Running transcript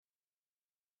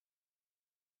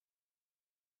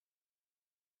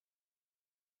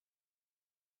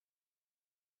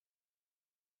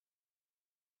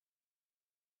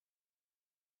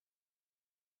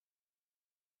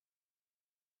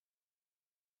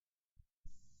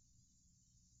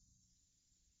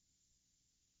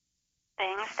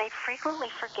things, they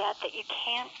frequently forget that you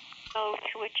can't go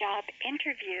to a job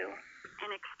interview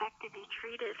and expect to be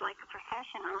treated like a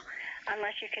professional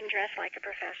unless you can dress like a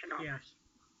professional. Yes.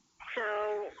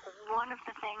 So one of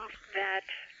the things that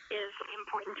is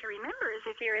important to remember is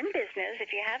if you're in business,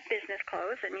 if you have business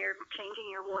clothes and you're changing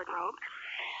your wardrobe,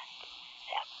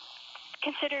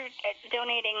 consider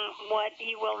donating what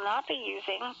you will not be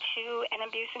using to an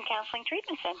abuse and counseling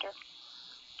treatment center.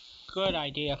 Good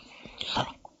idea.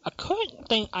 A current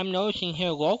thing I'm noticing here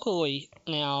locally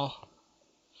now,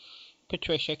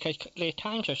 Patricia, because the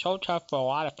times are so tough for a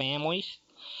lot of families,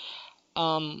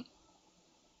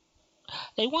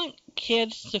 they want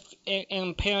kids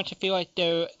and parents to feel like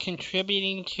they're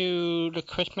contributing to the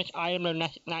Christmas item, or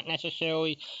not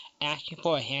necessarily asking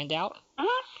for a handout.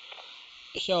 Uh-huh.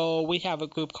 So we have a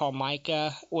group called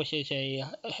Micah, which is a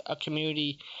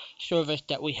community service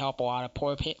that we help a lot of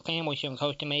poor families here in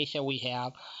Costa Mesa. We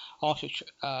have also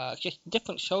just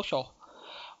different social.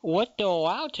 What they're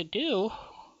allowed to do,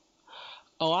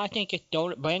 a lot of things get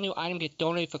brand new items get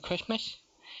donated for Christmas,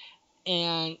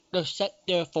 and they're set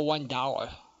there for $1.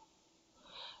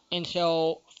 And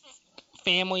so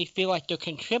families feel like they're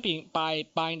contributing by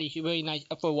buying these really nice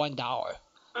for $1.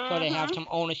 So they have some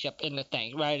ownership in the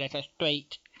thing, right? That's a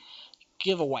straight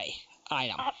giveaway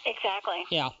item. Exactly.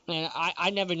 Yeah, and I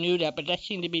never knew that, but that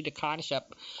seemed to be the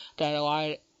concept that a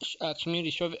lot of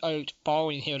community service are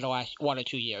following here in the last 1 or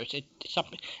 2 years. It's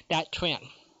something, that trend.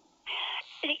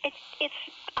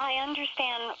 I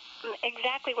understand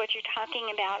exactly what you're talking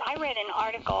about. I read an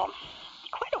article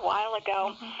quite a while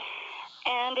ago,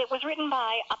 and it was written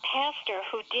by a pastor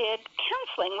who did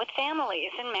counseling with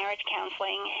families and marriage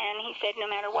counseling, and he said no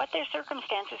matter what their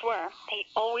circumstances were, he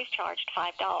always charged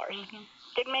 $5.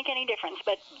 Didn't make any difference,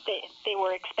 but they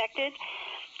were expected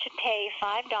to pay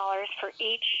 $5 for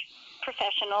each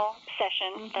professional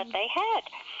session that they had.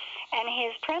 And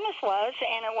his premise was,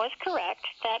 and it was correct,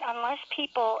 that unless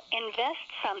people invest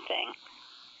something,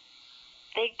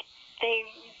 they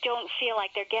don't feel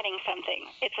like they're getting something.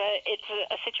 It's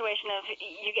a situation of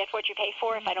you get what you pay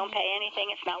for. If I don't pay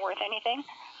anything, it's not worth anything.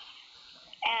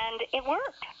 And it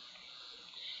worked.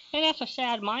 And that's a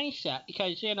sad mindset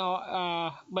because,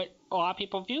 but a lot of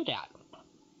people view that.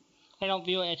 They don't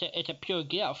view it as a pure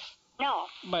gift. No.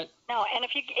 But no, and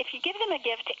if you give them a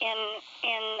gift in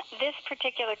this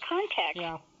particular context,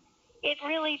 it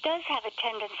really does have a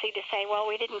tendency to say, well,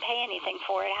 we didn't pay anything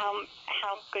for it. How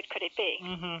good could it be?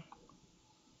 And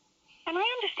I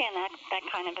understand that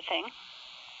kind of a thing.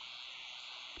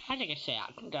 I think it's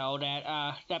sad, though,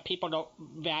 that people don't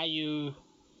value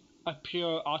a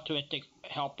pure altruistic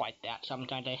help like that.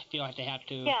 Sometimes they feel like they have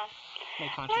to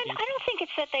make contributions. I don't think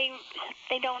it's that they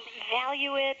don't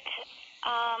value it.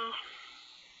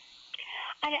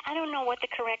 I don't know what the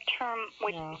correct term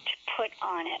would to put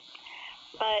on it,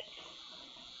 but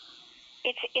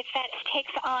it's that it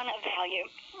takes on a value.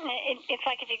 It's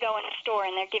like if you go in a store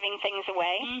and they're giving things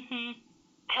away.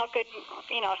 How good, if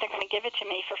they're going to give it to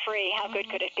me for free, how good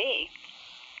could it be?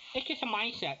 It's just a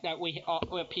mindset that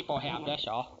where people have, that's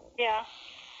all. Yeah.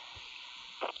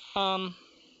 A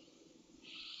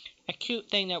cute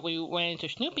thing that we went into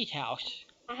Snoopy's house.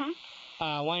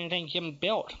 One of the things Jim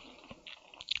built.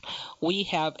 We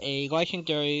have a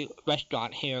legendary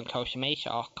restaurant here in Costa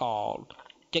Mesa called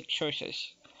Dick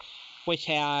Church's, which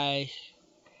has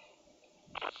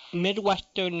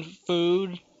Midwestern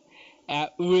food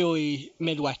at really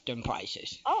Midwestern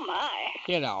prices. Oh my!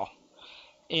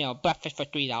 Breakfast for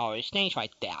 $3, things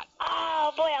like that.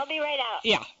 Oh boy, I'll be right out.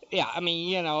 Yeah. I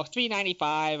mean,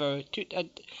 $3.95 or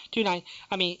 $2.9.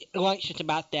 I mean, lunch is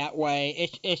about that way.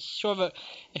 It's sort of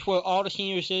it's where all the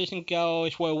senior citizens go.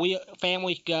 It's where we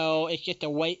families go. It's just a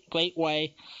great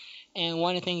way. And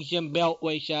one of the things Jim built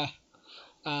was the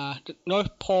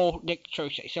North Pole Dick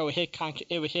Church. So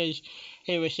it was his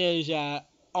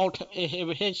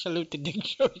salute to Dick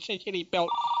Church, and he built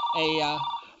a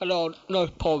little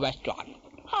North Pole restaurant.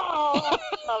 Oh, I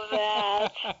love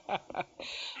that.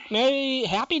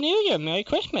 Happy New Year, Merry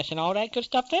Christmas, and all that good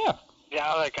stuff there. Yeah,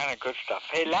 all that kind of good stuff.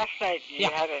 Hey, last night you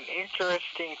had an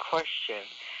interesting question.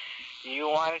 You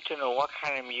wanted to know what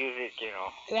kind of music,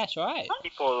 That's right.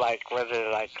 people like, whether they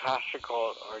like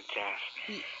classical or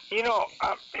jazz.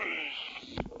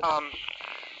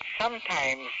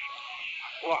 Sometimes,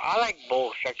 well, I like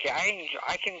both. Okay,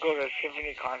 I can go to a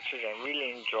symphony concert and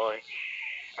really enjoy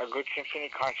a good symphony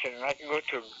concert, and I can go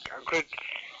to a good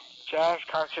jazz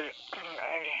concert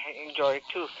and enjoy it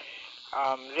too.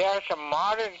 There are some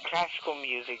modern classical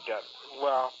music that,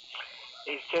 well,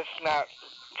 it's just not,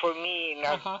 for me,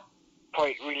 not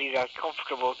quite really that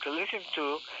comfortable to listen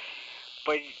to,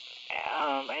 but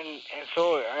And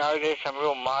so there's some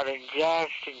real modern jazz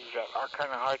things that are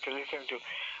kind of hard to listen to.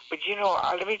 But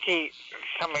let me tell you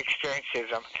some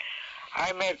experiences.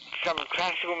 I met some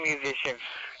classical musicians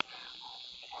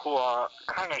who are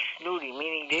kind of snooty,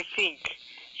 meaning they think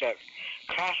that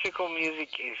classical music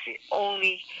is the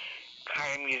only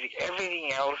kind of music.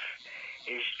 Everything else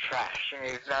is trash and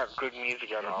it's not good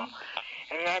music at all.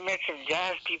 And I met some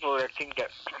jazz people that think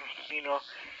that,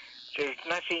 there's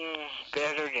nothing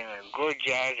better than a good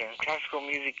jazz and classical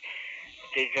music.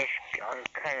 They just are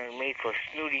kind of made for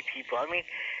snooty people. I mean,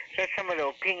 that's some of the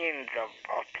opinions of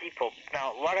people.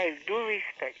 Now, what I do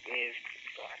respect is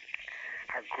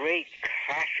a great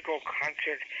classical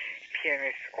concert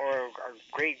pianist or a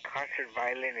great concert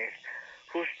violinist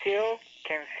who still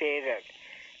can say that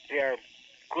they are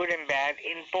good and bad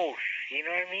in both. You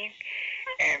know what I mean?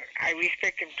 And I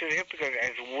respect them to the hilt because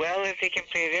as well as they can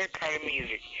play their kind of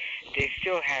music, they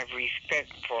still have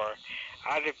respect for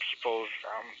other people's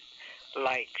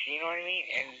likes. You know what I mean?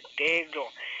 And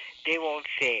they won't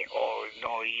say, oh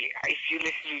no, if you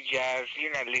listen to jazz,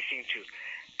 you're not listening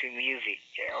to music.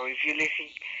 Or if you listen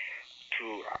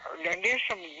to, and there's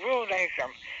some real nice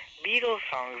Beatles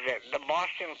songs that the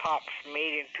Boston Pops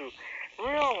made into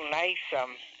real nice,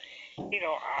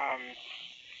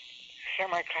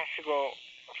 semi-classical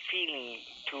feeling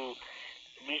to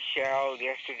Michelle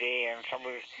yesterday and some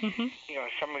of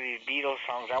some of these Beatles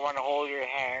songs. I Want to Hold Your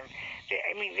Hand.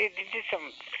 They did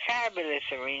some fabulous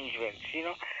arrangements.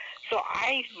 So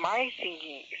my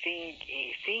thinking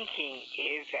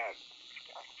is that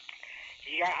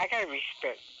I got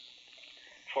respect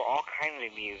for all kinds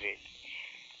of music,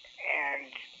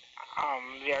 and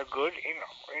they are good in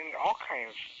all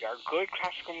kinds. There are good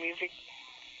classical music.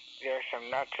 There are some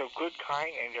not so good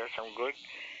kind, and there are some good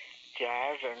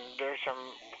jazz, and there's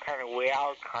some kind of way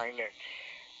out kind that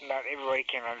not everybody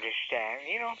can understand,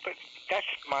 but that's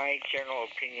my general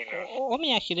opinion. Let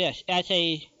me ask you this. As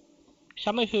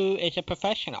someone who is a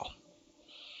professional,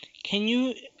 can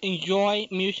you enjoy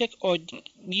music or do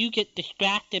you get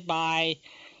distracted by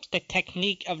the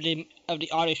technique of the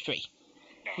artistry?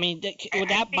 No. I mean, would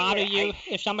that bother you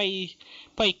if somebody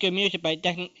plays good music but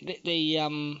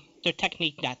their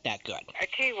technique not that good? I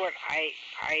tell you what I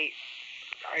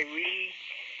really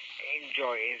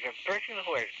enjoy is a person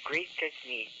who has great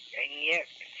technique, and yet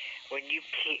when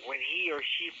he or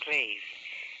she plays,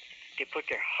 they put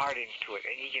their heart into it,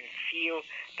 and you can feel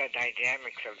the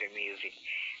dynamics of the music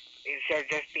instead of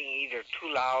just being either too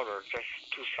loud or just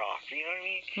too soft. You know what I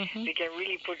mean? Mm-hmm. They can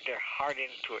really put their heart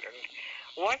into it. And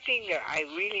one thing that I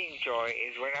really enjoy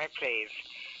is when I play is,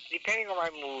 depending on my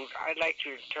mood, I like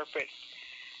to interpret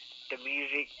the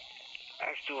music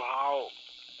as to how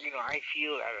I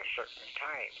feel at a certain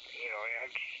time.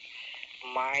 That's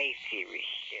my theory.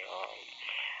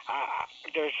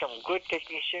 There's some good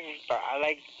technicians, but I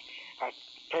like a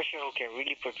person who can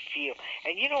really put feel.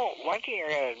 And one thing I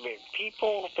gotta admit,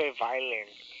 people who play violin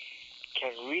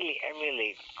can really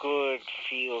emulate good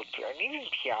feel to, and even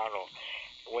piano.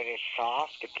 When it's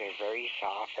soft, it plays very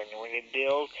soft, and when it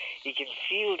builds, you can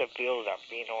feel the build up,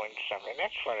 and stuff. And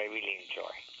that's what I really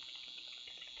enjoy.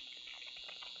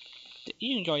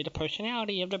 You enjoy the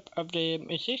personality of the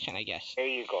musician, I guess. There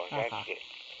you go. That's it.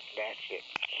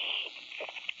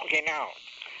 Okay, now,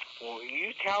 will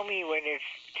you tell me when it's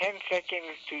 10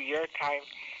 seconds to your time,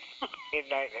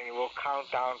 midnight, and we'll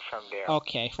count down from there.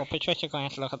 Okay, well, Patricia going to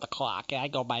have to look at the clock. I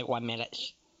go by 1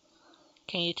 minute.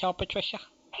 Can you tell Patricia?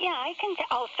 Yeah, I can.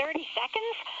 30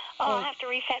 seconds? I'll have to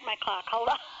reset my clock. Hold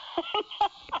on.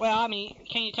 Well, I mean,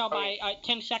 can you tell by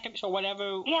 10 seconds or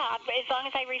whatever? Yeah, as long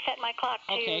as I reset my clock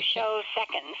to show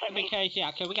seconds. Because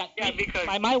we got because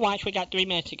by my watch we got 3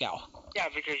 minutes to go. Yeah,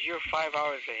 because you're 5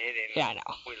 hours ahead. Yeah, I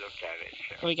know. We looked at it.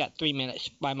 So. We got 3 minutes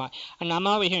by my, and I'm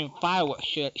already hearing fireworks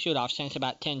shoot off since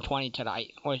about 10:20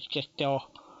 tonight. Or it's just still.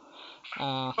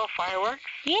 Fireworks?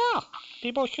 Yeah,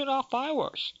 people shoot off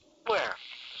fireworks. Where?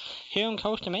 Here in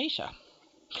Costa Mesa.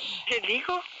 Is it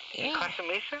legal? Yeah. In Costa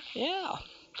Mesa? Yeah.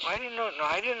 I didn't know. No,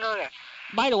 I didn't know that.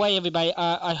 By the way, everybody,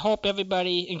 I hope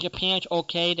everybody in Japan's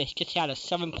okay. They just had a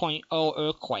 7.0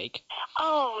 earthquake.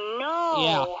 Oh, no.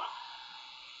 Yeah.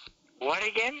 What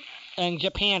again? In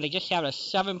Japan, they just had a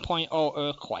 7.0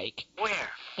 earthquake.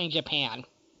 Where? In Japan.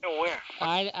 No, where?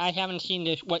 I haven't seen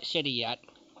what city yet.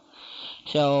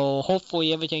 So,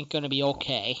 hopefully everything's going to be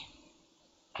okay.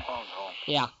 Oh, no.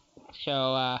 Yeah.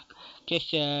 So,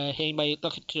 just anybody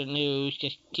look at the news,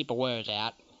 just keep aware of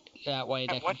that. That way.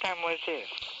 What time was this?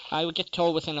 I was just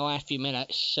told within the last few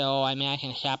minutes, so I imagine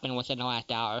it's happened within the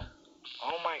last hour.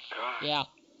 Oh my God. Yeah.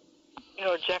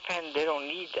 Japan, they don't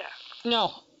need that.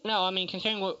 No, I mean,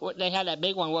 considering what they had that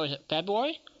big one, what was it,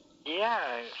 February?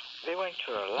 Yeah, they went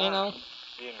to a lot. You know?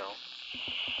 You know.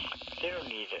 They don't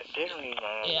need it. They don't need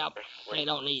that. Yeah, they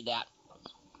don't need that.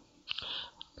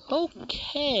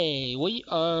 Okay, we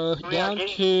are down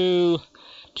to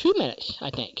 2 minutes, I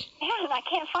think. Yeah, and I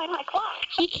can't find my clock.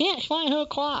 She can't find her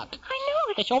clock. I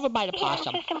know. It's over by the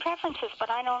possum. System preferences, but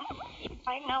I don't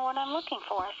right know what I'm looking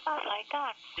for. A spotlight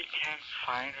dock. She can't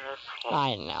find her clock.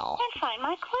 I know. I can't find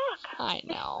my clock. I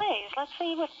know. Displays. Let's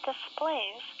see what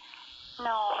displays.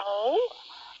 No.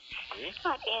 See?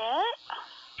 Not it.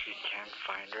 She can't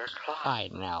find her clock. I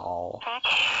know.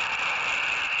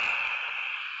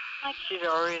 She's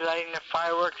already lighting the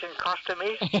fireworks in Costa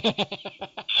Mesa.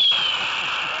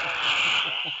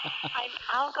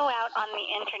 I'll go out on the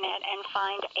internet and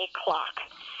find a clock.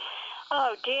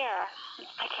 Oh dear,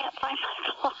 I can't find my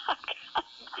clock.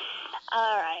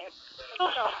 All right.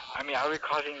 I mean, are we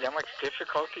causing that much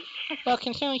difficulty? Well,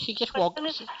 considering she just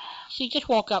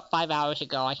woke up 5 hours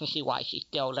ago, I can see why she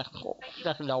still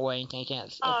doesn't know where anything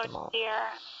is at the moment. Oh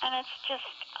dear, and it's just,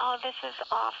 this is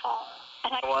awful.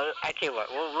 And Well, I tell you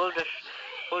what, we'll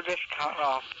just count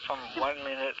off from 1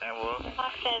 minute and we'll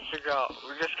figure out.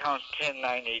 We'll just count 10,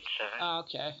 9, 8, 7.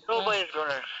 Okay. Nobody's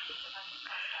gonna.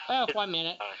 Well, 1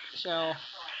 minute. So.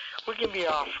 We can be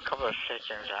off a couple of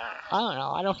seconds. I don't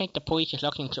know. I don't think the police is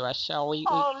looking to us, so we.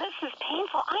 Oh, this is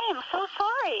painful. I am so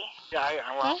sorry. Yeah,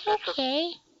 that's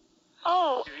okay.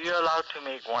 Oh. You're allowed to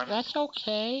make one. That's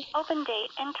okay. Open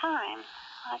date and time.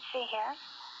 Let's see here.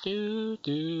 Do.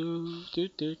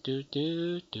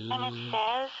 And it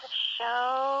says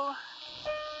show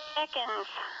seconds.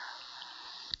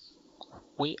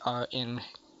 We are in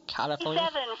California.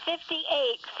 7,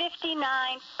 58,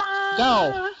 59.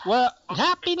 Go. Well,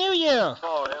 Happy New Year.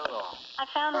 Oh, hello. I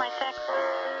found my text.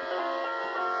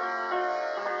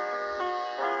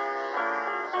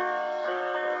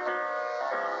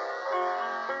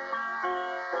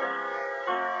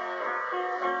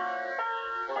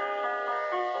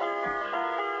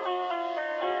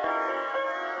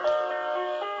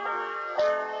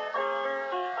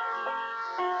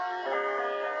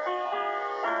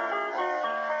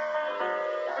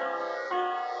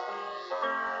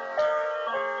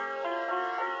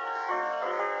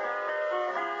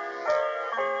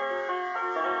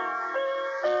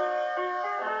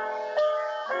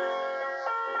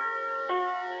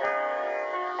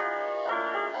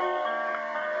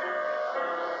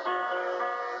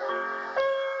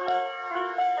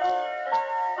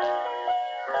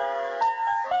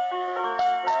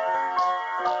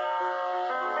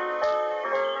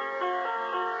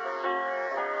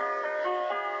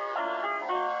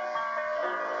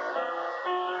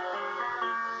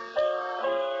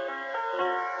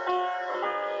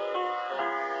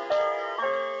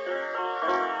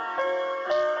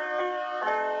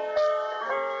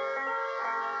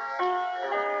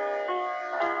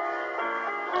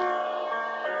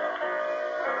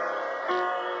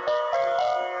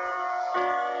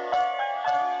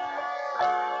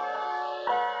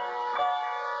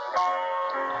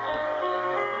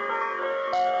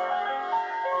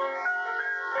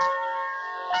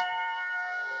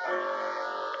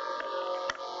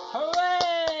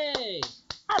 Hooray!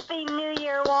 Happy New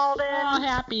Year, Walden. Oh,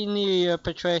 Happy New Year,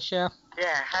 Patricia.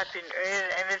 Yeah,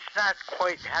 and it's not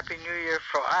quite Happy New Year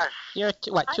for us. You're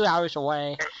 2 hours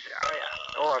away.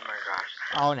 Oh my gosh.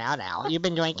 Oh, now. You've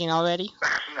been drinking already?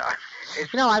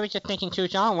 No. I was just thinking too,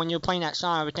 John, when you were playing that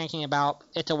song, I was thinking about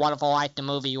It's a Wonderful Life, the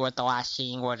movie, with the last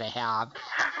scene where they have.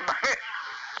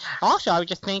 Also, I was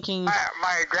just thinking.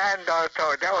 My granddaughter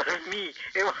thought that was me.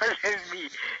 It wasn't me.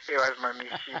 It was my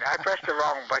machine. I pressed the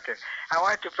wrong button. I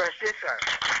wanted to press this one.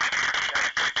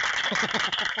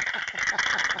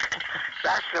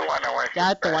 That's the one I wanted to press.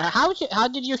 That's the one. How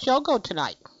did your show go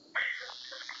tonight?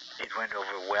 It went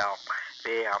over well.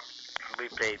 We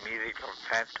played music from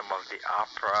Phantom of the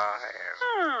Opera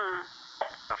and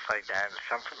stuff like that. And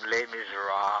some from Les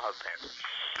Miserables. And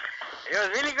it was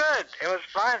really good. It was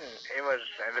fun.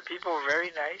 And the people were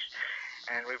very nice.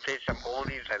 And we played some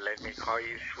oldies like Let Me Call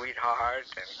You Sweetheart.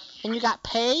 And you got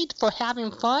paid for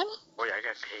having fun? Oh yeah, I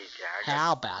got paid. Yeah.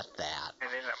 How about that? And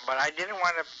then, but I didn't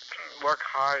want to work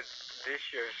hard this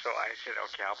year, so I said,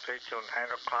 okay, I'll play till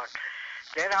 9 o'clock.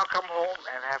 Then I'll come home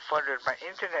and have fun with my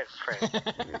internet friends.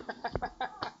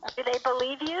 Do they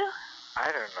believe you?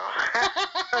 I don't know.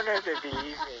 I don't know if they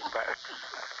believe me,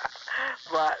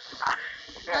 but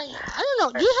I don't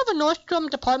know. Do you have a Nordstrom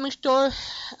department store,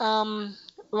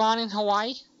 Ron, in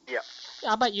Hawaii? Yeah.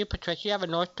 How about you, Patricia? You have a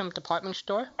Nordstrom department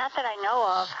store? Not that I know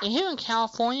of. And here in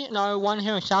California, one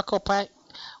here in South Copa,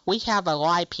 we have a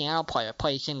live piano player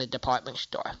placed in the department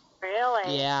store.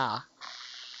 Really? Yeah.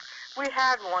 We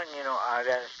had one,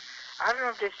 that I don't know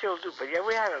if they still do, but yeah,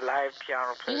 we had a live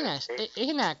piano player.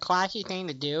 Isn't that a classy thing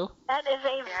to do? That is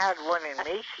a... We had one in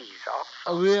Macy's also.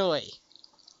 Oh, really?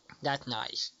 That's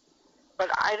nice.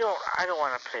 But I don't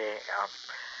want to play.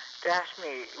 They asked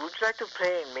me, would you like to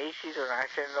play in Macy's? And I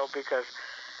said no, because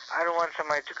I don't want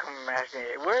somebody to come and ask me,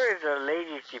 where is the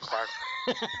ladies department?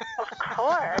 Of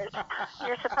course.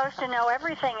 You're supposed to know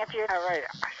everything if you're... All right.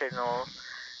 I said no.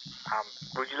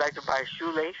 Would you like to buy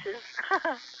shoelaces?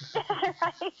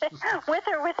 Right. With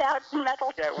or without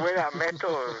metal? Yeah, without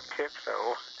metal tips.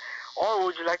 Or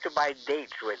would you like to buy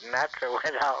dates with nuts or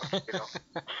without? You know.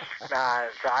 Nah.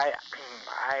 So I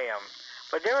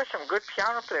but there were some good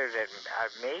piano players at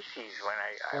Macy's when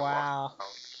I wow. walked.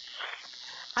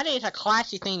 I think it's a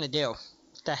classy thing to do,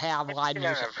 to have live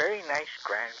music. On a very nice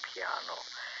grand piano.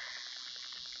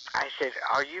 I said,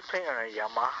 are you playing on a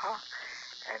Yamaha?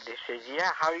 And they said,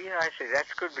 yeah, how do you know? I said,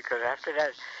 that's good, because after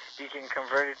that, you can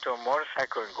convert it to a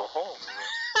motorcycle and go home.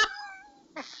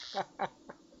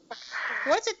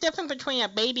 What's the difference between a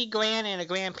baby grand and a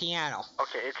grand piano?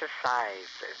 Okay, it's a size.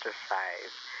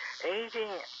 Anything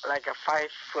like a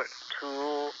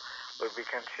 5'2" would be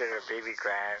considered a baby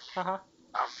grand. Uh-huh.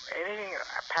 Anything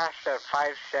past that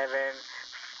 5'7"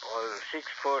 or 6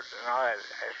 foot and all that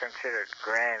is considered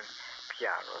grand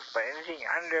pianos. But anything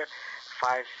under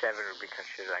 5'7" would be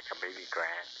considered like a baby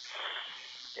grand.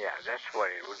 Yeah, that's what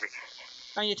it would be.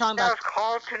 Are you talking That about? was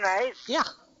called tonight. Yeah.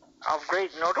 Of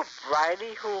great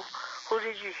notoriety. Who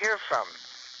did you hear from?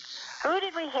 Who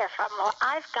did we hear from? Well,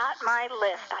 I've got my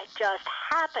list. I just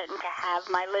happen to have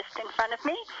my list in front of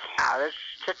me. Let's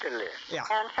check the list. Yeah.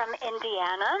 And from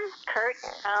Indiana, Kurt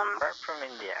from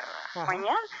Indiana.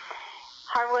 California,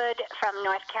 Harwood from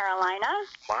North Carolina.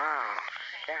 Wow.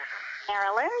 Yeah.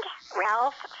 Maryland,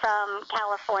 Ralph from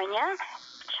California,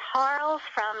 Charles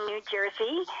from New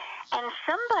Jersey, and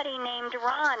somebody named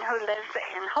Ron who lives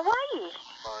in Hawaii.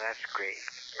 Oh, that's great.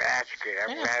 That's great.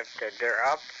 I'm glad that they're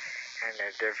up and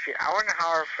that they're... I wonder how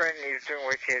our friend is doing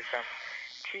with his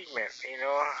treatment. You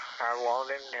know,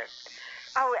 Walden, that...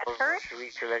 Oh, Kurt? Last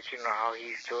week to let you know how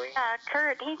he's doing.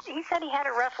 Kurt, he said he had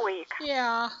a rough week.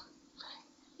 Yeah.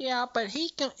 Yeah, but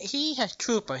he's a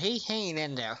trooper. He's hanging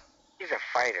in there. He's a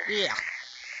fighter. Yeah.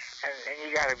 And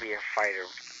you gotta be a fighter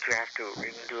to have to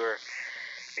endure,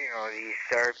 you know, these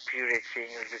therapeutic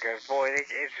things, because, boy,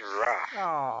 it's rough.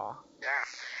 Oh. Yeah.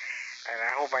 And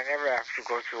I hope I never have to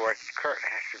go through what Kurt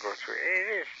has to go through.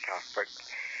 It is tough, but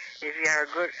if you have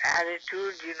a good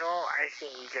attitude, you know, I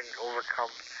think you can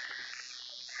overcome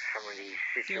some of these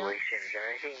situations, and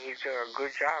I think he's doing a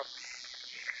good job.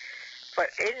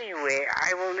 But anyway,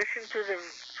 I will listen to the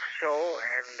show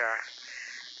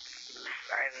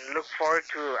and look forward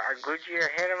to a good year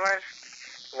ahead of us,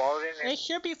 Walden. It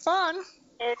should be fun.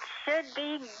 It should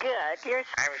be good.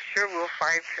 I'm sure we'll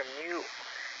find some new...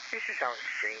 This sounds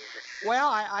strange. Well,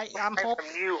 I'm hoping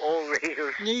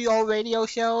some new old radio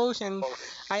shows, and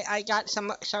I got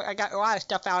I got a lot of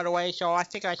stuff out of the way, so I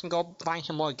think I can go find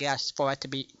some more guests for it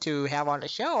to have on the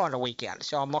show on the weekend.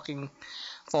 So I'm looking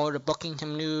forward to booking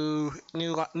some new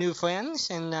friends,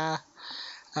 and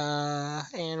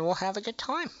we'll have a good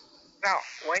time. Now,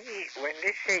 when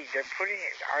they say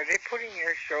are they putting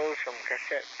your shows from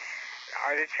cassette?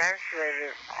 Are they transferring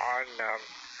it on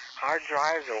hard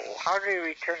drives, or how do they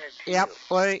return it to you? Yep,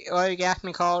 Larry got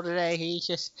me called today.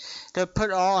 They'll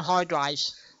put it all on hard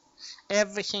drives.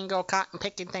 Every single cotton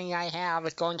picking thing I have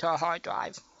is going to a hard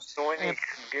drive. So when they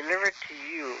deliver it to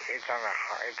you, it's on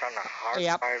a hard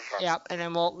drive. Yep, and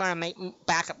then we're gonna make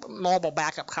mobile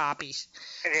backup copies.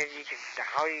 And then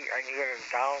are you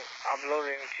gonna upload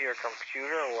it into your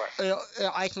computer or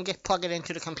what? I can just plug it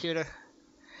into the computer,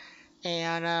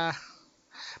 and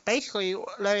basically,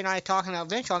 Larry and I are talking about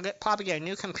eventually I'll probably get a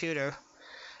new computer,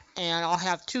 and I'll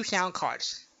have 2 sound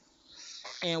cards.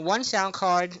 And one sound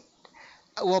card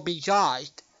will be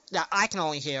JAWS that I can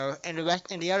only hear, and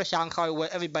the other sound card will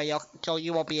everybody else, so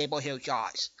you won't be able to hear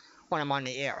JAWS when I'm on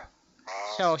the air.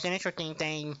 So it's an interesting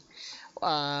thing,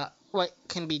 what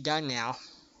can be done now.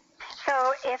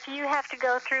 So if you have to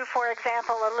go through, for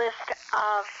example, a list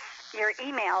of your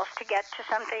emails to get to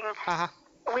something...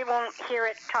 We won't hear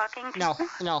it talking to you?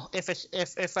 No.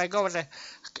 If I go with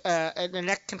the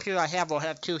next computer I have will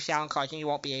have 2 sound cards, and you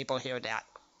won't be able to hear that.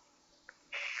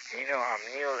 You know,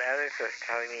 Neil Ellis was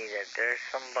telling me that there's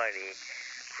somebody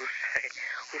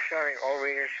who's selling all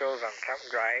radio shows on thumb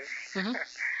drives. Mm-hmm.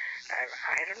 And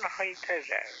I don't know how he does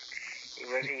that.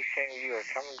 Whether he sends you a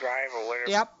thumb drive or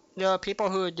whatever. Yep, there are people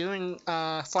who are doing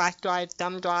flash drives,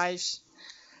 thumb drives.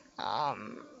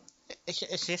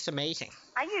 It's just amazing.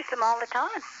 I use them all the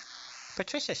time.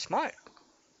 Patricia's smart.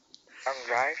 Thumb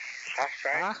drive? flash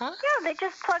drive? Uh-huh. Yeah, they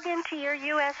just plug into your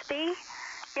USB,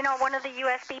 one of the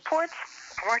USB ports.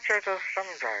 How much are those thumb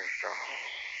drives, though?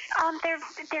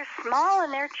 They're small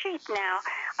and they're cheap now.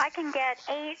 I can get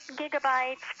 8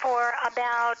 gigabytes for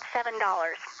about $7.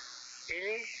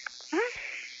 Really? Hmm?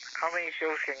 How many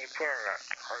shows can you put on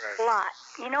that? A lot.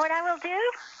 You know what I will do?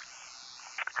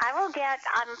 I'm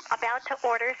about to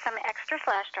order some extra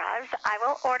flash drives. I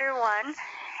will order one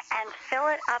and fill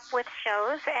it up with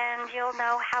shows, and you'll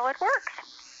know how it works.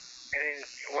 And then,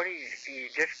 what do you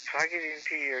just plug it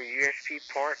into your USB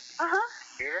port? Uh-huh.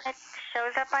 Computer? It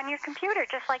shows up on your computer,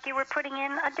 just like you were putting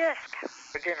in a disc.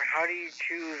 But then, how do you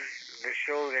choose the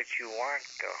show that you want,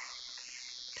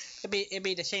 though? It'd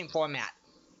be the same format.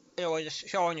 It will just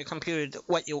show on your computer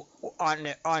what you on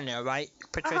there, right,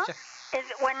 Patricia? Is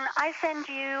when I send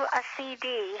you a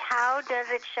CD, how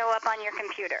does it show up on your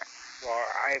computer? Well,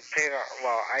 I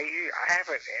have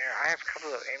a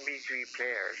couple of MP3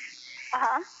 players.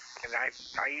 Uh-huh. And I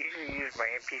usually use my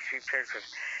MP3 player because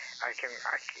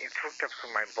it's hooked up to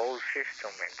my Bose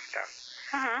system and stuff.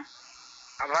 Mm-hmm.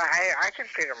 But I can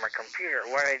play it on my computer.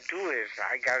 What I do is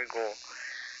I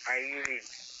usually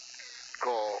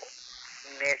go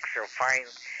next or find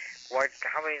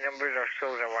how many numbers or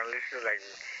shows I want to listen to, like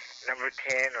number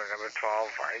 10 or number 12.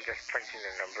 I just punch in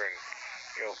the number and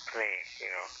it'll play,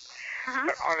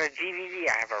 Mm-hmm. But on a DVD,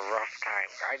 I have a rough time.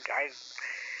 I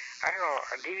don't know,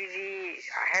 a DVD,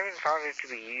 I haven't found it to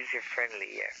be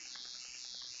user-friendly yet.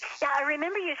 Yeah, I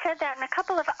remember you said that, and a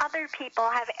couple of other people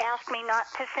have asked me not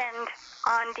to send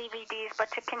on DVDs,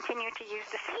 but to continue to use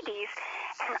the CDs.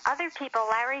 And other people,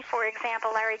 Larry, for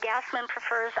example, Larry Gassman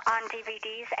prefers on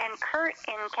DVDs, and Kurt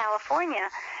in California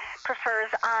prefers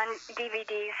on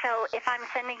DVDs. So if I'm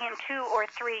sending him 2 or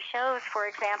 3 shows, for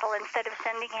example, instead of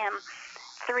sending him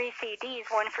 3 CDs,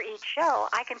 one for each show,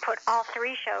 I can put all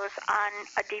 3 shows on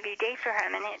a DVD for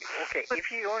him. And okay,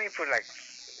 if you only put like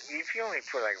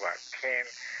what, 10,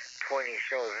 20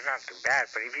 shows, it's not too bad.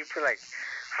 But if you put like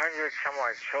 100 some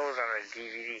odd shows on a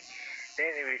DVD, then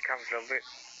it becomes a bit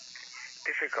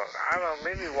difficult. I don't know,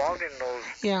 maybe Walden knows.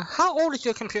 Yeah, how old is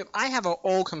your computer? I have an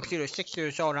old computer, 6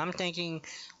 years old. I'm thinking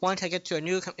once I get to a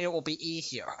new computer, it will be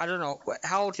easier. I don't know.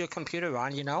 How old is your computer,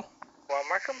 Ron, Well,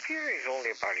 my computer is only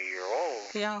about a year old.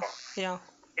 Yeah, well, yeah.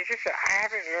 It's just that I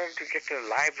haven't learned to get to the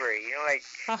library,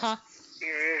 Uh-huh.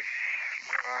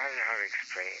 I don't know how to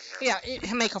explain. Yeah, you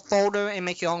can make a folder and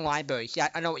make your own library. Yeah,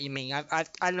 I know what you mean.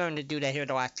 I learned to do that here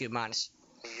the last few months.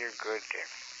 You're good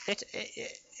then.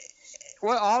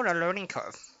 We're all on a learning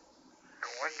curve.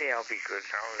 One day I'll be good,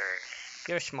 I'll learn.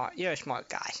 You're a smart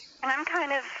guy. And I'm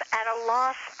kind of at a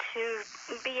loss to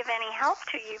be of any help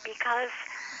to you because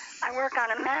I work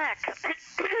on a Mac.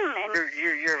 And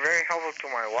you're very helpful to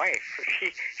my wife.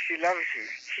 She loves you.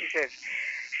 She says,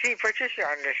 see, Patricia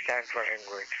understands what I'm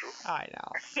going through. I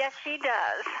know. Yes, she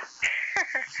does.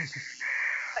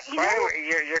 By the way,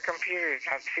 your computer is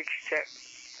not fixed yet.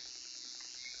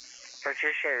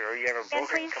 Patricia, or you have a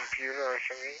broken computer or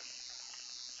something?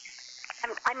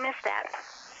 I missed that.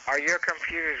 Are your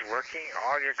computers working?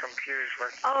 All your computers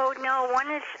working? Oh no, one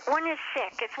is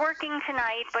sick. It's working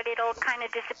tonight, but it'll kind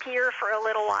of disappear for a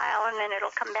little while and then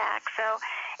it'll come back. So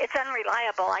it's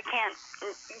unreliable. I can't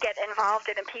get involved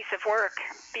in a piece of work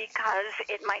because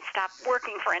it might stop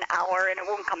working for an hour and it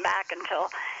won't come back until,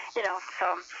 so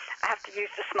I have to use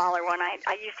the smaller one.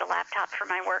 I use the laptop for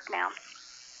my work now.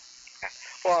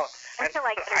 Well, I know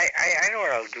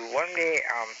what I'll do.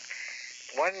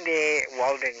 One day,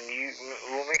 Walden,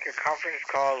 we'll make a conference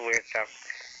call with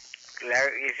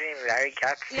Larry. His name Larry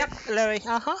Gatsby. Yep, Larry.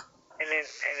 Uh-huh. And then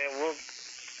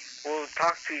we'll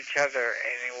talk to each other,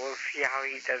 and then we'll see how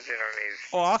he does it on his.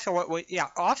 Or also what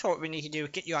we need to do is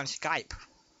get you on Skype.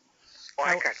 Oh,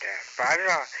 I got that. But I don't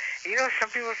know. Some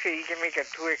people say you can make a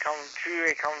two-way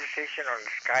conversation on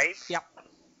Skype. Yep.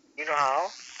 You know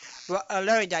how? Well,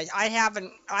 Larry does. I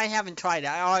haven't tried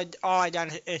that. All I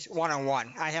done is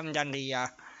one-on-one. I haven't done the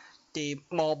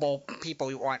mobile people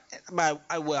you want, but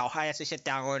I will. I have to sit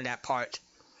down and learn that part.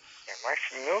 Yeah, my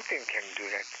friend Milton can do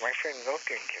that.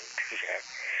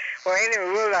 Well, anyway,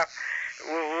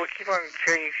 we'll keep on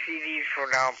trading CDs for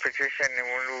now, Patricia, and then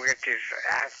when we get this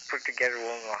app put together,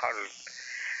 we'll know how to.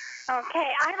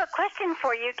 Okay, I have a question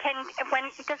for you.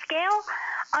 Does Gail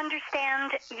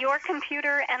understand your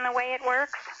computer and the way it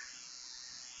works?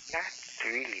 Not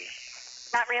really.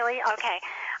 Not really? Okay.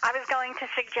 I was going to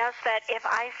suggest that if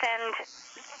I send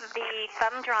the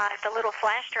thumb drive, the little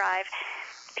flash drive,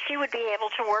 she would be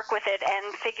able to work with it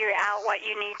and figure out what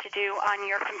you need to do on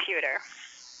your computer.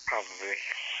 Probably.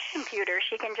 Computer,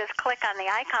 she can just click on the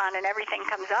icon and everything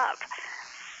comes up.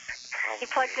 She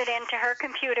plugs it into her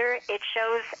computer. It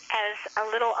shows as a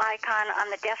little icon on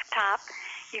the desktop.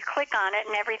 You click on it,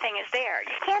 and everything is there.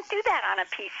 You can't do that on a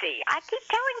PC. I keep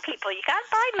telling people, you got to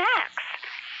buy Macs.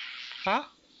 Huh?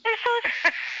 They're so...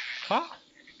 Huh?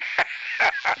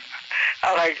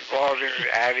 I like Walden's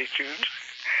attitude.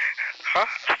 Huh?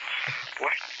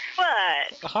 What?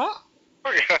 What? Huh?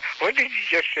 What did you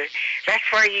just say? That's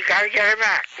why you gotta get a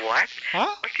Mac. What?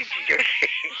 Huh? What did you just say?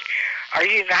 Are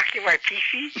you knocking my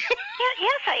PC?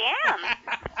 Yes, I am.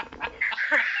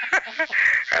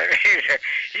 I mean,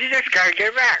 you just gotta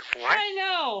get a Mac. What? I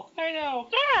know.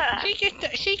 Yeah.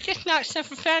 She's just not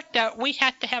simple fact that we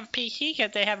have to have PC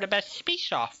because they have the best speech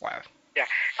software. Yeah.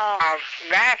 Oh.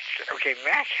 Mac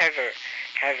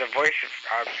has a voice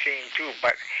thing too,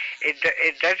 but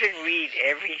it doesn't read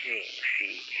everything.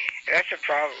 See, that's the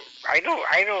problem. I know.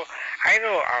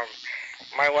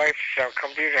 My wife's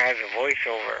computer has a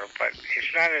voiceover, but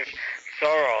it's not as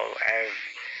thorough as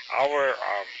our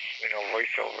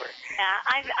voiceover. Yeah,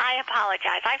 I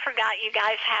apologize. I forgot you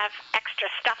guys have extra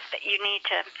stuff that you need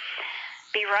to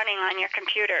be running on your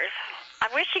computers. I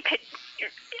wish you could.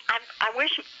 I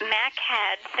wish Mac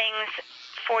had things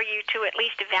for you to at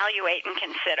least evaluate and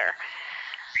consider.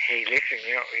 Hey, listen,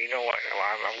 you know what?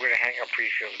 I'm going to hang up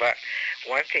pretty soon. But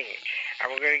one thing,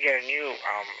 I'm going to get a new.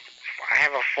 I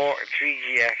have a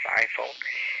 3GS iPhone,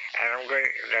 and I'm going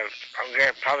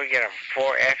to probably get a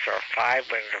 4S or a 5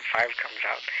 when the 5 comes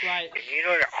out. Right. And you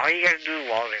know that all you got to do,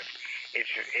 Walden, it's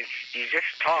you just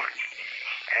talk,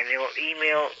 and it will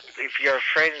email if your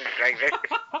friend like this.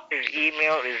 His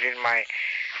email is in my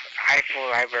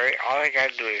iPhone library. All I got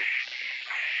to do is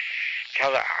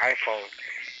tell the iPhone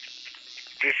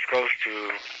this goes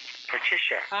to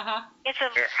Patricia. It's a.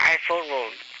 Your iPhone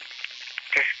will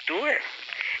just do it.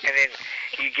 And then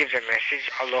you give the message,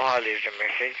 aloha is the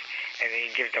message, and then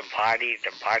you give the body of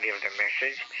the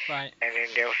message. Right. And then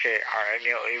they'll say, and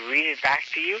they'll read it back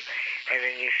to you, and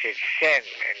then you say send,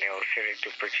 and they'll send it to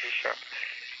Patricia.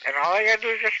 And all I gotta do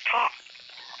is just talk.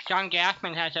 John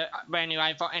Gassman has a brand new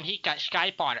iPhone, and he's got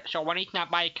Skype on it. So when he's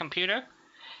not by a computer,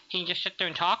 he can just sit there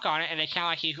and talk on it, and it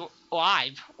sounds like he's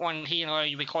live when he and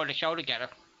Larry record a show together.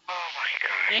 Oh my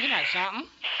God! Isn't that something?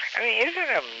 I mean, isn't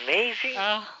it amazing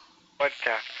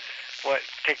what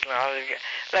technology?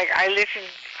 Like I listen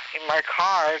in my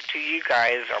car to you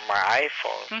guys on my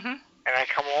iPhone, and I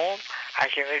come home, I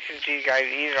can listen to you guys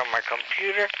either on my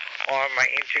computer or on my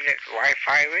internet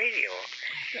Wi-Fi radio.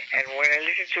 And when I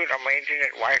listen to it on my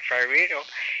internet Wi-Fi radio,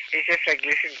 it's just like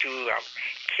listening to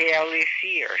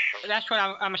KLAC or something. That's what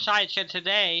I'm excited said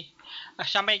today.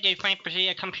 Somebody gave Frank Brazil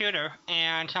a computer,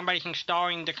 and somebody's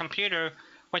installing the computer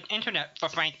with internet for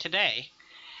Frank today.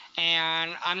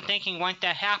 And I'm thinking once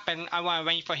that happens, I want to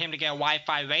arrange for him to get a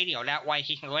Wi-Fi radio. That way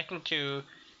he can listen to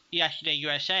Yesterday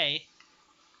USA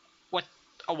with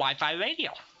a Wi-Fi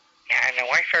radio. Yeah, and the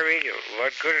Wi-Fi radio,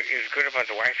 what is good about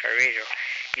the Wi-Fi radio,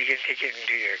 you can take it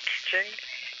into your kitchen,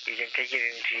 you can take it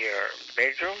into your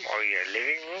bedroom or your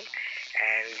living room,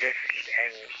 and just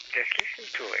listen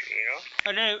to it, you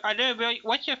know? Are there really,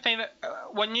 what's your favorite,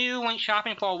 when you went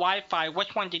shopping for a Wi-Fi,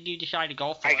 which one did you decide to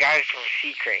go for? I got it from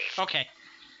C-Crane. Okay.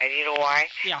 And you know why?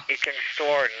 Yeah. It can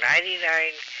store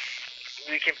 99,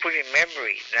 we can put in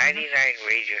memory, 99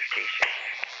 radio stations.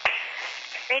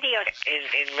 Radio.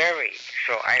 In memory.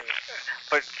 So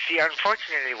but see,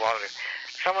 unfortunately, Walter,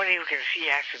 somebody who can see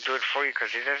has to do it for you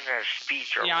because it doesn't have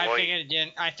speech or voice. I figured it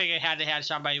didn't. I figured it had to have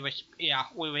somebody with,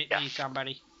 we would need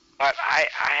somebody. But I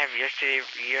have Yesterday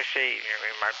USA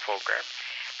in my program.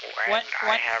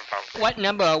 And what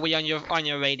number are we on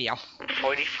your radio?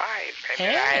 45. And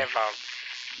then I have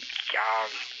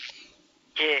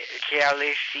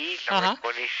KLAC number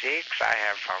 46. I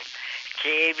have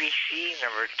KABC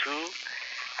number 2.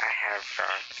 I have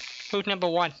who's number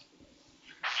 1?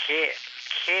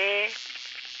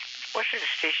 What's the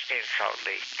station in Salt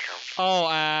Lake?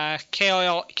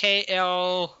 KLX.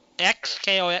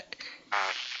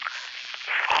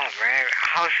 Oh man,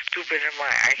 how stupid am I?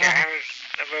 I have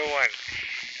number 1.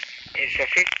 It's a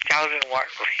 50,000 watt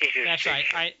radio. That's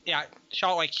station. right.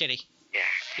 Salt Lake City.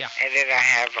 Yeah. And then I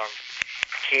have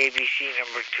KBC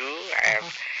number 2. I have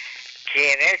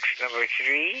KNX number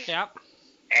 3. Yep.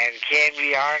 And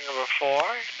KNBR number 4.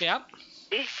 Yep.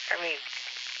 See? I mean,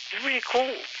 it's really cool.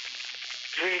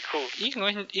 It's really cool. You can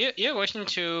listen. You're listening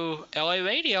to LA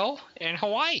radio in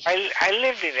Hawaii. I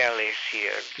lived in LA,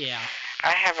 here. Yeah.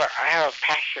 I have a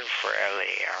passion for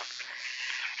LA.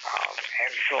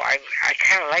 And so I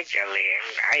kind of like LA.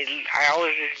 And I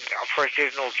always listen. Of course,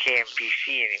 there's no KMPC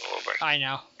anymore, but I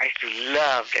know. I used to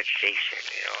love that station.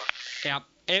 Yeah.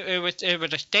 It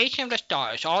was a station of the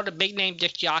stars. All the big name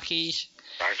disc jockeys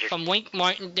Roger From Wink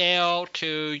Martindale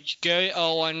to Gary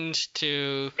Owens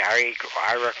to Gary,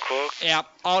 Ira Cook. yeah,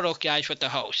 all those guys with the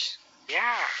hosts.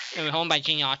 Yeah. And we're home by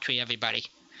Gene Autry, everybody.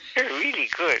 They're really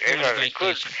good. They're It's a a great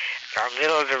good station.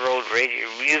 middle of the road radio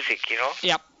music, you know?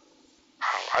 Yep.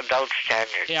 Adult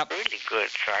standard. Yep. Really good.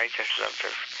 So I just love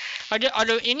this. Are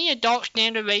there any adult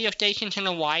standard radio stations in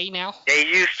Hawaii now? They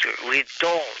used to. We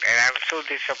don't, and I'm so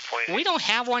disappointed. We don't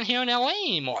have one here in LA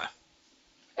anymore.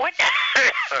 What? I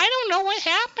don't know what's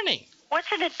happening. What's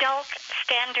an adult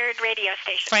standard radio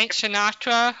station? Frank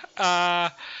Sinatra,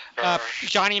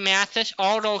 Johnny Mathis,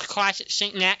 all those classics,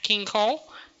 Nat King Cole.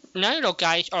 None of those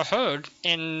guys are heard,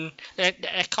 and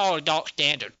that's called adult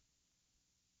standard.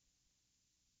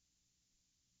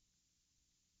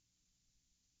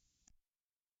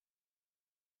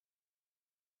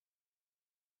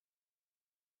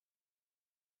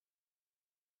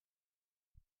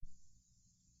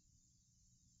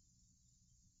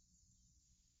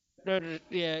 They're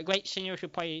the great singers who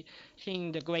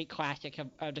sing the great classic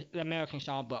of the American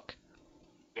Songbook.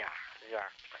 Yeah.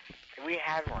 We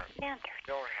had one. Standard. We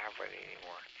don't have one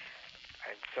anymore.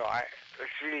 And so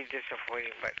it's really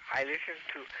disappointing, but I listen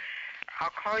to, I'll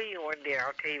call you one day and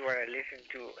I'll tell you what I listen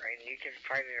to, and you can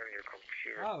find it on your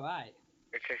computer. All right.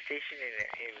 It's a station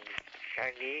in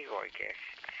San Diego, I guess.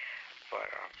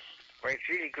 But it's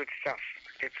really good stuff.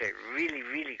 It's a really,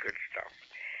 really good stuff.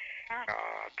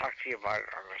 I'll talk to you about it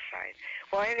on the side.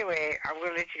 Well, anyway, I'm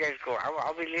going to let you guys go.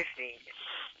 I'll be listening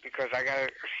because I got to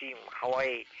see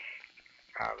Hawaii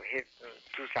hit in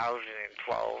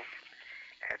 2012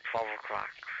 at 12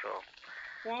 o'clock. So.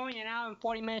 We're only an hour and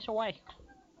 40 minutes away.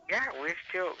 Yeah, we're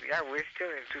still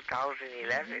in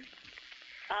 2011.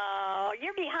 Oh,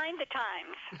 you're behind the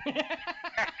times.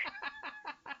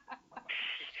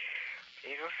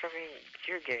 You know something?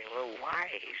 You're getting a little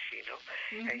wise, you know.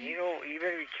 Mm-hmm. And you know, you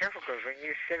better be careful because when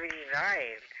you're 79,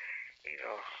 you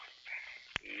know,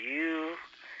 you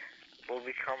will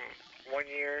become 1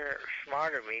 year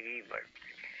smarter maybe, but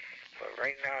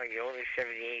right now you're only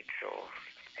 78, so,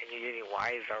 and you're getting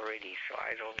wise already, so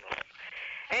I don't know.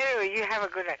 Anyway, you have a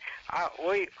good night. How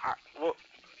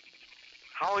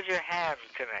was your ham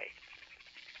tonight?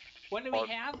 What did we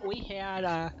have?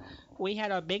 We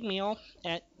had a big meal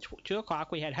at 2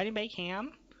 o'clock. We had honey baked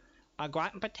ham,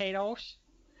 gratin potatoes,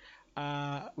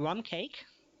 rum cake,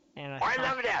 and I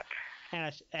love that.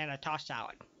 And a tossed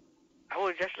salad. I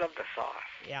would just love the sauce.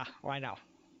 Yeah, I know.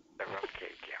 The rum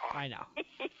cake, yeah. I know.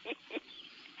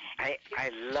 I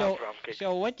love rum cake.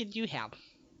 So what did you have?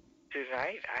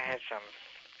 Tonight I had some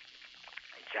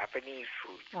Japanese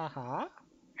food. Uh-huh.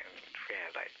 And we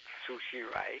had like sushi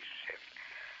rice and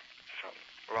some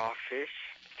raw fish,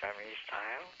 Japanese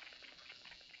style.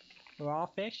 Raw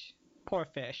fish? Poor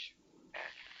fish.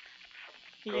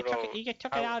 Yeah. You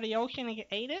took it out of the ocean and you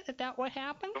ate it? Is that what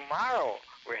happened? Tomorrow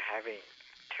we're having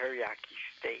teriyaki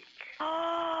steak.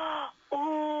 Ooh.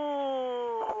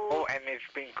 Oh, and it's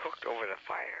being cooked over the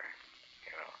fire,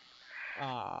 you know.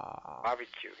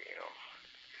 Barbecue, you know.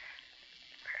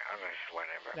 Unless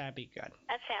whatever. That'd be good.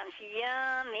 That sounds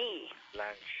yummy.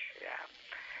 Lunch, yeah.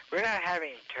 We're not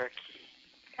having turkey.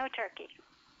 No turkey.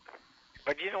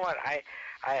 But you know what? I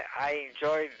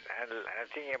enjoyed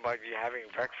thinking about you having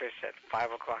breakfast at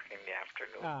 5 o'clock in the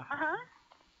afternoon. Uh-huh.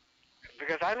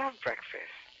 Because I love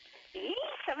breakfast. See?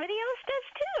 Somebody else does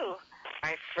too.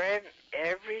 My friend,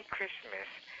 every Christmas,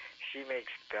 she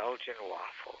makes Belgian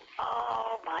waffles.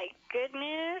 Oh, my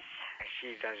goodness. And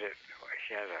she does it.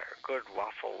 She has a good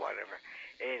waffle, whatever.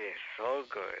 It is so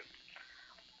good.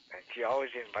 And she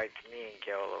always invites me and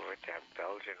Gail over to have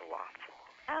Belgian waffles.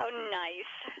 How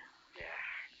nice. Yeah.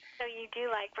 So you do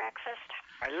like breakfast?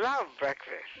 I love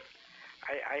breakfast.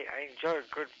 I enjoy a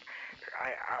good.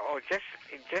 Just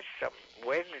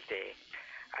Wednesday,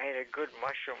 I had a good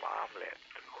mushroom omelet.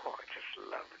 Oh, I just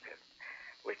loved it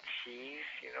with cheese,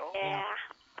 you know. Yeah.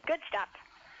 Good stuff.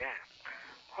 Yeah.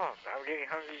 Oh, I'm getting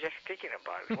hungry just thinking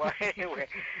about it. Well, anyway,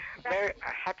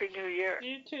 Happy New Year.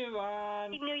 You too,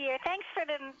 Ron. Happy New Year. Thanks for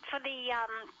the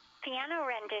piano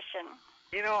rendition.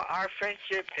 You know, our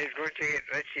friendship is going to hit.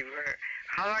 Let's see.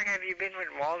 How long have you been with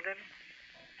Walden?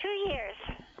 2 years.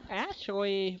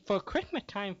 Actually, for Christmas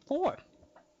time, 4.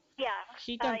 Yeah.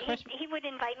 She done Christmas. He would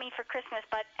invite me for Christmas,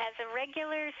 but as a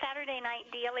regular Saturday night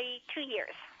daily, 2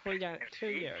 years. We done 2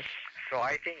 years. So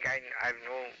I think I've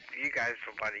known you guys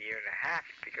for about a year and a half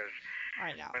because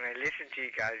I know. when I listened to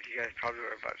you guys probably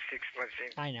were about 6 months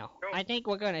in. I know. No. I think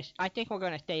we're gonna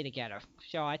stay together.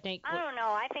 So I think. I don't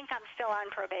know. I think I'm still on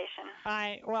probation.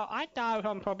 I thought I was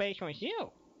on probation with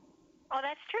you. Oh,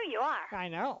 that's true. You are. I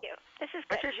know. This is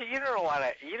good. Patricia, you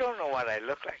don't know what I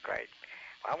look like, right?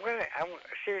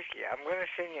 Seriously, I'm gonna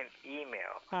send you an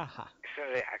email. Uh-huh.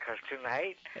 Because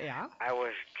tonight Yeah. I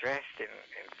was dressed in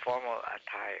formal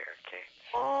attire. Okay.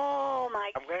 Oh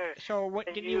my! I'm gonna So what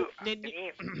send did you you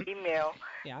an email,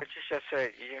 Yeah. Patricia, so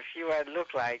that you can see what I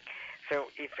look like. So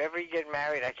if ever you get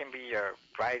married, I can be your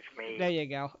bridesmaid. There you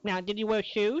go. Now, did you wear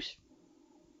shoes?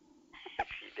 Let's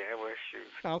see, did I wear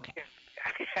shoes? Okay.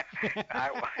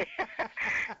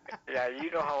 Yeah,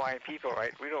 you know Hawaiian people,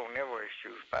 right? We don't never wear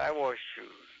shoes, but I wore shoes.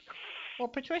 Well,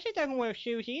 Patricia doesn't wear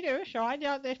shoes either, so I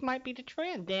thought this might be the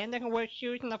trend. Dan doesn't wear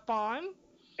shoes in the farm.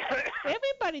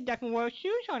 Everybody doesn't wear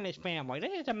shoes on this family.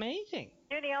 This is amazing.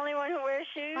 You're the only one who wears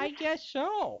shoes? I guess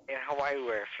so. In Hawaii, we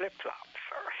wear flip-flops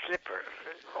or slippers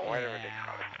or whatever they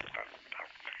call it. Yeah. But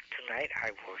tonight,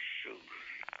 I wore shoes.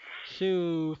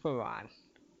 Shoes for on.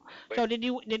 So did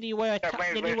you wear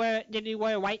did you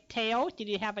wear white tails? Did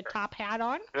you have a top hat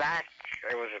on? Black.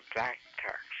 It was a black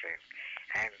tux,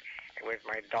 and with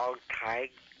my dog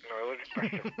Tig. No, it wasn't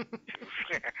shoes.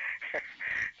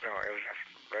 No, it was a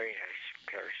very nice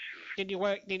pair of shoes. Did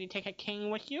you take a cane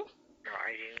with you? No,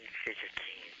 I didn't take a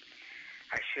cane.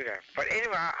 I should have. But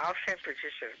anyway, I'll send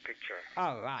Patricia a picture.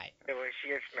 All right. And when she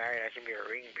gets married, I can be a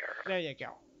ring bearer. There you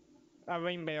go. A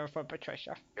ring bearer for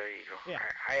Patricia. There you go. Yeah.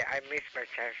 I missed my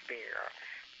chance being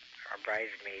a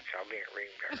bridesmaid, so I'll be a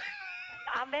ring bearer.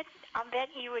 I'll bet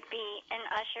you would be an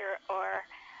usher or.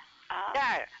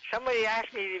 Yeah, somebody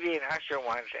asked me to be an usher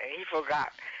once, and he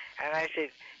forgot. And I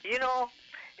said,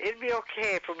 it'd be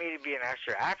okay for me to be an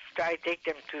usher. After I take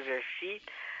them to their seat,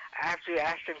 I have to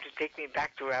ask them to take me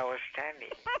back to where I was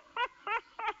standing.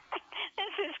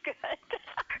 This is good.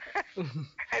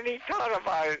 And he thought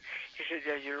about it. He said,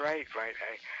 yeah, you're right.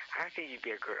 I think you'd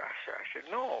be a good usher. I said,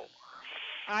 no.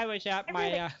 I was at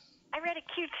my... I read a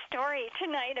cute story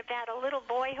tonight about a little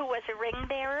boy who was a ring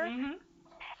bearer. Mm-hmm.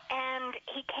 And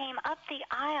he came up the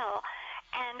aisle,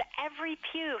 and every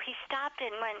pew he stopped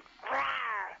and went,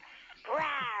 rawr,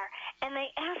 rawr. And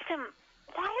they asked him,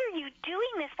 why are you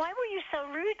doing this? Why were you so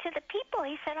rude to the people?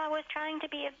 He said, I was trying to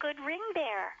be a good ring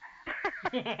bearer.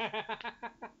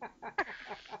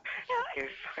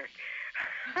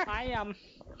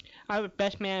 I was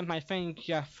best man at my friend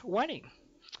Jeff's wedding.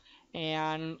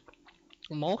 And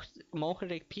most of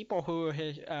the people who were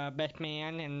his best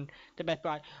man and the best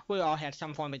bride, we all had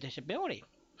some form of disability.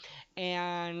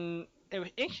 And it was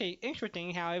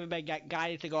interesting how everybody got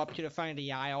guided to go up to the front of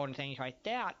the aisle and things like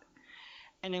that.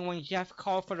 And then when Jeff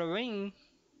called for the ring,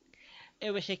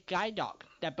 it was his guide dog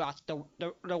that brought the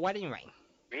wedding ring.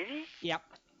 Really? Yep.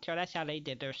 So that's how they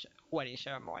did their wedding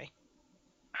ceremony.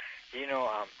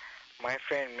 My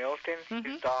friend Milton, Mm-hmm.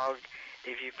 his dog,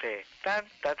 if you play dun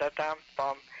da da dum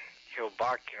bum, he'll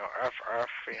bark, earth,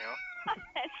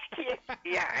 That's cute.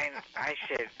 Yeah, and I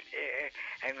said,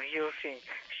 and he'll sing.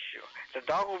 The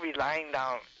dog will be lying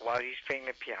down while he's playing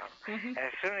the piano. Mm-hmm. And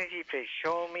as soon as he plays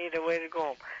 "Show Me the Way to Go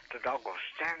Home," the dog will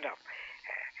stand up.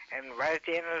 And right at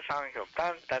the end of the song, he'll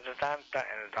dun da da dun dun,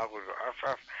 and the dog will go arf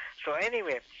arf. So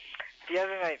anyway, the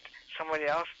other night, somebody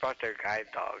else brought their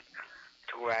guide dog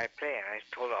to where I play, and I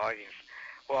told the audience,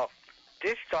 well,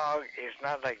 this dog is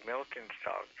not like Milton's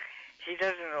dog. He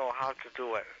doesn't know how to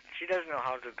do it. She doesn't know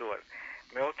how to do what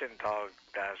Milton dog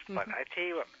does. Mm-hmm. But I tell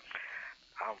you what,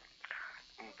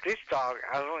 this dog,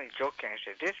 I was only joking. I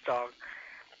said, this dog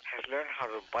has learned how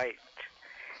to bite.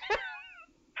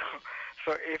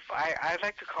 So if I'd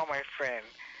like to call my friend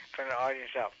from the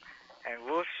audience up, and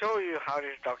we'll show you how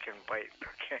this dog can bite,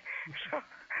 okay? So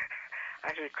I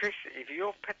said, Chris, if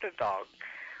you'll pet the dog,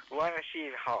 we want to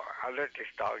see how alert this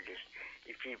dog is.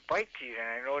 If he bites you, then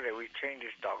I know that we trained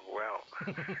this dog well.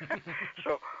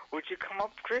 So would you come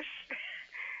up, Chris?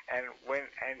 And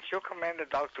she'll command the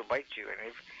dog to bite you, and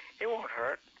if it won't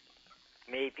hurt,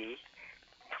 maybe.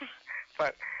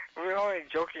 But we're only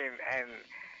joking, and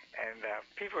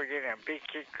people are getting a big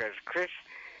kick because Chris,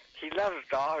 he loves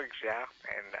dogs, yeah,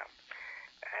 and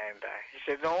he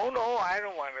said, no, I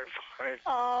don't want to.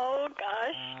 Oh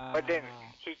gosh. But then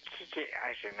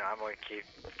I said, no, I'm only kidding.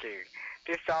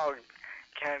 This dog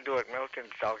can't do what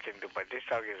Milton's dog can do, but this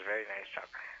dog is a very nice dog.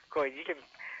 Go ahead, you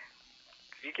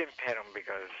can pet him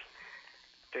because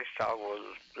this dog will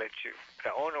let you.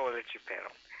 The owner will let you pet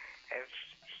him. And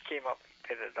he came up and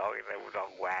pet the dog, and the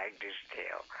dog wagged his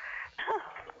tail.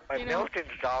 But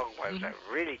Milton's dog was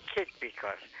really kicked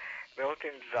because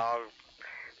Milton's dog,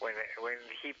 when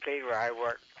he played where I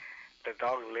worked, the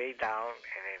dog lay down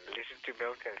and then listened to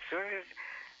Milton. As soon as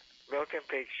Milton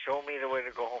played "Show Me the Way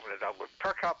to Go Home," the dog would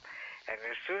perk up And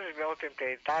as soon as Milton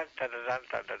played dun dun dun dun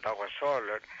dun, the dog was so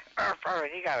alert.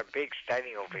 And he got a big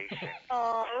standing ovation.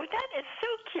 Oh, that is so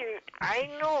cute. I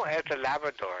know, it's a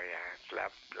Labrador, yeah. It's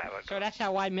Labrador. So that's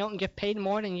why Milton gets paid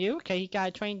more than you? Because he got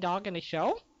a trained dog in the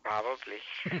show? Probably.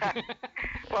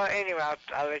 Well, anyway,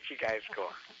 I'll let you guys go.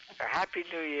 Happy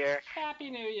New Year. Happy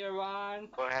New Year, Ron.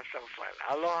 We'll have some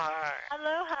fun. Aloha.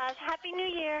 Aloha. Happy New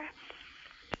Year.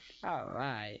 All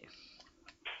right.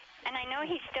 And I know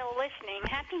he's still listening.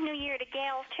 Happy New Year to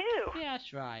Gail, too. Yeah,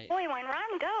 that's right. Boy, when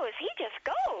Ron goes, he just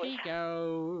goes. He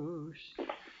goes.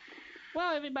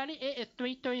 Well, everybody, it is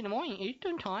 3:30 in the morning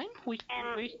Eastern time. We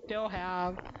still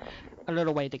have a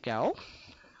little way to go.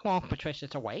 Well,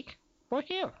 Patricia's awake. We're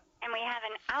here. And we have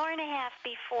an hour and a half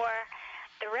before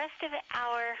the rest of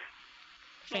our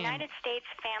United States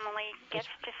family gets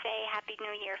to say Happy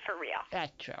New Year for real.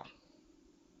 That's true.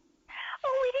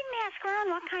 Oh, we didn't ask Ron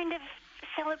what kind of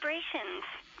celebrations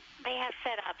they have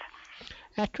set up.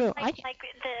 That's true. Like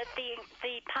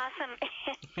the possum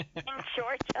in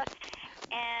Georgia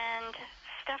and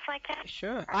stuff like that.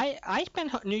 Sure. I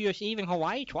spent New Year's Eve in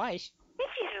Hawaii twice. Did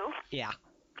you? Yeah.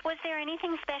 Was there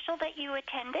anything special that you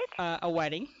attended? A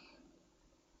wedding.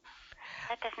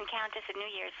 That doesn't count as a New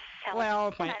Year's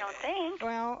celebration, I don't think.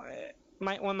 Well,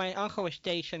 when my uncle was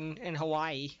stationed in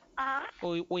Hawaii,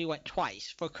 we went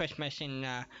twice for Christmas, and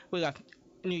we left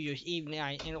New Year's Eve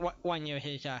night. And one year,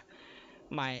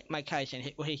 my cousin,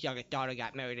 his youngest daughter,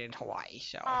 got married in Hawaii.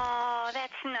 So. Oh,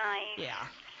 that's nice. Yeah.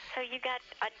 So you got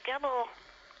a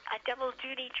double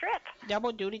duty trip.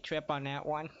 Double duty trip on that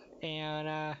one,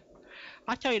 and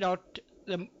I'll tell you though,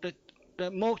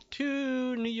 the most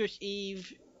two New Year's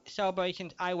Eve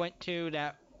celebrations I went to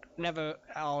that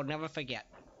I'll never forget.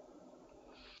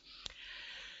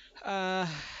 The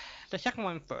second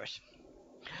one first.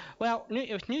 Well,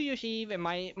 it was New Year's Eve, and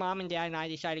my mom and dad and I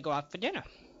decided to go out for dinner.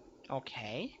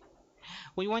 Okay.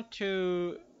 We went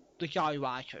to the Jolly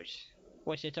Rogers,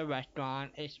 which is a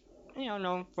restaurant. It's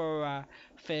known for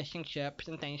fish and chips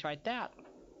and things like that.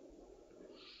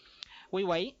 We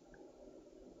wait.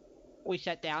 We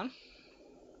sat down.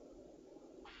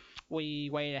 We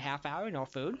waited a half hour, no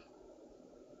food.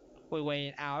 We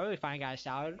waited an hour, we finally got a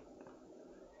salad.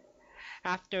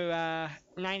 After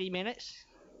 90 minutes,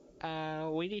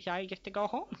 we decided just to go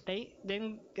home. They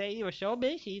were so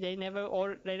busy, they never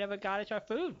got us our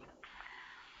food.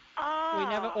 Oh. We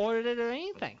never ordered it or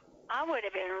anything. I would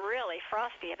have been really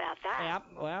frosty about that. Yep,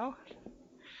 well,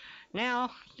 now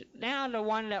the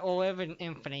one that will live in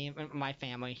infamy in my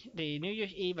family, the New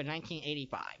Year's Eve of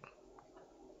 1985.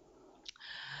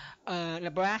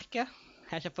 Nebraska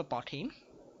has a football team.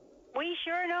 We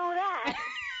sure know that.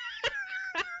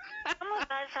 Some of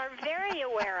us are very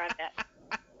aware of it.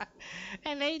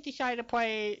 And they decided to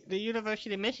play the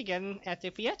University of Michigan at the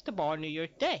Fiesta Bowl on New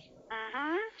Year's Day.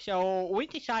 Uh-huh. So we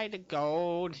decided to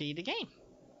go and see the game.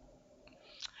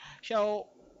 So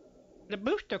the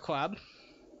Booster Club,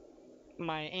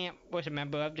 my aunt was a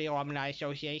member of the Alumni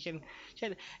Association,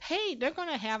 said, hey, they're going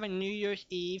to have a New Year's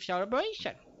Eve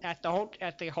celebration at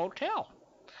the hotel.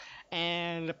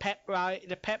 And the pep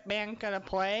band's going to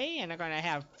play, and they're going to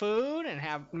have food and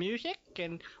have music,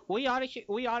 and we ought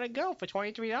to go for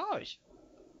 $23.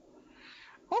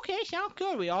 Okay, sounds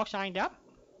good. We all signed up.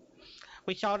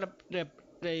 We saw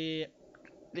the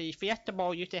Fiesta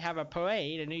Bowl used to have a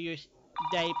parade, a New Year's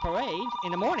Day parade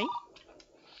in the morning.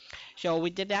 So we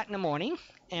did that in the morning,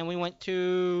 and we went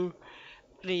to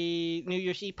the New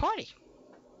Year's Eve party.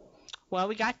 Well,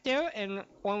 we got there, and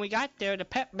when we got there, the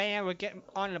pep band were getting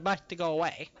on the bus to go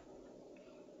away.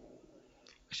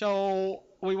 So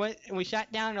we went and we sat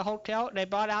down in the hotel. They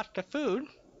brought out the food,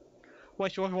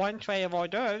 which was one tray of hors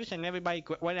d'oeuvres, and everybody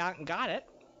went out and got it.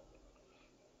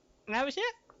 And that was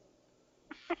it.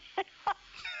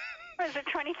 Was it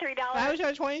 $23? That was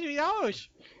 $23.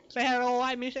 They had a whole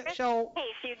live music. So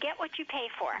you get what you pay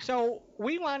for. So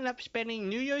we wound up spending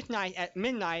New Year's night at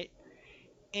midnight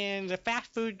in the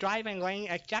fast food drive-in lane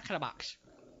at Jack in the Box.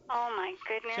 Oh my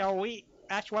goodness. So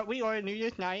that's what we ordered New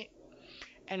Year's night,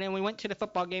 and then we went to the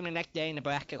football game the next day, and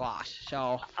Nebraska lost.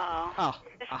 So.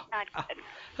 This is not good.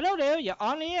 Hello there, you're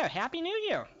on the air. Happy New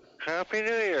Year. Happy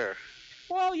New Year.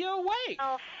 Well, you're awake.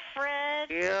 Oh, Fred.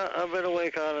 Yeah, I've been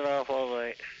awake on and off all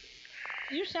night.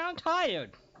 You sound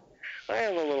tired. I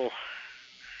am a little.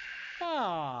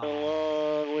 Oh. A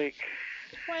long week.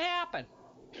 What happened?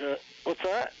 What's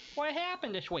that? What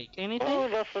happened this week? Anything? Oh,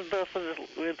 nothing.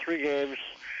 We had 3 games.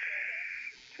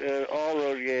 All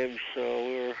road games, so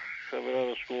we were coming on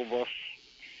a school bus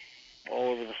all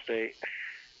over the state.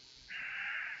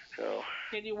 So.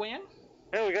 Did you win?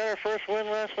 Yeah, we got our first win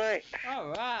last night. All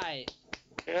right.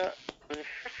 Yeah.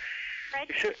 Fred,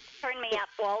 Should, turn me up,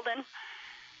 Walden.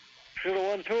 should have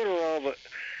won 2 in a row, but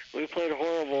we played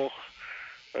horrible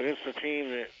against a team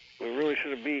that we really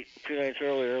should have beat 2 nights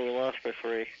earlier. We lost by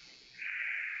 3.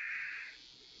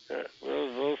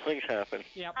 Those things happen.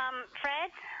 Yep.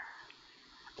 Fred,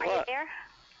 are What? you there?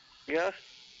 Yeah?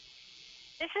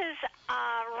 This is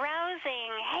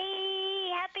rousing. Hey,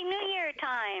 Happy New Year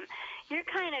time. You're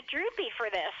kind of droopy for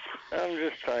this. I'm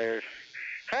just tired.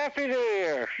 Happy New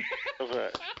Year! How's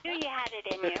that? Knew you had it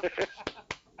in you.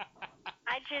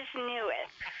 I just knew it.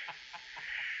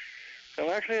 I'm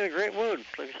actually in a great mood.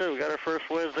 Like I said, we got our first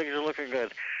win. Things are looking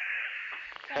good.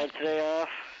 Had today off.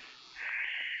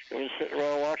 I was sitting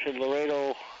around watching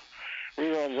Laredo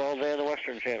reruns all day on the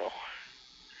Western Channel.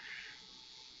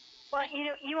 Well,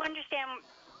 you understand,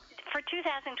 for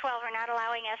 2012, we're not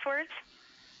allowing S words?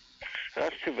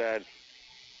 That's too bad.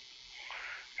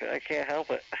 I can't help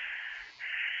it.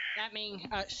 That means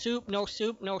soup, no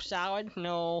salad,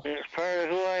 no... It's part of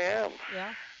who I am.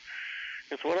 Yeah.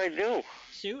 It's what I do.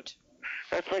 Suit?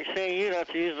 That's like saying you not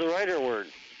to use the writer word.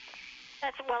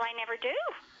 Well, I never do.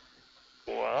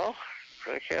 Well,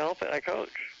 I can't help it. I coach.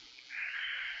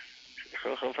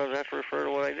 So sometimes I have to refer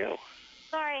to what I do.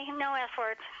 Sorry, no S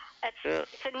words. Yeah.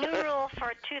 It's a new rule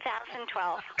for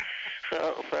 2012.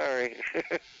 Oh, sorry.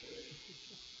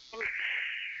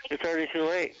 It's already too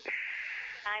late.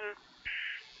 I'm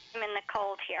in the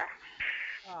cold here.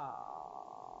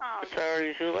 Oh. It's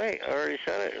already too late. I already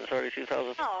said it. It's already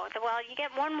 2000. Oh, well, you get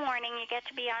one warning. You get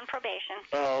to be on probation.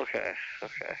 Oh, okay.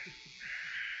 Okay.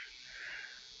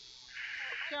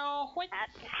 So, what...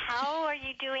 How are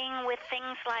you doing with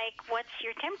things like, what's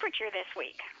your temperature this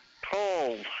week?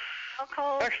 Cold. How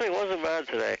cold? Actually, it wasn't bad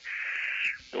today.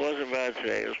 It wasn't bad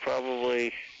today. It was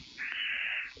probably,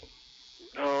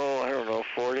 I don't know,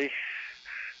 40.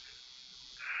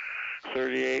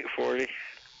 38, 40.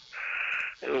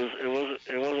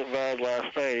 It wasn't bad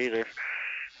last night either.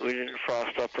 We didn't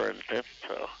frost up or anything.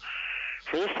 So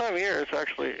for this time of year,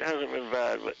 it hasn't been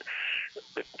bad. But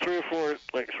 3 or 4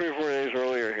 days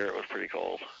earlier here, it was pretty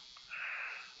cold.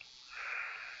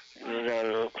 It was down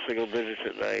to single digits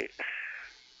at night.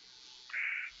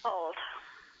 Cold.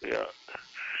 Yeah,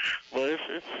 but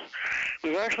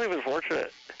we've actually been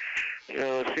fortunate.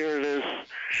 Here it is.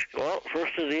 Well,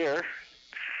 first of the year.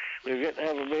 We've yet to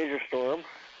have a major storm.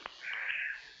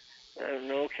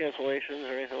 No cancellations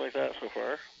or anything like that so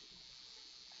far.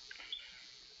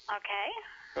 Okay.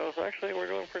 So we're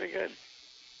doing pretty good.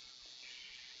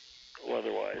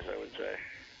 Weather-wise, I would say.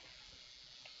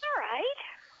 All right.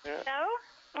 Yeah. So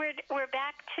we're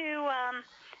back to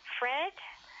Fred.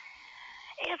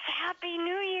 It's Happy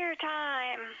New Year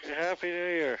time. Happy New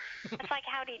Year. It's like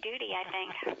Howdy Doody, I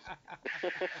think.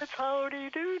 It's Howdy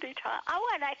Doody time. Oh,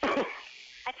 and I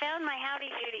found my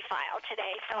Howdy Doody file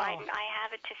today, so I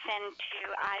have it to send to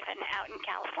Ivan out in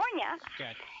California.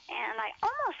 Good. And I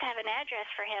almost have an address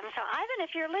for him. So, Ivan,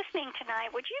 if you're listening tonight,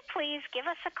 would you please give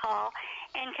us a call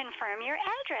and confirm your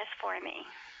address for me?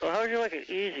 Well, how would you like an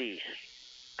easy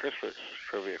Christmas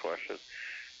trivia question?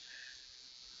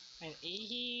 An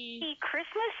easy...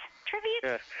 Christmas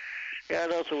trivia? Yeah, I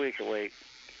know it's a week away.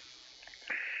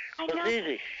 I It's know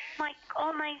easy.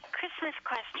 all my Christmas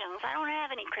questions. I don't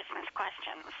have any Christmas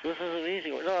questions. This is an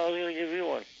easy one. No, I was going to give you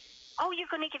one. Oh, you're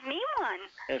going to give me one?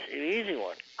 It's an easy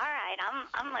one. All right,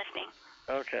 I'm listening.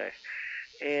 Okay.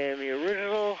 In the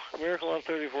original Miracle on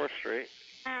 34th Street,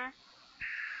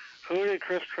 who did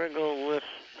Kris Kringle list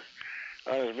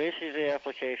on his Macy's Day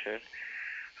application?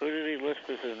 Who did he list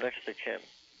as his next of kin?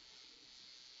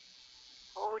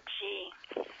 Oh, gee.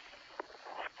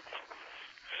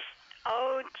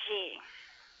 Oh, gee.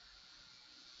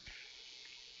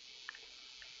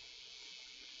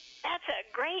 That's a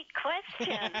great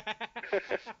question.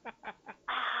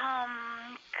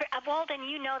 Walden,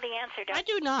 you know the answer, don't you? I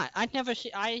do not. I've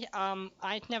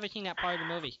never seen that part of the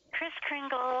movie. Kris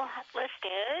Kringle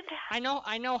listed. I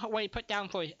know what he put down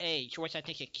for his age, which I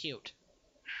think is cute.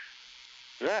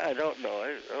 That I don't know.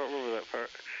 I don't remember that part.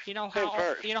 You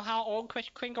know how old Kris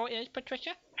Kringle is,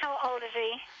 Patricia? How old is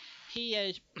he? He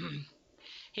is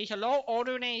he's a little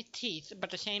older than his teeth, but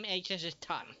the same age as his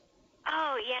tongue.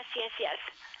 Oh, yes.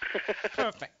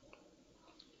 Perfect.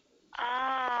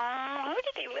 Who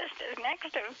did he list as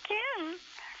next of kin?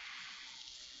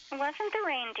 It wasn't the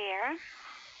reindeer.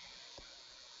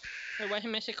 It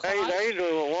wasn't Mr. Claus? Now you're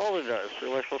doing what Walden does.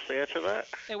 Am I supposed to answer that?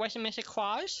 It wasn't Mr.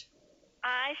 Claus?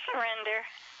 I surrender.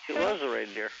 It was a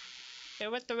reindeer.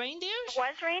 It was the reindeers? It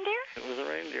was reindeer? It was a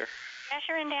reindeer.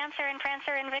 Dasher and Dancer and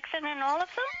Prancer and Vixen and all of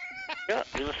them? Yeah,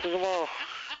 you listed them all.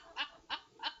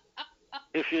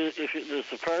 If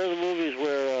there's a part of the movies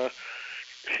where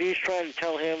she's trying to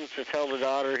tell him to tell the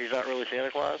daughter he's not really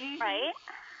Santa Claus. Right.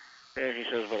 And he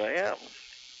says, but I am.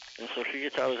 And so she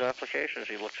gets out his application.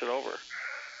 She looks it over.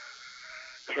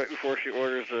 It's right before she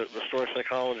orders the store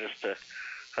psychologist to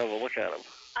have a look at him.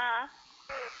 Uh-huh.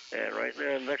 And right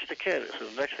there next to kid, it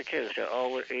says next to kid, it's got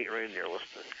all the 8 reindeer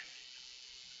listed.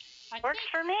 Works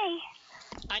for me.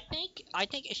 I think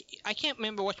I can't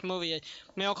remember which movie it is,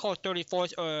 Miracle on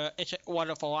 34th or It's a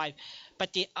Wonderful Life,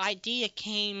 but the idea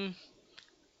came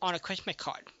on a Christmas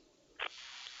card.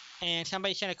 And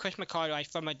somebody sent a Christmas card like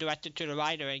from a director to the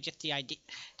writer, and just the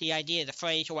idea, the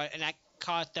phrase, or what, and that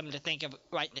caused them to think of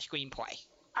writing the screenplay.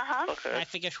 Uh-huh. Okay. And I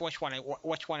forget which one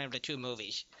of the 2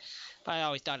 movies. But I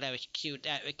always thought that was cute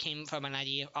that it came from an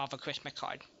idea of a Christmas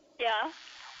card. Yeah.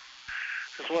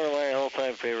 It's one of my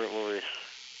all-time favorite movies.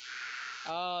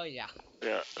 Oh yeah.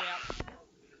 Yeah. Yeah.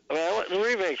 I mean, the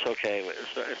remake's okay, but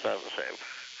it's not the same.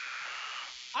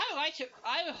 I like to.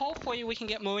 Hopefully we can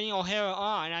get Maureen O'Hara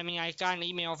on. I mean, I got an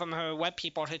email from her web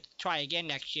people to try again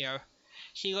next year.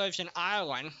 She lives in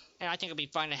Ireland, and I think it'd be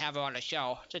fun to have her on the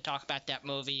show to talk about that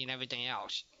movie and everything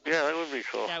else. Yeah, that would be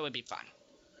cool. That would be fun.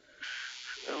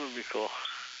 That would be cool.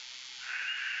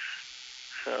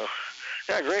 So,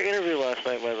 yeah, great interview last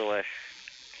night, by the way.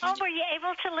 Oh, were you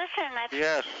able to listen? That's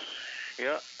Yes.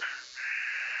 Yeah.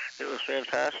 It was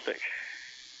fantastic.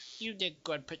 You did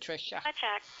good, Patricia.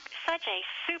 such a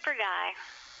super guy.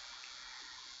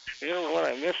 You know what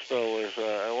I missed though was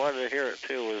I wanted to hear it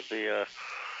too. Was the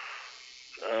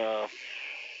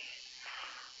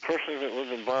person that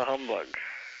lived in Bah Humbug.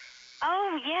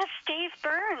 Oh yes, Dave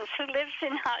Burns, who lives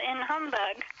in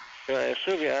Humbug. Yeah, I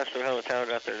assume you asked him how the town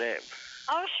got their name.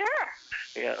 Oh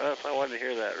sure. Yeah, I wanted to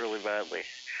hear that really badly.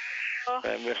 Oh.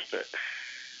 I missed it.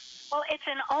 Well, it's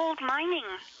an old mining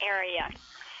area,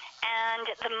 and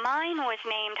the mine was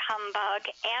named Humbug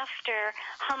after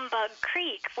Humbug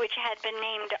Creek, which had been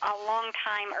named a long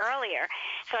time earlier.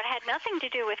 So it had nothing to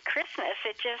do with Christmas.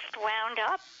 It just wound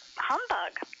up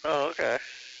Humbug. Oh, okay.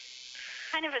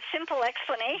 Kind of a simple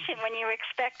explanation when you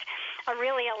expect a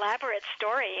really elaborate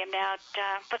story about...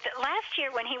 but last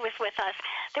year when he was with us,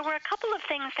 there were a couple of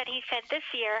things that he said this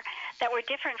year that were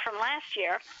different from last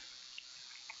year.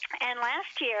 And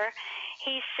last year,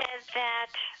 he said that,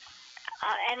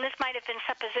 and this might have been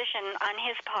supposition on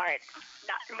his part.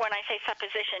 When I say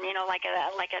supposition, you know, like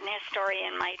an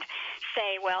historian might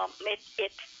say, well,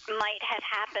 it might have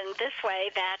happened this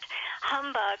way, that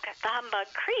the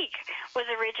Humbug Creek was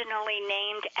originally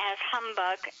named as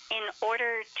Humbug in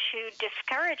order to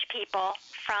discourage people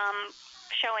from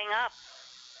showing up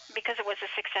because it was a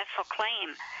successful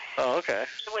claim. Oh, okay.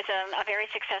 It was a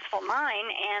very successful mine,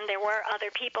 and there were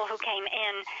other people who came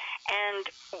in and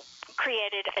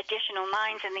created additional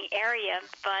mines in the area,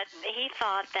 but he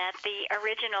thought that the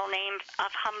original name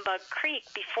of Humbug Creek,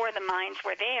 before the mines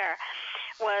were there,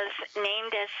 was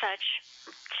named as such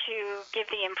to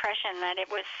give the impression that it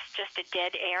was just a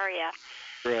dead area.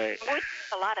 Right. Which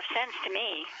makes a lot of sense to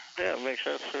me. Yeah, it makes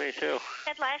sense to me, too. He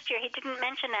said last year. He didn't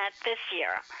mention that this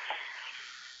year.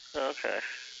 Okay.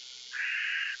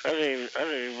 I didn't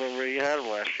even remember you had him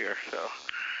last year, so.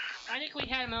 I think we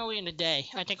had him early in the day.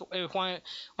 I think it was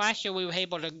last year we were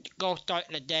able to go start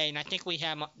in the day, and I think we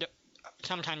had him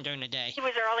sometime during the day. He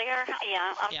was earlier?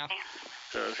 Yeah, okay. Yeah.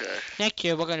 Okay. Next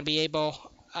year we're going to be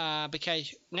able,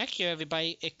 because next year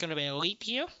everybody, it's going to be a leap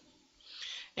year.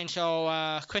 And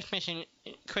so Christmas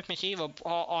Eve will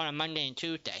fall on a Monday and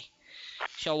Tuesday.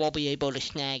 So we'll be able to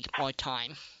snag more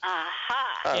time. Aha.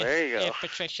 Oh, there you go.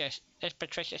 If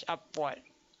Patricia's up for it.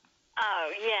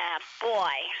 Oh, yeah, boy.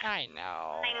 I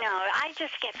know. I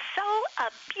just get so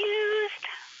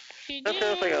abused. That's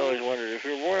the other thing I always wondered. If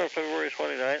you're born on February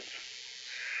 29th,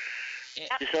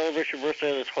 you celebrate your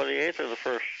birthday on the 28th or the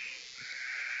 1st?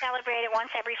 Celebrate it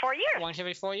once every 4 years. Once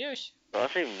every 4 years. Well,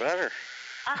 that's even better.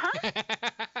 Uh-huh.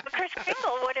 But Kris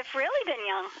Kringle would have really been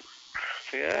young.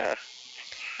 Yeah.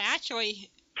 Actually,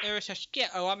 there was a skit,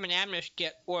 a Robin Abner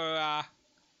skit, where,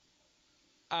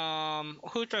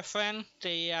 who's her friend?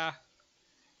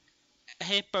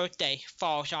 His birthday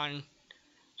falls on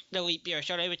the leap year,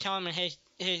 so they were telling him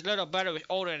his little brother was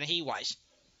older than he was.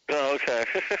 Oh, okay.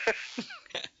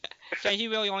 So he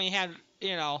really only had,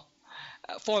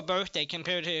 4 birthdays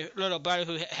compared to his little brother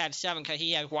who had 7, because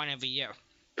he had 1 every year.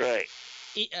 Right.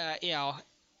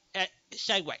 At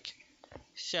Sedgwick.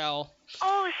 So.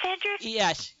 Oh, Cedric?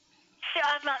 Yes.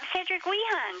 Cedric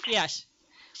Wehunt. Yes.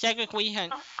 Cedric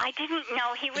Wehunt. Oh, I didn't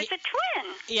know he was a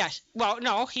twin. Yes. Well,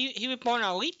 no, he was born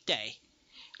on a leap day.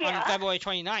 Yeah. On February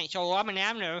 29th. So Robin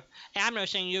Abner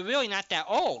saying, you're really not that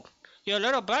old. Your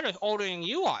little brother's older than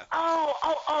you are. Oh,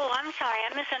 I'm sorry.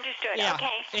 I misunderstood. Yeah,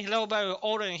 Okay. his little brother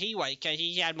older than he was because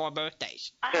he's had more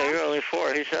birthdays. Yeah, you're only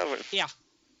 4. He's 7. Yeah.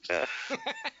 Yeah.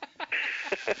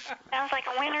 Sounds like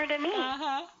a winner to me.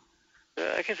 Uh-huh.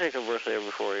 Yeah, I can take a birthday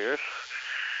every 4 years.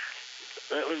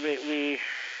 That would make me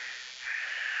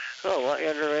a lot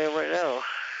younger than I am right now.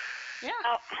 Yeah.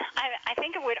 Oh, I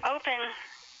think it would open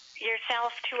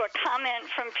yourself to a comment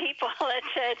from people that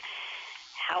said,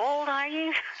 "How old are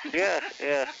you?" Yeah,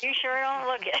 yeah. You sure don't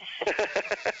look it.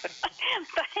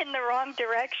 But in the wrong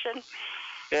direction.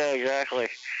 Yeah, exactly.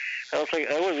 I don't think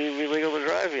I wouldn't even be legal to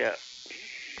drive yet.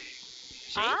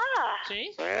 See? Ah.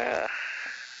 See? Yeah.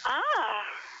 Ah.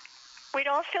 We'd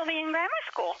all still be in grammar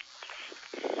school.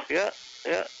 Yeah,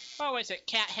 yeah. What was it?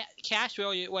 Cat's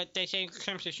really what they say in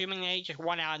terms of human age is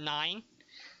 1 out of 9.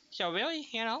 So really,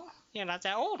 you're not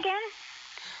that old. Again?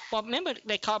 Well, remember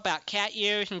they call about cat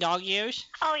years and dog years?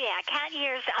 Oh, yeah. Cat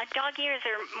years, dog years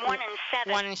are 1 and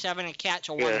 7. 1 and 7, and cats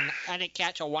are Yeah. 1. I think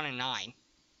cats are 1 and 9.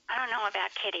 I don't know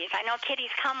about kitties. I know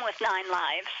kitties come with 9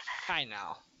 lives. I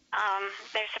know.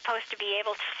 They're supposed to be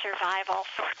able to survive all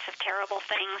sorts of terrible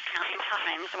things 9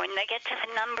 times. When they get to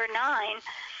the number 9,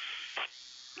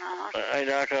 I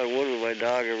knock on wood with my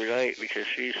dog every night because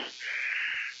he's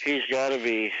got to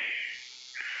be.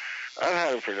 I've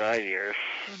had him for 9 years,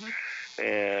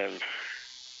 and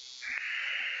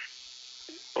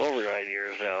over 9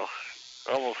 years now,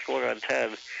 almost going on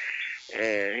 10.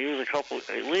 And he was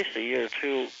at least a year or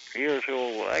two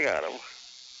old when I got him.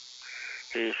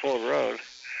 He was full grown,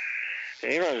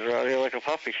 and he runs around here like a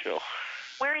puppy still.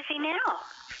 where is he now?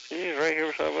 He's right here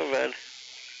beside my bed,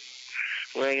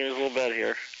 laying in his little bed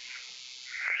here.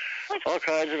 All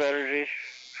kinds of energy.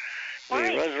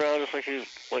 And he runs around just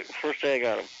like the first day I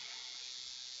got him.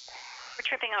 We're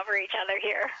tripping over each other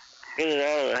here. In and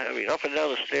out of up and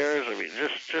down the stairs.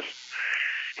 Just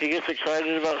he gets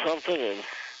excited about something and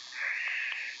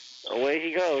away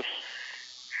he goes.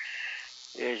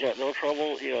 Yeah, he's got no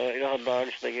trouble. You know how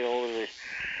dogs, they get older, they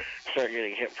start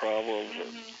getting hip problems.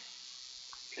 And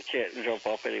they can't jump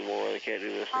up anymore. They can't do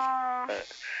this.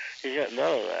 He's got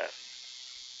none of that.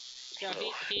 So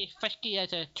he's frisky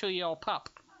as a 2-year-old pup.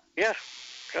 Yeah.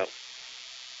 Yep.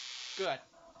 Good.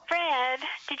 Fred,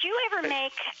 did you ever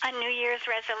make a New Year's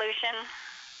resolution?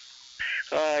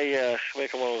 I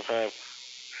make them all the time.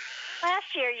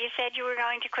 Last year you said you were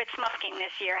going to quit smoking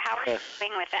this year. How are you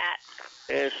doing with that?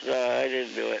 I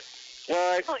didn't do it.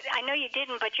 Well, I know you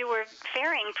didn't, but you were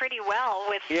faring pretty well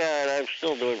with... Yeah, and I'm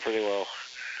still doing pretty well.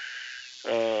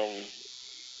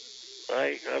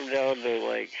 I'm down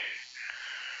to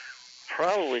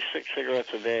probably 6 cigarettes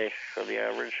a day on the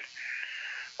average.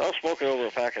 I was smoking over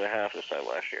a pack and a half this time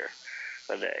last year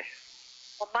a day.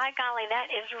 Well, by golly, that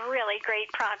is really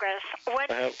great progress.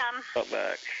 I have cut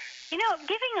back.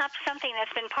 Giving up something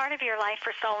that's been part of your life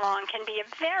for so long can be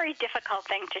a very difficult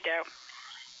thing to do.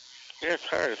 Yeah, it's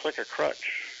hard. It's like a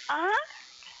crutch.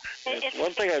 Uh-huh.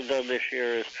 One thing I've done this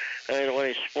year is, I don't know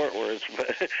any sport words,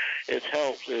 but it's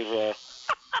helped, is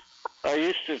I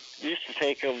used to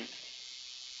take them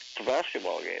to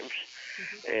basketball games,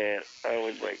 and I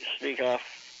would sneak off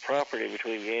property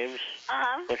between games,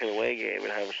 like an away game,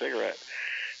 and have a cigarette.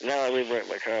 Now I leave them right in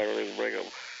my car. I don't even bring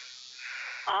them.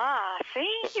 Ah, see?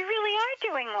 You really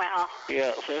are doing well.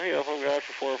 Yeah, so if I'm gone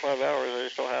for 4 or 5 hours, I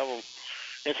just don't have them.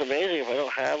 It's amazing if I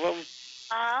don't have them,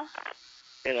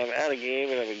 and I'm at a game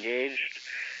and I'm engaged,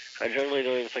 I generally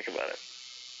don't even think about it.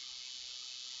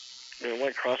 It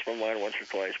might cross my mind once or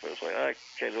twice, but it's I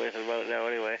can't do anything about it now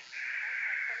anyway.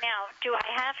 Now, do I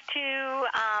have to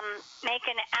make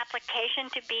an application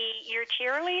to be your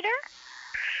cheerleader?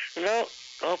 No,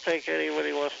 I'll take anybody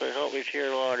who wants to help me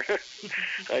cheer along.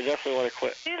 I definitely want to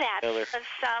quit. Do that, because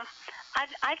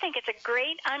I think it's a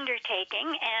great undertaking,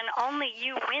 and only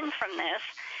you win from this.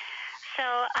 So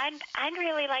I'd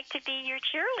really like to be your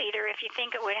cheerleader if you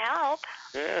think it would help.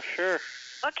 Yeah, sure.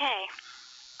 Okay.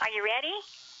 Are you ready?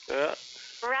 Yeah.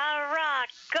 Rah, rah,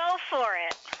 go for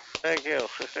it. Thank you.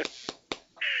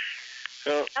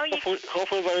 So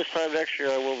hopefully by this time next year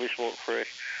I will be smoke-free.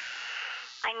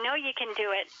 I know you can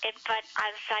do it, but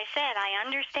as I said, I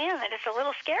understand that it's a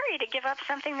little scary to give up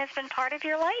something that's been part of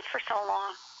your life for so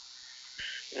long.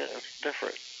 Yeah, it's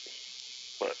different.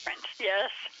 But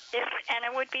yes, and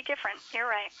it would be different. You're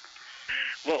right.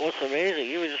 But what's amazing,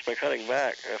 even just by cutting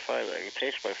back, I find that I can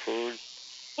taste my food.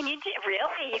 Can you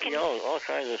really? You can. All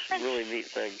kinds of really neat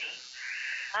things.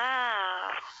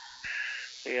 Ah.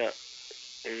 Yeah,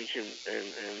 and you can,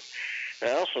 and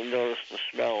I also noticed the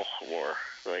smell more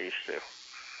than I used to.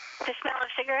 The smell of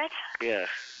cigarettes? Yeah,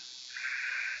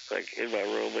 like in my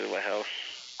room, in my house.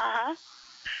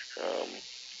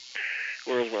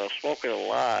 Whereas when I was smoking a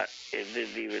lot, it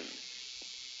didn't even,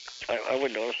 I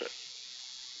wouldn't notice it.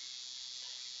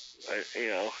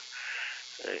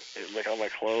 Like on my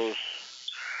clothes.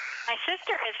 My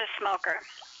sister is a smoker,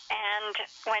 and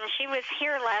when she was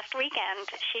here last weekend,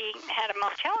 she had a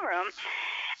motel room,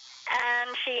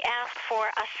 and she asked for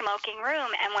a smoking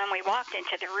room, and when we walked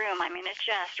into the room, I mean, it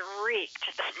just reeked.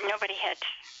 Nobody had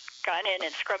gone in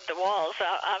and scrubbed the walls,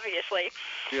 obviously.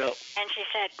 Yep. And she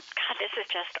said, God, this is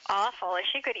just awful. And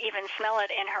she could even smell it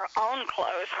in her own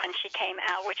clothes when she came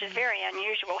out, which is very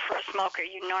unusual for a smoker.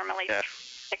 You normally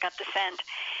pick up the scent.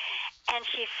 And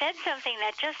she said something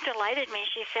that just delighted me.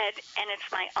 She said, and it's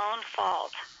my own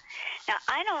fault. Now,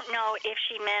 I don't know if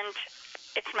she meant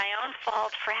it's my own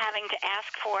fault for having to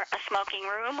ask for a smoking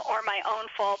room or my own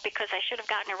fault because I should have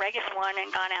gotten a regular one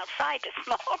and gone outside to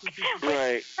smoke.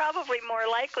 Right. Probably more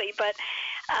likely, but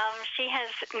she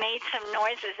has made some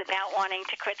noises about wanting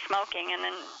to quit smoking, and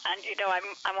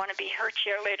I want to be her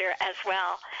cheerleader as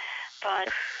well.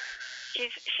 But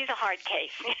she's a hard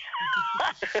case.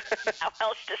 How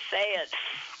else to say it?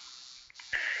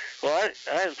 Well,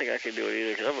 I don't think I can do it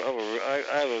either because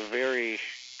I have a very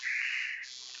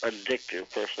addictive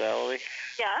personality.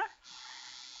 Yeah?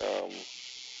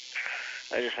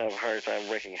 I just have a hard time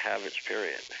breaking habits,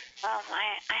 period. Well,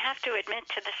 I have to admit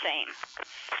to the same.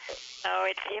 So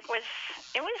it was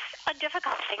a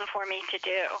difficult thing for me to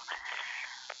do.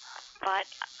 But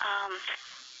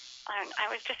I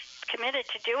was just committed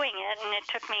to doing it, and it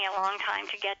took me a long time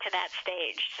to get to that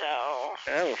stage. So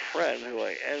I have a friend who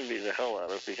I envy the hell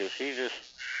out of because he just,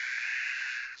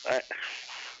 I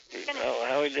don't know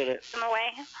how he did it. Him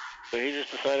away? But he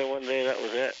just decided one day that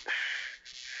was it.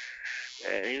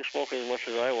 And he was smoking as much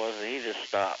as I was, and he just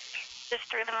stopped. Just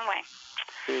threw them away.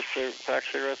 Threw his pack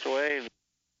cigarettes away.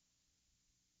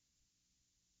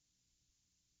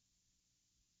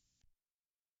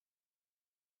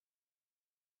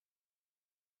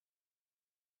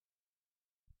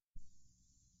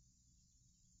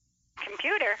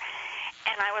 Computer,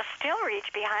 and I will still reach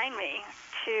behind me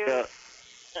to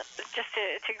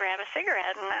to grab a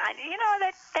cigarette, and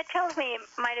that tells me it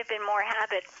might have been more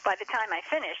habit. By the time I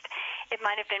finished, it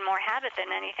might have been more habit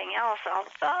than anything else.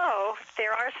 Although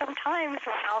there are some times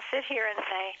when I'll sit here and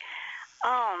say,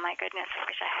 "Oh my goodness, I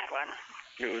wish I had one."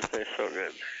 It would taste so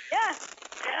good. Yeah.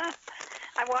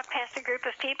 I walk past a group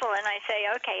of people and I say,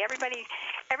 "Okay, everybody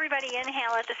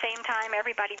inhale at the same time.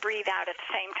 Everybody breathe out at the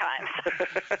same time."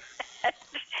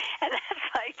 And that's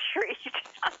my treat,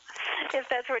 if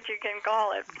that's what you can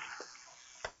call it.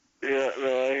 Yeah,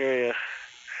 no, I hear you.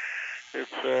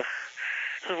 It's,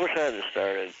 I wish I had just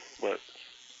started, but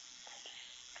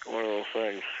one of those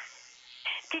things.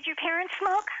 Did your parents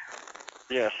smoke?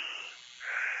 Yes.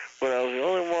 But I was the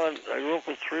only one. I grew up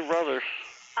with 3 brothers.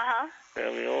 Uh-huh. And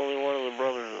I'm the only one of the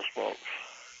brothers that smokes.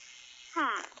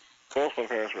 Both my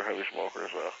parents were heavy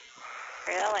smokers, though.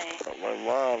 Really? But my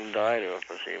mom died of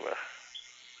emphysema.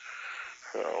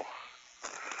 So,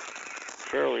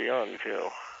 fairly young, too.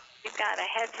 You've got a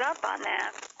heads up on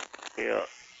that. Yeah.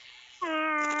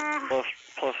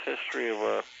 Plus history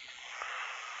of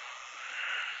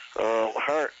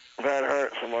bad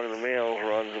hearts among the males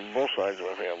runs on both sides of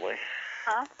my family.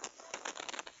 Huh?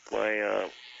 My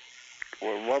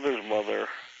mother's mother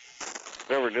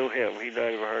never knew him. He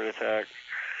died of a heart attack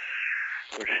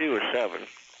when she was 7.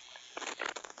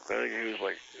 I think he was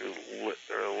like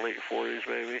late 40s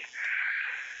maybe.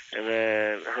 And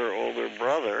then her older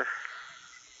brother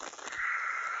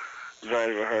died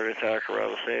of a heart attack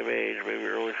around the same age, maybe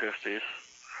early 50s.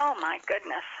 Oh my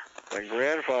goodness. My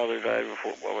grandfather died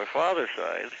on my father's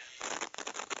side.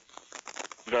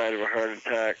 Died of a heart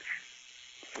attack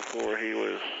before he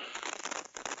was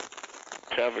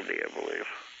 70, I believe.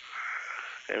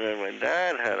 And then my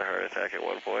dad had a heart attack at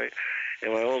one point,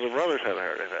 and my older brothers had a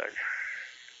heart attack.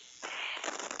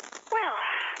 Well,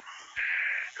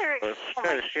 it's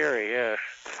kind of scary, yeah.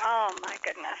 Oh my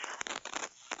goodness.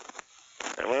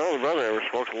 And my older brother never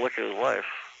smoked a lick in his life.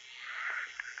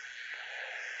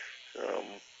 Well,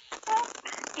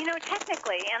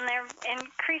 technically, and they're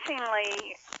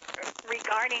increasingly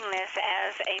regarding this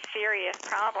as a serious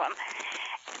problem.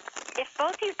 If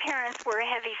both your parents were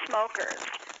heavy smokers,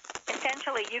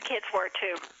 essentially you kids were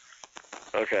too.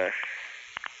 Okay.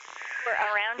 Were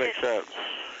around Makes sense.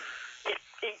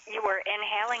 You were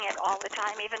inhaling it all the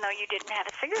time, even though you didn't have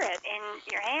a cigarette in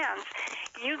your hands.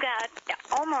 You got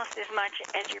almost as much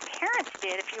as your parents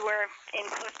did if you were in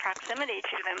close proximity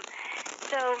to them.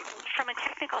 So, from a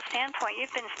technical standpoint,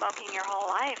 you've been smoking your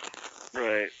whole life.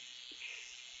 Right.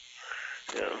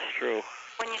 Yeah, that's true.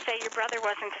 When you say your brother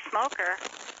wasn't a smoker,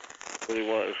 But he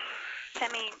was.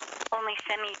 only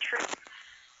semi-true.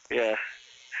 Yeah.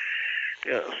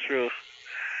 Yeah, it's true.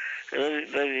 And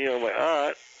then you know, my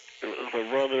aunt, it was my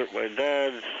brother, my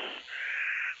dad's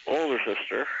older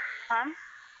sister.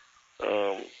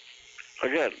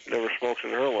 Again, never smoked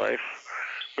in her life.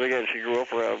 But again, she grew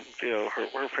up around, you know,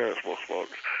 her parents both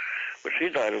smoked. But she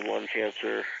died of lung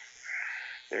cancer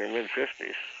in her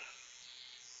mid-50s.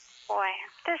 Boy,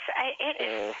 it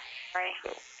is scary.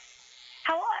 So.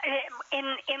 How,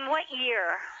 in what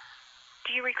year?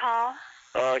 Do you recall?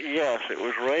 Yes, it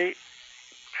was right,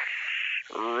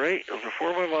 it was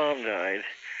before my mom died.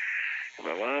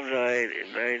 My mom died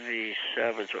in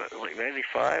 97, so like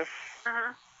 95?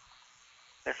 I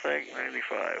think,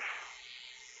 95.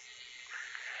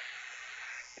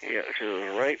 Yeah, because it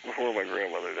was right before my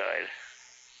grandmother died.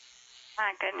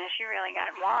 My goodness, you really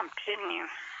got whomped, didn't you?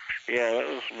 Yeah, that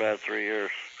was about 3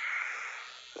 years.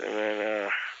 And then,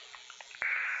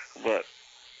 but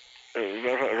it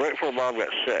was right before Mom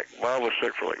got sick. Mom was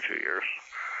sick for like 2 years.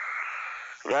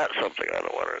 That's something I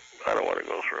don't want to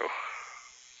go through.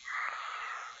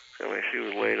 I mean, she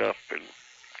was laid up and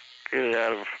in and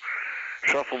out of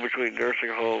shuffle between nursing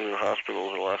homes and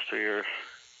hospitals in the last 2 years.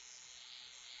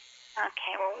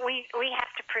 Okay, well, we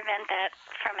have to prevent that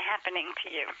from happening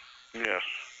to you. Yes.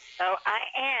 So I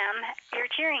am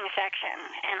your cheering section,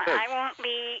 and Good. I won't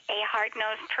be a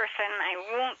hard-nosed person. I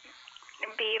won't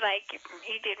be like,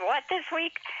 you did what this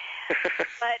week?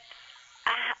 But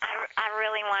I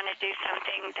really want to do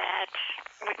something that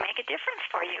would make a difference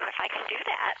for you if I can do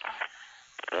that.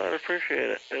 I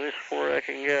appreciate it. Any support I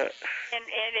can get. And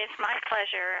it is my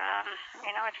pleasure.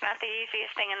 You know, it's not the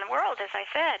easiest thing in the world, as I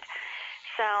said.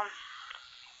 So.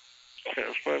 Yeah,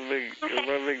 it was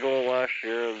my big goal last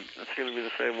year, and it's going to be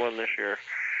the same one this year.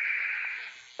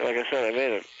 And like I said, I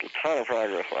made a ton of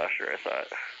progress last year, I thought.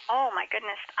 Oh, my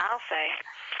goodness, I'll say.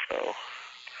 So,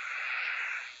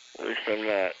 at least I'm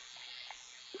not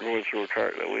going through a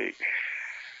carton a week.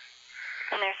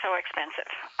 And they're so expensive.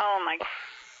 Oh, my.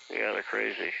 Yeah, they're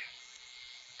crazy.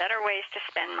 Better ways to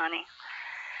spend money.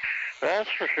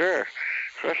 That's for sure.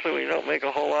 Especially when you don't make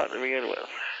a whole lot to begin with.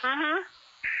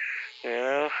 You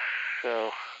know?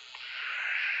 So,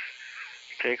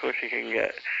 take what you can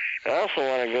get. I also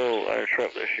want to go on a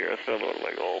trip this year. That's another one of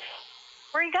my goals.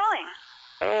 Where are you going?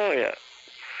 Oh, yeah.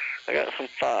 I got some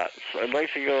thoughts. I'd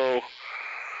like to go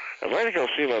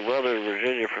see my brother in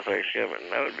Virginia for Thanksgiving.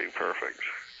 That would be perfect.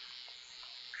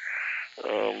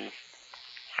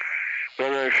 But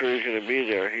I'm not sure he's going to be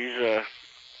there. He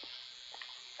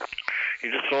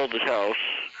just sold his house.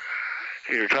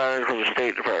 He's retiring from the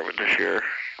State Department this year.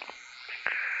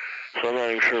 So I'm not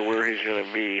even sure where he's going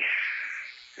to be,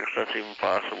 if that's even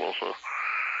possible. So,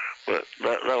 but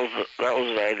that was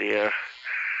an idea.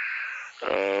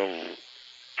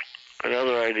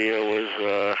 Another idea was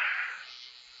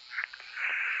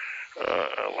I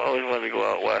always wanted to go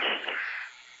out west,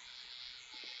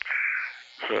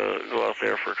 so go out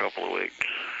there for a couple of weeks.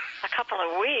 A couple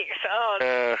of weeks? Oh,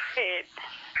 great.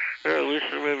 Yeah, at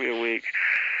least maybe a week.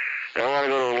 And I want to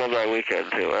go to the Alumni Weekend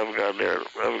too. I haven't gone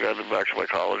back to my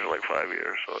college in like 5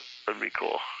 years, so that'd be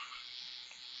cool.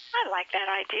 I like that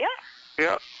idea.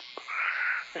 Yeah.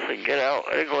 I said, get out.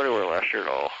 I didn't go anywhere last year at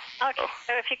all. Okay,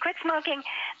 so if you quit smoking,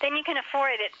 then you can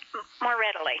afford it more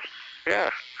readily.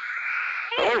 Yeah.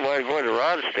 I wouldn't mind going to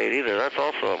Rod State either. That's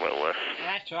also on my list.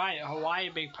 That's right. Hawaii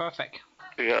would be perfect.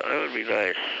 Yeah, that would be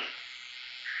nice.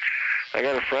 I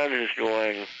got a friend who's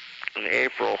going in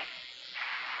April.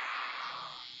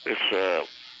 It's,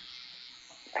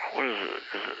 what is it?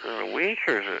 Is it in a week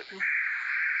or is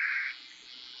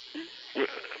it?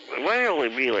 It might only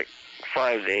be like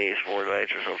 5 days, 4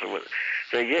 nights or something, but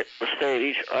they get to stay at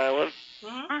each island.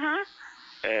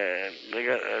 And they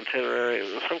got an itinerary,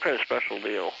 some kind of special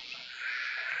deal.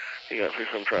 You got through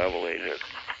some travel agent.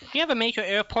 Do you have a major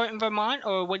airport in Vermont,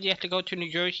 or would you have to go to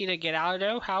New Jersey to get out of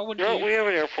there? How would you? No, we have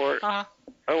an airport. Uh-huh.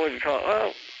 I wouldn't call.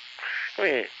 Well, I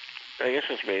mean, I guess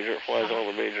it's major. It flies all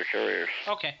the major carriers.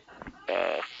 Okay.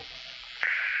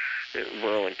 In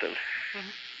Burlington.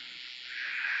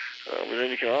 But then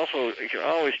you can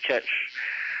always catch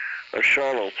a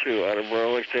shuttle too out of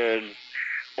Burlington,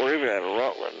 or even out of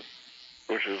Rutland,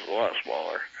 which is a lot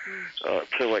smaller,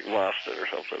 to like Boston or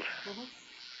something.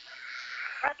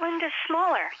 Rutland is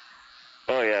smaller.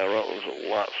 Oh yeah, Rutland's a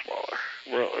lot smaller.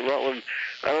 Rutland,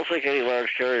 I don't think any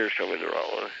large carriers come into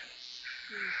Rutland.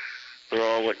 They're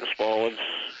all like the small ones,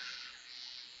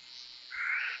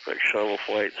 like shuttle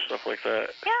flights, stuff like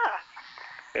that.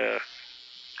 Yeah.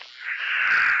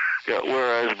 Yeah,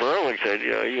 whereas Burlington,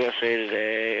 you know, USA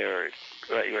Today, or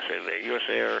not USA Today,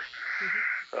 USA or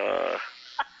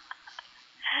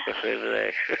USA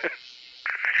Today.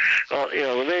 Well, you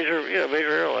know, the major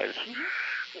airlines.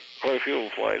 quite a few of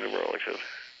them flying to Burlington.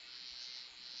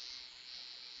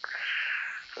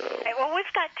 Okay, well,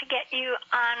 we've got to get you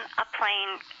on a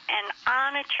plane and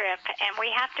on a trip, and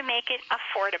we have to make it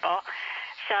affordable.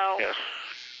 So Yes.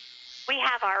 we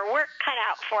have our work cut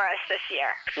out for us this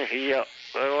year. Yep.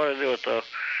 I want to do it, though.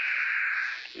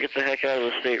 Get the heck out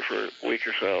of the state for a week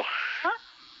or so. Huh?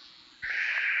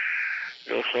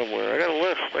 Go somewhere. I got a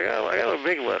list. I got a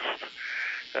big list.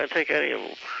 I'd take any of them.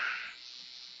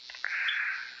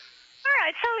 All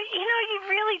right, so, you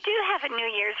really do have a New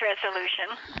Year's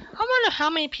resolution. I wonder how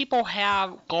many people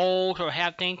have goals or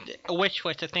have things, a wish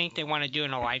list of things they want to do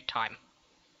in a lifetime.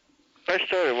 I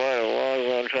started mine a long,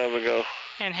 long time ago.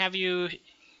 And have you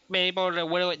been able to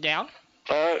whittle it down?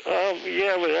 Yeah,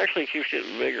 but it actually keeps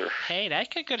getting bigger. Hey,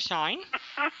 that's a good sign.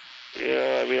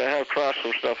 Yeah, I mean, I have crossed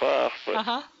some stuff off, but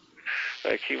I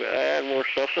add more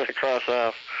stuff that I cross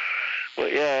off.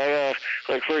 But yeah,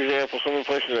 like for example, some of the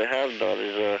places I have done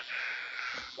is,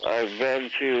 I've been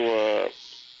to,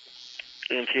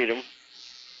 Antietam.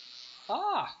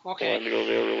 Ah, I okay. wanted to go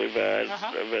there really bad.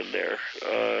 I've been there.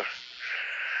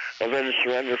 I've been to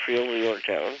Surrender Field, New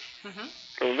Yorktown.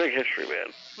 I'm a big history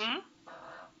man.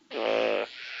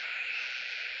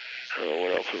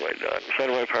 What else have I done?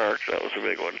 Fenway Park, that was a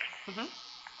big one.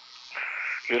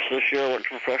 Just this year I went to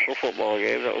professional football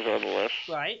games, that was on the list.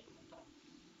 Right.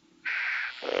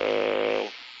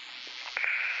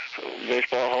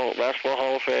 Basketball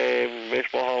Hall of Fame,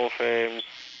 Baseball Hall of Fame.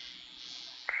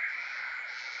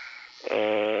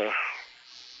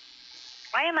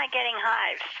 Why am I getting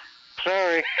hives?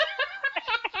 Sorry.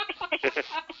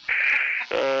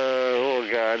 Oh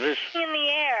God, this. In the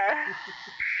air.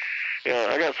 Yeah,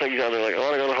 I got things on there like I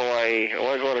want to go to Hawaii. I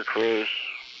want to go on a cruise.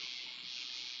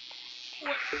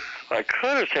 I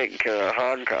could have taken care of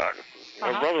Hong Kong.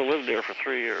 My brother lived there for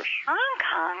 3 years. Hong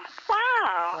Kong?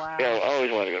 Wow. Yeah, I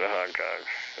always wanted to go to Hong Kong.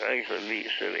 I think it's a neat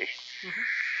city.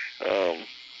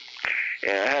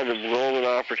 Yeah, I had the golden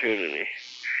opportunity.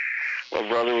 My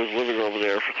brother was living over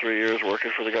there for 3 years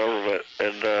working for the government,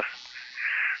 and so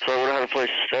I would have had a place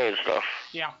to stay and stuff.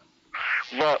 Yeah.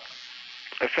 But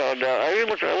I found out, I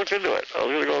looked into it. I was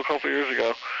going to go a couple years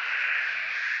ago,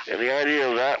 and the idea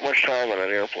of that much time on an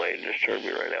airplane just turned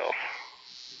me right off.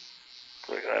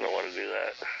 Like, I don't want to do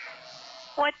that.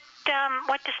 What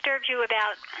disturbed you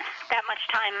about that much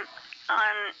time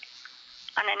on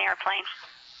an airplane?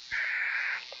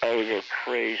 I would go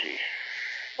crazy.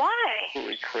 Why?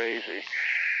 Absolutely crazy.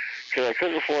 Because I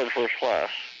couldn't afford first class.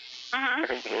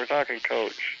 We're talking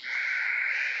coach.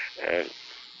 And,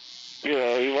 you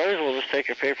might as well just take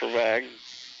a paper bag,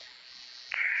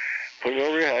 put it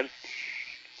over your head,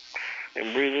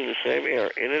 and breathe in the same air,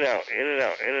 in and out, in and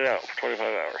out, in and out for 25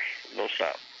 hours. No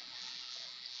stop.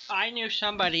 I knew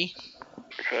somebody.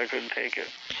 Because I couldn't take it.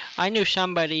 I knew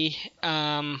somebody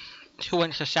who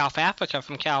went to South Africa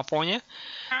from California,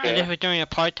 and this was during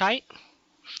apartheid.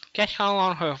 Guess how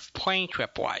long her plane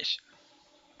trip was?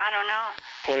 I don't know.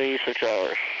 26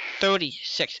 hours.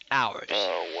 36 hours.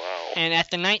 Oh, wow. And at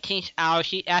the 19th hour,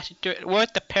 she asked,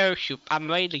 where's the parachute? I'm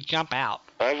ready to jump out.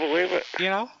 I believe it.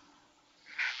 I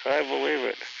believe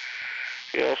it.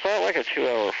 It's not like a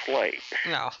 2-hour flight.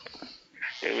 No.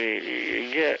 I mean,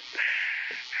 you get,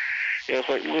 it's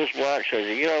like Bruce Black says,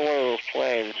 you get on one of those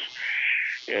planes,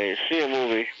 you see a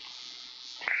movie,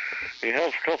 you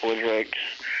have a couple of drinks,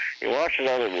 you watch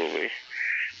another movie,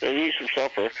 then you eat some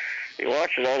supper, you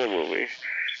watch another movie,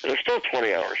 and there's still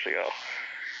 20 hours to go.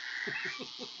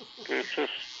 It's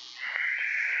just,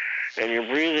 and you're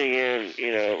breathing in,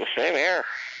 the same air.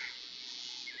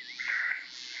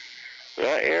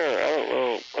 That air, I don't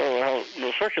know how,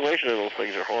 the circulation of those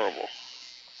things are horrible.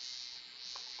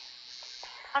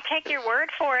 I'll take your word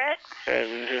for it.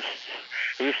 And just,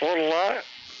 have you flown a lot?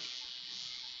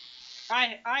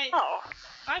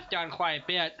 I've done quite a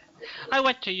bit. I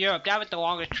went to Europe. That was the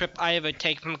longest trip I ever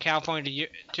take from California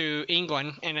to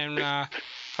England, and then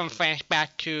from France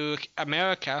back to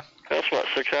America. That's what,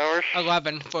 6 hours?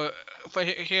 11 for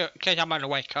here, because I'm on the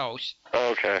West Coast. Oh,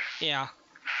 okay. Yeah.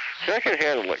 So I can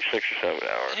handle like 6 or 7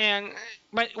 hours.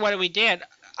 But what we did,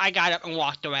 I got up and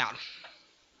walked around.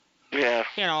 Yeah.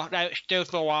 I stood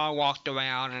for a while, walked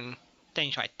around, and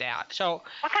things like that. So.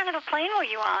 What kind of a plane were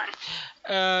you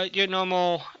on? Your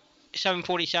normal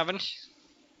 747s.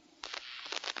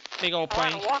 Big old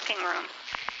plane. A lot of walking room.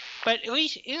 But at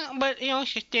least,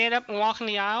 she stayed up and walked in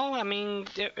the aisle. I mean,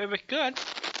 it was good.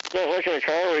 Not like in a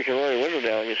car where you can roll your window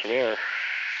down and get some air.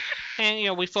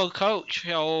 And, we full coach,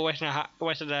 so it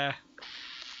wasn't the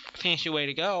fancy way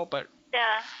to go, but.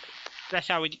 Yeah. That's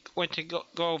how we went to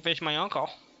go visit my uncle.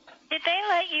 Did they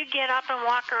let you get up and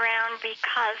walk around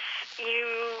because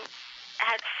you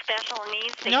had special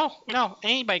needs? No,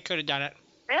 anybody could have done it.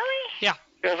 Really? Yeah.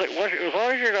 Yeah, like, as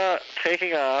long as you're not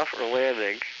taking off or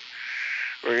landing,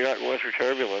 or you're not going through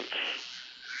turbulence,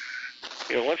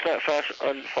 once that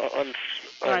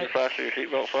unfasten your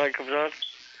seatbelt sign comes on.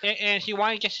 And if you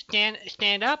want to just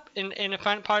stand up in the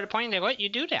front part of the plane, they let you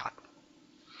do that.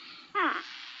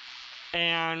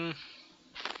 And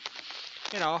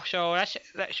so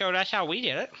that's how we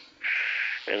did it.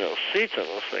 And those seats on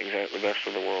those things aren't the best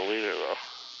in the world either, though.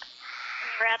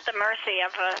 You're at the mercy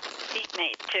of a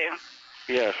seatmate too.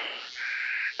 Yes,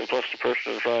 and plus the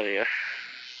person in front of you.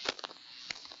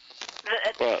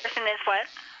 The person is what?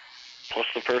 Plus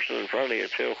the person in front of you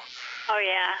too. Oh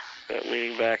yeah.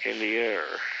 Leaning back in the air.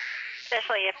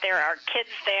 Especially if there are kids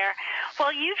there.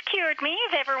 Well, you've cured me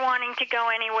of ever wanting to go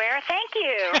anywhere. Thank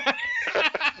you.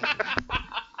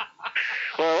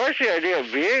 Well, I like the idea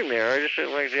of being there. I just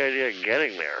didn't like the idea of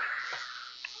getting there.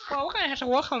 Well, we're gonna have to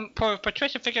work on for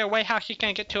Patricia to figure out a way how she's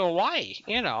gonna get to Hawaii.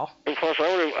 And plus, I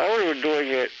would have been doing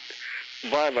it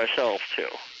by myself too.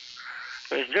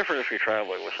 It's different if you're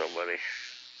traveling with somebody.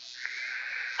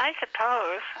 I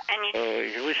suppose. And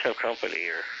you at least have company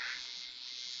here.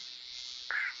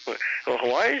 Well,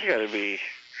 Hawaii's got to be,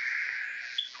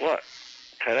 what,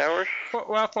 10 hours?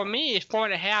 Well, for me, it's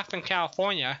 4.5 in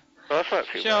California. Well, that's not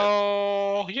too bad.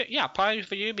 So, yeah, probably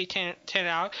for you it'd be 10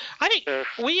 hours. I think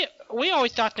we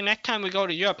always thought the next time we go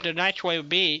to Europe, the nice way would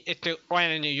be is to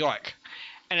land in New York.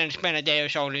 And then spend a day or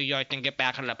so in New York, then get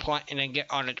back on the plane, and then get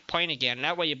on the plane again.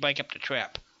 That way you break up the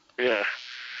trip. Yeah.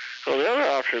 Well, the other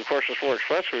option, of course, is more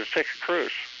expensive, is take a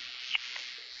cruise.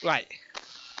 Right.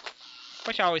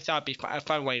 Which I always thought would be a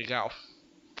fun way to go.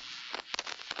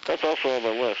 That's also on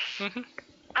my list. Mm-hmm.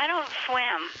 I don't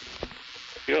swim.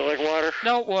 You don't like water?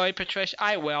 Don't worry, Patricia,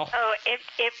 I will. Oh, it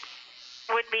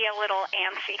would be a little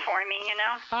antsy for me,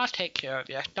 I'll take care of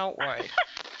you. Don't worry.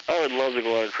 I would love to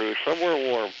go on a cruise, somewhere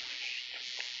warm.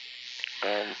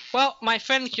 Well, my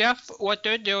friend Jeff, what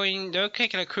they're doing, they're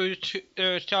taking a cruise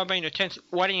they're celebrating their 10th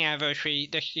wedding anniversary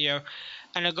this year,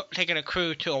 and they're taking a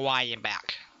cruise to Hawaii and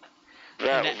back.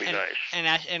 That would be nice.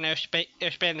 And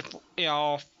they're spending,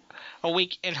 a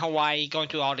week in Hawaii, going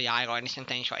through all the islands and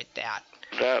things like that.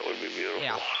 That would be beautiful.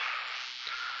 Yeah.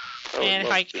 And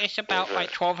it's about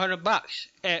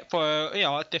 $1,200 for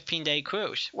a 15-day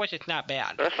cruise, which is not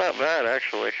bad. That's not bad,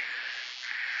 actually.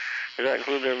 Does that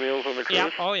include their meals on the cruise?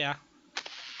 Yeah. Oh yeah.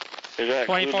 Does that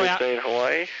include their stay in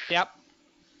Hawaii? Yep.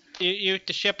 You use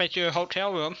the ship as your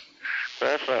hotel room.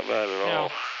 That's not bad at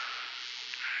all.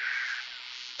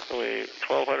 Only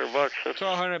 $1,200.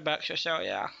 $1,200 or so,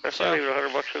 yeah. That's not even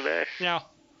 $100 a day. No.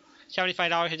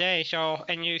 $75 a day. So,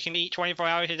 and you can eat 24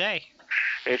 hours a day.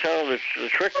 Hey, tell them the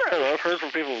trick that I've heard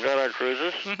from people who've gone on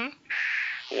cruises.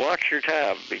 Mm-hmm. Watch your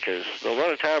tab, because they'll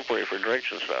run a tab for you for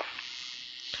drinks and stuff.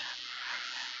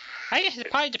 I guess it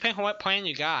probably depends on what plan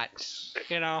you got.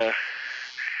 Yeah,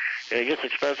 it gets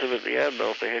expensive at the end,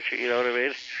 though, if they hit you. You know what I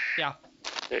mean? Yeah.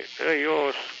 Hey, you owe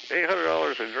us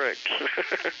 $800 in drinks.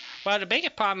 Well, the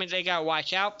biggest problem is they gotta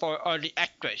watch out for are the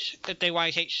extras. If they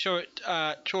want to take short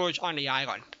tours on the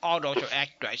island, all those are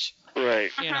extras.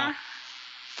 Right.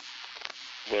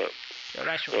 But So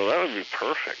that's that would be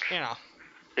perfect. Yeah,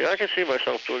 I can see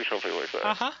myself doing something like that.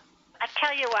 Uh-huh. I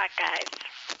tell you what, guys.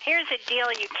 Here's a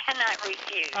deal you cannot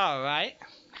refuse. All right.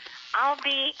 I'll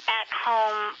be at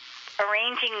home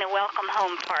arranging the welcome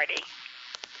home party.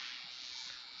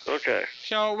 Okay.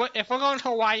 So if we're going to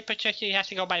Hawaii, Patricia, you have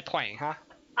to go by plane, huh?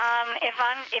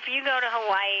 If you go to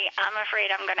Hawaii, I'm afraid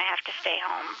I'm going to have to stay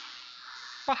home.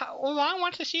 Well, I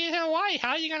want to see you in Hawaii.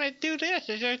 How are you going to do this?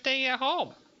 Is there a thing at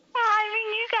home? Well, I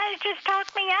mean, you guys just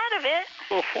talked me out of it.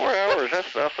 Well, 4 hours,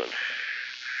 that's nothing.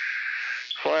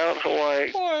 Fly out to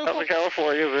Hawaii, out to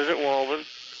California, visit Walden.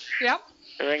 Yep.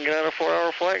 And then get on a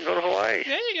 4-hour flight and go to Hawaii.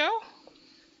 There you go.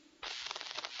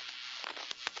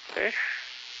 Okay.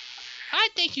 I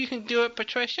think you can do it,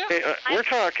 Patricia. Hey, we're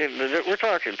talking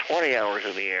 20 hours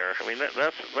in the air. I mean,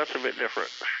 that's a bit different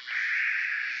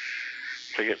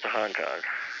to get to Hong Kong.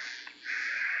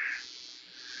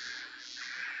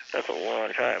 That's a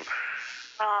long time.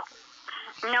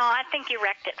 No, I think you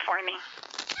wrecked it for me.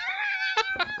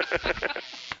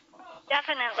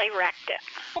 Definitely wrecked it.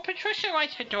 Well, Patricia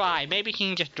likes to drive. Maybe she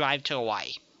can just drive to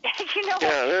Hawaii. You know what?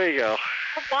 Yeah, there you go.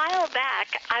 A while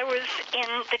back, I was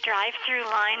in the drive-through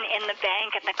line in the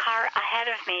bank, and the car ahead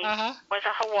of me was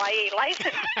a Hawaii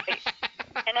license plate.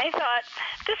 And I thought,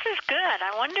 this is good.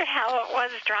 I wonder how it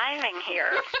was driving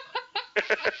here.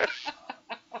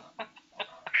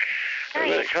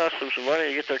 And then it costs them some money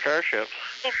to get their car shipped.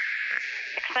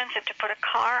 expensive to put a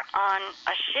car on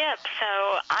a ship,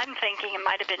 so I'm thinking it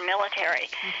might have been military,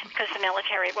 because the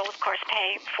military will, of course,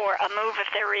 pay for a move if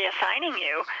they're reassigning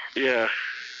you. Yeah.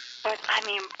 But, I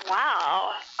mean,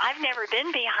 wow. I've never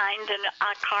been behind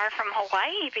a car from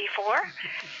Hawaii before.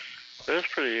 That's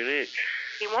pretty unique.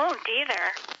 You won't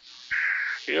either.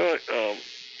 You know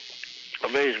what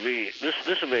amazed me?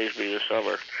 This amazed me this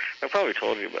summer. I probably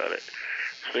told you about it.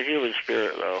 It's the human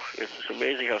spirit, though. It's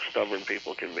amazing how stubborn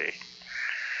people can be.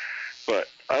 But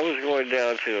I was going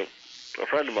down to, a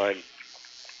friend of mine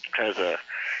has a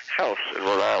house in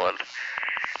Rhode Island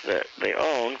that they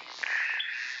own,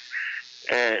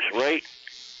 and it's right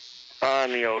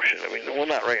on the ocean. I mean, well,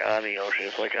 not right on the ocean.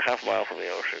 It's like a half mile from the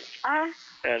ocean.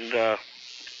 And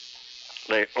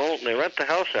they rent the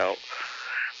house out,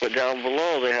 but down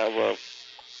below they have a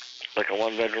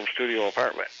one-bedroom studio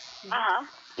apartment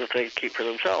that they keep for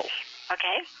themselves.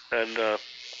 Okay. And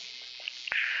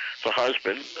the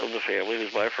husband of the family,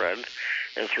 who's my friend,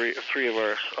 and three of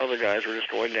our other guys were just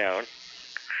going down.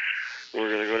 We're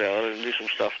going to go down and do some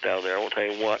stuff down there. I won't tell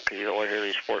you what, because you don't want to hear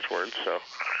these sports words. So,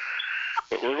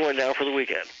 but we're going down for the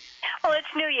weekend. Well, it's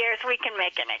New Year's. We can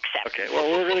make an exception. Okay.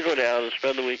 Well, we're going to go down and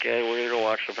spend the weekend. We're going to go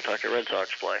watch the Pawtucket Red Sox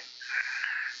play.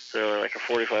 So they're like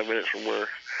 45 minutes from where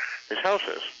his house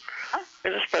is.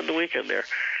 And just spend the weekend there.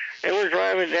 And we're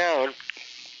driving down,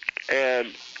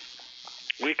 and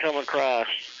we come across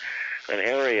an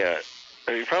area.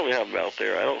 And you probably have them out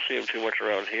there. I don't see them too much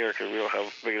around here because we don't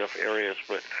have big enough areas.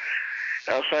 But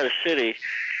outside of city,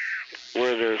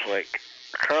 where there's like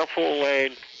a carpool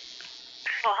lane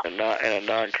and a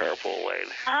non-carpool lane.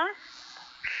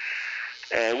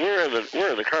 And we're in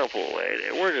the carpool lane,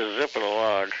 and we're just zipping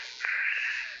along.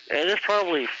 And there's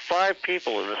probably 5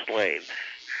 people in this lane.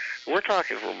 We're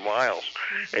talking for miles.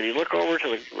 And you look over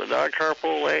to the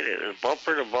non-carpool lane, it is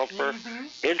bumper to bumper,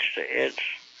 inch to inch,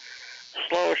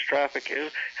 slowest traffic.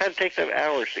 It had to take them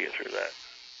hours to get through that.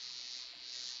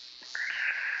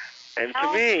 And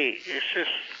to me, it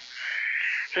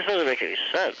just doesn't make any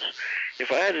sense.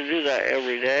 If I had to do that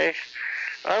every day,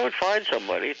 I would find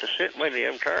somebody to sit in my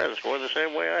damn car that's going the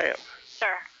same way I am.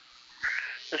 Sure.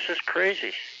 It's just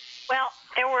crazy. Well,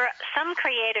 there were some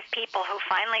creative people who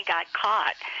finally got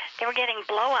caught. They were getting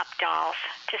blow-up dolls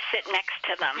to sit next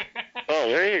to them. Oh,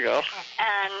 there you go.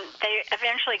 And they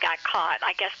eventually got caught,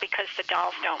 I guess because the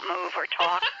dolls don't move or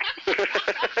talk. But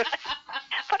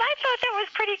I thought that was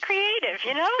pretty creative,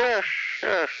 you know? Yeah,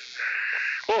 yeah.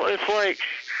 Well, it's like,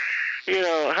 you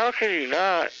know, how can you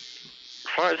not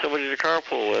find somebody to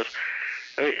carpool with?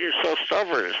 I mean, it's so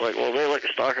stubborn. It's like, well, they like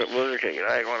to stop at Burger King, and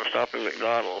I ain't going to stop at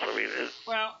McDonald's. I mean,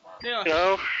 you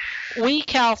know? We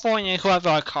Californians love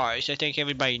our cars. I think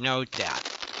everybody knows that.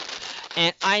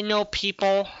 And I know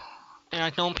people, and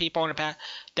I've known people in the past,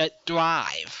 that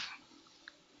drive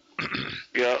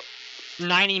Yeah.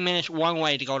 90 minutes one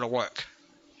way to go to work.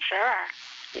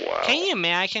 Sure. Wow. Can you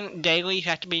imagine daily you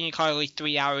have to be in your car at least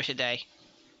 3 hours a day?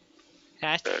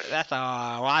 That's a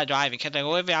lot of driving, because they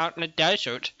live out in the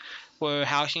desert where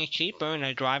housing is cheaper, and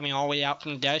they're driving all the way out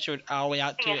from the desert all the way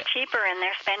out to... It's cheaper, and they're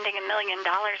spending $1 million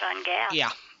on gas. Yeah.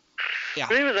 Yeah.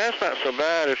 But even that's not so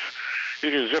bad if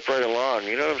you can zip right along,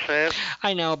 you know what I'm saying?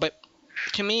 I know, but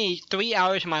to me, 3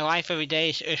 hours of my life every day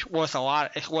is worth a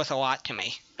lot. It's worth a lot to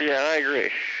me. Yeah, I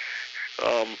agree.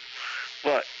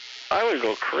 But I would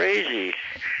go crazy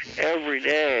every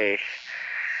day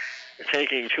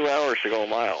taking 2 hours to go a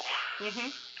mile.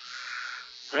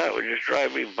 That would just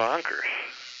drive me bonkers.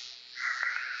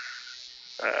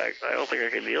 I don't think I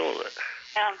could deal with it.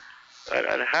 Yeah.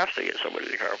 I'd have to get somebody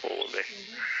to carpool with me.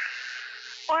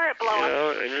 Or a blow-up. You know,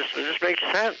 it just makes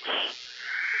sense.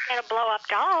 Get a blow-up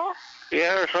doll.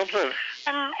 Yeah, or something.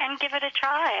 And give it a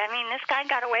try. I mean, this guy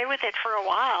got away with it for a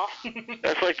while.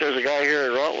 That's like there's a guy here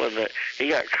in Rutland that he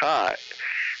got caught,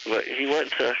 but he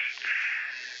went to,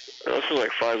 this was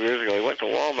like 5 years ago, he went to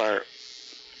Walmart,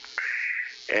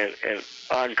 and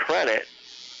on credit,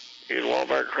 his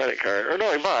Walmart credit card, or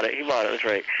no, he bought it, that's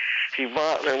right. He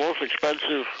bought their most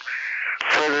expensive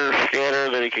printer scanner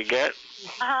that he could get,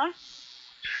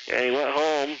 and he went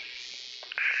home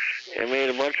and made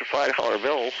a bunch of $5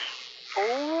 bills.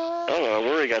 I don't know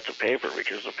where he got the paper,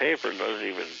 because the paper doesn't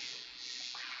even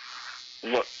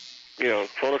look, you know,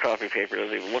 photocopy paper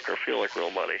doesn't even look or feel like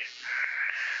real money.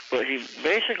 But he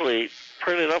basically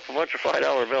printed up a bunch of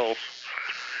 $5 bills,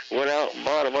 went out and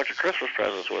bought a bunch of Christmas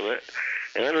presents with it,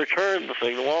 and then returned the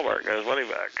thing to Walmart and got his money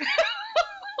back.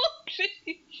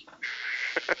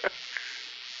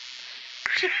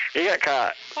 He got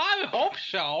caught. I hope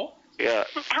so. Yeah.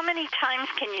 How many times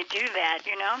can you do that,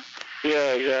 you know?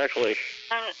 Yeah, exactly.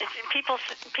 People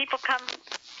come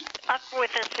up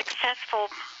with a successful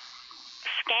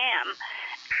scam.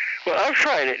 Well, I've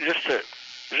tried it just to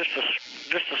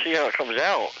see how it comes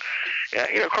out. Yeah,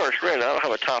 you know, of course, granted, I don't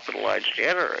have a top of the line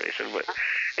scanner or anything, but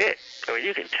I mean,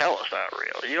 you can tell it's not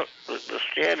real. You don't, the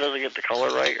scan doesn't get the color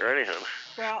right or anything.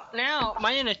 Well, now,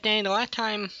 my understanding, the last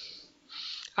time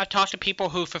I talked to people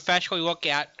who professionally look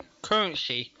at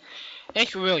currency,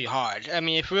 it's really hard. I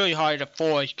mean, it's really hard to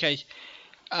forge because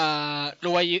the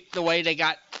way they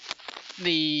got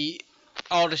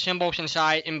all the symbols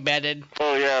inside embedded.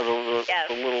 Oh yeah,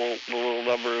 the little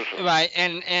numbers. Right,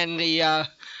 and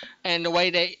the way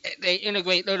they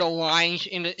integrate little lines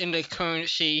in the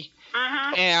currency.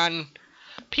 And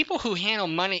people who handle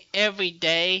money every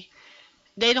day,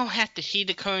 they don't have to see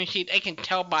the currency. They can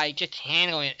tell by just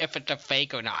handling it if it's a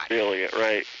fake or not. Feeling it,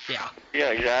 right? Yeah. Yeah,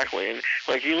 exactly. And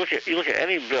like you look at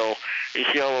any bill, you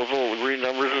see all those little green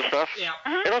numbers and stuff. Yeah.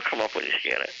 They don't come up when you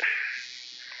scan it.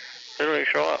 They don't even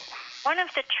show up. One of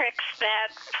the tricks that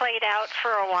played out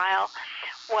for a while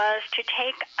was to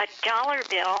take a dollar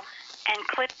bill and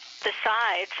clip the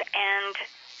sides and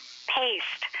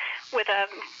paste with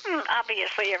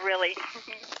obviously a really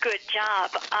good job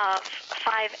of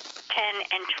 5, 10,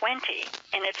 and 20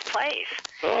 in its place.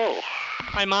 Oh.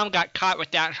 My mom got caught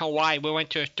with that in Hawaii. We went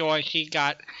to a store and she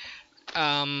got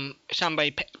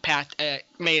somebody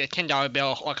made a $10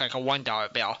 bill look like a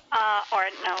 $1 bill. Or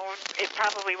no, it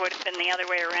probably would have been the other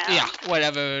way around. Yeah,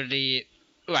 whatever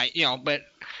right, you know, but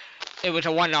it was a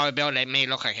 $1 bill that made it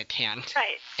look like a 10.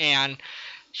 Right. And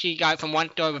she got it from one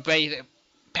store, but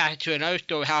passed it to another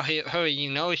store, how he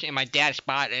knows, and my dad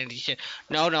spotted it, and he said,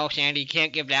 no, Sandy, you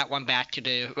can't give that one back to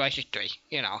the registry,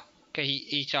 you know, because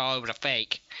he saw it was a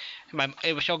fake.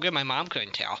 It was so good my mom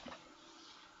couldn't tell.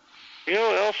 You know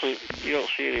what else you don't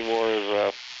see anymore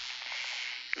is,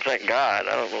 thank God,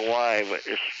 I don't know why, but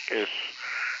it's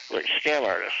like scam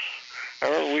artists. I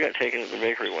remember we got taken to the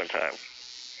bakery one time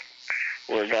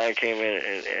where a guy came in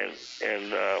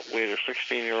and we had a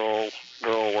 16-year-old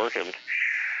girl working,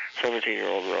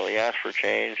 17-year-old girl. He asked for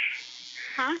change.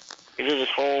 Huh? He did this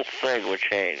whole thing with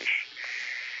change.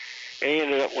 And he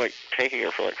ended up like taking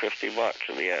her for like $50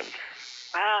 in the end.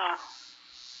 Wow.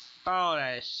 Oh,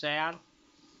 that is sad.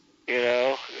 You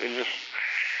know, it's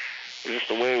just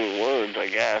the way we learned, I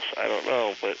guess. I don't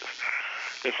know, but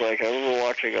it's like I remember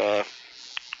watching a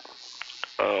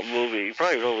movie. You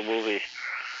probably know the movie.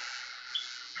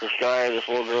 This guy, this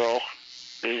little girl,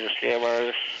 he's a scam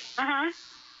artist,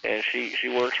 and she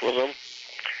works with him,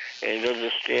 and he does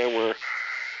this scam where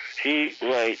he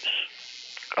writes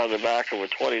on the back of a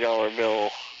 $20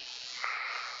 bill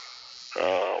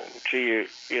to you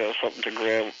know, something to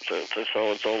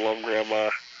so-and-so, love grandma.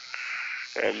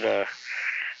 And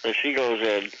then she goes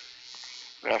in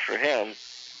after him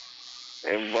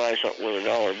and buys something with a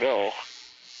 $1 bill.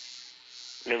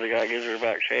 And then the guy gives her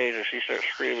back change, and she starts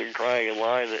screaming, crying, and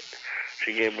lying that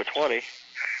she gave him a 20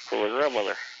 from her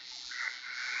grandmother.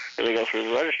 And they go through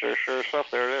the register, sure stuff,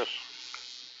 there it is.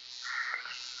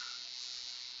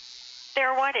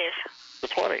 There what is? The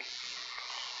 20.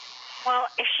 Well,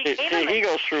 if she gave him he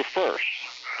goes through first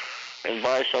and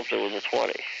buys something with the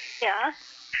 20. Yeah.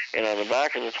 And on the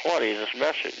back of the 20 is this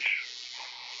message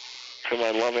to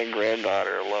my loving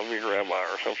granddaughter, love your grandma,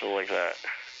 or something like that.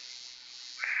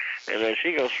 And then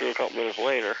she goes through a couple minutes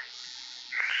later,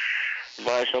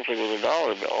 buys something with a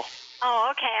 $1 bill.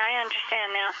 Oh, okay, I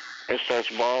understand now. And starts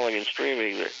bawling and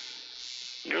screaming that,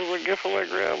 this is a gift from my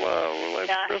grandma on my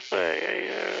birthday.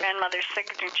 Yeah. Grandmother's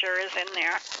signature is in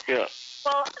there. Yeah.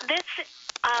 Well, this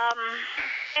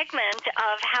segment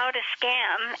of how to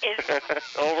scam is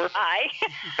over. Bye.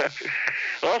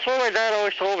 Well, that's what my dad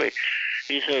always told me.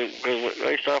 He said, because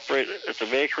I used to operate at the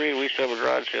bakery, we used to have a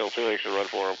garage sale too. I used to run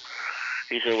for him.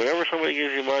 He said, whenever somebody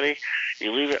gives you money,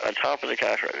 you leave it on top of the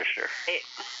cash register. Right.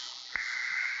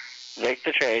 Make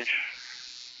the change,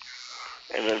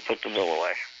 and then put the bill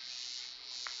away.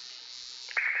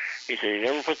 He said, you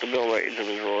never put the bill right into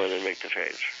the drawer and then make the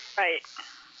change. Right.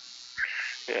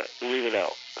 Yeah, leave it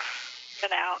out.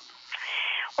 Leave it out.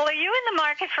 Well, are you in the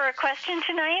market for a question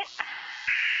tonight?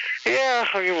 Yeah,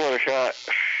 I'll give one a shot.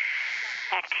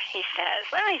 Heck, he says.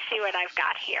 Let me see what I've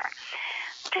got here.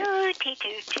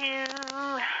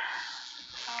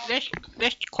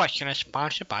 This question is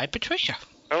sponsored by Patricia.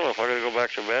 I don't know if I'm going to go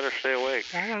back to bed or stay awake.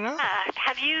 I don't know.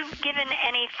 Have you given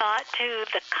any thought to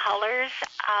the colors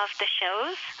of the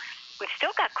shows? We've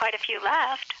still got quite a few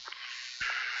left.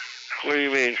 What do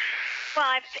you mean? Well,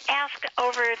 I've asked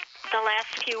over the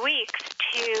last few weeks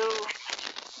to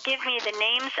give me the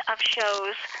names of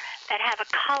shows that have a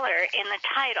color in the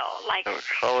title, like a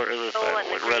color in the title, and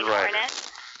the like Green Red Rider.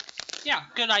 Hornet. Yeah,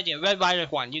 good idea. Red Rider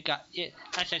 1. You got it.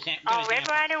 That's a good Oh, Red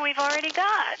example. Rider we've already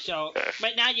got. So,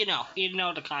 but now you know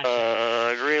the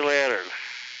concept. Green Lantern.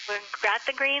 We've got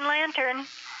the Green Lantern.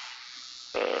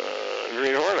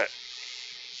 Green Hornet.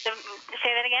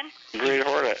 Say that again? Green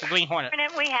Hornet. Green Hornet.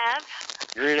 We have.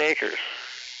 Green Acres.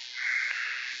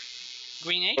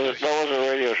 Green Acres. That wasn't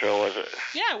a radio show, was it?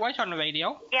 Yeah, it was on the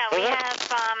radio. Yeah, we have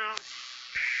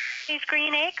these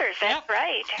Green Acres. That's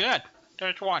right. Good.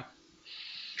 There's one.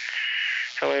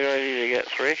 How many do I need to get?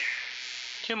 3?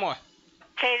 2 more.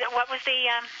 Say that. What was the?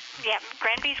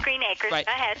 Granby's Green Acres. Right.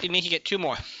 Go ahead. You need to get 2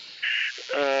 more.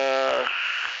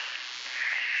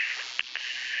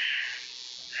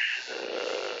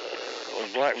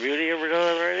 Was Black Beauty ever done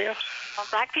on the radio? Well,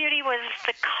 Black Beauty was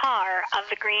the car of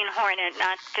the Green Hornet,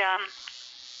 not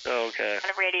Okay.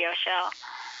 a radio show.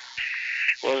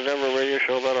 Well, there's never a radio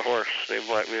show about a horse named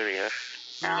Black Beauty, huh?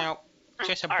 No.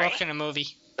 Just a Sorry. book and a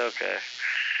movie. Okay.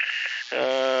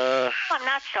 Well, I'm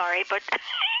not sorry, but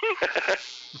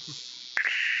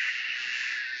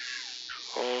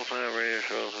All time radio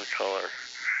shows with color.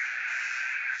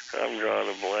 I'm drawing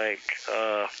a blank.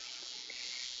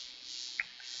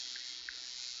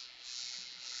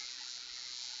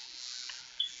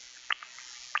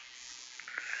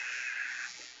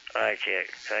 I can't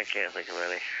think of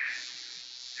any.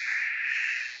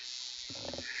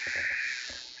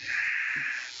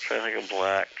 Trying to think of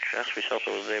Black. Has to be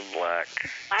something with the name Black.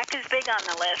 Black is big on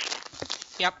the list.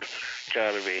 Yep.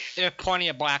 Gotta be. There's plenty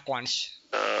of black ones.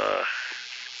 I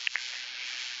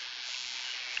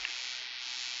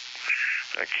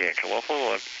can't come up with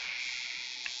one.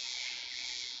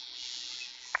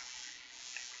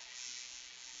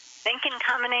 Think in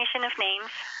combination of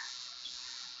names.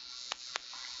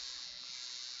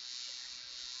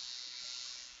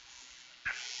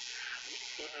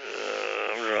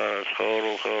 I'm drawing a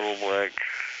total blank.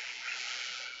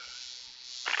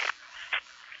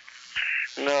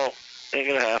 No, ain't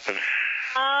gonna happen.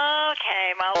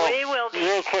 Okay, well, we will be.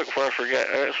 Real quick before I forget,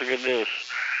 I got some good news.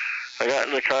 I got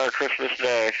in the car Christmas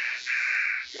Day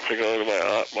to go to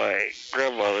my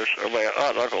grandmother's, or my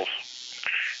aunt and uncle's.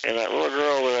 And that little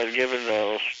girl that I'd given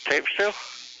those tapes to,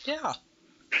 Yeah.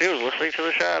 she was listening to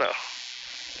The Shadow.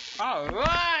 All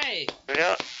right.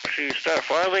 Yeah, she started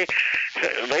finally,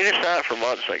 they just had it for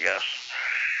months, I guess.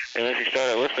 And then she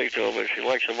started listening to them, and she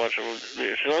likes a bunch of them.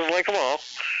 She doesn't like them all.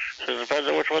 So it depends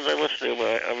on which ones I listen to,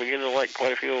 but I begin to like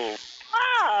quite a few of them.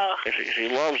 Oh. And she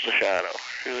loves The Shadow.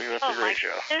 She thinks that's a great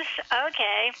show.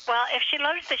 Okay. Well, if she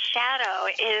loves The Shadow,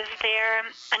 is there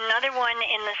another one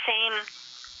in the same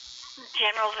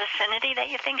general vicinity that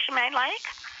you think she might like?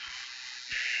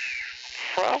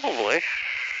 Probably.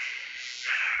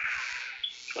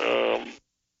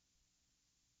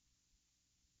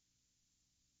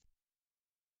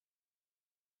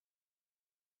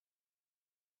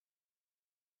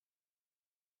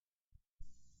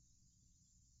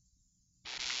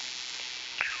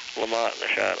 Lamont in The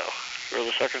Shadow. Or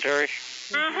the secretary?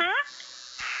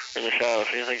 Mm-hmm. In The Shadow.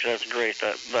 She thinks that's great.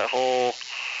 That whole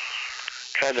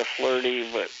kind of flirty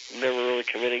but never really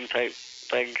committing type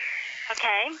thing.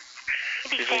 Okay.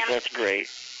 She thinks that's great.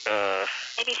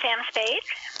 Maybe Sam Spade?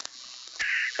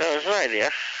 Oh, that's an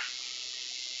idea.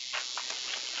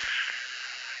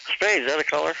 Spade, is that a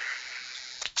color?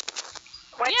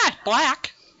 What? Yeah,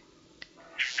 black.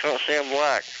 Oh, Sam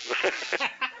Black.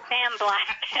 Sam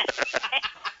Black.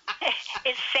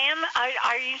 Is Sam,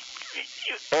 are you...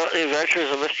 Oh, The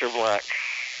Adventures of Mr. Black.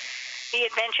 The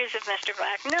Adventures of Mr.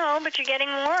 Black. No, but you're getting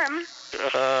warm.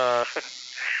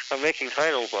 I'm making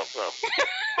titles up, though.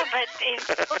 But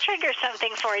it will trigger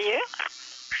something for you.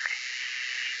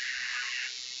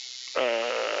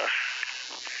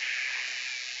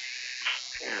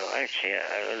 I can't.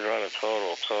 I'm drawing a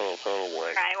total blank.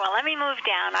 All right, well, let me move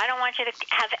down. I don't want you to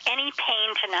have any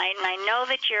pain tonight, and I know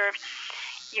that you're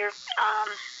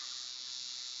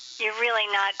really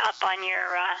not up on your,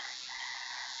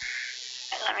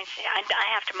 let me see. I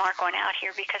have to mark one out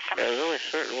here because some... Yeah, there's only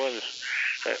certain ones.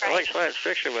 I like science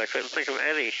fiction, but I couldn't think of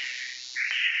any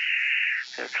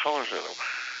colors in them.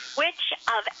 Which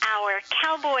of our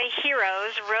cowboy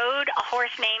heroes rode a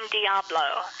horse named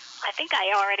Diablo? I think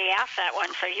I already asked that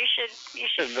one, so you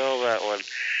should know that one.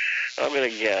 I'm gonna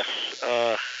guess.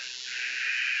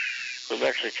 The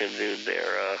Mexican dude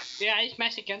there. Yeah, he's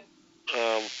Mexican.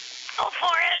 Go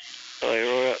for it.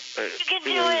 You can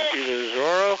do it. Either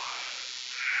Zorro.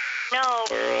 No.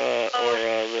 Or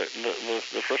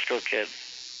the Frisco Kid.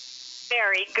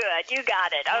 Very good. You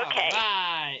got it. Okay.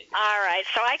 All right.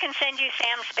 So I can send you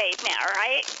Sam Spade now,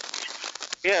 right?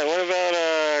 Yeah. What about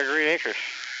Green Acres?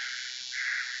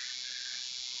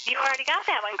 You already got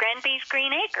that one. Granby's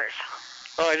Green Acres.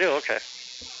 Oh, I do. Okay.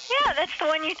 Yeah, that's the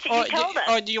one you told us.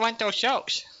 Or do you want those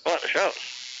shows? What, the shows?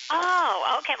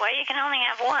 Oh, okay. Well, you can only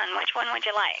have one. Which one would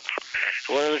you like?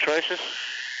 What are the choices?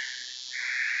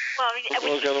 Well, What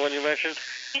was the other one you mentioned?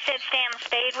 you said Sam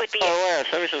Spade would be. Oh, yeah,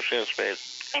 send me some Sam Spade.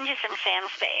 Send you some Sam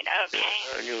Spade. Okay.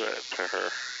 Yeah, I'll give that to her.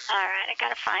 All right. I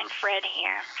gotta find Fred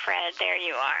here. Fred, there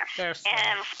you are. There's Fred.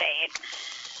 Sam Spade.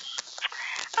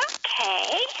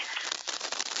 Okay.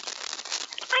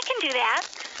 I can do that.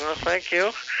 Well, thank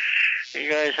you. You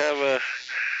guys have a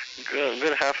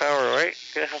good half hour, right?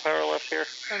 Good half hour left here?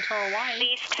 Until why? At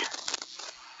least.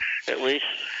 At least.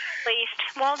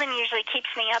 Walden usually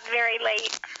keeps me up very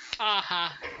late. Uh-huh.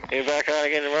 You back on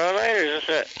again tomorrow night, or is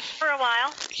this it? For a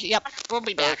while. Yep, we'll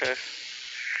be back. Okay.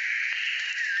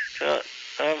 So,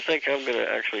 I think I'm going to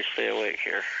actually stay awake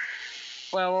here.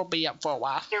 Well, we'll be up for a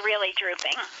while. You're really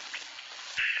drooping.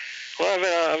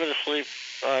 Well, I've been asleep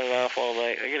on and off all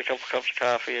night. I get a couple cups of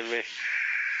coffee in me.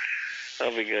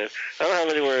 That'll be good. I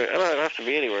don't have to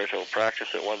be anywhere until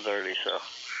practice at 1:30, so.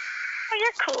 Well,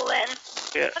 you're cool then.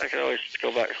 Yeah, I can always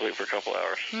go back to sleep for a couple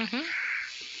hours. Mm-hmm.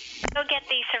 Go get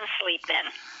thee some sleep then.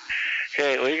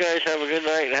 Okay, well, you guys have a good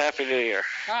night and Happy New Year.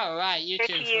 All right, you Good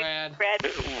too, to you, Fred. Fred.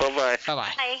 Bye-bye.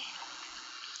 Bye-bye. Bye.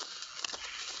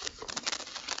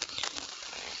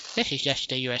 This is Just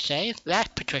the USA. That's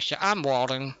Patricia. I'm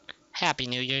Walden. Happy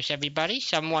New Year's, everybody.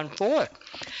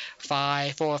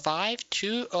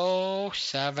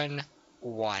 714-545-2071.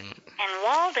 And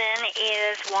Walden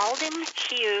is Walden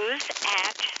Hughes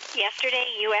at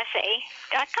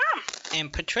yesterdayusa.com.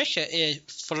 And Patricia is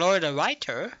Florida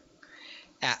Writer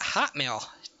at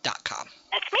hotmail.com.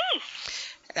 That's me.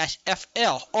 That's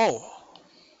FLORIDA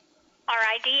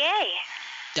R-I-D-A.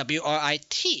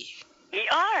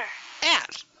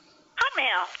 at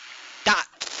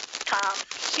hotmail.com.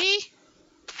 C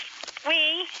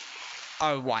We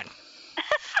or one.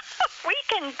 We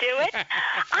can do it.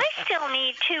 I still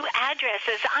need 2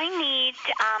 addresses. I need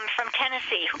from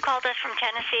Tennessee. Who called us from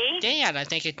Tennessee? Dan, I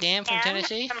think it's Dan from Dan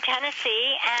Tennessee. From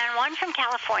Tennessee, and one from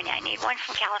California. I need one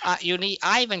from California. You need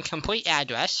Ivan's complete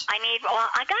address. I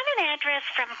got an address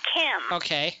from Kim.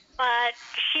 Okay. But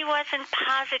she wasn't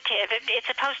positive. It's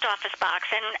a post office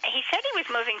box, and he said he was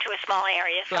moving to a small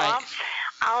area, so Right.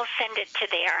 I'll send it to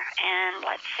there. And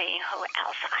let's see who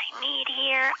else I need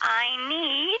here.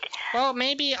 Well,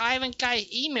 maybe Ivan got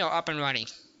his email up and running.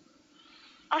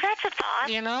 Oh, that's a thought.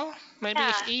 You know? Maybe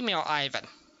Yeah. just email Ivan.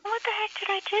 What the heck did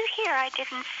I do here? I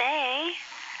didn't say.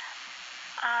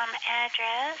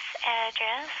 Address.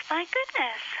 My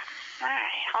goodness. All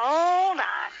right, hold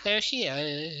on. There she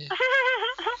is. I'm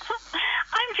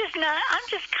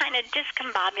just kind of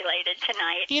discombobulated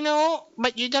tonight. You know,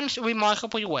 but you done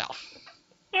remarkably well.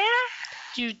 Yeah?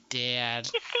 You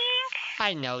did. You think?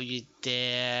 I know you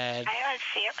did. All right, let's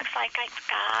see. It looks like I've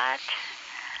got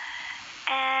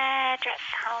address.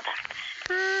 Hold on.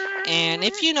 And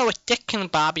if you know what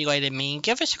discombobulated means,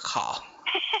 give us a call.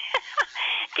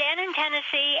 Dan in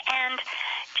Tennessee and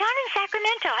John in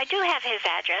Sacramento. I do have his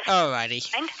address.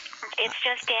 Alrighty. And it's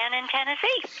just Dan in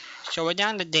Tennessee. So we're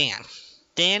down to Dan.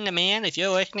 Dan the man, if you're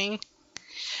listening,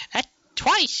 that's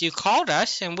twice you called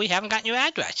us and we haven't gotten your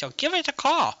address. So give us a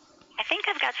call. I think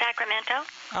I've got Sacramento.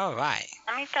 Alright.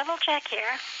 Let me double check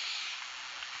here.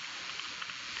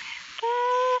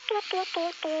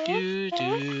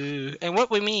 And what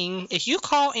we mean is you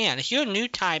call in. If you're a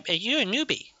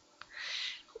newbie,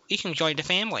 you can join the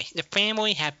family. The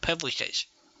family have privileges.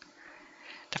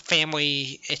 The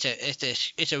family is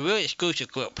a really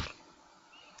exclusive group.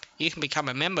 You can become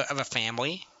a member of a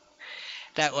family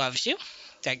that loves you.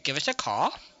 That give us a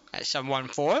call at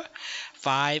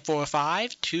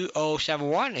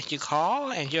 714-545-2071. If you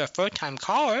call and you're a first-time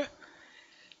caller,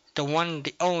 the one,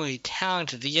 the only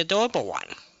talented, the adorable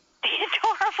one. The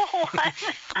adorable one.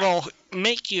 Will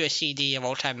make you a CD of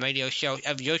old-time radio show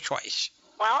of your choice.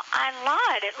 Well, I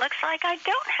lied. It looks like I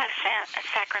don't have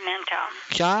Sacramento.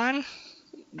 John,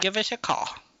 give us a call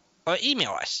or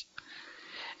email us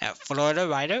at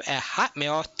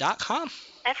floridawriter@hotmail.com.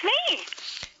 That's me.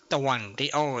 The one,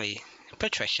 the only,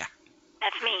 Patricia.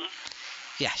 That's me.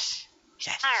 Yes.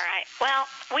 Yes. All right. Well,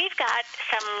 we've got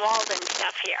some Walden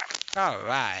stuff here. All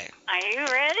right. Are you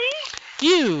ready?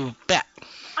 You bet.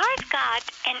 I've got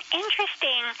an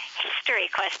interesting history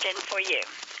question for you.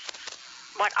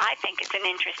 What I think is an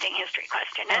interesting history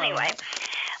question. Anyway,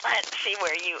 let's see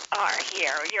where you are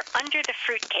here. You're under the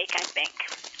fruitcake, I think.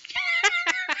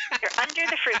 You're under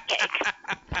the fruitcake.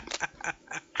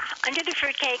 Under the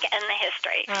fruitcake and the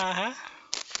history. Uh-huh.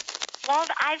 Well,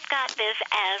 I've got this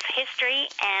as history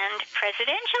and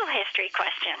presidential history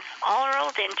question, all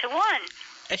rolled into one.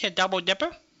 It's a double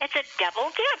dipper? It's a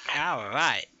double dip. All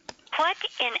right. What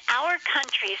in our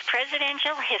country's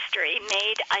presidential history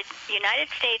made a United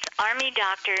States Army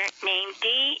doctor named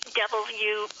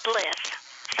D.W. Bliss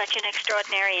such an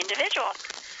extraordinary individual?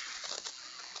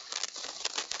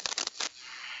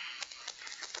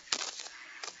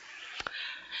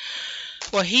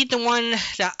 Was he the one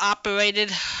that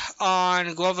operated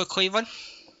on Grover Cleveland?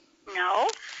 No.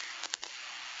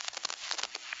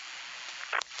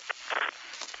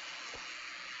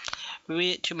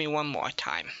 Read it to me one more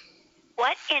time.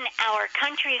 What in our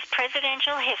country's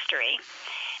presidential history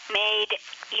made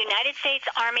United States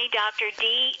Army Dr.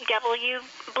 D.W.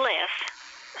 Bliss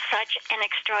such an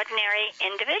extraordinary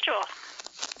individual?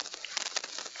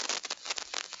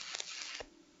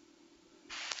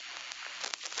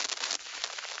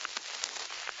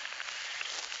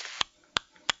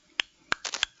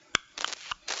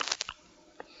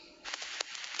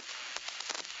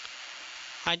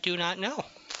 I do not know.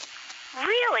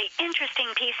 Really interesting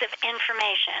piece of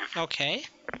information. Okay.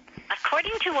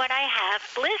 According to what I have,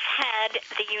 Bliss had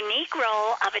the unique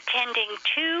role of attending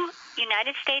 2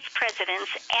 United States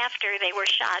presidents after they were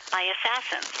shot by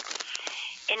assassins.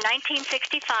 In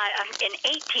 1865,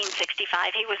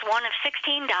 he was one of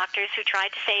 16 doctors who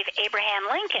tried to save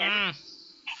Abraham Lincoln.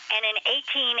 And in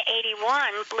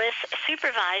 1881, Bliss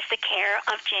supervised the care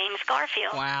of James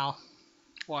Garfield. Wow.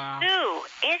 Wow. Ooh,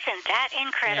 isn't that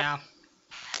incredible?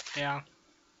 Yeah.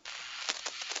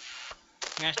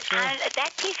 That's true.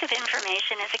 That piece of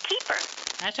information is a keeper.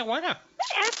 That's a winner.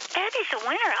 That is a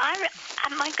winner.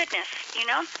 My goodness, you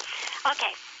know?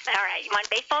 Okay, all right. You want a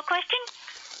baseball question?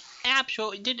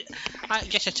 Absolutely.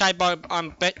 Just a sidebar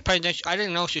on presidential. I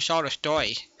didn't know if you saw the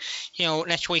story. You know,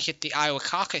 next week at the Iowa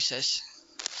caucuses.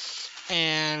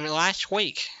 And last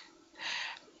week,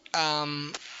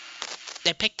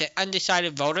 they picked an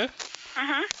undecided voter.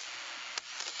 Mm-hmm.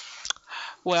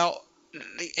 Well,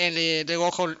 and the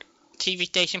local TV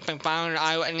station from Brown,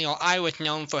 Iowa, and Iowa's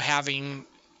known for having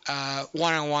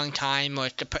one-on-one time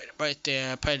with the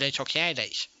presidential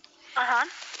candidates. Uh-huh.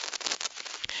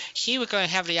 She was going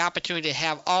to have the opportunity to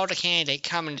have all the candidates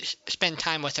come and spend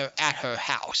time with her at her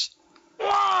house.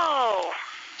 Whoa!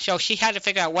 So she had to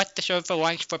figure out what to serve for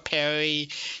lunch for Perry.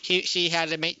 She had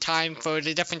to make time for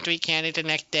the different 3 candidates the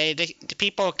next day. The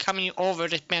people are coming over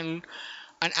to spend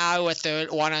an hour with her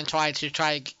one-on-one to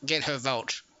try to get her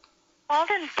vote. Well,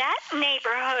 then that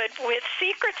neighborhood with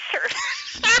Secret Service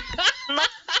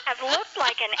must have looked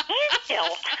like an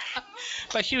anthill.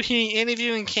 But she was in an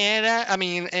interview in Canada,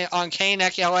 on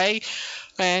KNXLA,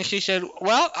 and she said,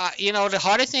 well, the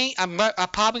hardest thing, I'm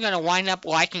probably going to wind up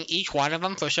liking each one of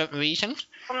them for certain reasons.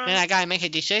 Mm-hmm. Then I got to make a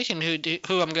decision who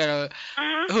I'm going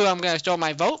to throw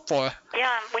my vote for.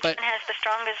 Yeah, which one has the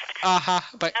strongest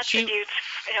but attributes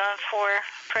for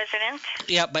president?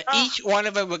 Yeah, but each one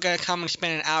of them were going to come and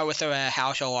spend an hour with her at a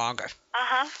house or longer.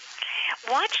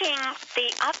 Watching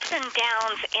the ups and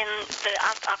downs in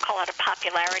I'll call it a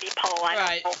popularity poll.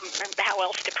 I don't know how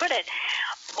else to put it.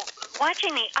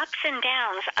 Watching the ups and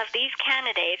downs of these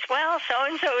candidates. Well,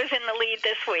 so-and-so is in the lead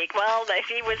this week. Well,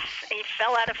 he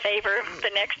fell out of favor the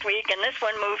next week, and this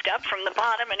one moved up from the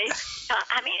bottom, and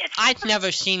I've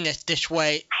never seen this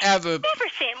way, ever. Never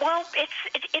seen. Well,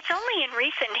 it's only in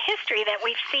recent history that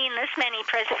we've seen this many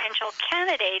presidential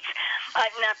candidates,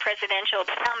 not presidential,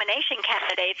 but nomination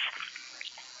candidates.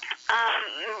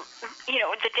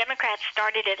 The Democrats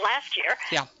started it last year.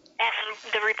 Yeah. And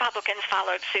the Republicans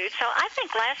followed suit. So I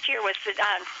think last election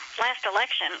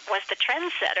was the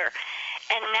trendsetter.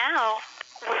 And now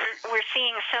we're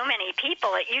seeing so many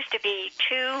people. It used to be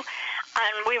 2,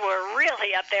 and we were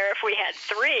really up there if we had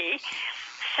 3.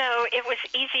 So it was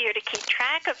easier to keep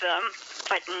track of them.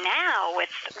 But now with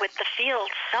the field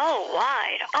so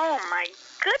wide, oh my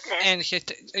goodness. And it's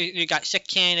just, you got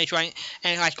 6 candidates, right?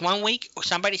 And like one week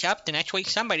somebody's up, the next week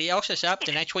somebody else is up,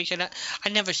 the next week I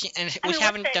never seen, and we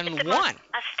haven't done one. The most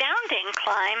astounding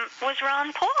climb was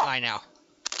Ron Paul. I know.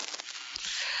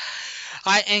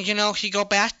 If you go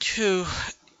back to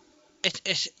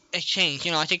it's changed.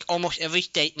 I think almost every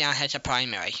state now has a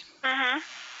primary. Mm-hmm.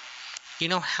 You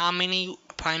know how many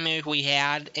primaries we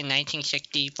had in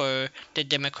 1960 for the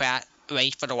Democrat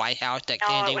race for the White House that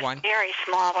Kennedy won? It was very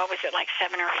small. What was it, like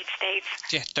 7 or 8 states?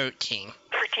 Just 13.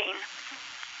 13.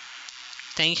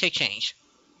 Things have changed.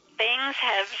 Things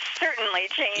have certainly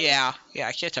changed. Yeah,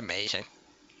 it's just amazing.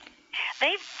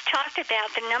 They've talked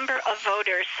about the number of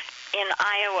voters in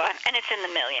Iowa, and it's in the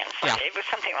millions. Yeah. It was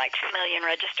something like 2 million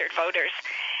registered voters,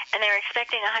 and they're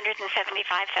expecting 175,000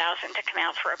 to come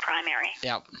out for a primary.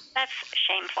 Yep. That's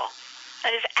shameful.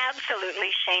 That is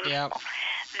absolutely shameful. Yep.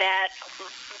 That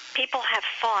people have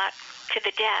fought to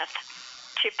the death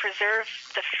to preserve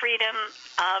the freedom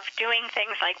of doing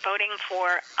things like voting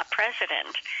for a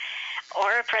president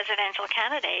or a presidential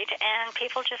candidate, and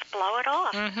people just blow it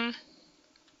off. Mm-hmm.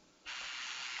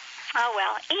 Oh,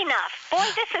 well, enough. Boy,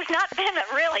 this has not been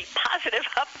a really positive,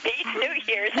 upbeat New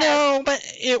Year's. No, but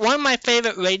one of my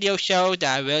favorite radio shows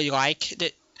that I really like,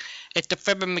 it's the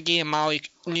Fibber, McGee, and Molly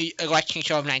election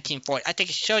show of 1940. I think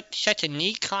it's such a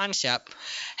neat concept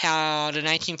how the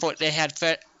 1940 they had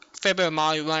Fibber and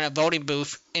Molly run a voting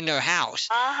booth in their house.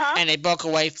 Uh-huh. And they broke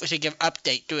away to give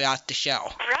update throughout the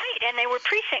show. Right, and they were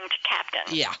precinct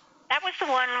captains. Yeah. That was the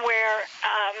one where...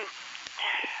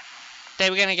 they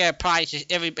were going to get a prize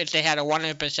if they had a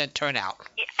 100% turnout.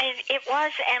 It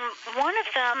was, and one of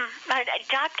them,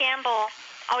 Doc Gamble...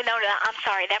 Oh, no, I'm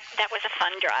sorry. That was a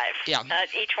fund drive. Yeah.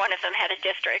 Each one of them had a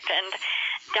district, and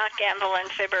Doc Gamble and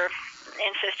Fibber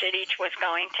insisted each was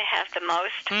going to have the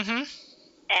most. Mm-hmm.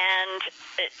 And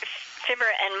Fibber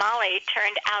and Molly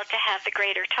turned out to have the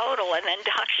greater total, and then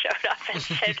Doc showed up and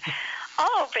said,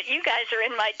 oh, but you guys are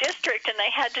in my district, and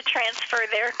they had to transfer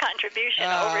their contribution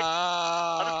over.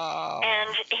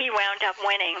 And he wound up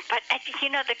winning. But,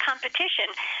 the competition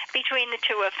between the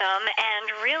two of them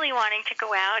and really wanting to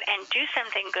go out and do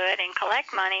something good and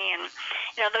collect money, and,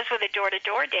 those were the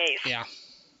door-to-door days. Yeah.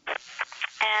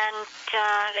 And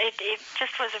it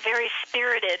just was a very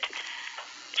spirited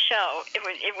show.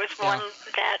 It was one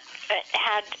that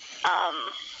had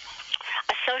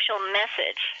a social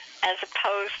message as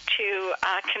opposed to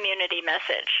a community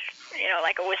message,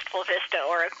 like a Wistful Vista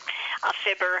or a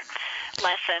Fibber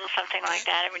lesson, something like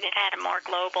that. I mean, it had a more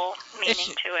global meaning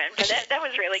to it. But that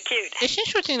was really cute. It's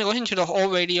interesting to listen to the whole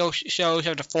radio shows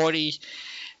of the 40s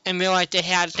and realize they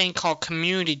had a thing called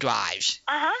community drives.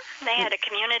 Uh-huh. They had a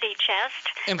community chest.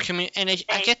 And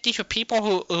I guess these were people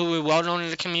who were well known in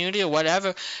the community or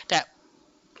whatever that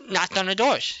knocked on the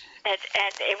doors.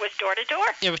 It was door to door.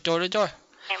 It was door to door.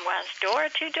 It was door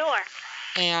to door.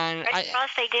 And Red Cross,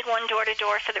 they did one door to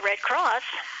door for the Red Cross.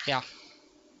 Yeah.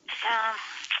 So,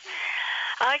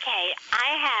 okay,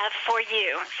 I have for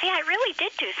you. See, I really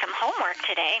did do some homework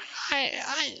today.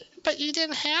 But you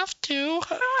didn't have to.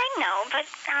 Well, I know, but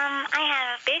I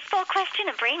have a baseball question,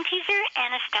 a brain teaser,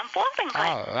 and a stump walking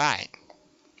question. All right.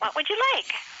 What would you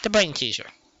like? The brain teaser.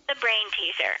 The brain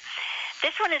teaser.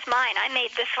 This one is mine. I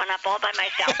made this one up all by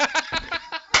myself.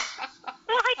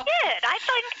 Well, I did.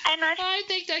 I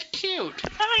think that's cute.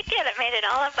 Well, I did. I made it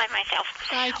all up by myself.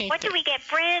 What do we get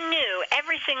brand new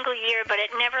every single year, but it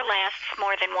never lasts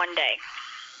more than one day?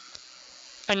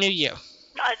 A new year.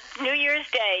 New Year's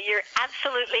Day. You're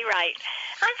absolutely right.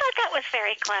 I thought that was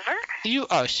very clever. You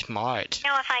are smart.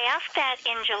 Now, if I asked that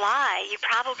in July, you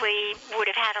probably would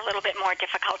have had a little bit more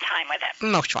difficult time with it.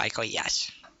 Most likely,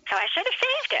 yes. So I should have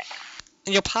saved it.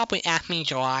 You'll probably ask me in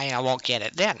July and I won't get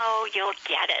it then. Oh, you'll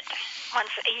get it. Once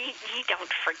you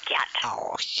don't forget.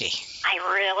 Oh, see. I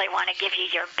really want to give you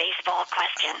your baseball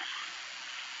question.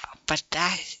 But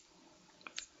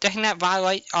doesn't that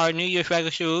violate our New Year's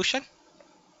resolution?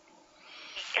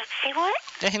 Say what?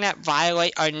 Doesn't that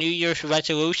violate our New Year's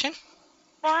resolution?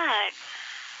 What?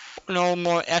 No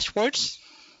more S words?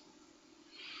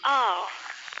 Oh.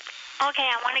 Okay,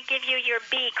 I want to give you your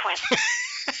B question.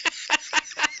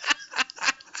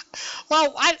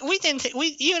 Well,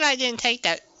 you and I didn't take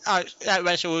that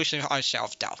resolution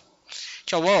ourselves, though.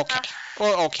 So we're okay.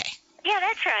 We're okay. Yeah,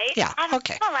 that's right. Yeah,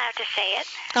 okay. I'm allowed to say it.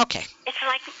 Okay. It's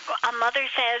like a mother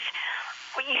says,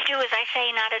 well, you do as I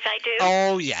say, not as I do.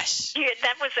 Oh, yes. Yeah,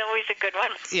 that was always a good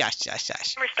one. Yes.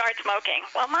 Never start smoking.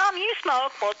 Well, Mom, you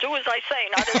smoke. Well, do as I say,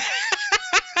 not as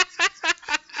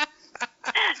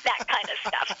that kind of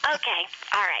stuff. Okay.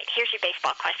 All right. Here's your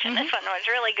baseball question. This one was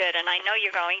really good, and I know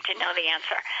you're going to know the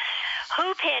answer.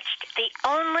 Who pitched the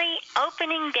only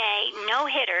opening day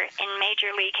no-hitter in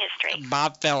Major League history?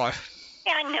 Bob Feller.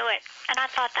 Yeah, I knew it, and I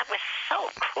thought that was so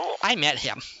cool. I met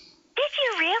him. Did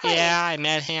you really? Yeah, I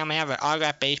met him. I have an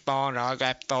autographed baseball and an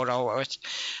autographed photo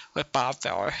with Bob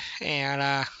Feller.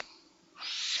 And,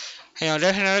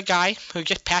 there's another guy who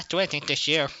just passed away, I think, this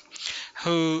year,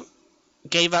 who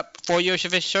gave up 4 years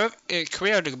of his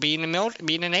career to be in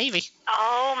the Navy.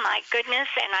 Oh, my goodness,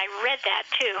 and I read that,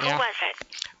 too. Yeah. Who was it?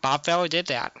 Bob Feller did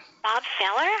that. Bob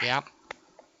Feller? Yep.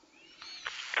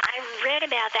 I read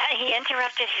about that. He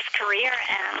interrupted his career,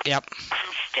 and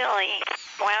still he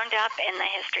wound up in the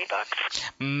history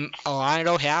books. A lot of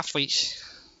those athletes,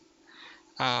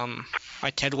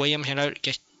 like Ted Williams,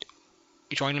 just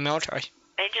joined the military.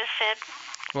 They just said,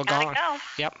 we're gotta gone. go.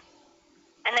 Yep.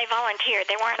 And they volunteered.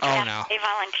 They weren't drafted. No. They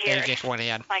volunteered. They just went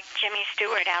in. Like Jimmy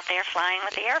Stewart out there flying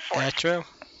with the Air Force. That's true.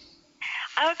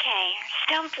 Okay,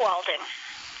 Stump Walden.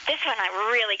 This one, I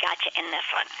really got you in this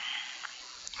one.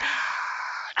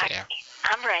 dear.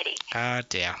 I'm ready. Oh,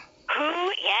 dear. Who?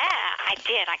 Yeah, I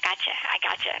did. I gotcha.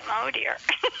 Oh, dear.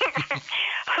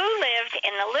 Who lived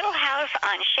in the little house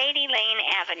on Shady Lane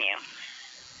Avenue?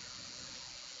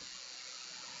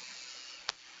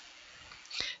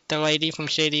 The lady from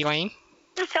Shady Lane?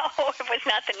 No, it was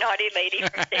not the naughty lady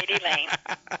from Shady Lane.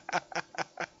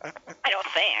 I don't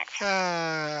think.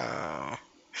 Oh.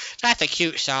 That's a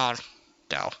cute song,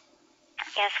 though.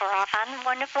 Guess we're off on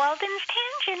one of Walden's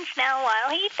tangents now while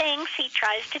he thinks he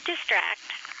tries to distract.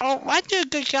 Oh, I do a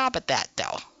good job at that,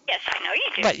 though. Yes, I know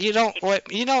you do. But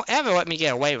you don't ever let me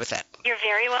get away with it. You're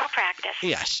very well practiced.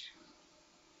 Yes.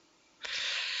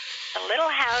 The little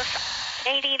house,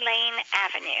 Shady Lane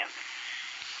Avenue.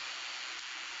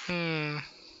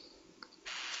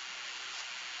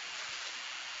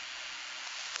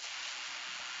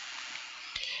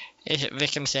 Is it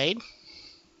Vic and Sade?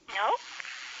 No.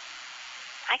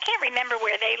 I can't remember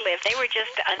where they lived. They were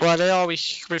just Well, they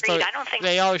always refer. I don't think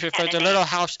They always refer to the name. little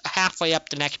house halfway up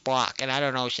the next block, and I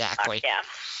don't know exactly. Yeah.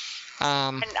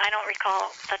 And I don't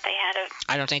recall that they had a.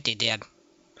 I don't think they did.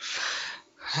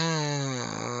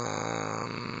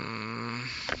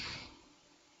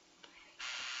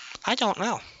 I don't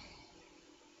know.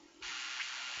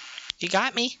 You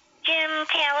got me? Jim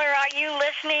Taylor, are you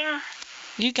listening?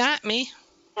 You got me.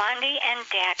 Blondie and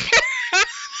Deck.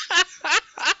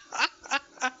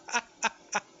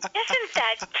 Isn't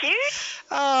that cute?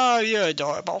 Oh, you're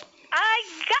adorable. I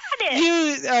got it.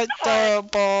 You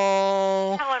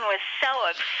adorable. That one was so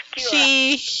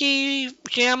obscure.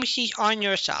 Jim, she's on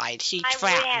your side. She I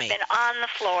trapped would have me. been on the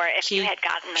floor if She you had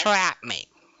gotten this. Trapped me.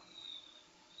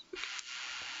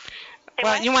 Say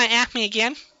Well, what? you want to ask me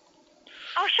again?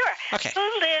 Oh, sure. Okay. Who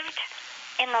lived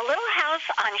in the little house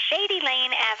on Shady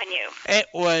Lane Avenue? It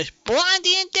was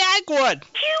Blondie and Dagwood.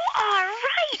 You are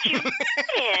right. You did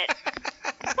it.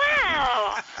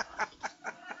 Wow.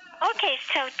 Okay,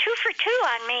 so 2 for 2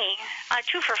 on me.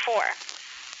 2 for 4.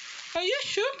 Oh, you're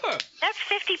super. That's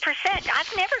 50%.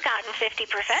 I've never gotten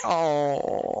 50%.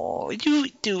 Oh, you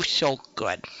do so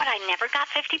good. But I never got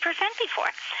 50%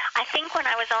 before. I think when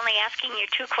I was only asking you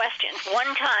 2 questions,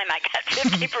 one time I got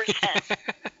 50%.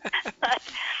 but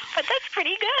that's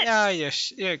pretty good. Oh,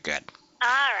 you're good. All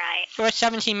right. We're at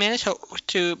 17 minutes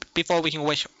before we can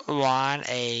wish Ron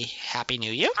a Happy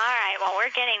New Year. All right. Well, we're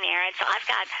getting there.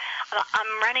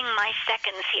 I'm running my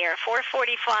seconds here.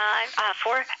 4:45,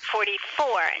 4:44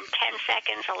 and 10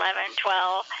 seconds. 11,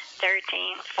 12,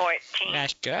 13, 14.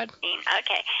 That's good. 15.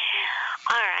 Okay.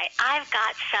 All right. I've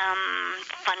got some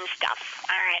fun stuff.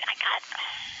 All right. I got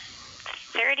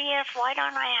 30th. Why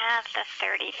don't I have the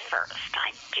 31st?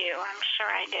 I do. I'm sure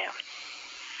I do.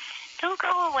 Don't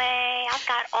go away. I've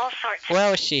got all sorts.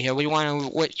 Well, let's see here. We want to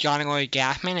wish John and Lori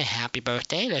Gaffman a happy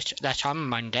birthday. That's on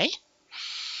Monday.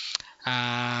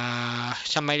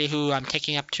 Somebody who I'm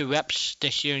taking up to reps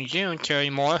this year in June,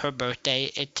 Terry Moore, her birthday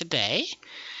is today.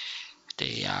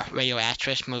 The radio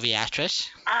actress, movie actress.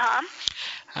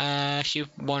 She was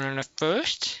born on the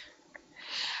 1st.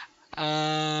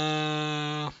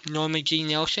 Norma Jean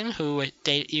Nelson, who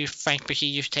Frank Patricia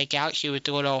used to take out. She was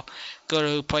the little girl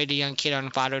who played the young kid on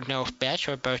Father Knows Best.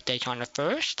 Her birthday's on the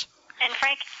 1st. And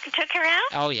Frank took her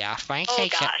out? Oh yeah, Frank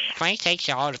takes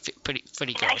all the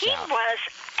pretty girls He out. was.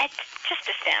 It's just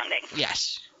astounding.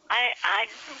 Yes. I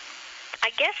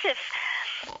guess if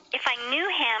I knew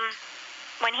him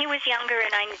when he was younger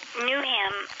and I knew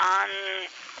him on,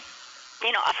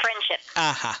 a friendship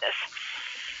basis,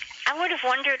 I would have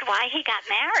wondered why he got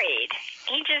married.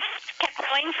 He just kept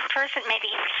going from person. Maybe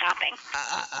he was shopping.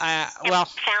 Well,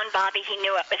 found Bobby. He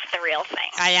knew it was the real thing.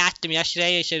 I asked him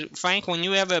yesterday. I said, Frank, when you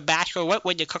were ever a bachelor, what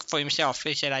would you cook for himself?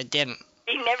 He said, I didn't.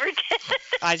 He never did.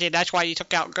 I said, that's why you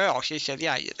took out girls. He said,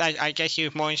 yeah, I guess you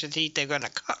were more interested to eat they're going to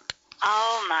cook.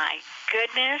 Oh, my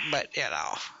goodness. But,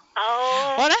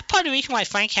 Oh. Well, that's part of the reason why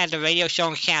Frank had the radio show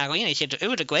in Catalina. He said it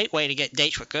was a great way to get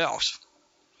dates with girls.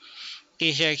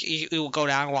 He said you would go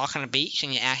down and walk on the beach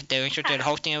and you ask they're interested in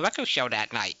hosting a record show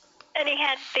that night. And he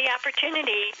had the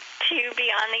opportunity to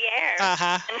be on the air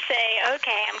and say,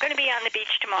 okay, I'm going to be on the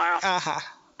beach tomorrow.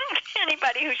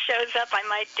 Anybody who shows up, I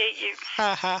might date you.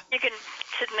 You can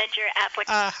submit your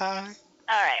application.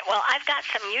 All right. Well, I've got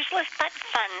some useless but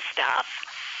fun stuff.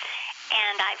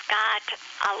 And I've got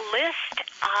a list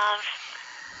of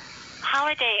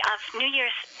New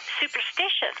Year's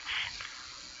superstitions.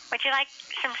 Would you like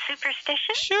some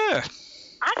superstitions? Sure.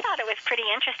 I thought it was pretty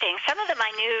interesting. Some of them I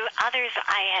knew, others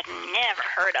I had never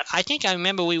heard of. I think I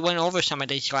remember we went over some of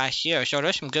these last year, so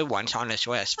there's some good ones on this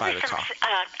list, if I recall.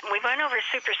 We went over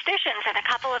superstitions, and a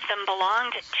couple of them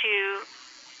belonged to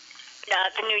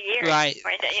the New Year. Right.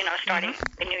 Starting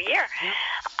the New Year.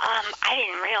 I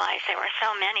didn't realize there were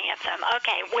so many of them.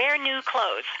 Okay, wear new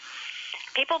clothes.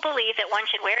 People believe that one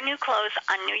should wear new clothes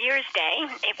on New Year's Day.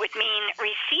 It would mean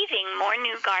receiving more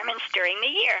new garments during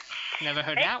the year. Never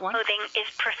heard Red that one. clothing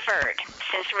is preferred,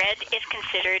 since red is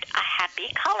considered a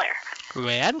happy color.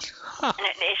 Red? Huh. And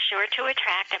it is sure to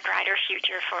attract a brighter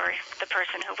future for the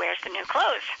person who wears the new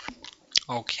clothes.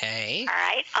 Okay. All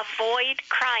right. Avoid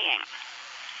crying.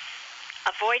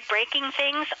 Avoid breaking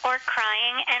things or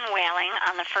crying and wailing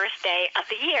on the first day of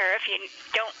the year if you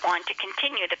don't want to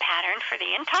continue the pattern for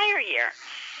the entire year.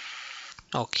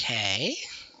 Okay.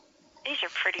 These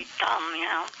are pretty dumb,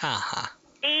 Uh-huh.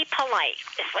 Be polite.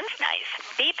 This one's nice.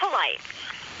 Be polite.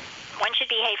 One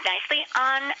should behave nicely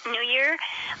on the New Year,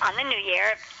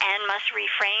 and must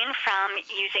refrain from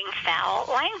using foul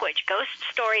language. Ghost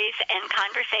stories and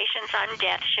conversations on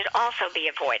death should also be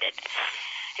avoided.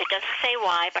 It doesn't say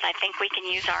why, but I think we can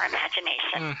use our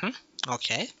imagination.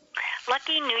 Okay.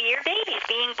 Lucky New Year babies.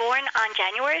 Being born on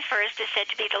January 1st is said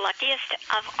to be the luckiest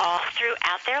of all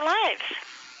throughout their lives.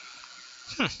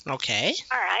 Okay.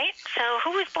 All right. So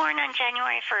who was born on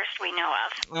January 1st we know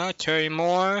of? Terry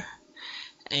Moore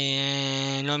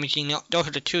and let me see. No, those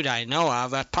are the two that I know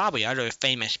of. Probably other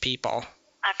famous people.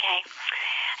 Okay.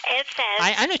 It says...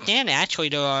 I understand actually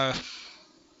there are...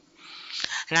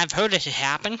 And I've heard this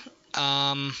happen.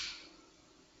 a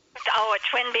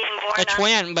twin being born a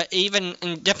twin, but even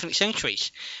in different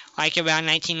centuries, like around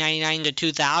 1999 to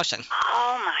 2000.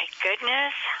 Oh my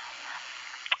goodness!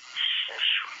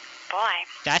 Boy.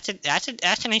 That's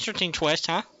an interesting twist,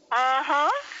 huh?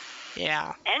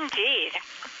 Yeah. Indeed.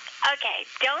 Okay,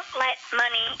 don't let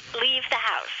money leave the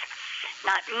house.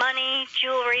 Not money,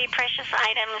 jewelry, precious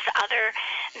items, other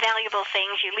valuable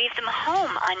things. You leave them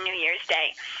home on New Year's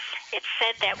Day. It's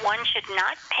said that one should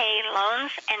not pay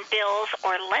loans and bills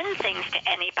or lend things to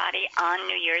anybody on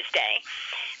New Year's Day.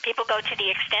 People go to the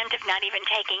extent of not even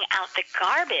taking out the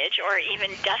garbage or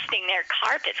even dusting their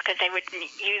carpets because they would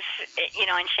use,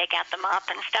 and shake out the mop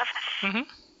and stuff.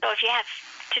 So if you have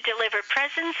to deliver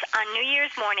presents on New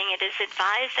Year's morning, it is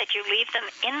advised that you leave them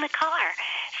in the car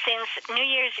since New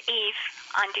Year's Eve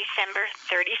on December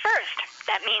 31st.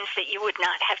 That means that you would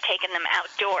not have taken them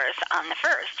outdoors on the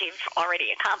 1st. You've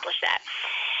already accomplished that.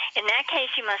 In that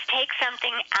case, you must take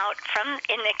something out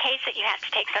in the case that you have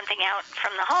to take something out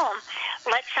from the home,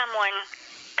 let someone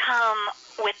come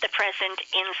with the present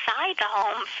inside the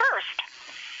home first.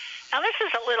 Now, this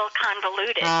is a little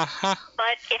convoluted,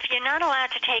 but if you're not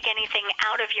allowed to take anything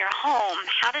out of your home,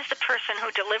 how does the person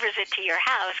who delivers it to your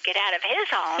house get out of his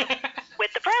home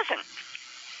with the present?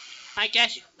 I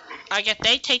guess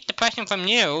they take the present from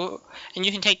you, and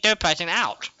you can take their present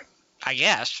out. I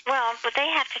guess. Well, but they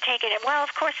have to take it. Well,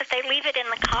 of course, if they leave it in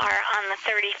the car on the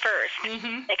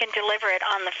 31st, they can deliver it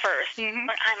on the 1st.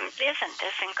 But isn't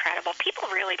this incredible? People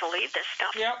really believe this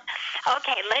stuff. Yep.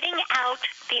 Okay, letting out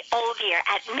the old year.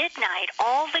 At midnight,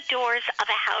 all the doors of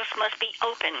a house must be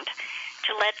opened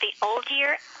to let the old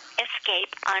year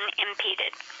escape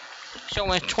unimpeded. So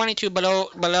when it's 22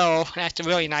 below, that's a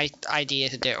really nice idea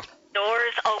to do.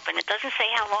 Doors open. It doesn't say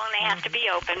how long they have to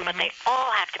be open, but they all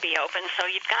have to be open. So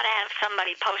you've got to have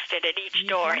somebody posted at each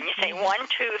door, and you say 1,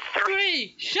 2,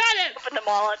 3. Shut it! Open them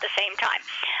all at the same time.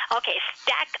 Okay,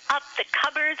 stack up the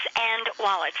cupboards and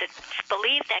wallets. It's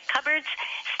believed that cupboards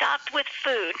stocked with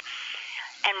food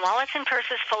and wallets and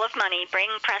purses full of money bring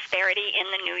prosperity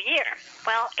in the new year.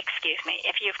 Well, excuse me.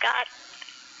 If you've got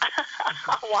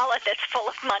a wallet that's full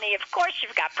of money, of course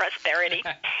you've got prosperity.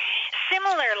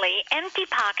 Similarly, empty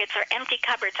pockets or empty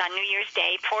cupboards on New Year's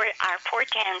Day are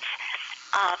portents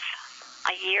of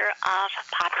a year of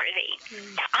poverty.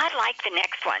 I like the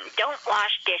next one. Don't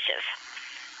wash dishes.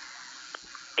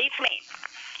 Beats me.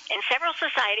 In several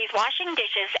societies, washing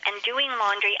dishes and doing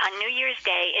laundry on New Year's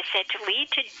Day is said to lead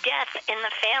to death in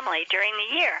the family during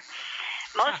the year.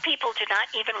 Most people do not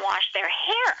even wash their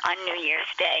hair on New Year's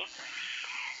Day.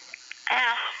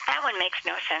 That one makes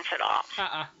no sense at all.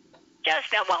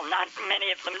 Not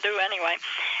many of them do anyway.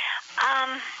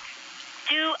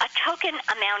 Do a token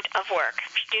amount of work.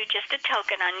 Do just a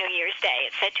token on New Year's Day.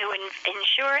 It's said to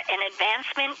ensure an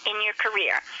advancement in your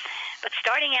career. But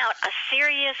starting out a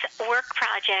serious work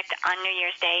project on New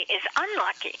Year's Day is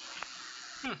unlucky.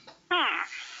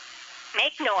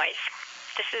 Make noise.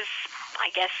 This is, I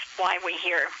guess, why we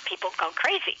hear people go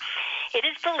crazy. It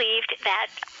is believed that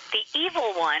the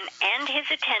evil one and his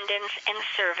attendants and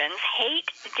servants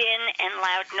hate din and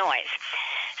loud noise.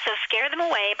 So scare them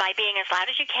away by being as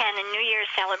loud as you can in New Year's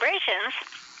celebrations.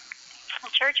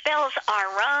 Church bells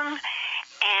are rung,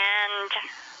 and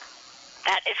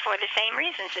that is for the same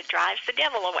reasons. It drives the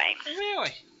devil away.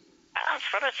 Really? That's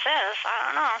what it says. I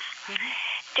don't know. Mhm.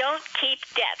 Don't keep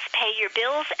debts. Pay your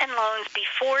bills and loans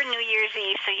before New Year's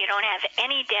Eve so you don't have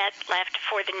any debt left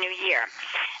for the new year.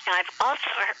 Now, I've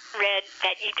also read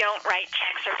that you don't write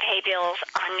checks or pay bills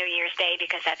on New Year's Day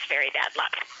because that's very bad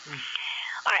luck.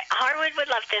 All right, Harwood would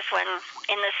love this one.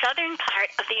 In the southern part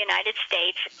of the United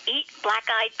States, eat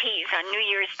black-eyed peas on New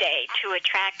Year's Day to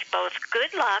attract both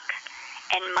good luck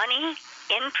and money,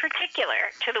 in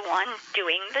particular, to the one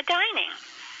doing the dining.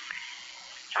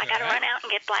 So I got to run out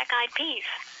and get black-eyed peas.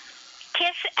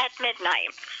 Kiss at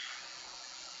midnight.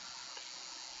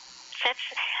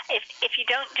 If you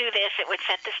don't do this, it would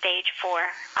set the stage for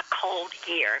a cold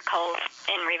year, cold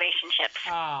in relationships.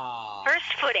 Oh. First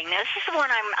footing. Now, this is the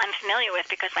one I'm familiar with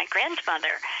because my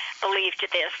grandmother believed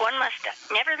this. One must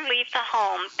never leave the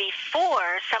home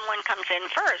before someone comes in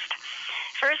first.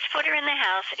 First footer in the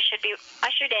house should be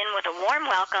ushered in with a warm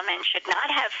welcome and should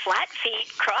not have flat feet,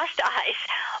 crossed eyes,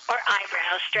 or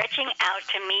eyebrows stretching out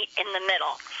to meet in the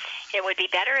middle. It would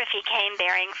be better if he came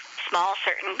bearing small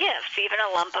certain gifts, even a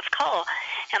lump of coal.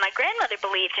 And my grandmother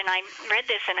believed, and I read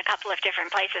this in a couple of different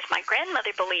places, my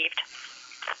grandmother believed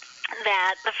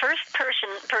that the first person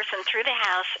through the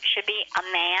house should be a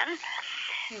man,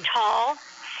 tall,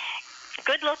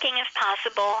 good-looking if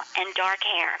possible, and dark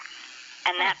hair.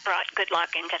 And that brought good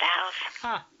luck into the house.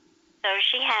 Huh. So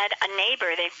she had a neighbor.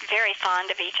 They're very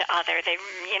fond of each other. They,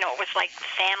 it was like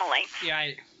family.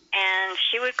 Yeah. And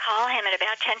she would call him at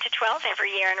about 10 to 12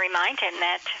 every year and remind him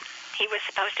that he was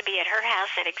supposed to be at her house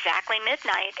at exactly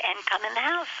midnight and come in the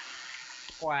house.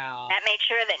 Wow. That made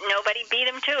sure that nobody beat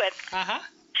him to it. Uh-huh.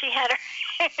 She had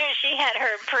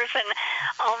her person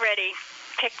already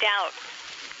picked out.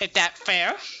 Is that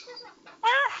fair?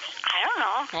 Well, I don't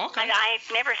know. Okay. I've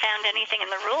never found anything in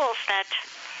the rules that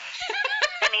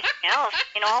anything else.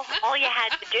 All you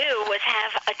had to do was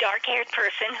have a dark-haired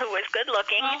person who was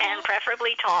good-looking and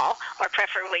preferably tall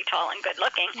and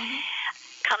good-looking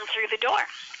come through the door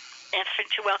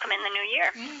to welcome in the new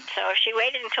year. So if she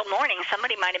waited until morning,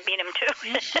 somebody might have beat him too,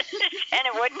 and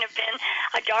it wouldn't have been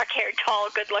a dark-haired,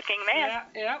 tall, good-looking man.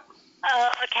 Yeah.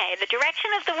 Okay, the direction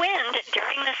of the wind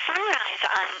during the sunrise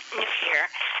on New Year,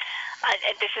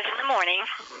 this is in the morning,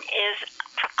 is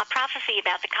a prophecy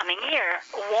about the coming year.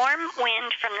 Warm wind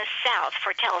from the south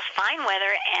foretells fine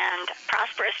weather and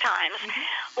prosperous times,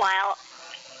 while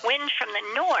wind from the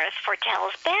north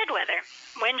foretells bad weather.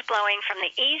 Wind blowing from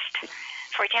the east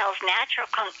foretells natural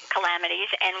calamities,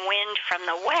 and wind from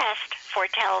the west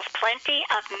foretells plenty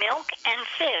of milk and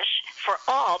fish for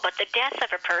all but the death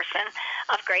of a person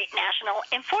of great national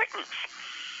importance.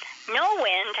 No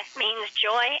wind means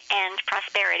joy and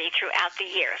prosperity throughout the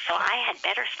year, so I had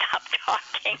better stop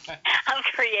talking. I'm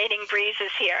creating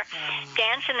breezes here.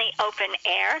 Dance in the open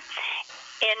air.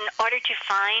 In order to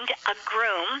find a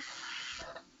groom,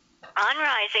 on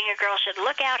rising, a girl should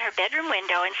look out her bedroom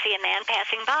window and see a man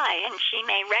passing by, and she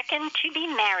may reckon to be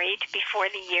married before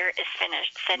the year is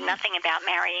finished. Said nothing about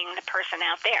marrying the person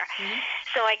out there.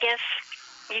 So I guess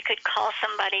you could call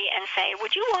somebody and say,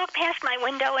 would you walk past my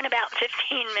window in about 15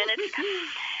 minutes?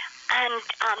 And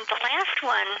the last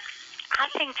one, I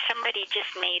think somebody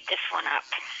just made this one up,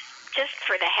 just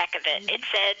for the heck of it. It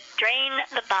said, drain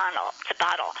the bottle.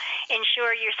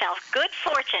 Ensure yourself good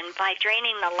fortune by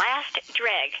draining the last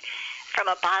dreg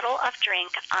from a bottle of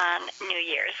drink on New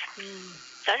Year's.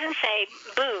 Doesn't say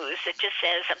booze, it just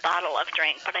says a bottle of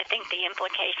drink, but I think the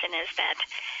implication is that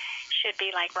should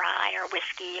be like rye or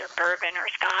whiskey or bourbon or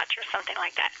scotch or something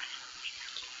like that.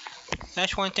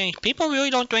 That's one thing. People really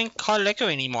don't drink hard liquor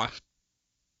anymore.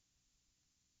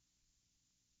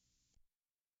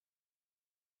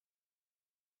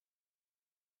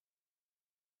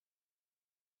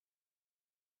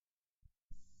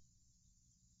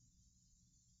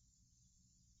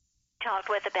 Talked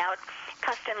with about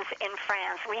customs in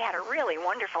France. We had a really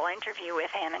wonderful interview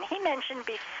with him, and he mentioned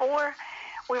before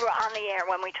we were on the air,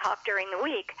 when we talked during the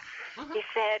week, he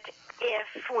said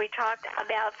if we talked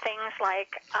about things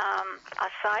like a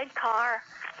sidecar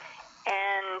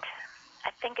and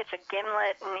I think it's a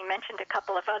gimlet, and he mentioned a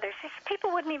couple of others, he said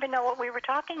people wouldn't even know what we were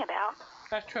talking about.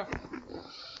 That's true.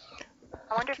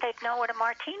 I wonder if they'd know what a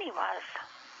martini was.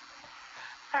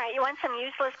 All right, you want some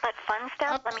useless but fun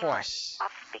stuff? Of course.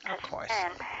 Let me off because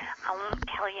then I won't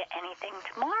tell you anything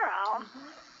tomorrow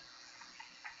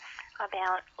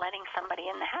about letting somebody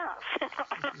in the house.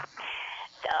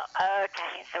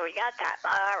 So we got that.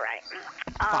 All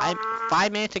right.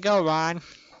 5 minutes ago, Ron.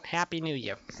 Happy New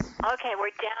Year. Okay,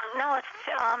 we're down. No, it's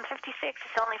 56.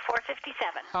 It's only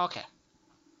 4:57. Okay.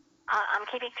 I'm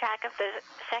keeping track of the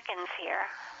seconds here.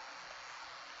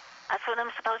 That's what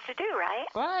I'm supposed to do, right?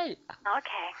 Right.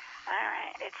 Okay. All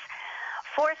right. It's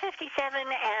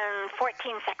 4:57 and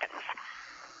 14 seconds.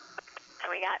 So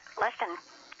we got less than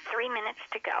 3 minutes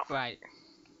to go. Right.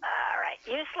 All right.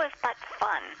 Useless but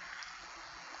fun.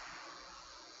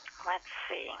 Let's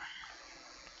see.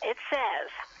 It says,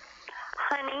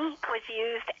 honey was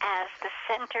used as the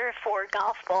center for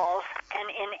golf balls and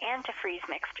in antifreeze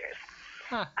mixtures.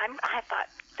 Huh. I thought,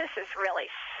 this is really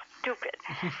stupid.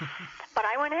 But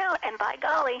I went out, and by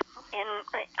golly,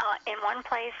 in one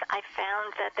place I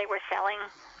found that they were selling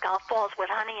golf balls with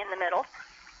honey in the middle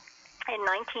in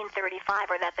 1935,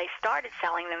 or that they started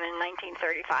selling them in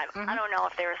 1935. I don't know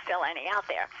if there are still any out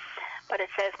there. But it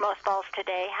says most balls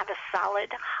today have a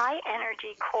solid,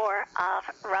 high-energy core of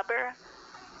rubber,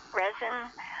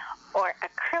 resin, or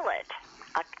acrylate.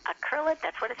 Acrylate,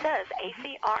 that's what it says.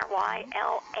 A-C-R-Y-L-A-T-E,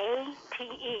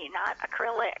 not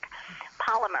acrylic.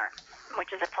 Polymer,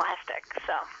 which is a plastic.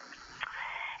 So,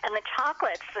 and the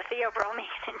chocolates, the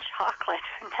theobromine in chocolate,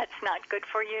 that's not good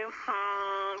for you.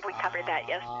 We covered that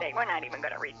yesterday. We're not even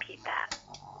going to repeat that.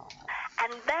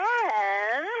 And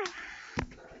then...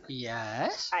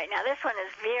 Yes? All right, now this one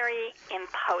is very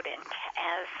impotent,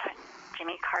 as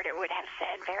Jimmy Carter would have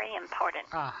said, very important.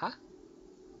 Uh-huh.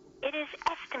 It is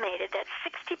estimated that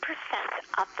 60%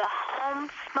 of the home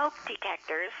smoke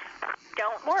detectors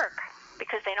don't work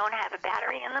because they don't have a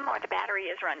battery in them or the battery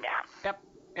is run down.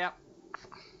 Yep.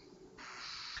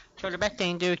 So the best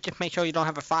thing to do is just make sure you don't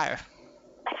have a fire.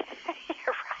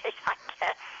 You're right, I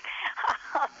guess.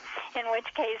 In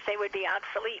which case they would be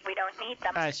obsolete. We don't need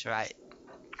them. That's right.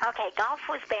 Okay, golf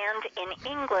was banned in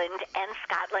England and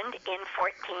Scotland in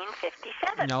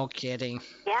 1457. No kidding.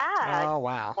 Yeah. Oh,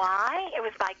 wow. Why? It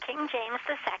was by King James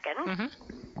II.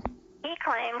 He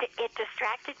claimed it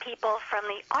distracted people from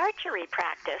the archery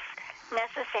practice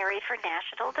necessary for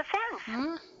national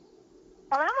defense.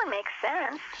 Well, that one makes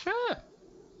sense. Sure.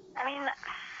 I mean,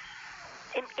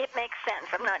 it makes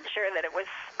sense. I'm not sure that it was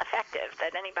effective,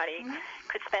 that anybody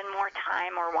could spend more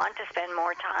time or want to spend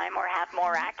more time or have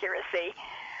more accuracy.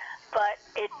 But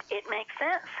it makes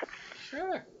sense.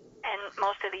 Sure. And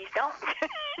most of these don't.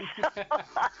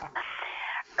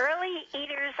 Early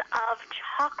eaters of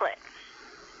chocolate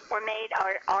were made,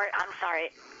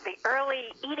 the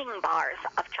early eating bars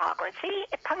of chocolate. See,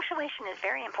 punctuation is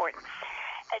very important.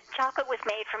 Chocolate was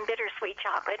made from bittersweet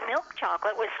chocolate. Milk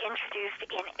chocolate was introduced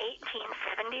in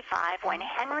 1875 when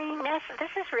Henry Nestle,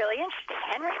 this is really interesting,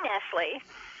 Henry Nestle,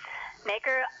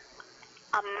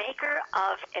 a maker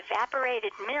of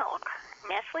evaporated milk.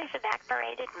 Nestle's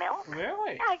evaporated milk?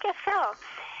 Really? Yeah, I guess so.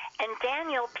 And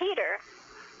Daniel Peter,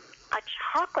 a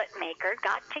chocolate maker,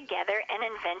 got together and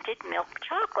invented milk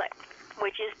chocolate,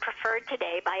 which is preferred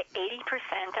today by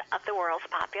 80% of the world's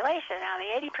population. Now, the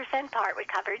 80% part we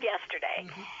covered yesterday.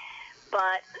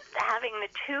 But having the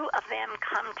two of them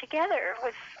come together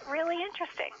was really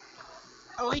interesting.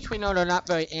 At least we know they're not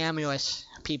very amorous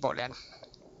people then.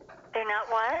 They're not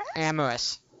what?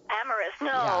 Amorous. Amorous.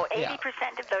 No, Yeah,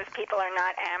 80% of those people are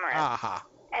not amorous. Uh-huh.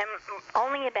 And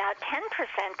only about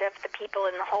 10% of the people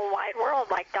in the whole wide world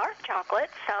like dark chocolate,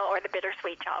 or the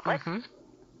bittersweet chocolate. And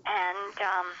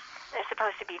they're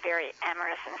supposed to be very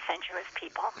amorous and sensuous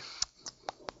people.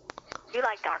 You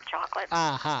like dark chocolate.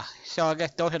 Uh-huh. So I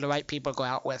guess those are the right people to go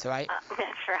out with, right?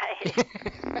 That's right.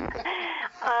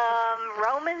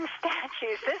 Roman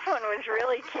statues. This one was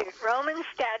really cute. Roman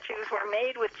statues were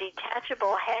made with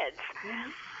detachable heads.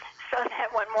 So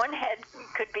that when one head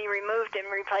could be removed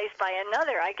and replaced by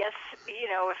another, I guess,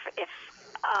 if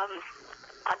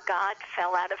a god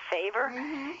fell out of favor,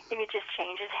 you could just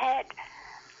change his head.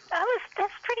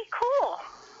 That's pretty cool.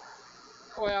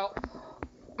 Well,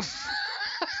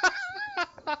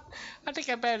 I think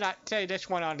I better not say this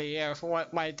one on the air for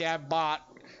what my dad bought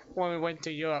when we went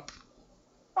to Europe.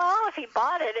 Well, if he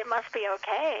bought it, it must be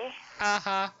okay.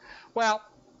 Uh-huh. Well,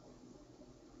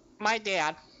 my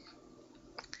dad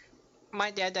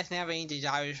doesn't have any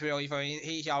desires really for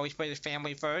he's always put his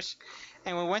family first.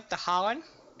 And we went to Holland,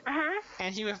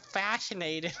 and he was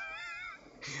fascinated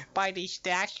by these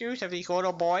statues of these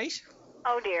little boys.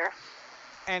 Oh, dear.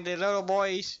 And the little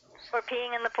boys were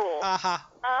peeing in the pool.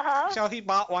 So he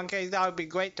bought one because he thought it would be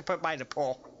great to put by the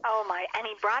pool. Oh, my. And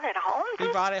he brought it home? He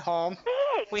brought it home.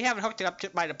 Big. We haven't hooked it up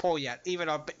by the pool yet, even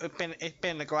though it's been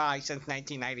in the garage since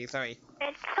 1993.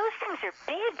 Those things are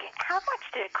big. How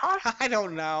much did it cost? I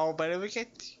don't know, but it was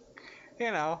just,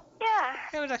 Yeah.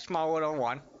 It was a small little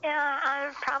one.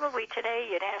 Yeah, probably today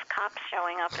you'd have cops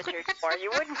showing up at your door.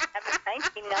 You wouldn't have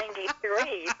it in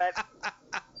 1993, but...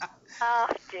 Oh,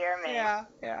 dear me. Yeah.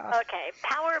 Okay,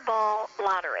 Powerball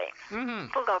lottery.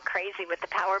 People go crazy with the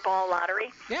Powerball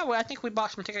lottery. Yeah, well, I think we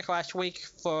bought some tickets last week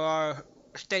for our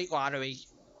state lottery.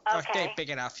 Okay. Our state big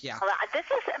enough, yeah. Well, this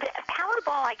is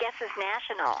Powerball, I guess, is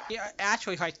national. Yeah,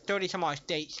 actually, like 30 some odd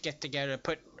states get together,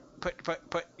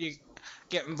 you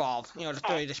get involved. You know, the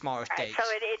 30 the smaller Right, states. so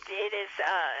it is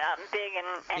big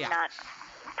and Yeah. not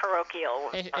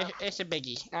parochial. It's a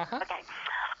biggie. Uh-huh. Okay.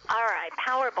 All right,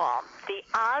 Powerball. The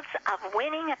odds of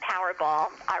winning a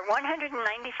Powerball are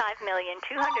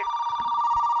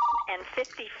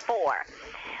 195,254.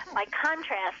 By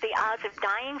contrast, the odds of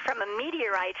dying from a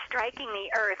meteorite striking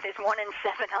the Earth is 1 in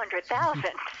 700,000.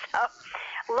 So,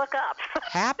 look up.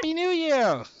 Happy New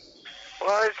Year!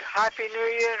 Well, it's Happy New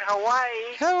Year in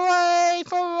Hawaii. Hooray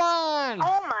for one!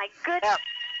 Oh my goodness.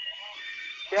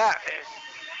 Yeah.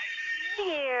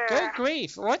 Year. Good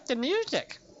grief! What's the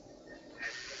music?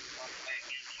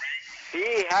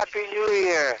 See, Happy New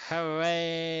Year.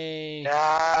 Hooray!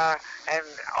 Yeah, and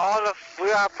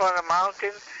we're up on a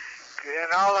mountain,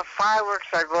 and all the fireworks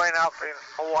are going up in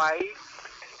Hawaii,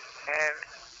 and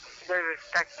there's a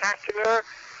spectacular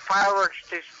fireworks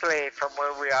display from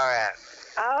where we are at.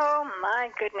 Oh my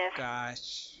goodness.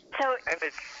 Gosh. So And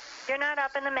it's you're not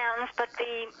up in the mountains, but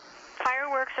the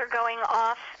fireworks are going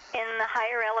off in the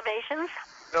higher elevations?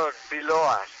 no, below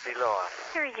us.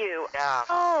 Hear you. Yeah.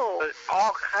 Oh. But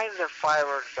all kinds of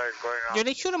fireworks are going off. Did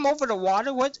they shoot them over the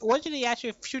water? What did they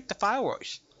actually shoot the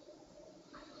fireworks?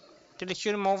 Did they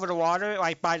shoot them over the water,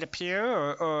 like by the pier,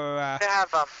 or They have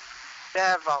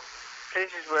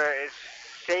places where it's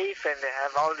safe, and they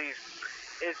have all these.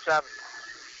 It's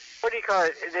what do you call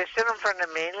it? They send them from the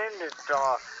mainland. It's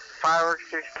fireworks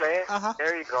display. Uh-huh.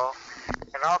 There you go.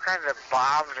 And all kinds of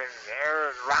bombs and air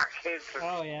and rockets. And,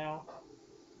 Oh yeah.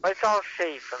 but it's all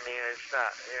safe. I mean, it's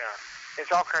not.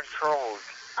 It's all controlled.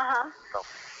 Uh-huh.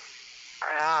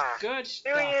 Ah. Good New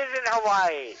stuff. Year's in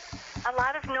Hawaii. A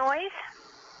lot of noise?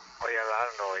 Oh yeah, a lot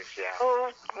of noise. Yeah.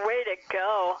 Oh, way to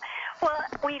go. Well,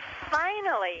 we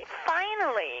finally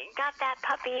got that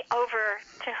puppy over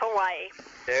to Hawaii.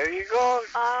 There you go.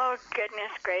 Oh, goodness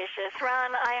gracious.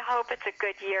 Ron, I hope it's a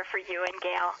good year for you and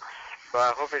Gail. Well,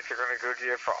 I hope it's a good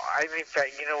year for. I mean,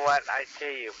 you know what? I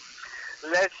tell you,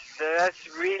 let's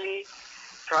really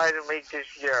try to make this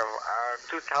year,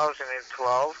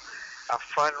 2012, a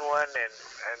fun one,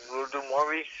 and we'll do more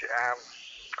research.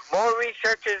 More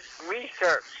research.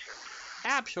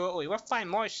 Absolutely. We'll find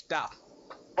more stuff.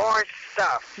 More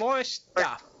stuff. More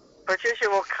stuff. Patricia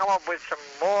will come up with some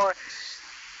more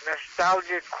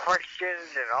nostalgic questions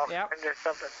and all Yep. kinds of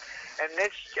stuff. And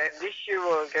this year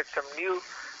we'll get some new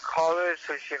callers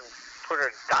so she can put a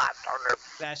dot on her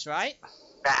That's right.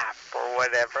 map or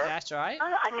whatever. That's right.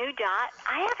 Oh, a new dot?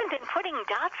 I haven't been putting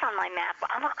dots on my map.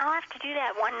 I'll have to do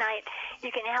that one night.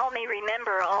 You can help me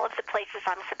remember all of the places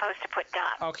I'm supposed to put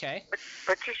dots. Okay. But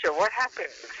Patricia, what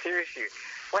happened? Seriously,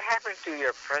 what happened to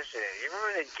your president? You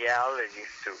remember the gal that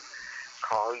used to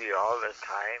call you all the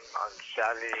time on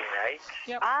Saturday night?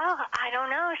 Yep. Oh, I don't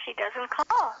know. She doesn't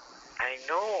call. I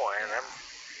know, and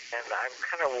I'm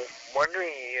kind of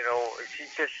wondering, if she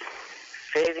just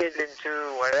faded into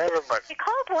whatever, but She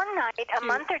called one night a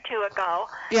month or two ago.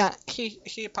 Yeah. She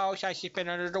apologized. She's been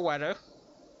under the weather.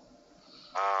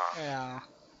 Yeah.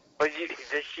 but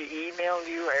does she email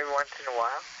you every once in a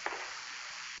while?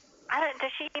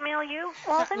 Does she email you,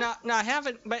 Walton? No, I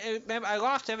haven't. But I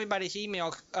lost everybody's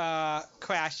email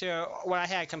crash when I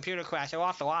had a computer crash. I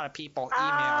lost a lot of people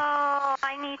email. Oh,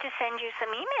 I need to send you some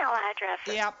email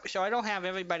addresses. Yep. So I don't have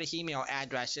everybody's email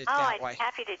addresses Oh, that I'd way. be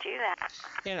happy to do that.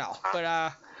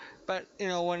 But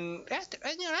when that's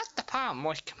the problem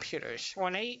with computers.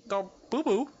 When they go boo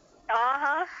boo,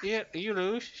 Uh-huh. you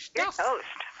lose You're stuff. toast.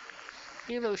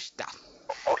 You lose stuff.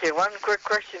 Okay, one quick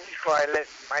question before I let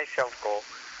myself go.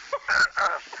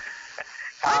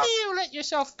 How do you let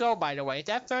yourself go, by the way?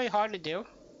 That's very hard to do.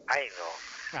 I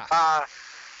know. Ah.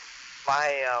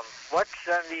 What's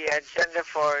on the agenda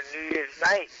for New Year's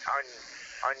night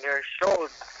on your show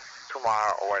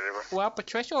tomorrow or whatever? Well,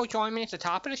 Patricia will join me at the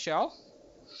top of the show.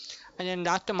 And then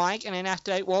Dr. Mike, and then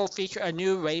after that, we'll feature a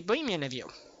new Ray Bream interview.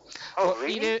 Oh,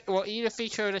 really? We'll either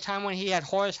feature the time when he had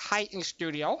Horace Height in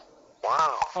studio,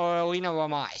 Wow. or Lena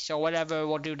Ramai. So whatever,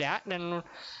 we'll do that. Then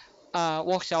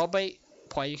we'll celebrate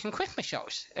Puerto Rican Christmas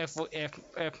shows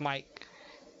if Mike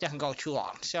doesn't go too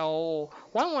long. So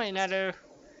one way or another,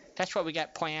 that's what we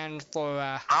got planned for.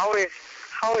 How is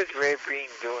Ray Breen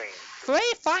doing? Very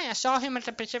fine. I saw him at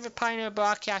the Pacific Pioneer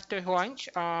Broadcasters lunch.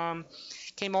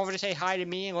 Came over to say hi to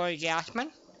me and Lori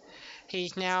Gassman.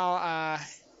 He's now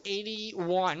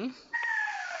 81,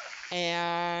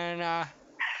 and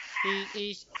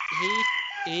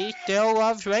he still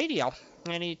loves radio,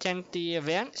 and he attends the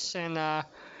events, and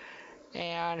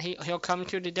he'll come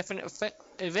to the different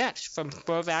events from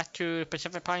Burvac to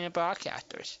Pacific Pioneer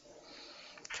Broadcasters.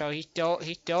 So he's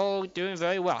still doing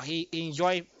very well. He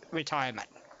enjoyed retirement.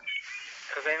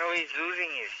 Because I know he's losing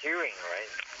his hearing, right?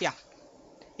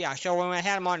 Yeah, so when I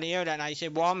had him on the air that night, I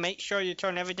said, well, make sure you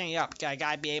turn everything up. I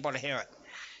gotta be able to hear it.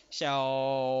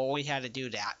 So we had to do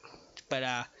that. But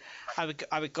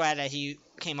I was glad that he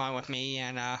came on with me,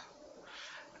 and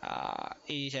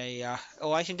he's a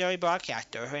legendary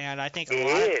broadcaster, and I think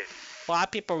a lot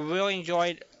of people really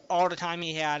enjoyed all the time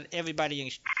he had.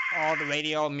 Everybody, all the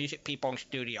radio and music people in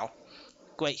studio.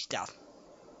 Great stuff.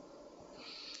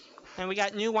 And we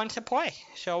got new ones to play,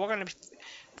 so we're gonna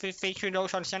be featuring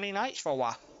those on Sunday nights for a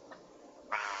while.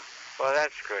 Well,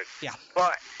 that's good. Yeah.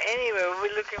 Well, anyway,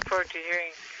 we're looking forward to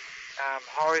hearing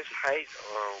Horace Height,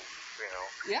 or, you know.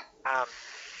 Yeah.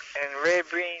 And Ray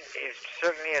Breen is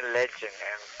certainly a legend,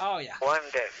 and one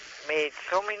that made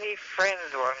so many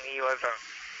friends when he was on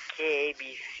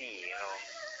KABC, you know.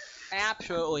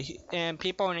 Absolutely. And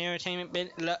people in the entertainment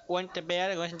went to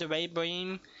bed and listened to Ray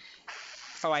Breen.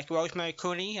 For like Rosemary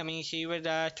Clooney, I mean, she would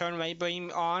turn Ray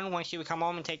Breen on when she would come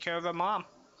home and take care of her mom.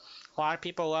 A lot of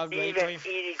people loved Ray Breen.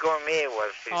 Even Edie Gourmet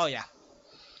was. Oh, yeah.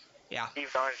 Yeah.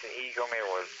 Steve Jones and Edie Gourmet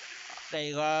was.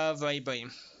 They love Ray Breen.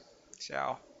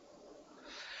 So.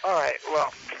 All right,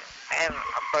 well, and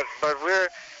but we're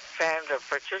fans of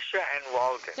Patricia and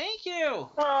Walden. Thank you.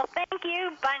 Well, thank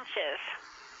you, bunches.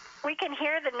 We can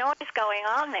hear the noise going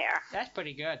on there. That's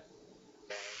pretty good.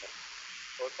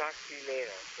 We'll talk to you later,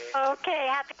 okay? Okay,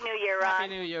 Happy New Year, Ron. Happy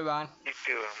New Year, Ron. You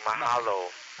too. Mahalo.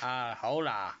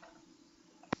 Hola.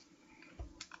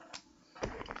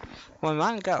 When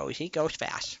Ron goes, he goes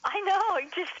fast. I know, he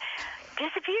just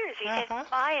disappears. He says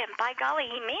bye, and by golly,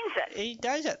 he means it. He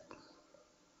does it.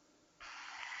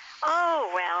 Oh,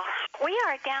 well, we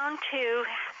are down to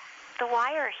the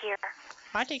wire here.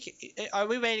 I think, are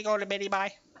we ready to go to Betty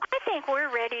Bye? I think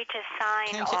we're ready to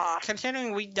sign off.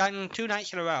 Considering we've done 2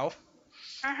 nights in a row,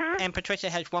 and Patricia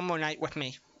has one more night with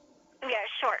me. Yeah,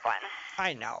 short one.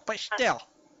 I know, but still,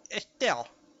 it's still.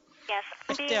 Yes,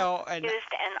 I'm being still, used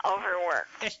and overworked.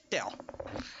 It's still.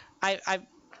 I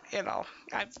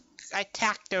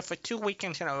tacked her for 2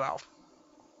 weekends in a row.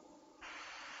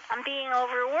 I'm being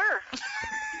overworked.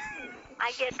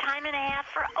 I get time and a half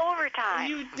for overtime.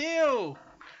 You do.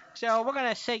 So we're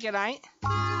gonna say goodnight.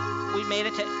 We made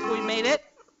it.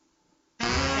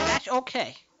 And that's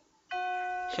okay.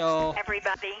 So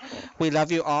everybody, we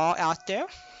love you all out there.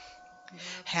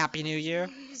 Happy New Year.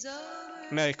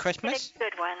 Merry Christmas. It's a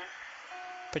good one.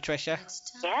 Patricia.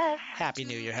 Yes. Happy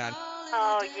New Year, hon.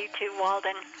 Oh, you too,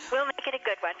 Walden. We'll make it a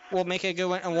good one. We'll make it a good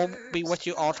one, and we'll be with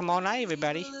you all tomorrow night,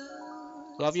 everybody.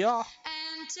 Love you all.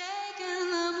 And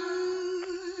taking the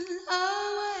moon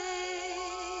away.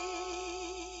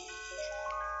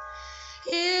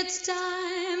 It's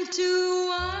time to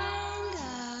wind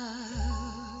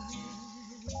up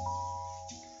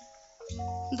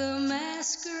the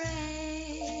masquerade.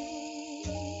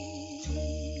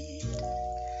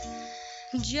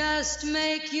 Just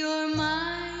make your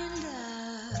mind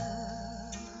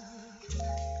up.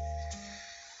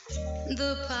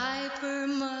 The piper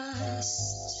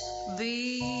must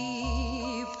be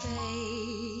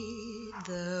paid.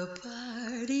 The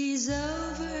party's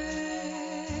over.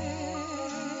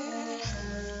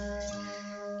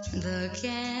 The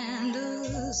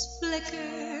candles flicker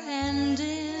and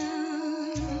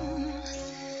dim.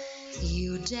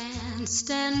 You danced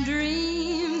and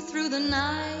dreamed through the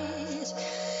night.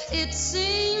 It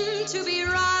seemed to be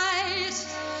right,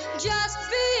 just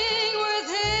being with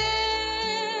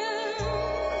him.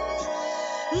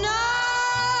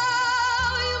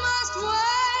 Now you must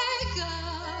wake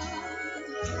up.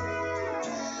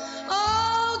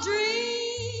 All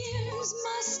dreams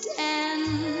must end.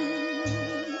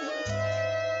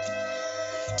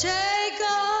 Take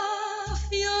off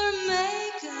your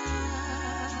makeup.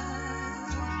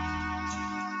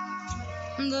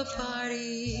 The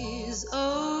party's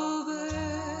over.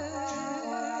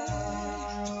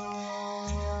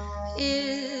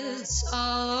 It's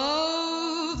all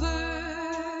over,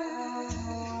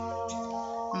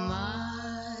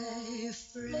 my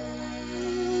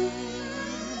friend.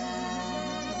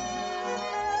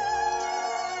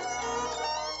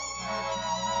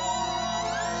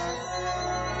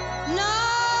 Now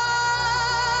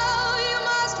you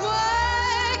must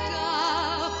wake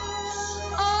up.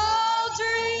 All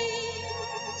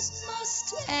dreams must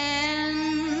end.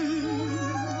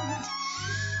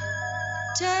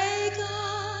 Take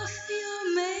off your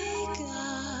makeup.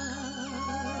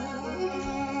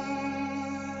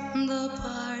 The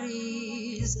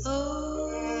party's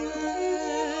over.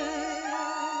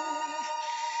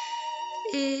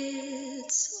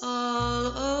 It's all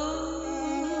over.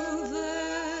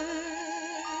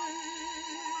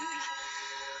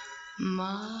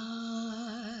 my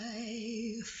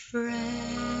friend.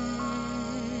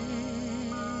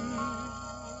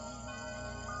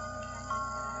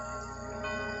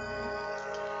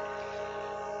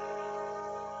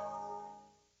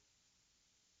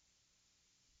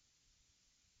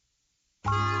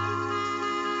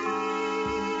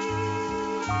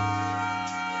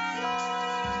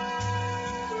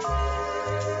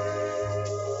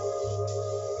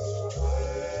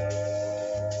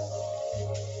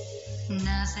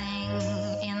 Nothing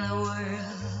in the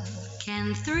world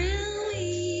can thrill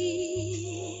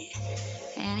me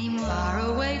anymore.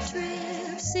 Faraway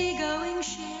trips, seagoing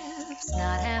ships,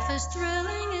 not half as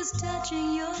thrilling as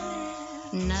touching your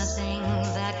lips. Nothing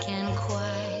that can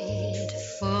quite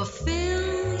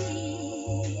fulfill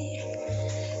me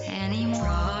anymore.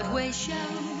 Broadway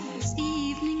shows,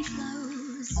 evening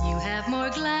clothes, you have more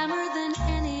glamour than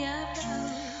any of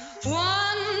those.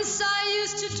 Once I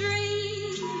used to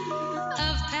dream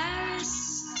of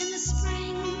Paris in the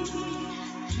spring,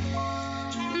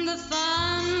 the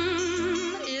fun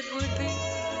it would be.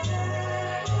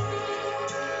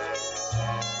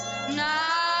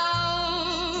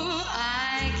 Now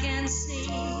I can see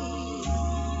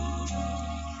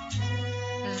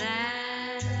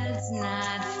that's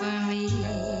not for me.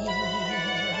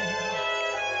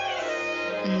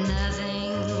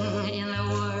 Nothing in the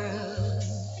world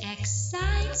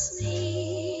excites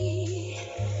me.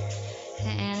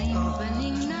 An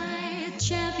opening night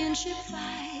championship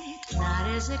fight, not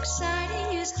as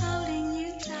exciting as holding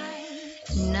you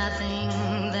tight. Nothing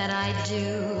that I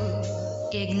do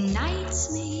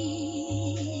ignites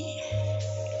me.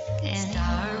 And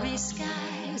starry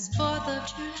skies, 4th of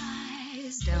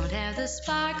July, don't have the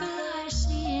sparkle I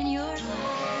see in your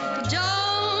eyes.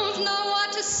 Don't know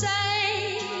what to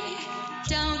say,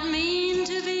 don't mean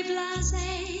to be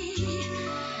blasé,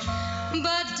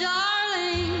 but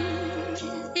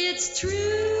darling, it's true,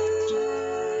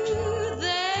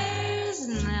 there's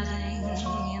nothing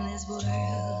in this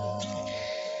world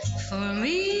for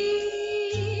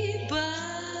me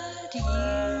but you.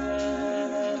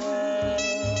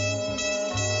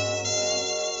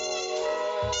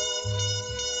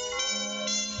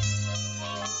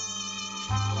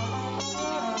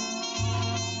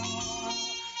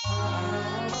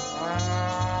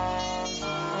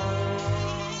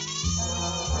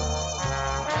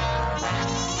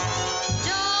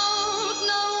 Don't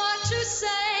know what to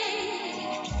say,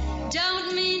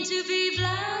 don't mean to be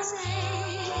blasé,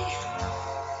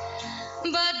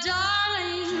 but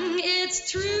darling,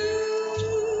 it's true,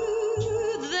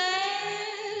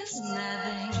 there's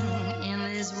nothing in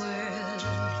this world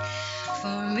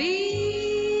for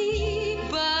me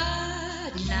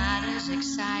but not as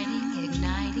exciting,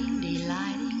 igniting,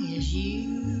 delighting as you.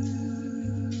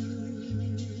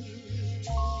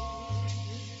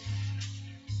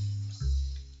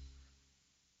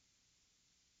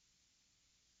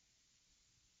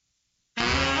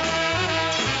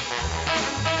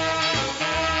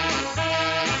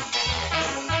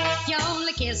 You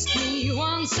only kissed me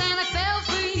once and I fell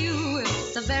for you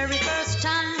the very first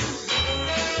time.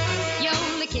 You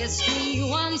only kissed me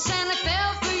once and I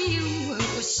fell for you,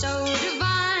 it was so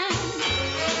divine.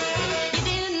 You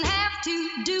didn't have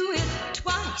to do it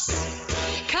twice,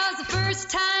 'cause the first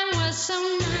time was so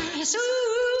nice.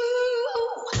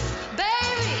 Ooh,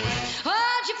 baby,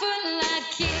 why'd you put that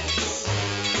kiss?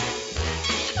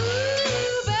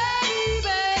 Ooh,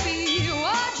 baby,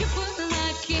 why'd you put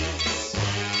that kiss?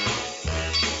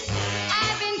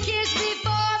 I've been kissed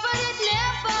before, but it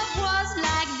never was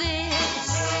like this.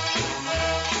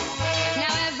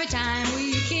 Now every time we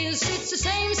kiss, it's the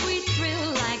same sweet thrill.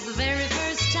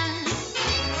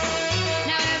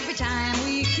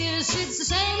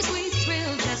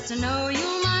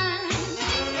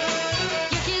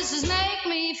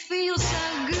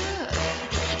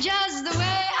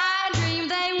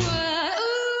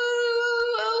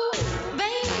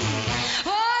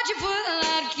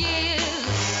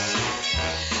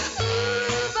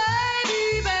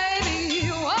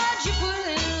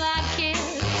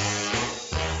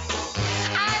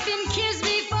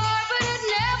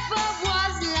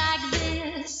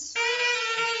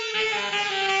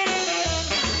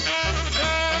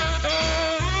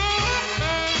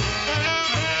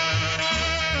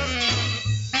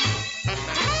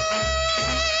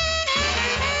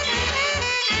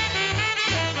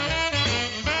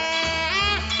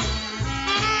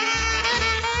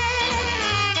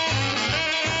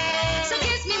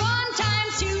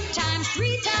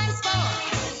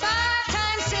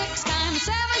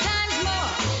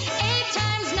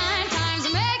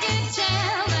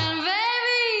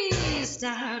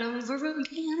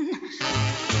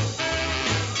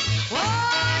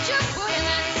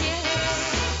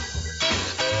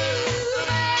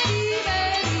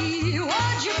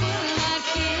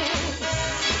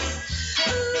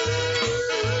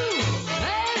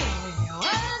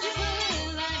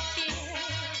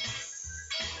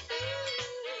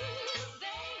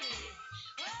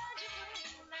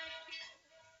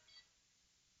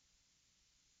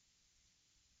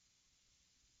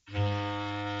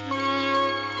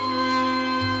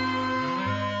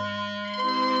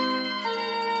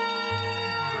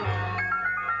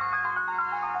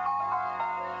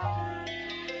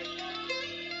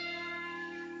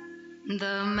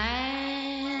 The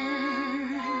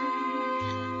man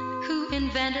who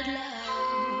invented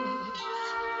love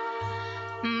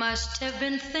must have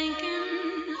been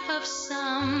thinking of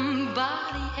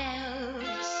somebody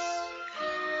else.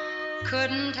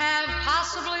 Couldn't have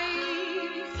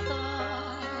possibly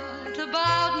thought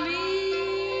about me.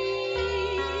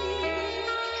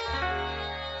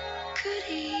 Could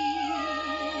he?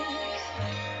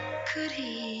 Could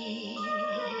he?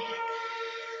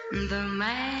 The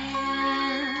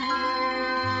man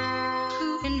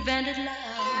who invented love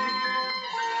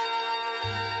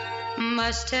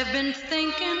must have been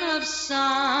thinking of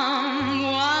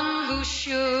someone who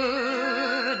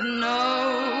should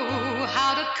know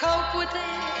how to cope with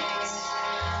it.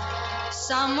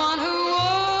 Someone who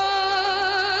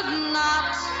would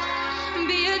not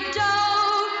be a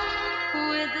dope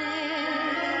with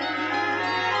it.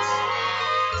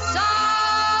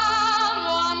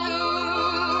 Someone who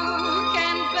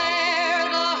can bear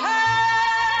the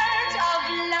hurt of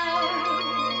love,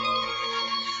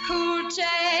 who'll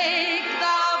take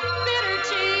the bitter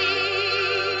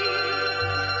tea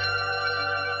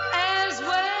as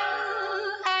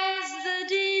well as the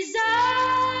dessert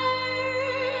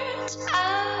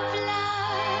of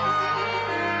love.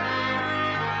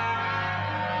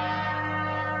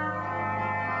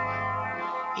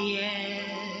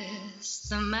 Yes,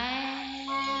 the man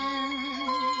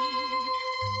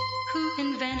who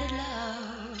invented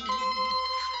love.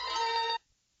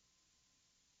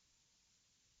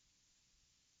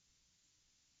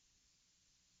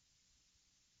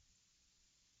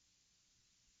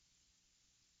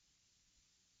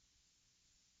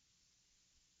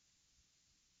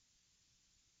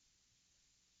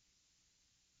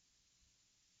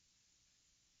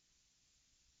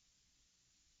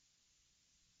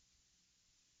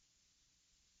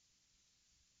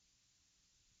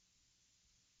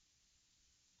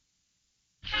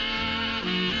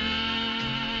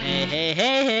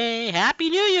 Hey, Happy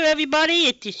New Year, everybody.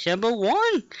 It's December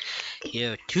 1,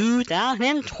 year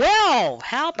 2012.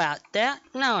 How about that?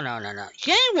 No.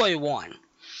 January 1.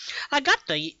 I got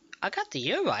the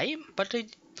year right, but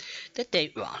the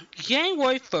date wrong.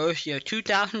 January 1st, year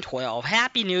 2012.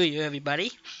 Happy New Year,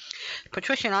 everybody.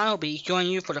 Patricia and I will be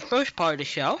joining you for the first part of the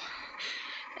show.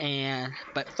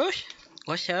 But first,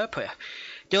 let's say a prayer.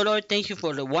 Dear Lord, thank you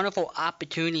for the wonderful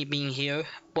opportunity of being here.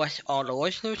 Bless all the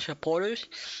listeners, supporters.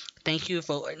 Thank you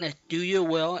for letting us do your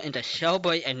will and to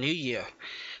celebrate a new year.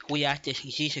 We ask this in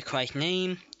Jesus Christ's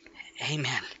name.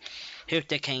 Amen. Here's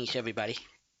the Kings, everybody.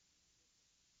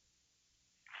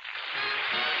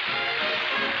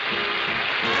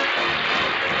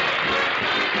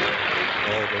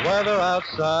 Oh, the weather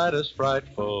outside is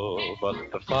frightful, but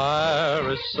the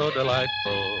fire is so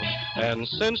delightful. And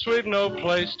since we've no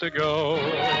place to go,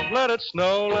 let it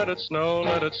snow, let it snow,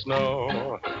 let it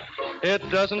snow. It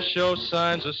doesn't show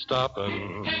signs of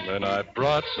stopping, and I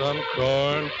brought some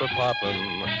corn for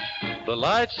popping. The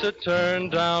lights are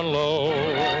turned down low.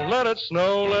 Let it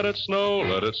snow, let it snow,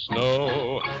 let it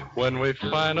snow. When we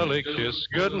finally kiss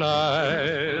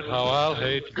goodnight, how I'll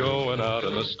hate going out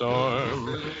in the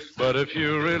storm. But if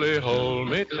you really hold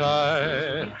me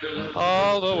tight,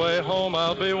 all the way home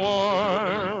I'll be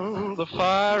warm. The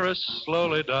fire is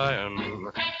slowly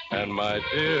dying, and my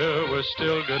dear, we're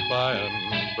still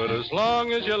goodbying. But as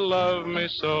long as you love me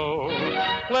so,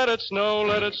 let it snow,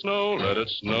 let it snow, let it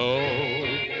snow.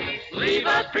 Leave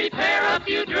us prepare a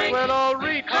few drinks, Let all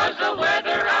reach, 'cause the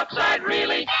weather outside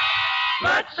really.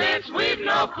 But since we've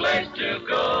no place to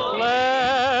go,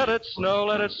 let it snow,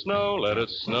 let it snow, let it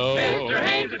snow. Mr.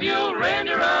 Haynes, if you'll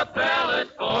render a ballad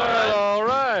for Well, us, all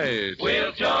right.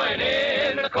 we'll join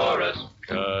in the chorus.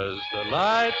 'Cause the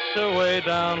lights are way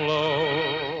down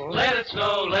low. Let it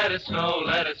snow, let it snow,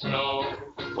 let it snow.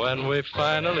 When we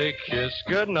finally kiss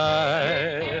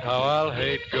goodnight, how I'll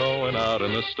hate going out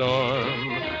in the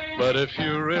storm. But if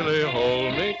you really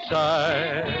hold me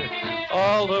tight,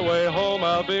 all the way home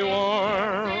I'll be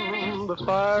warm. The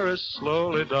fire is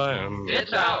slowly dying,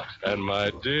 It's out. and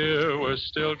my dear, we're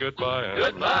still goodbying.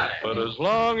 Goodbye. But as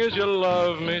long as you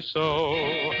love me so,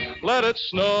 let it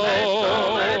snow. Let it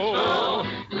snow, let it snow,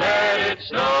 let it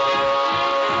snow.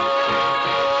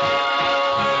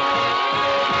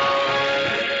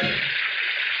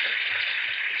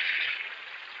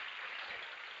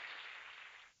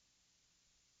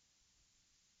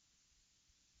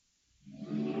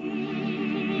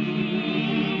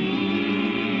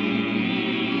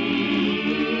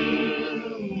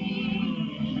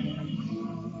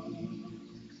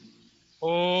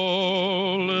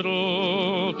 Oh,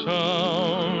 little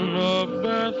town of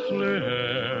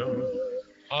Bethlehem,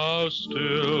 how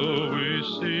still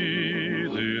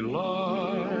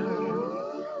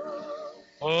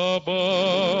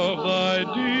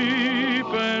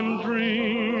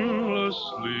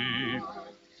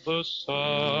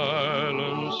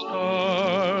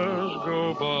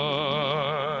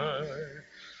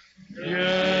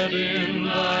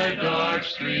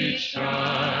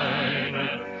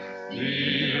shineth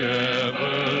the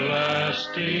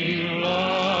everlasting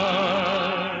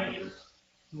light.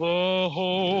 The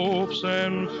hopes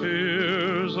and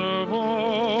fears of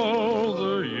all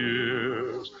the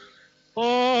years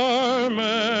are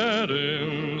met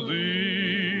in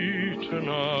thee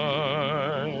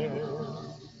tonight.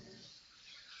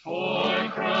 For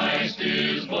Christ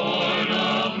is born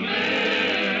of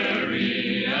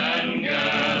Mary and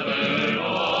gathered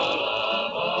all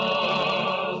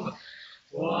above,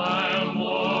 while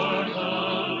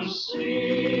mortals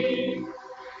sleep.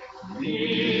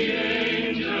 The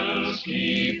angels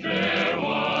keep their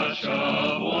watch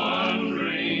of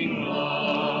wondering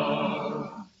love.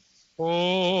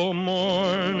 O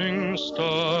morning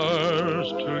stars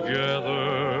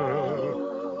together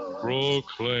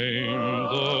proclaim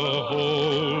the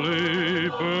holy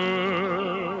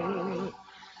birth,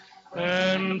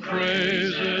 and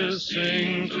praises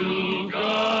sing to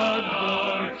God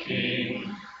our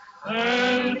King,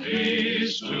 and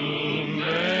peace to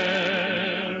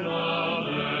men on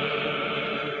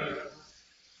earth.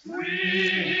 We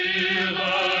hear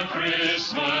the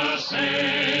Christmas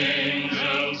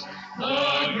angels,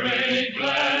 the great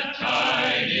glad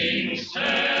tidings tell.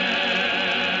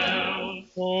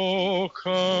 Oh,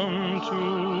 come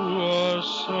to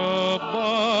us,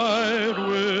 abide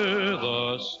with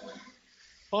us,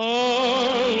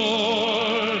 our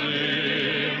Lord Emmanuel.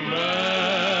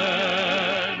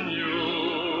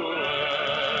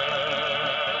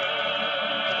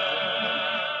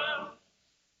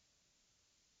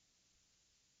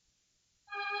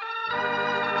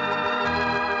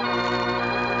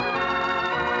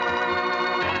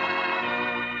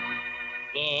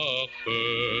 The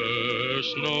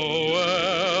first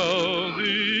Noel,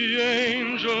 the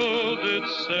angel did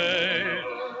say,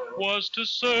 was to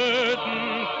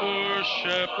certain poor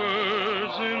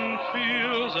shepherds in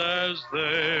fields as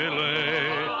they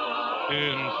lay,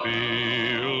 in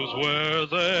fields where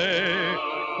they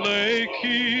lay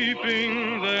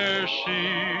keeping their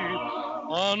sheep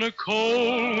on a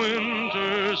cold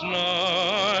winter's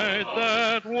night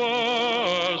that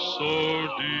was so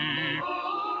deep.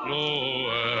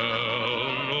 Noel,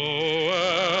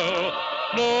 Noel,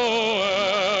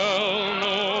 Noel,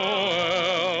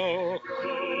 Noel,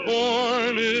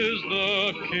 born is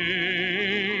the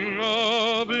King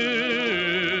of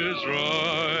Israel.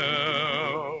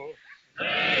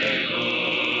 They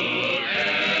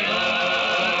looked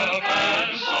up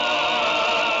and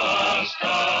saw a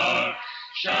star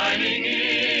shining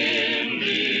in the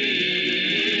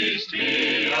east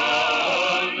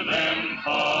beyond them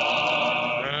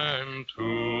far. And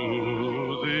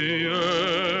to the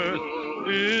earth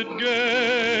it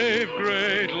gave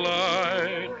great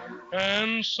light,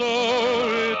 and so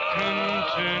it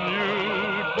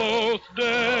continued both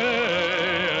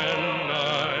day and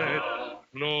night.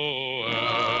 Noel,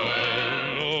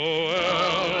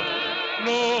 Noel,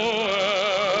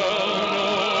 Noel,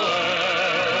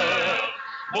 Noel,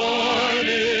 born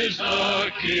is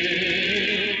the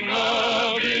King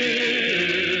of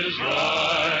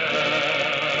Israel.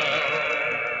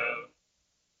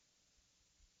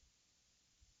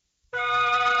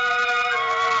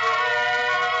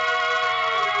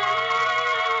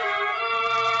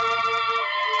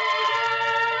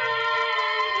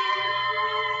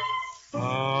 I'm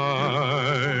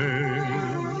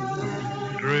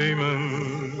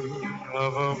dreaming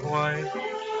of a white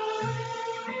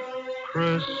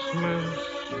Christmas.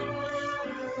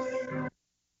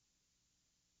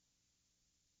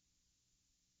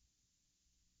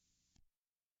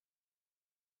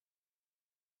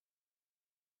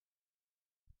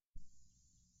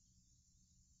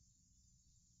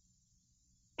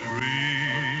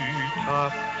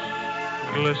 Treetops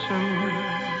glisten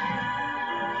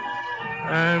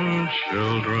and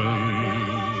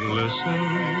children listen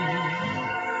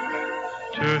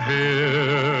to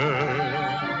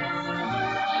hear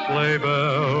sleigh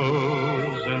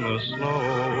bells in the snow.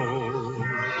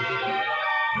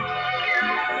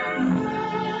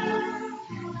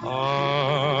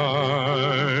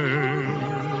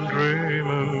 I'm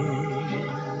dreaming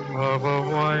of a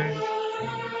white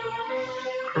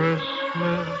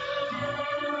Christmas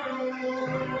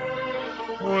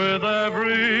with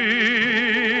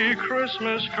every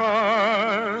Christmas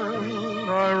card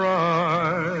I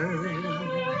write.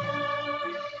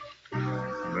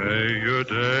 May your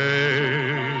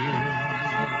days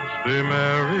be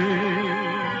merry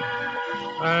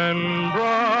and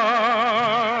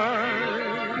bright,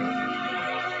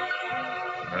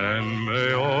 and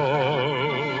may all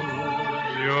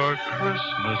your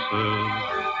Christmases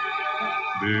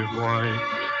be white.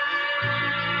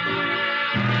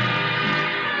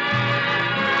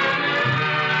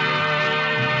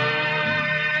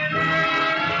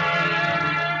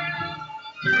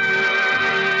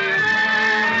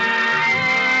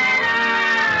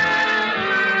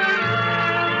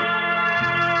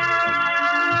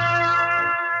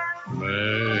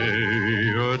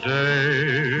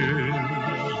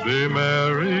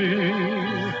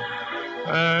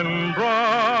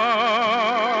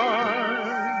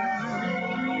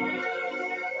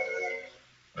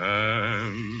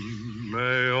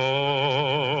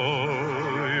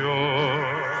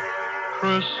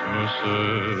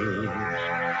 roses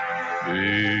be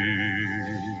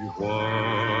white.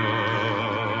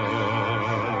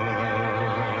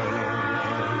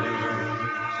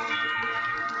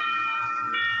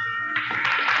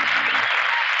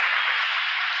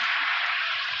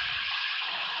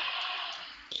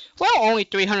 Well, only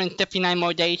 359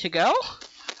 more days to go.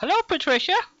 Hello,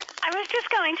 Patricia. I was just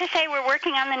going to say we're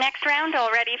working on the next round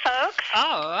already, folks.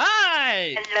 All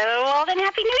right. Hello, Alden.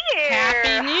 Happy New Year.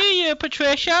 Happy New Year,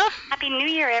 Patricia. Happy New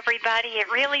Year, everybody. It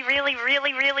really, really,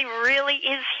 really, really, really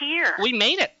is here. We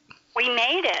made it. We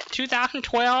made it.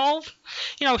 2012.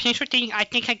 You know, it's interesting. I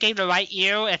think I gave the right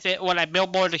year when I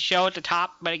billboarded the show at the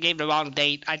top, but I gave the wrong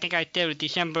date. I think I did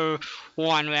December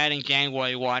 1 rather than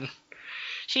January 1.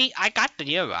 See, I got the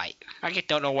year right. I just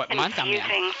don't know what month I'm in.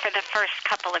 Confusing for the first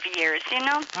couple of years, you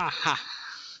know? Uh-huh.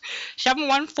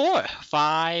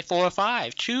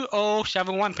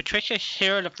 714-545-2071. Patricia's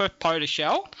here in the first part of the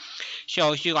show.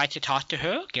 So if you'd like to talk to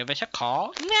her, give us a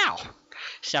call now.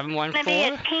 714. It's going to be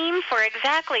a team for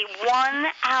exactly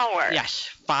 1 hour. Yes,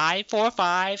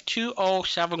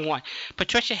 545-2071.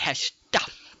 Patricia has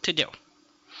stuff to do.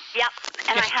 Yep,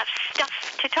 and Yes. I have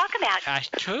stuff to talk about. That's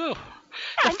true.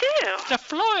 I do. The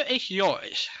floor is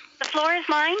yours. The floor is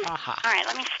mine? Uh-huh. All right,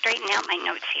 let me straighten out my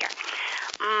notes here.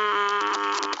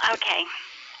 Okay.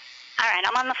 All right,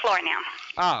 I'm on the floor now.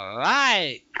 All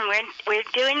right. And we're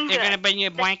doing good. You're going to bring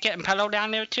your blanket and pillow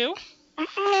down there, too?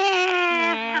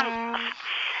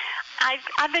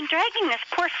 I've been dragging this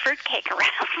poor fruitcake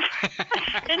around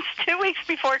since 2 weeks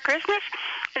before Christmas.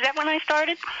 Is that when I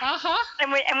started? Uh-huh.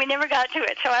 And we never got to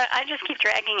it, so I just keep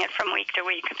dragging it from week to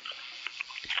week.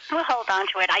 We'll hold on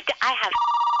to it. I have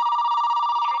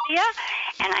trivia,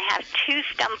 and I have 2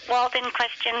 Stump Walden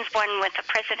questions, one with the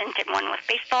president and one with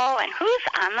baseball. And who's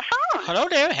on the phone? Hello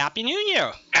there. Happy New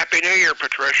Year. Happy New Year,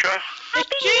 Patricia.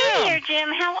 Happy New Year,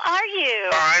 Jim. How are you?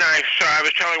 Fine. I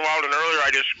was telling Walden earlier,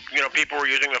 people were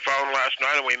using the phone last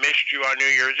night, and we missed you on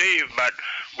New Year's Eve, but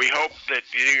we hope that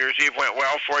New Year's Eve went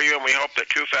well for you, and we hope that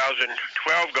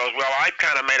 2012 goes well. I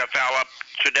kind of made a foul up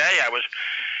today. I was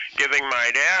giving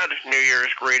my dad New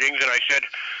Year's greetings, and I said,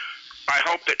 I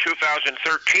hope that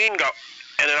 2013 go.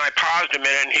 And then I paused a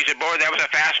minute, and he said, boy, that was a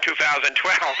fast 2012.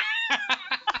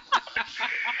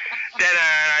 Then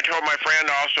I told my friend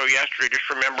also yesterday, just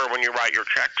remember when you write your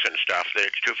checks and stuff that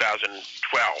it's 2012.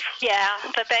 Yeah,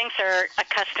 the banks are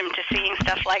accustomed to seeing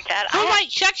stuff like that. Who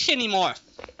writes checks anymore?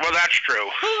 Well, that's true.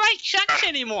 Who writes checks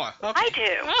anymore? Okay. I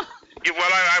do. Oh. Yeah,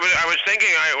 well, I was thinking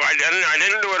I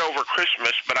didn't do it over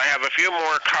Christmas, but I have a few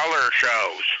more color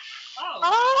shows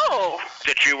Oh.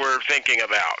 that you were thinking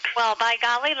about. Well, by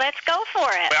golly, let's go for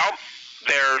it. Well,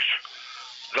 there's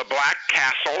The Black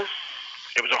Castle.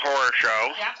 It was a horror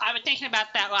show. Yeah, I was thinking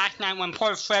about that last night when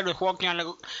poor Fred was working on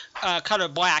the color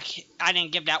black. I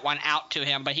didn't give that one out to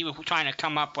him, but he was trying to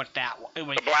come up with that. It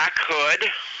was, The Black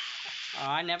Hood.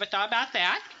 I never thought about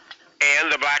that.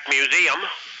 And The Black Museum.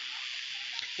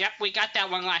 Yep, we got that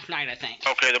one last night, I think.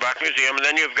 Okay, The Black Museum. And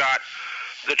then you've got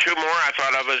the 2 more I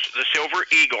thought of as The Silver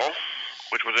Eagle,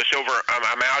 which was a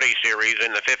Mountie series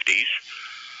in the 50s,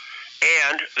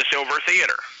 and The Silver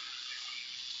Theater.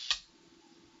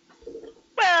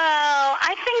 Well,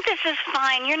 I think this is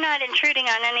fine. You're not intruding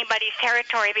on anybody's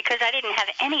territory because I didn't have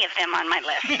any of them on my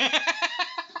list.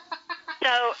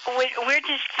 So we're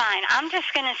just fine. I'm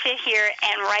just going to sit here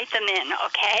and write them in,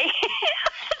 okay?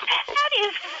 That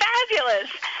is fabulous.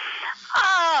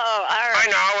 Oh, all To right. my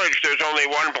knowledge, there's only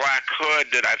one Black Hood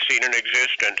that I've seen in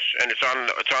existence, and it's on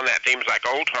that Themes Like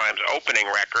Old Times opening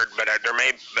record, but there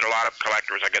may be a lot of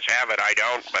collectors, I guess, have it. I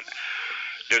don't, but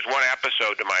there's one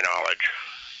episode to my knowledge.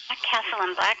 Black Castle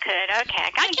and Black Hood.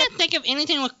 Okay, I can't think of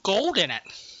anything with gold in it.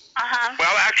 Uh-huh.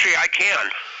 Well, actually, I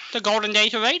can. The golden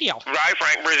days of radio. Right,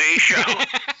 Frank Brzee show.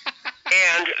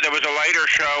 And there was a later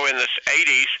show in the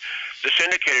 80s, the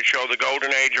syndicated show, The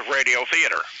Golden Age of Radio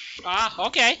Theater. Ah,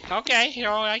 okay. You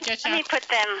know, I guess. Let me put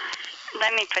them in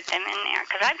there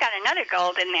because I've got another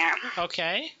gold in there.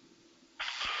 Okay.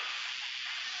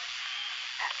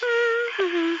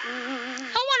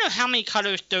 I wonder how many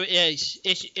colors there is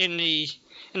in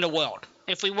the world.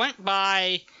 If we went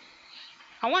by,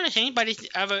 I wonder if anybody's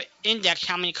ever indexed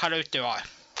how many colors there are.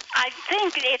 I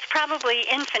think it's probably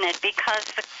infinite because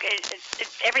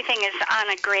everything is on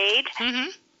a grade,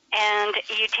 and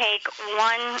you take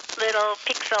one little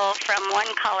pixel from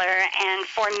one color and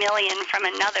 4 million from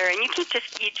another, and you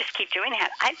just keep doing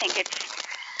that. I think You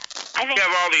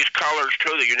have all these colors,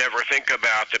 too, that you never think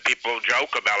about, that people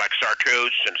joke about, like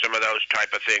chartreuse and some of those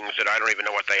type of things that I don't even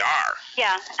know what they are.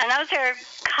 Yeah, and those are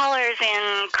colors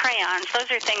in crayons.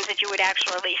 Those are things that you would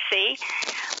actually see.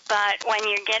 But when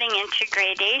you're getting into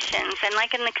gradations, and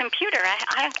like in the computer,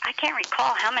 I can't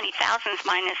recall how many thousands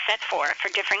mine is set for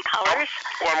different colors.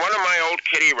 Well, one of my old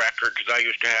kiddie records I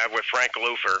used to have with Frank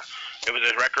Lufer, it was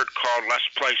a record called Let's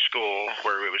Play School,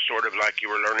 where it was sort of like you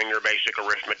were learning your basic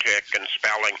arithmetic and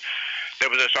spelling.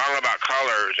 There was a song about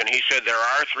colors, and he said there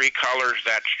are 3 colors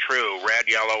that's true, red,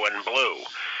 yellow, and blue.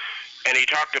 And he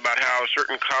talked about how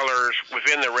certain colors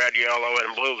within the red, yellow,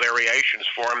 and blue variations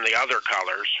form the other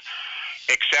colors,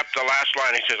 except the last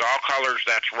line. He says, all colors,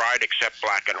 that's right, except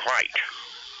black and white.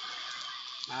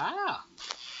 Ah.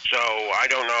 So I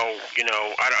don't know,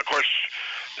 of course,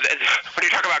 when you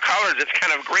talk about colors, it's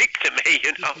kind of Greek to me,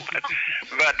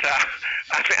 But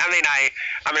I mean, I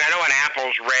know an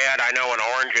apple's red. I know an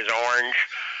orange is orange.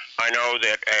 I know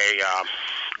that a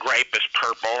grape is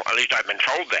purple. At least I've been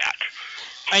told that.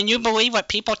 And you believe what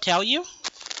people tell you?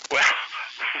 Well,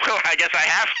 I guess I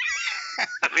have.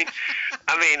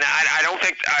 I don't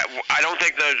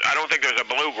think there's a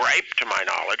blue grape to my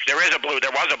knowledge. There was a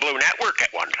blue network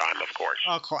at one time, of course.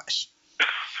 Of course.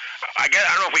 I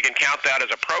don't know if we can count that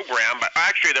as a program, but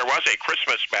actually there was a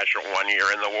Christmas special one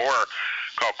year in the war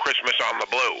called Christmas on the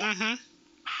Blue. Mm-hmm.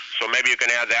 So maybe you can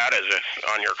add that as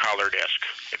on your color disc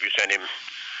if you send him.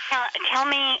 Tell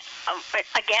me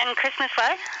again, Christmas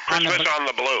what? Christmas on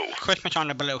the Blue. Christmas on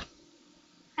the Blue.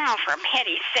 Oh, for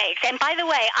pity's sakes. And by the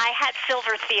way, I had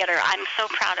Silver Theater. I'm so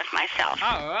proud of myself.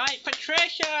 All right,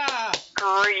 Patricia.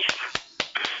 Grief.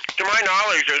 To my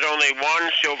knowledge, there's only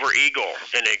one Silver Eagle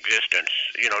in existence.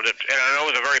 And I know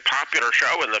it was a very popular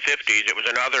show in the 50s. It was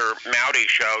another Mountie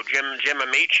show. Jim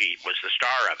Amici was the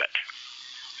star of it.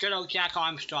 Good old Jack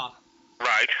Armstrong.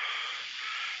 Right.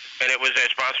 And it was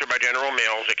sponsored by General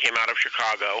Mills. It came out of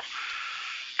Chicago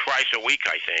twice a week,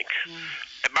 I think.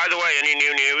 And by the way, any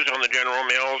new news on the General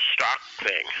Mills stock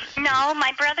thing? No,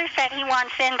 my brother said he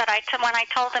wants in, but when I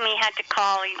told him he had to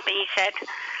call, he said,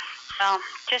 well,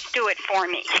 just do it for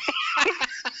me.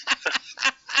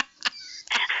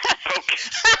 Okay.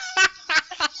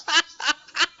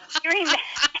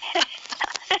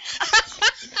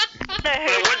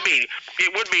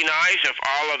 It would be nice if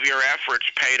all of your efforts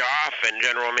paid off and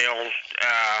General Mills,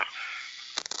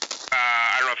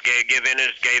 I don't know if gave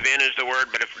in is the word,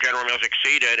 but if General Mills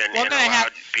exceeded and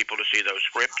allowed people to see those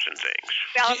scripts and things.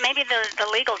 Well, maybe the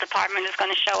legal department is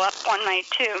going to show up one night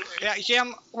too. Yeah,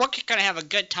 Jim, we're going to have a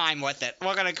good time with it.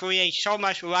 We're going to create so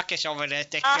much ruckus over this.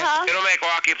 It'll make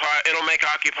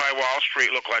Occupy Wall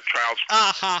Street look like child's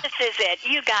play. This is it.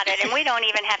 You got it. And we don't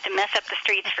even have to mess up the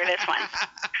streets for this one.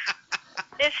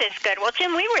 This is good. Well,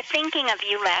 Jim, we were thinking of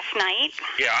you last night.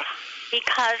 Yeah.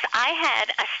 Because I had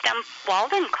a Stump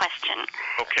Walden question.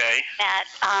 Okay. That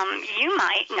you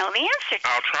might know the answer to.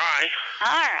 I'll try.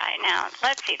 All right. Now,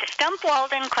 let's see. The Stump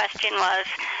Walden question was,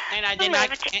 who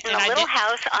lived in the little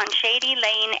house on Shady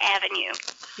Lane Avenue?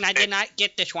 And I did not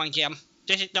get this one, Jim.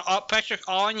 This is the pressure's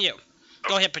all on you.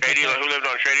 Go ahead, Patricia. Who lived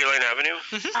on Shady Lane Avenue?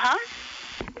 Mm-hmm. Uh-huh.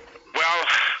 Well,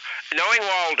 knowing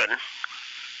Walden,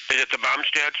 is it the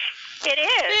Bumsteads? It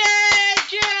is. Yay,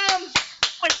 Jim!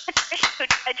 When Patricia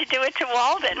tried to do it to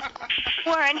Walden.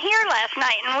 Weren't here last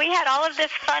night, and we had all of this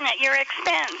fun at your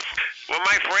expense. Well,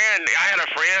 I had a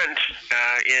friend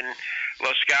in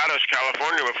Los Gatos,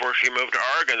 California, before she moved to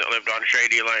Oregon that lived on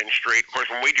Shady Lane Street. Of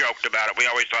course, when we joked about it, we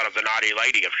always thought of the naughty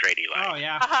lady of Shady Lane. Oh,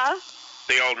 yeah. Uh-huh.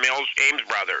 The old Ames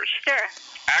brothers. Sure.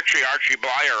 Actually, Archie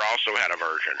Blyer also had a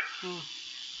version.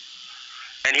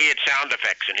 And he had sound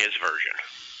effects in his version.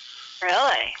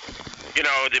 Really?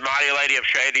 The naughty lady of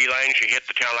Shady Lane, she hit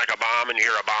the town like a bomb, and you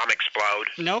hear a bomb explode.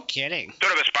 No kidding.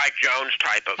 Sort of a Spike Jones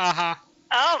type of... Uh-huh.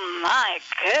 Oh, my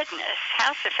goodness.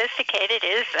 How sophisticated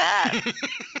is that?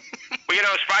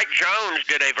 Well, Spike Jones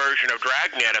did a version of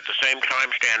Dragnet at the same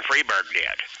time Stan Freberg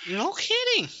did. No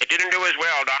kidding. It didn't do as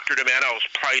well. Dr. DeMeadows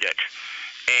played it.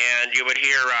 And you would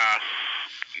hear...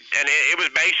 and it was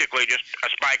basically just a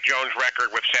Spike Jones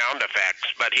record with sound effects,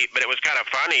 but it was kind of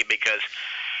funny because...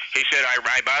 He said, I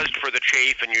buzzed for the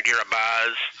chief, and you'd hear a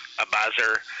buzz, a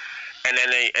buzzer, and then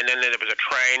there was a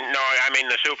train. No, I mean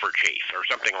the super chief or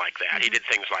something like that. He did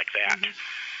things like that.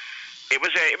 It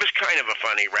was kind of a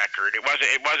funny record. It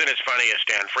wasn't as funny as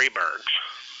Stan Freberg's,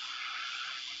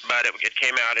 but it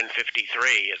came out in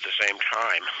 '53 at the same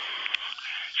time.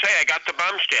 Say, I got the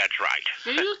Bumsteads right.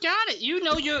 You got it. You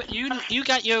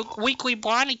got your weekly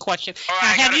Blondie question. Oh,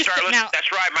 I got to start listening.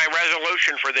 That's right. My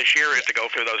resolution for this year is to go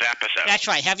through those episodes. That's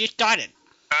right. Have you started?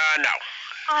 No.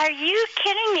 Are you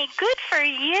kidding me? Good for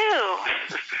you.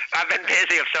 I've been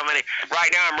busy with so many.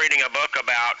 Right now I'm reading a book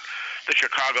about the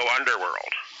Chicago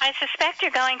underworld. I suspect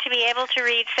you're going to be able to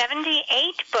read 78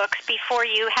 books before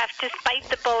you have to bite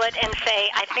the bullet and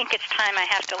say, I think it's time I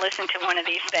have to listen to one of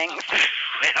these things.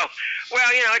 Well,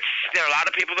 there are a lot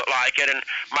of people that like it, and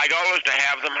my goal is to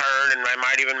have them heard, and I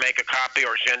might even make a copy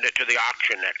or send it to the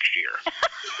auction next year.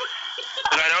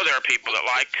 But I know there are people that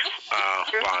like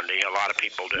Blondie. A lot of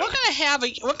people do. We're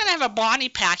gonna have a Blondie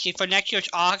package for next year's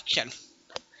auction.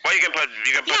 Well, you can put.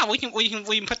 Yeah, we can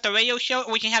put the radio show.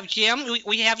 We can have Jim.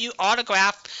 We can have you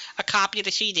autograph a copy of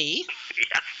the CD.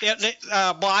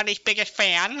 Yeah. Blondie's biggest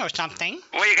fan or something.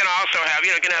 Well, you can also have.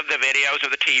 You can have the videos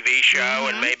of the TV show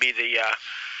and maybe the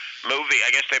movie.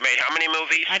 I guess they made how many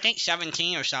movies? I think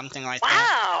 17 or something like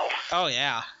that. Wow. Oh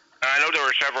yeah. I know there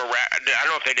were several. I don't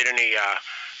know if they did any. I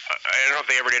don't know if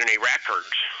they ever did any records,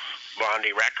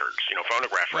 Blondie records.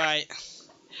 Phonograph records. Right.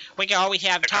 We can always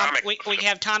have we can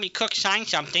have Tommy Cook sign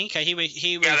something because he was.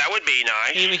 Yeah, that would be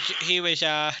nice. He was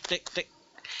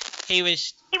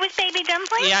Baby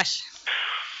Dumpling? Yes.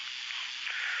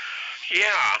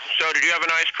 Yeah. So did you have a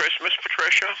nice Christmas,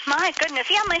 Patricia? My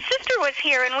goodness. Yeah, my sister was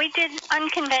here and we did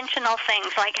unconventional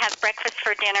things like have breakfast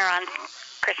for dinner on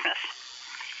Christmas.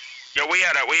 Yeah, we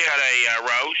had a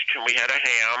roast and we had a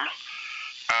ham.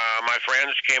 My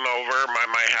friends came over,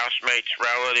 my housemates'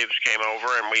 relatives came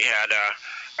over, and we had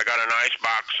I got a nice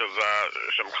box of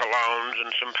some colognes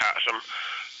and some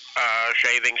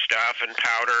shaving stuff and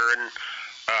powder and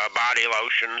body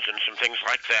lotions and some things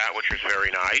like that, which was very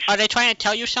nice. Are they trying to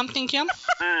tell you something, Jim?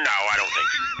 No, I don't think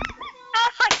so. Oh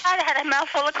my God, I had a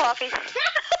mouthful of coffee.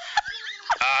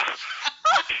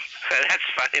 That's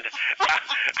funny.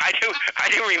 I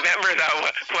do remember though.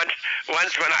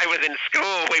 Once when I was in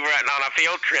school, we were on a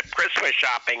field trip, Christmas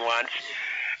shopping once,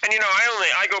 and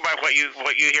I go by what you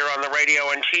hear on the radio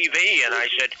and TV, and I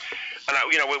said,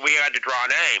 we had to draw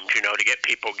names, to get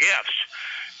people gifts,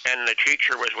 and the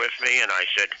teacher was with me, and I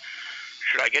said,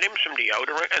 should I get him some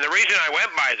deodorant? And the reason I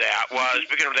went by that was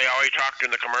because they always talked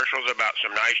in the commercials about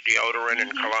some nice deodorant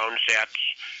and cologne sets.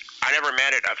 I never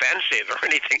meant it offensive or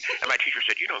anything. And my teacher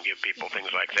said, you don't give people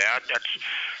things like that.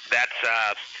 That's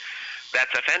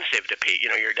offensive to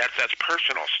people. That's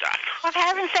personal stuff. Well, for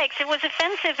heaven's sakes, it was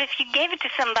offensive if you gave it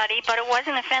to somebody, but it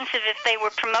wasn't offensive if they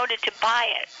were promoted to buy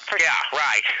it. Yeah,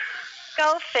 right.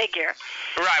 Go figure.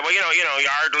 Right. Well,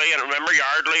 Yardley, and remember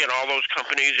Yardley and all those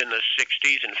companies in the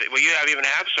 60s. You even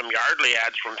have some Yardley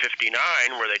ads from 59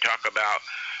 where they talk about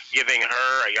giving her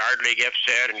a Yardley gift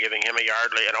set and giving him a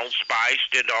Yardley, and Old Spice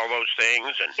did all those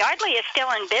things. And Yardley is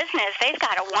still in business. They've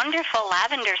got a wonderful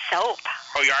lavender soap.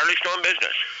 Oh, Yardley's still in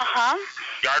business? Uh-huh.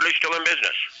 Yardley's still in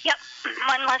business? Yep.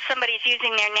 Unless somebody's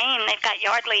using their name, they've got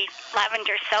Yardley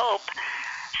lavender soap.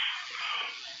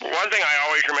 One thing I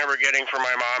always remember getting from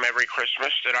my mom every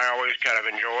Christmas that I always kind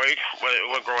of enjoyed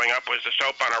growing up was the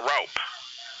soap on a rope.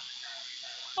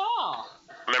 Oh.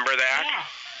 Remember that? Yeah.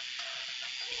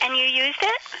 And you used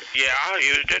it? Yeah, I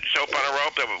used it. Soap on a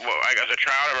rope. As a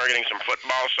child, I remember getting some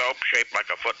football soap shaped like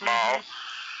a football.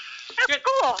 That's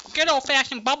cool. Good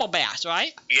old-fashioned bubble bath,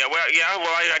 right? Yeah,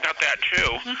 I got that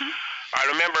too. I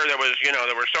remember there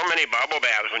were so many bubble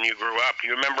baths when you grew up.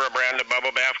 You remember a brand of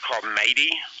bubble bath called Matey?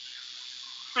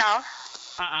 No.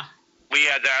 We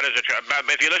had that as a child. But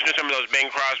if you listen to some of those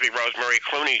Bing Crosby, Rosemary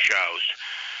Clooney shows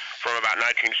from about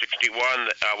 1961,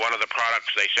 one of the products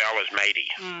they sell is Matey.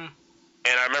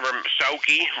 And I remember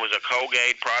Soaky was a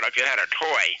Colgate product. It had a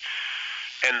toy.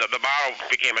 And the bottle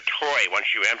became a toy once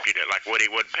you emptied it, like Woody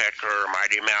Woodpecker or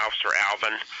Mighty Mouse or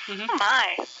Alvin. Oh,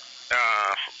 my.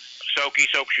 Soaky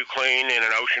soaks you clean in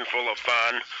an ocean full of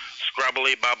fun.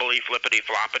 Scrubbly, bubbly, flippity,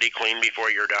 floppity, clean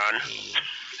before you're done.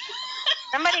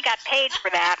 Somebody got paid for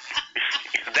that.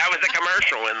 That was a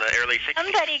commercial in the early 60s.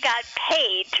 Somebody got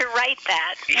paid to write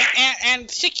that. And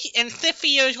 50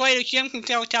 years later, Jim can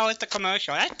tell us the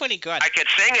commercial. That's pretty good. I could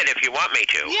sing it if you want me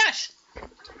to. Yes.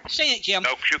 Sing it, Jim.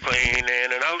 Soaks you clean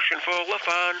in an ocean full of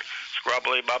fun.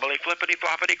 Scrubbly, bubbly, flippity,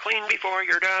 floppity, clean before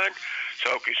you're done.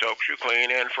 Soaky soaks you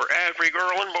clean, and for every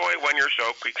girl and boy, when you're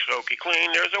soaky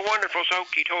clean, there's a wonderful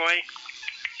soaky toy.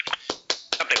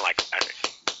 Something like that.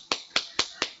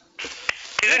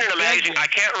 Isn't it amazing? I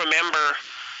can't remember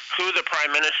who the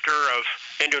Prime Minister of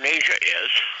Indonesia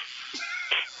is,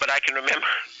 but I can remember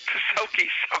the Soaky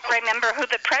song. Remember who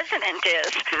the president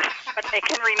is, but they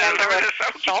can remember the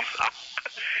Soaky song.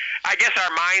 I guess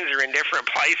our minds are in different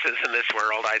places in this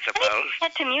world, I suppose.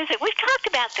 Set to music. We've talked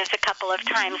about this a couple of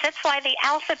times. That's why the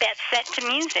alphabet's set to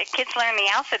music. Kids learn the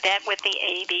alphabet with the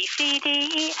A, B, C, D,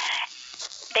 E.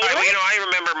 I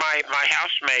remember my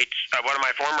housemates, one of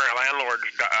my former landlord's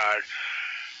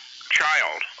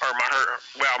child, or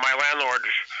my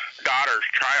landlord's daughter's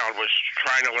child was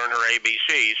trying to learn her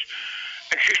ABCs,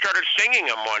 And she started singing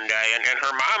them one day, and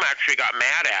her mom actually got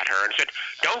mad at her and said,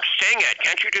 "Don't sing it.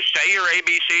 Can't you just say your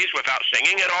ABCs without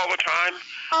singing it all the time?"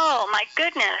 Oh, my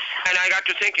goodness. And I got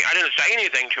to thinking, I didn't say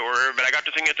anything to her, but I got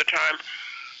to thinking at the time,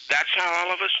 that's how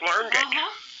all of us learned it.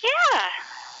 Yeah.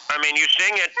 I mean, you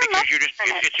sing it because you just,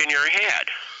 it's in your head.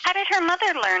 How did her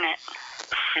mother learn it?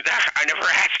 I never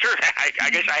asked her that. I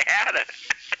guess I had it.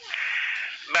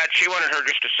 But she wanted her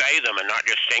just to say them and not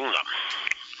just sing them.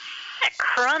 That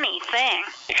crummy thing.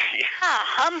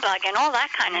 Humbug and all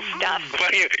that kind of stuff.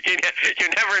 Well, you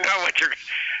never know what you're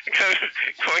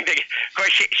going to get. Of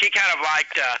course, she kind of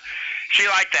liked, she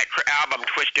liked that album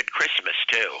Twisted Christmas,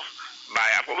 too. By,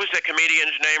 what was the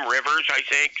comedian's name? Rivers, I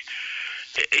think.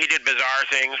 He did bizarre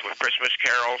things with Christmas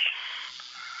carols.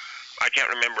 I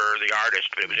can't remember the artist,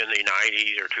 but it was in the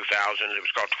 90s or 2000s. It was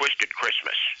called Twisted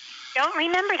Christmas. Don't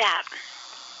remember that.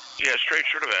 Yeah, straight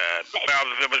sort of a... Well,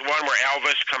 there was one where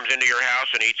Elvis comes into your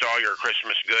house and eats all your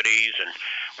Christmas goodies, and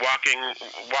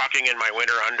walking in my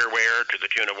winter underwear to the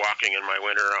tune of Walking in My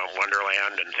Winter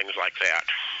Wonderland and things like that.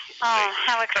 Oh,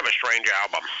 how exciting. Kind of a strange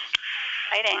album.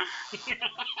 Exciting.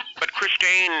 But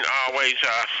Christine always,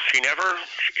 she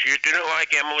didn't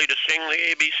like Emily to sing the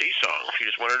ABC songs. She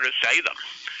just wanted her to say them.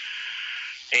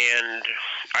 And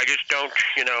I just don't,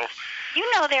 You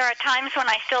know, there are times when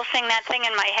I still sing that thing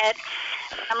in my head.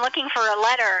 I'm looking for a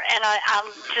letter, and I'm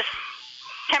just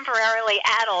temporarily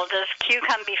addled as Q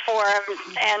come before,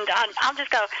 and I'll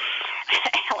just go,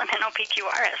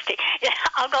 LMNOPQRST.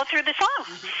 I'll go through the song.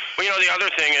 Well, the other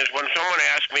thing is when someone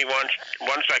asked me one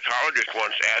psychologist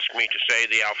once asked me to say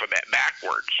the alphabet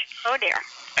backwards. Oh, dear.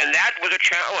 And that was a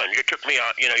challenge. It took me,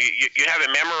 you have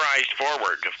it memorized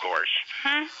forwards, of course.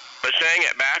 But saying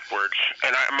it backwards,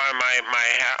 and my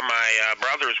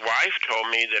brother's wife told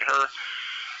me that her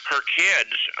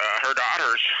kids, her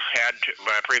daughters had,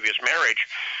 by a previous marriage,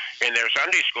 in their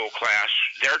Sunday school class,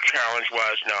 their challenge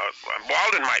was,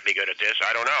 Walden might be good at this,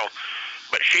 I don't know,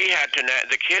 but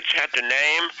the kids had to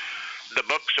name the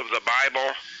books of the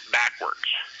Bible backwards.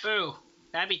 Ooh,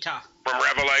 that'd be tough. From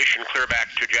Revelation clear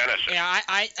back to Genesis. Yeah,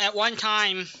 I at one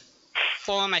time,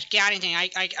 for my scouting thing,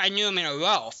 I knew them in a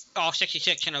row, all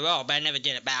 66 in a row, but I never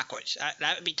did it backwards.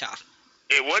 That would be tough.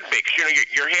 It would be, because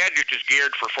your head is just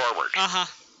geared for forward.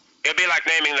 It'd be like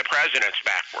naming the presidents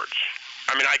backwards.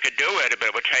 I mean, I could do it, but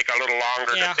it would take a little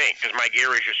longer to think, because my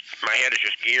head is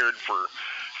just geared for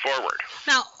forward.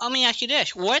 Now, let me ask you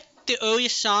this. What the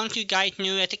earliest songs you guys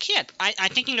knew as a kid? I'm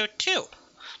thinking there are two.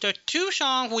 There are two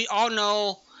songs we all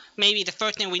know, maybe the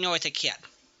first thing we know as a kid.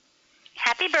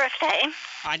 Happy Birthday.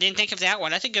 I didn't think of that one.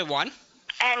 That's a good one.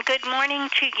 And Good Morning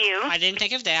to You. I didn't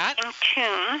think of that. In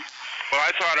tune. Well,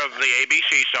 I thought of the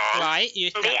ABC song. Right.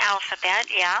 The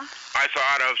alphabet, yeah. I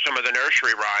thought of some of the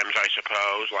nursery rhymes, I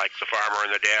suppose, like The Farmer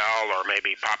in the Dell, or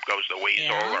maybe Pop Goes the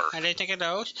Weasel. Yeah, I didn't think of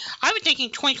those. I was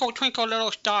thinking Twinkle, Twinkle,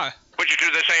 Little Star. Which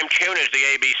is the same tune as the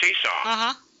ABC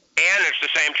song. And it's the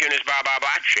same tune as Ba Ba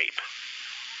Black Sheep.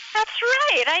 That's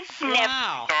right.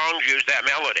 Wow. Songs use that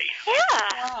melody.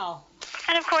 Yeah. Wow.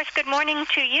 And, of course, Good Morning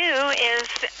to You is...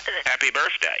 Happy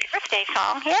Birthday. Birthday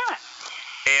song, yeah.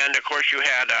 And, of course, you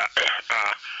had,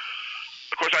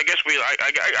 of course, I guess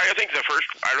I think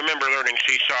I remember learning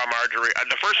Seesaw Marjorie.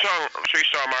 The first song,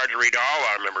 Seesaw Marjorie Doll,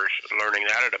 I remember learning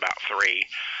that at about 3.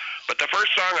 But the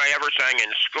first song I ever sang in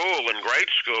school, in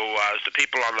grade school, was The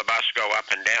People on the Bus Go Up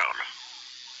and Down.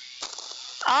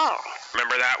 Oh.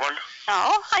 Remember that one?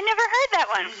 No, I never heard that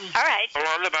one. All right. People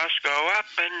on the bus go up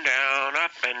and down,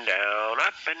 up and down,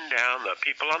 up and down. The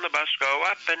people on the bus go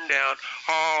up and down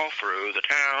all through the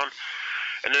town.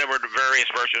 And then there were various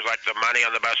verses like the money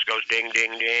on the bus goes ding,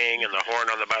 ding, ding, and the horn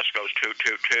on the bus goes toot,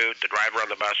 toot, toot. The driver on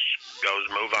the bus goes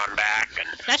move on back. And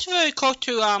that's really close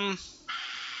to,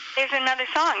 There's another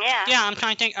song, yeah. Yeah, I'm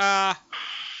trying to think,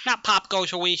 not Pop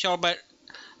Goes the Weasel, but,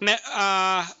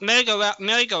 Merry-Go-Round.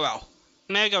 Merry-Go-Round?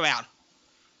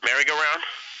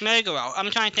 Merry-Go-Round. I'm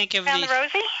trying to think of Around the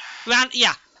Rosie?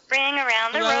 Yeah. Bring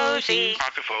around the Rosie.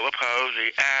 Pocket full of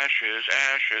posy, ashes,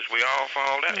 ashes, we all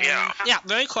fall down. Yeah. Yeah,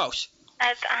 very close.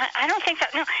 I don't think so.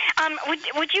 No.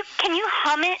 Can you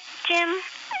hum it, Jim,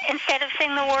 instead of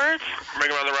sing the words? Bring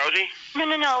around the Rosie?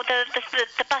 No.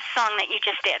 The bus song that you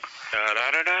just did.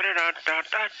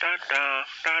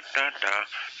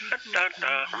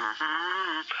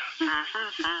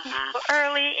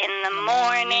 Early in the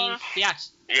morning.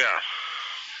 Yes. Yeah.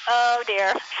 Oh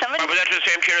dear. Somebody. Was that the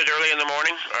same tune as Early in the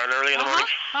Morning? Early in the Morning?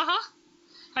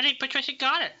 I think Patricia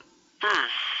got it.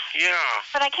 Yeah.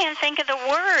 But I can't think of the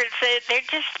words. They're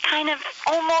just kind of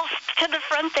almost to the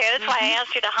front there. That's why I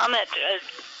asked you to hum it.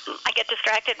 I get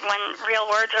distracted when real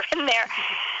words are in there.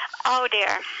 Oh,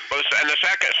 dear. Well, and the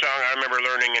second song I remember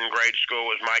learning in grade school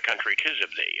was "My Country 'Tis of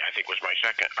Thee." I think was our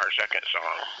second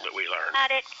song that we learned.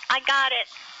 I got it.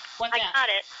 What that? Got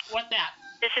it. What that?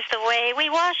 This is the way we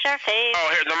wash our face. Oh,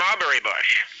 here's the mulberry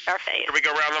bush. Our face. Here we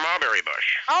go around the mulberry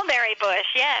bush. Mulberry bush,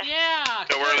 yes. Yeah.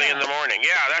 So early in the morning.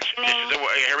 Yeah, this is the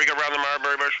way. Here we go around the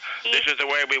mulberry bush. This is the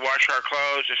way we wash our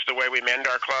clothes. This is the way we mend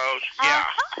our clothes. Yeah.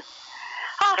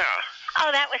 Oh. Yeah.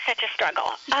 Oh, that was such a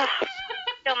struggle. Oh,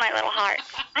 fill my little heart.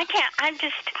 I can't. I'm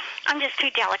just too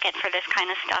delicate for this kind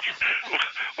of stuff.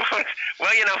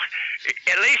 Well, you know,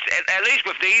 at least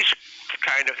with these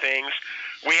kind of things,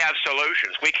 we have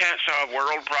solutions. We can't solve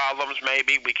world problems.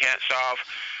 Maybe we can't solve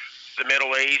the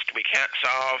Middle East. We can't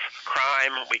solve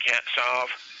crime. We can't solve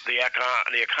the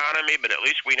economy, but at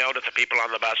least we know that the people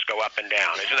on the bus go up and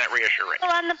down. Isn't that reassuring?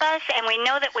 People on the bus, and we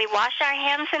know that we wash our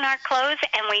hands and our clothes,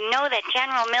 and we know that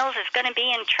General Mills is going to be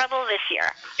in trouble this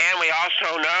year. And we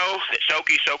also know that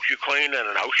Soaky soaks you clean in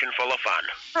an ocean full of fun.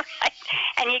 Right.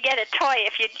 And you get a toy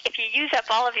if you use up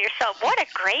all of your soap. What a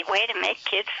great way to make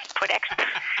kids put extra.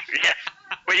 Yeah.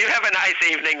 Well, you have a nice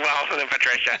evening, Walton and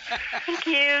Patricia. Thank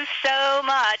you so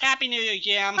much. Happy New Year,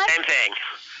 Jim. Same thing.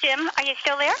 Jim, are you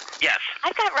still there? Yes.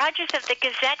 I've got Rogers of the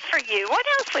Gazette for you. What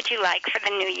else would you like for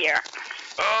the new year?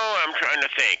 Oh, I'm trying to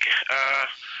think.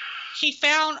 She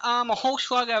found a whole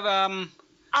slug of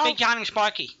Big John and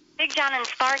Sparky. Big John and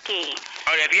Sparky.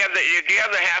 Oh, yeah. Do you have the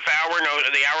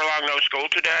the hour-long no school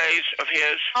todays of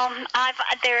his?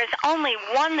 There is only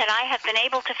one that I have been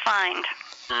able to find.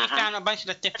 She found a bunch of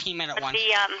the 15-minute ones.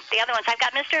 The other ones. I've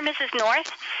got Mr. and Mrs.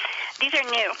 North. These are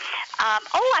new.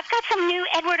 I've got some new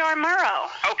Edward R. Murrow.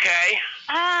 Okay.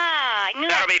 I knew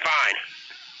That'll be fine.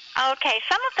 Okay,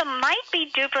 some of them might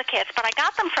be duplicates, but I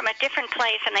got them from a different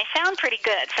place, and they sound pretty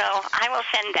good, so I will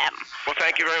send them. Well,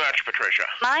 thank you very much, Patricia.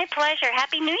 My pleasure.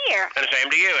 Happy New Year. And the same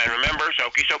to you. And remember,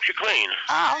 Soaky soaks you clean.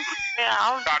 Oh, yeah.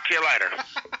 I'll Talk to you later.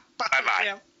 Bye-bye.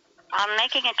 Yeah. I'm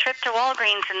making a trip to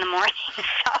Walgreens in the morning, so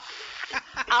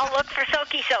I'll look for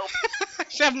Soaky soap.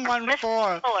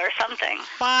 714 or something.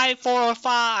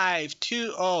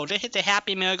 54520. This is the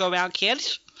Happy Merry-Go-Round,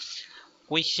 kids.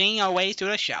 We sing our way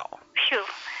through the show. Phew.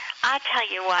 I'll tell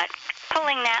you what,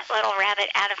 pulling that little rabbit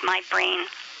out of my brain.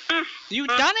 You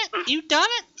done it? You done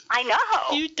it? I know.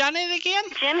 You done it again?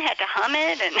 Jim had to hum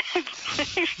it, and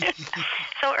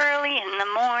so early in the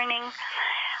morning.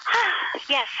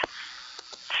 Yes.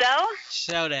 So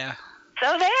there.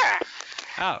 So there.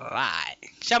 All right.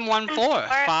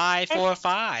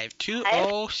 714-545-2071.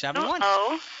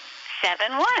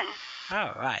 2071.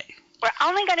 All right. We're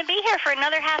only going to be here for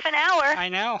another half an hour. I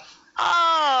know.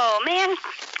 Oh, man.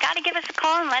 Got to give us a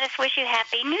call and let us wish you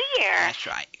Happy New Year. That's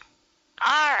right.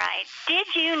 All right.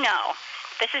 Did you know?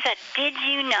 This is a did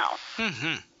you know.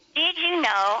 Mm-hmm. Did you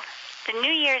know the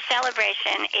New Year's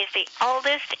celebration is the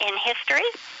oldest in history?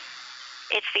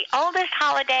 It's the oldest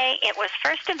holiday. It was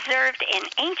first observed in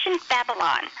ancient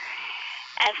Babylon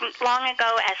as long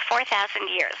ago as 4,000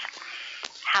 years.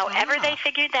 However they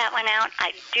figured that one out,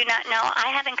 I do not know.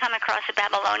 I haven't come across a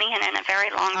Babylonian in a very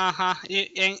long time. Uh-huh.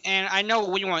 And I know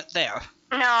we weren't there.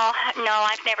 No,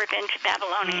 I've never been to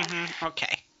Babylonia. Mm-hmm.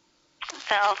 Okay.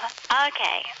 So,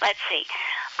 okay, let's see.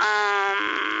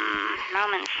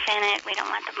 Roman Senate. We don't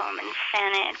want the Roman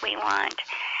Senate. We want...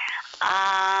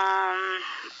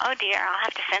 oh dear, I'll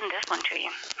have to send this one to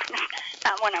you.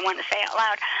 Not one I want to say out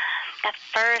loud. The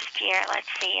first year, let's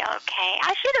see, okay.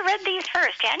 I should have read these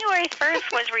first. January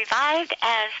 1st was revived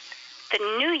as the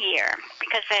New Year,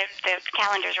 because the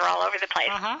calendars are all over the place.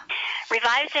 Uh-huh.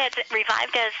 Revived as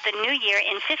the New Year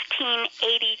in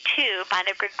 1582 by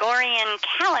the Gregorian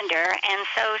calendar, and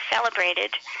so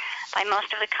celebrated by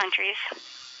most of the countries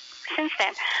since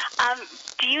then.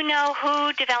 Do you know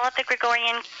who developed the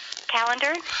Gregorian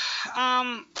calendar?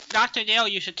 Dr. Dale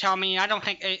used to tell me. I don't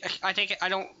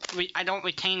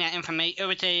retain that information. It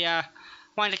was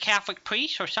one of the Catholic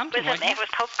priests or something. It was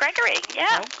Pope Gregory.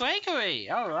 Yeah. Pope Gregory.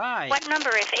 All right. What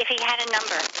number? If he had a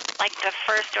number, like the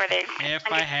first or the. If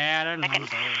I had a number.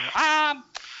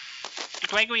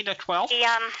 Gregory the 12th. He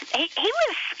had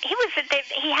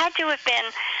to have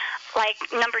been like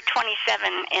number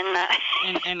 27 in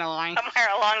the line somewhere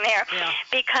along there, yeah.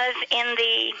 Because in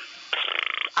the,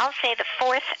 I'll say the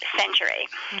 4th century,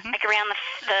 like around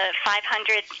the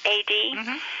 500 A.D.,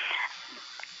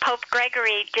 Pope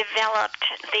Gregory developed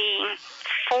the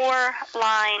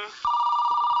 4-line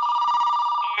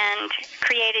and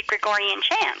created Gregorian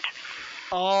chant.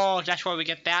 Oh, that's where we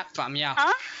get that from, yeah.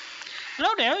 Huh?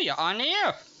 Hello there, you're on the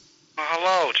air.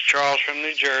 Hello, it's Charles from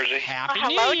New Jersey. Happy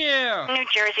hello, New Year. New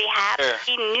Jersey,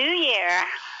 Happy New Year.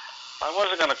 I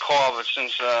wasn't going to call, but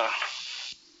since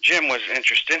Jim was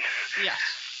interested, yes.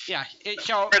 Yeah.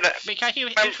 So because you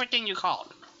interesting, you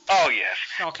called. Oh yes.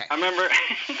 Okay. I remember.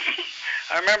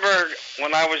 I remember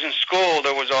when I was in school,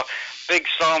 there was a big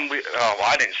song.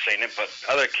 I didn't sing it, but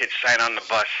other kids sang on the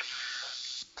bus.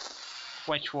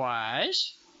 Which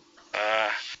was?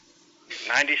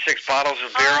 96 bottles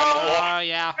of beer on the wall. Oh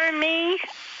yeah. For me.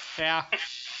 Yeah.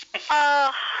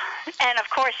 And of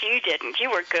course you didn't. You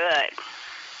were good.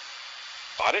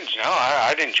 I didn't know.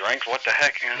 I didn't drink. What the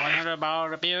heck? 100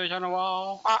 bottles of beers on the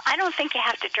wall. Well, I don't think you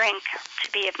have to drink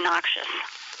to be obnoxious.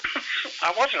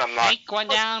 I wasn't obnoxious. Take one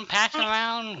down, pass it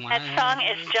around. That song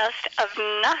is just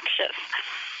obnoxious.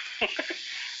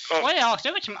 What else?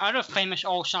 There were some other famous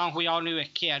old songs we all knew as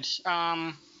kids.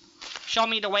 Show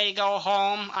me the way to go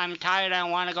home. I'm tired. I don't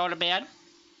want to go to bed.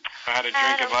 I had a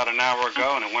drink about an hour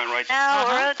ago, and it went right. An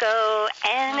hour ago,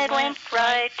 and it went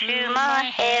right to my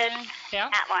head. Yeah.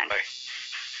 That one.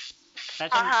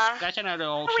 That's another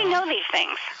old song. How do we know these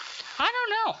things? I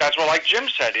don't know. That's what, like Jim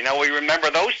said, we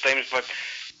remember those things, but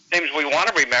things we want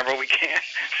to remember, we can't.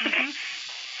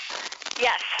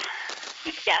 Yes.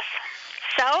 Yes.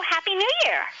 So, Happy New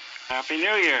Year. Happy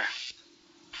New Year.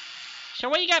 So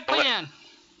what you got planned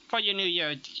for your New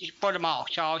Year, for tomorrow,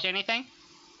 Charles? Anything?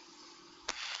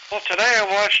 Well, today I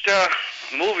watched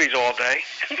movies all day.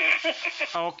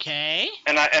 Okay.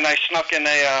 And I snuck in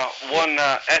a one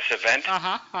S event.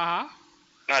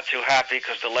 Not too happy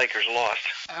because the Lakers lost.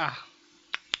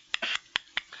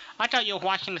 I thought you were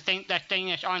watching that thing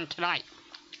that's on tonight.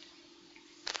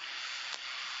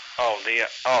 Oh,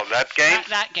 that game?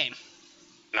 That game.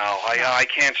 No, I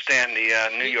can't stand the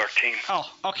New York team.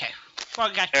 Oh, okay.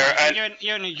 Well,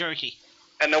 you're in New Jersey.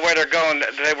 And the way they're going,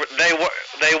 they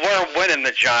were winning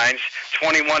the Giants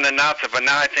 21-0, but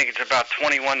now I think it's about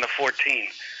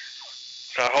 21-14.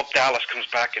 So I hope Dallas comes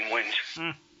back and wins,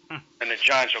 and the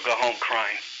Giants will go home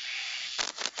crying.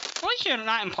 At least you're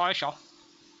not impartial.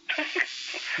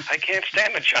 I can't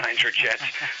stand the Giants or Jets.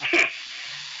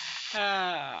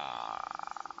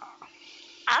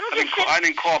 I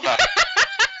didn't call about it.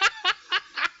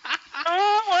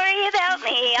 Don't worry about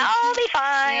me. I'll be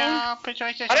fine. Yeah,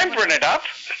 Patricia. I didn't bring it up.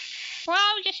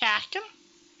 Well, just ask him.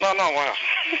 No, well.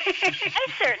 I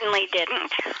certainly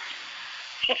didn't.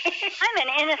 I'm an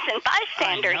innocent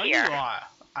bystander here.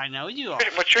 I know you are.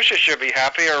 Patricia should be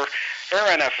happy. Her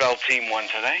NFL team won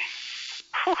today.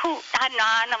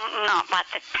 No, what,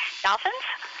 the Dolphins?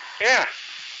 Yeah.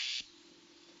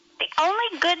 The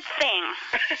only good thing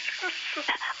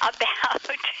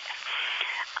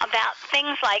about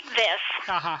things like this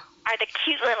are the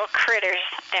cute little critters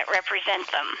that represent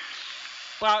them.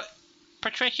 Well,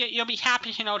 Patricia, you'll be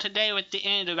happy to know today was the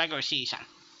end of the regular season.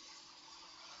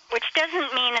 Which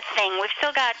doesn't mean a thing. We've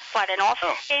still got, an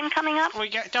All-Star game coming up?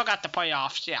 We still got the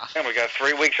playoffs, yeah. And we got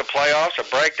 3 weeks of playoffs, a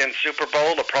break, then Super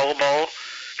Bowl, the Pro Bowl.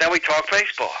 Then we talk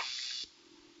baseball.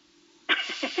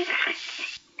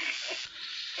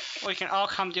 We can all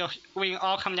come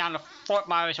down to Fort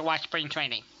Myers to watch spring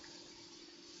training.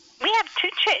 We have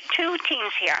two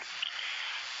teams here.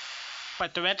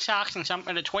 But the Red Sox and some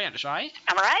of the Twins, right?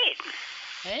 I'm right.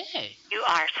 Hey. You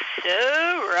are so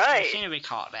right. I seem to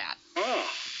recall that.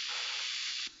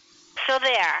 So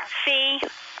there. See,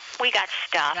 we got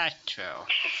stuff. That's true.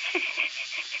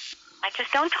 I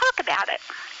just don't talk about it.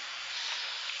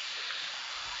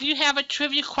 Do you have a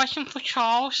trivia question for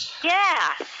Charles?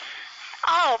 Yeah.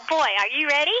 Oh, boy, are you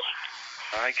ready?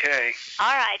 Okay.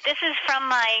 All right, this is from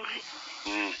my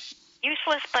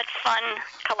useless but fun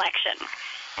collection.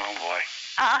 Oh, boy.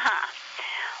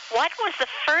 What was the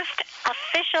first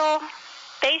official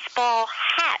baseball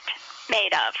hat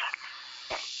made of?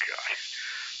 Oh, God.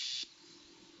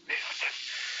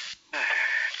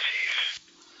 Jeez.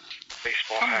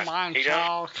 Baseball hat. Come on,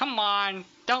 Charles. Come on.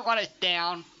 Don't let us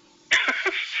down.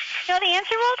 You know the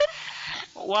answer,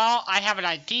 Walden? Well, I have an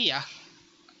idea.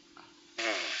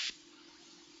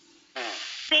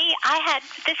 See,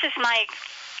 this is my,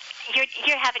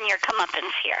 you're having your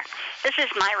comeuppance here. This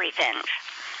is my revenge.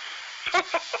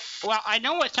 Well, I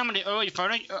know what some of the early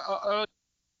furniture,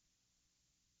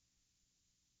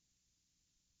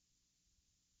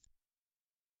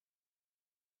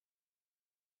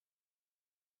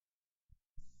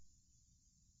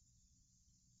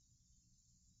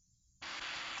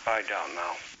 I don't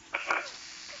know.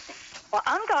 Well,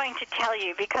 I'm going to tell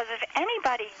you, because if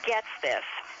anybody gets this,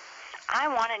 I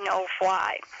want to know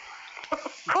why.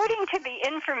 According to the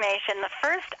information, the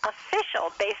first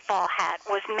official baseball hat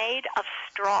was made of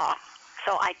straw.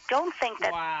 So I don't think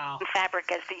that fabric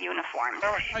is the uniform.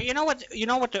 You know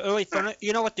what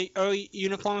the early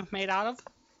uniform is made out of?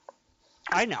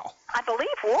 I know. I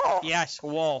believe wool. Yes,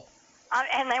 wool.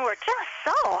 And they were just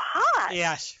so hot.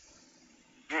 Yes.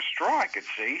 A straw I could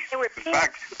see. They were big.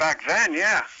 Back then,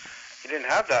 yeah. You didn't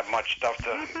have that much stuff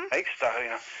to make stuff, you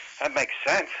know. That makes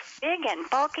sense. Big and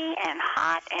bulky and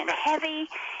hot and heavy,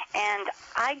 and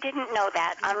I didn't know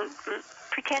that.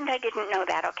 Pretend I didn't know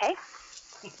that, okay?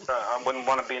 I wouldn't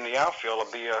want to be in the outfield.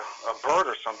 It'd be a bird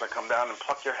or something come down and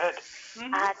pluck your head.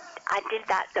 I did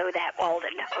not know that,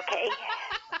 Walden, okay?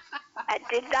 I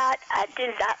did not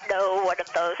know one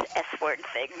of those S-word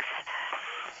things.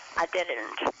 I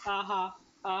didn't.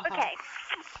 Okay.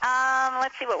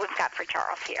 Let's see what we've got for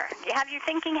Charles here. Do you have your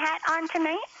thinking hat on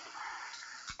tonight?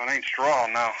 It ain't straw,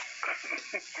 no.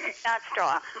 Not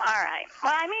straw. All right.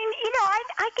 Well, I mean, you know,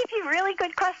 I give you really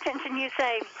good questions, and you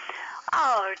say,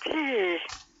 oh, geez.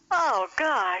 Oh,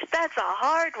 gosh, that's a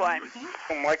hard one.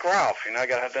 I'm like Ralph, you know, I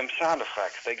got to have them sound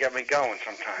effects. They get me going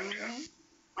sometimes, you know.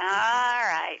 All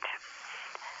right.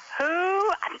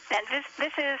 And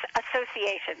this is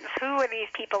associations. Who are these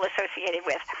people associated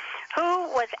with? Who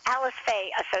was Alice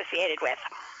Faye associated with?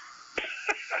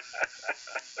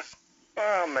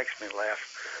 Oh, it makes me laugh.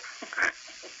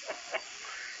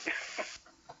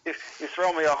 You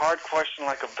throw me a hard question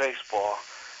like a baseball,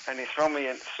 and you throw me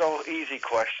a so easy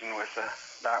question with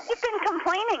that one. You've been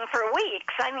complaining for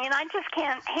weeks. I mean, I just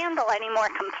can't handle any more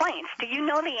complaints. Do you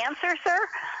know the answer, sir?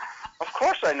 Of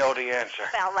course I know the answer.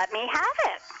 Well, let me have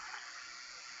it.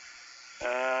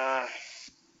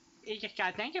 You just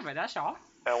gotta think of it, that's all.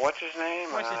 What's his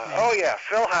name? What's his name? Oh, yeah,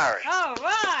 Phil Harris. Oh,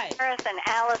 right. Harris and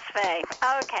Alice Faye.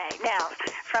 Okay, now,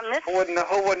 from this... Who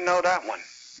wouldn't know that one?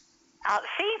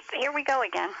 See, here we go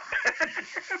again.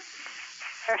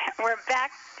 We're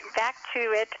back to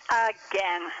it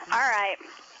again. All right.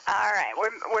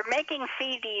 We're making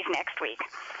CDs next week.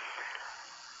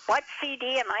 What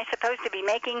CD am I supposed to be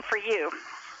making for you?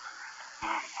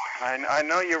 I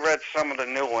know you read some of the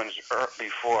new ones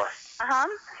before.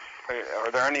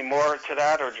 Are there any more to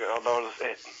that, or are those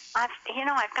it? I've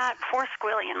got 4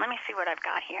 squillion. Let me see what I've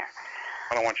got here.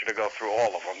 I don't want you to go through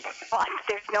all of them, but... Well,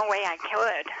 there's no way I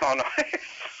could. Oh, no.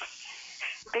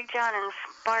 Big John and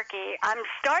Sparky. I'm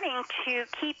starting to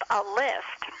keep a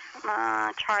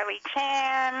list. Charlie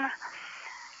Chan,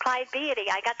 Clyde Beatty.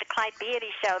 I got the Clyde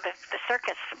Beatty show, the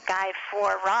circus guy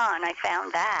for Ron. I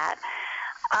found that.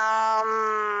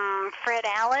 Fred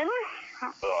Allen.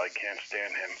 Oh, I can't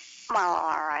stand him. Well,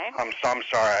 all right. I'm sorry,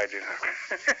 I do.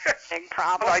 Big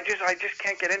problem. I just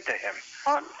can't get into him.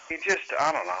 Well, He just,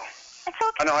 I don't know. it's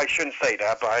okay. I know I shouldn't say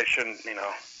that, but I shouldn't, you know.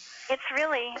 It's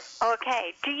really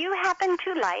okay. Do you happen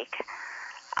to like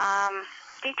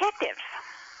detectives?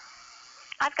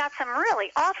 I've got some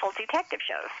really awful detective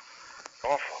shows.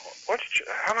 Awful.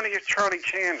 How many Charlie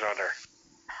Chans are there?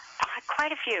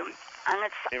 Quite a few. And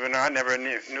it's, Even though I never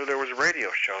knew there was radio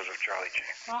shows of Charlie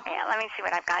Chan. yeah, let me see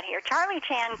what I've got here. Charlie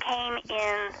Chan came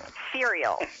in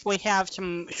Serial. We have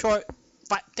some short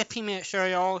 15-minute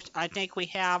serials. I think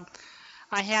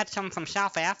I had some from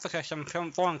South Africa, some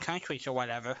from foreign countries or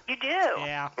whatever. You do?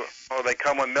 Yeah. Oh, they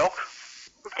come with milk?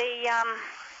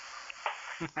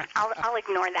 I'll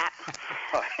ignore that.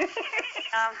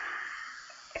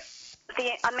 The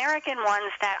American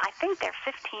ones that I think they're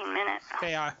 15 minutes.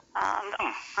 They are. On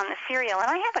the Serial,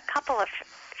 and I have a couple of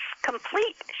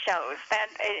complete shows that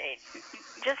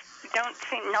just don't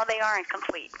seem. No, they aren't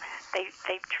complete. They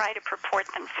try to purport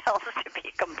themselves to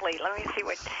be complete. Let me see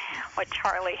what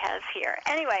Charlie has here.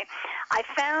 Anyway, I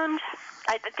found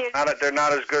They're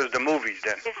not as good as the movies,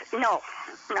 then. No.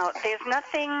 There's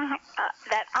nothing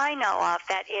that I know of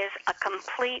that is a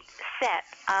complete set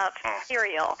of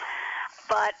Serial.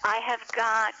 But I have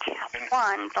got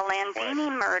one, the Landini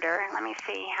murder. Let me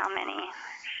see how many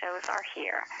shows are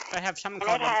here. I have some. And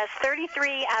it has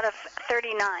 33 out of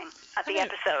 39 of the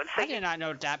episodes. So I did not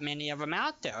know that many of them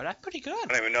out there. That's pretty good. I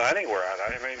don't even know anywhere out.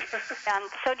 I mean,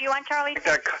 so do you want Charlie?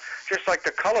 Just like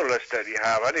the color list that you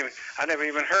have. I never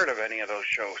even heard of any of those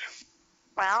shows.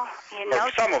 Well, you know.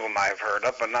 Or some of them I've heard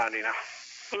of, but not, you know.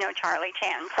 You know Charlie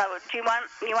Chan. So do you want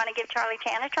to give Charlie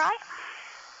Chan a try?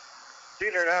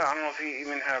 Either that, I don't know if he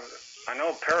even have. I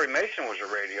know Perry Mason was a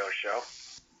radio show.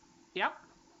 Yep.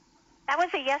 That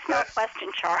was a yes/no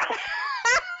question, Charles.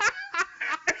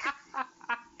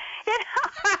 You know,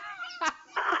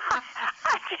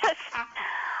 I just.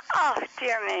 Oh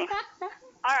dear me.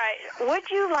 All right. We'll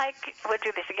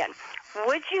do this again.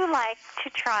 Would you like to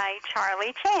try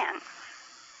Charlie Chan?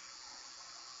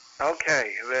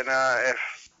 Okay, then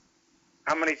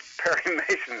how many Perry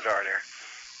Masons are there?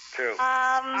 Two.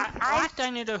 Last I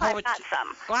knew there's over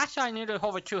some. Last I knew there's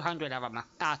over 200 of them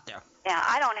out there. Yeah,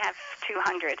 I don't have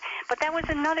 200, but that was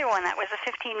another one that was a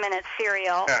 15-minute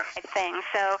serial type thing.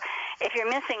 So if you're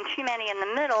missing too many in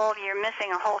the middle, you're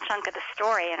missing a whole chunk of the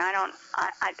story, and I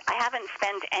haven't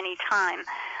spent any time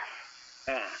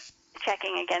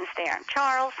checking against there.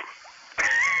 Charles,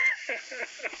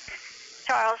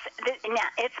 now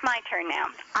it's my turn now.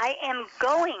 I am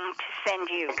going to send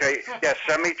you. Okay, yes,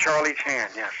 send me Charlie Chan,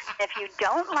 yes. If you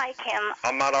don't like him,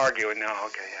 I'm not arguing, no,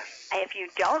 okay, yes. if you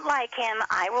don't like him,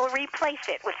 I will replace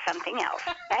it with something else.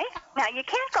 Okay? Now you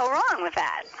can't go wrong with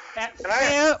that. At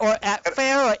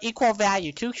fair or equal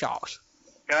value, too, Charles.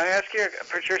 Can I ask you,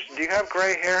 Patricia, do you have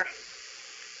gray hair?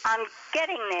 I'm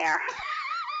getting there.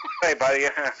 Hey, buddy. You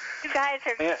guys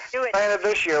are do it. Plan it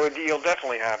this year, you'll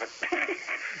definitely have it.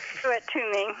 Do it to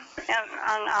me.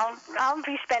 And I'll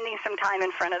be spending some time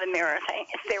in front of the mirror saying,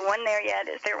 is there one there yet?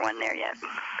 Is there one there yet?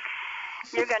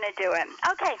 You're going to do it.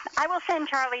 Okay, I will send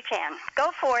Charlie Chan.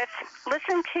 Go forth,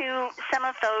 listen to some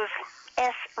of those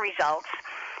S results,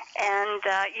 and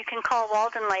you can call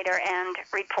Walden later and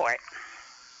report.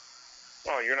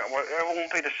 Oh, you're not. Well, it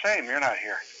won't be the same. You're not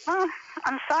here. Well,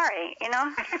 I'm sorry, you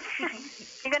know.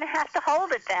 You're going to have to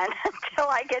hold it then until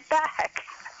I get back.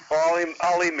 Well,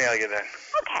 I'll email you then.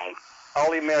 Okay.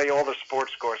 I'll email you all the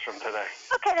sports scores from today.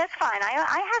 Okay, that's fine. I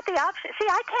have the option. See,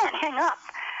 I can't hang up.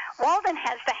 Walden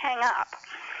has to hang up.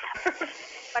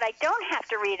 But I don't have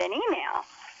to read an email.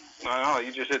 No,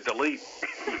 you just hit delete.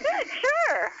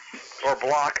 Sure. Or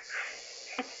block.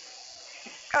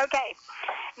 Okay.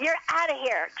 You're out of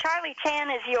here. Charlie Chan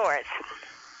is yours.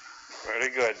 Very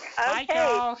good. Okay. Bye,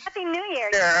 Charles. Happy New Year.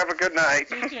 Yeah, have a good night.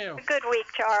 You too. Good week,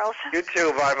 Charles. You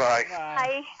too. Bye-bye.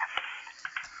 Bye.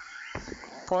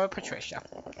 For Patricia.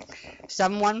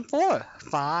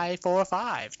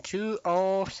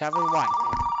 714-545-2071.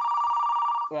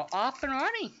 We're off and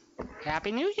running.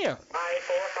 Happy New Year. 545-2071.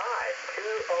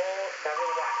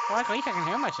 Well, at least I can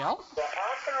hear myself. We're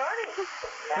off and running.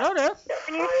 Hello there. 545-2071.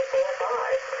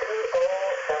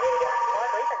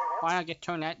 Why don't I just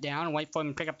turn that down and wait for him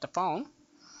to pick up the phone?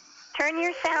 Turn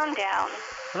your sound down.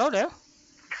 Hello there.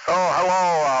 Oh,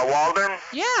 hello, Walden.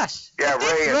 Yes. Yeah, Is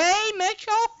this Ray. Ray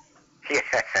Mitchell? Yeah.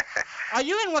 Are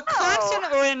you in Wisconsin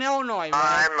or in Illinois, Ray?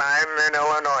 I'm in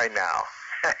Illinois now.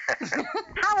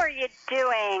 How are you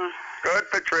doing? Good,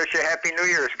 Patricia. Happy New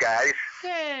Year's, guys.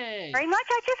 Yay. Very much.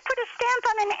 I just put a stamp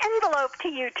on an envelope to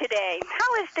you today.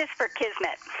 How is this for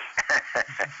Kismet?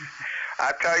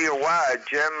 I'll tell you what,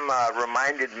 Jim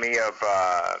reminded me of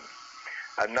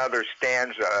another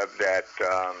stanza of that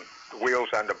Wheels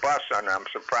on the Bus, and I'm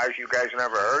surprised you guys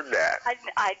never heard that.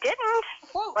 I didn't.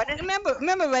 Well, What is remember,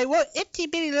 Ray, we're itty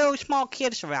bitty little small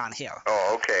kids around here.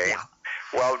 Oh, okay. Yeah.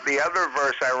 Well, the other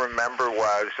verse I remember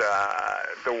was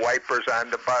the wipers on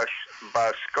the bus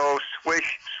go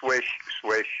swish, swish,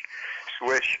 swish,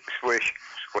 swish, swish,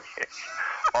 swish,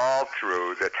 all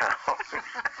through the town.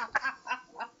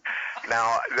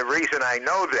 Now, the reason I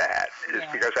know that is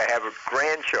because I have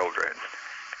grandchildren.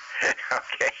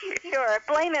 Okay. Sure.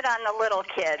 Blame it on the little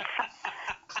kids.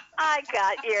 I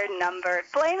got your number.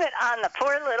 Blame it on the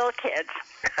poor little kids.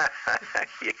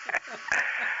 Yeah.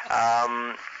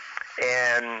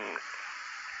 And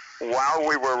while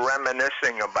we were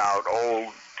reminiscing about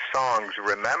old songs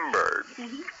remembered,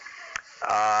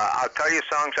 I'll tell you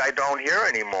songs I don't hear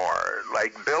anymore,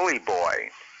 like Billy Boy.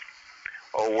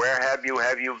 Oh, where have you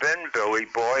been, Billy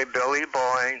Boy, Billy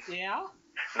Boy? Yeah?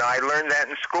 Now, I learned that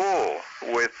in school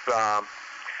with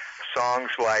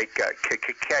songs like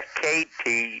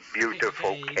Katie,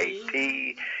 beautiful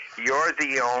Katie, you're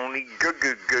the only good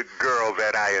girl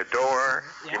that I adore.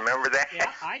 Yeah. You remember that?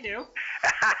 Yeah, I do.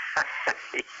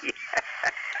 Yeah.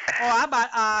 Oh, how about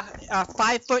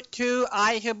 5'2"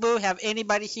 Ihaboo? Have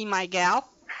anybody seen my gal?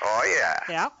 Oh, yeah.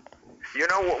 Yeah. You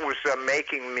know what was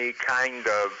making me kind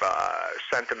of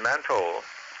sentimental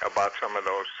about some of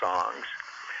those songs?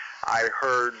 I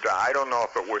heard, I don't know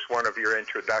if it was one of your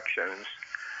introductions,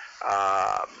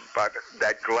 but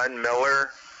that Glenn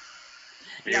Miller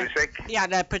music. Yeah,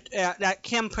 that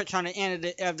Kim puts on the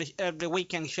end of the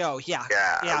weekend shows. Yeah.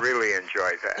 Yeah, I really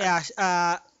enjoyed that.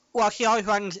 Yeah. Well, she always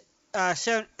runs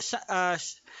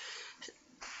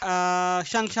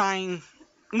Sunshine,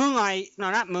 Moonlight.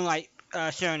 No, not Moonlight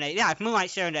Serenade. Yeah,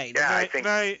 Moonlight Serenade. Yeah, very, I think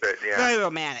very, yeah. very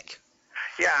romantic.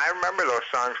 Yeah, I remember those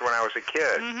songs when I was a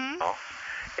kid. Mm-hmm. You know?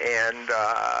 And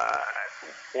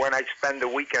when I spend the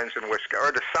weekends in Wisconsin,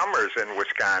 or the summers in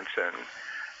Wisconsin,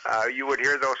 you would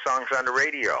hear those songs on the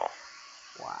radio.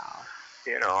 Wow.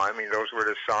 You know, I mean, those were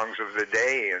the songs of the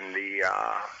day in the,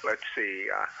 let's see,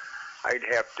 I'd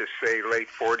have to say late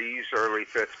 40s, early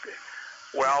 50s.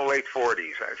 Well, late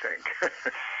 40s, I think,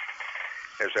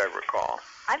 as I recall.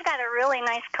 I've got a really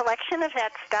nice collection of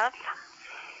that stuff.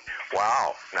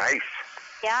 Wow, nice.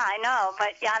 Yeah, I know,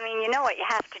 but yeah, I mean, you know what you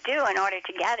have to do in order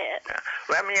to get it. Yeah.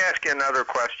 Let me ask you another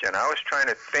question. I was trying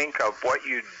to think of what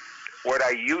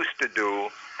I used to do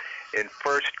in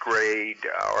first grade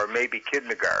or maybe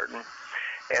kindergarten,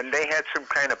 and they had some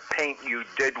kind of paint you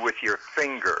did with your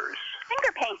fingers.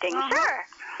 Finger painting, sure.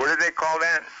 What do they call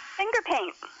that? Finger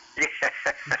paint. Yeah.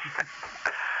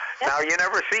 Now, you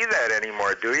never see that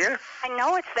anymore, do you? I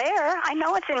know it's there. I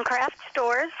know it's in craft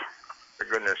stores. For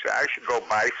goodness, I should go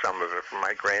buy some of it for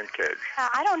my grandkids.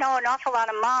 I don't know an awful lot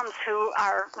of moms who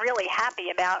are really happy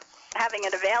about having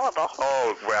it available.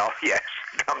 Oh, well, yes,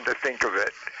 come to think of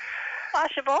it.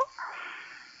 Possible.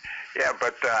 Yeah,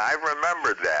 but I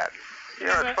remembered that. You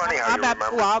know, it's funny how you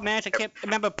remember. Well, man, as a kid,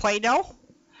 remember Play-Doh?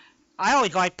 I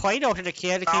always liked Play-Doh as a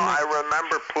kid. No, I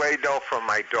remember Play-Doh from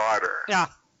my daughter. Yeah.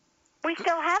 We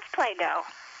still have Play-Doh.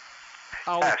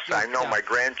 Oh, yes, I know my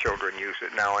grandchildren use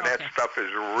it now, and that stuff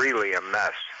is really a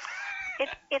mess.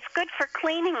 It's good for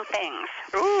cleaning things.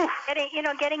 Ooh.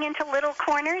 Getting into little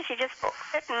corners, you just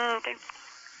sit and it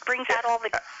brings out all the...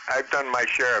 I've done my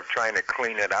share of trying to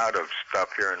clean it out of stuff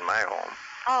here in my home.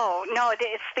 Oh, no,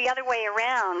 it's the other way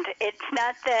around. It's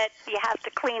not that you have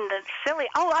to clean the silly...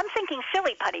 Oh, I'm thinking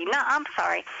silly putty. No, I'm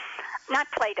sorry. Not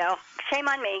Play-Doh. Shame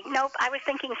on me. Nope, I was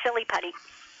thinking silly putty.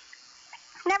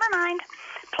 Never mind.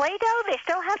 Play-Doh? They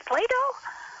still have Play-Doh?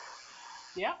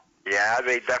 Yeah. Yeah,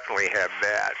 they definitely have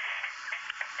that.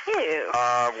 Ew.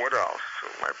 What else?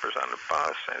 Wipers on the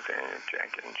bus, I think,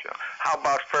 Jack and Jill. How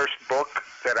about first book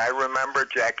that I remember,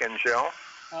 Jack and Jill?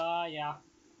 Yeah.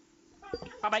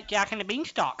 How about Jack and the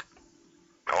Beanstalk?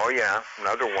 Oh, yeah,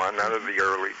 another one, another of the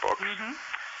early books.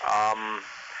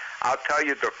 I'll tell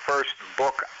you, the first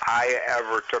book I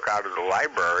ever took out of the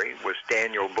library was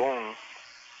Daniel Boone.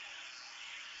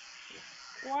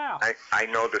 Wow. I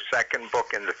know the second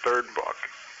book and the third book.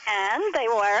 And they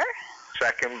were?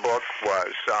 Second book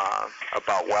was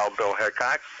about Wild Bill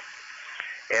Hickok.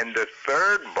 And the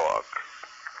third book,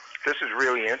 this is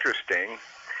really interesting,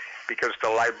 because the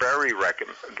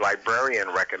librarian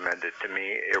recommended to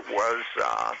me, it was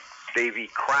Davy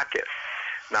Crockett.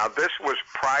 Now, this was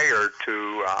prior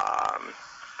to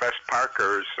Press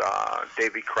Parker's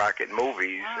Davy Crockett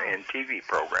movies and TV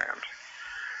programs.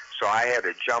 So I had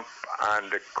to jump on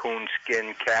the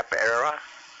coonskin cap era.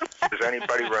 Does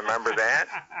anybody remember that?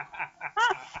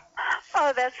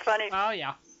 Oh, that's funny. Oh,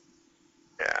 yeah.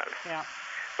 Yeah.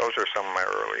 Those are some of my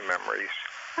early memories.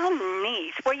 Oh,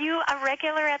 neat. Were you a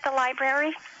regular at the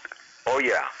library? Oh,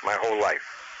 yeah, my whole life.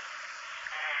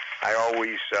 I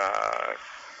always,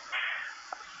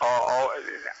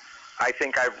 I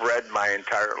think I've read my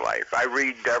entire life. I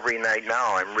read every night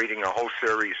now. I'm reading a whole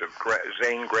series of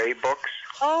Zane Grey books.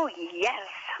 Oh, yes.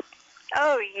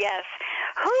 Oh, yes.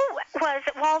 Who was,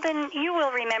 Walden, you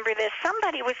will remember this,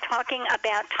 somebody was talking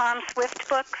about Tom Swift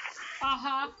books.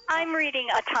 I'm reading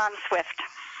a Tom Swift.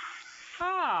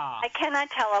 I cannot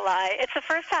tell a lie. It's the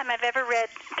first time I've ever read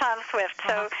Tom Swift,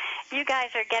 so you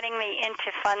guys are getting me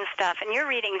into fun stuff, and you're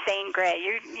reading Zane Grey.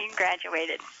 You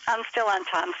graduated. I'm still on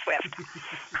Tom Swift.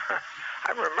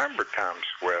 I remember Tom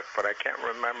Swift, but I can't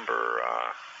remember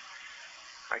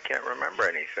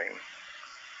anything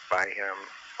by him.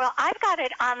 Well, I've got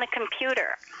it on the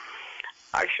computer.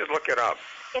 I should look it up.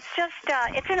 It's just,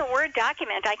 it's in a Word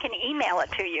document. I can email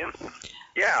it to you.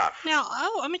 Yeah. Now,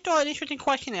 let me throw an interesting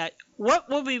question at. What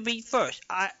would we read first?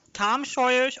 Tom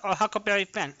Sawyer's or Huckleberry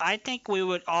Finn? I think we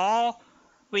would all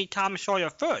read Tom Sawyer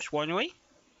first, wouldn't we?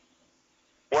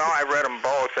 Well, I read them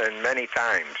both and many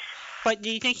times. But do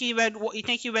you think you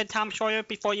read Tom Sawyer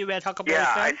before you read Huckleberry Finn?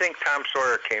 Yeah, I think Tom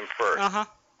Sawyer came first.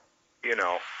 You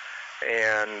know,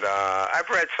 and I've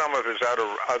read some of his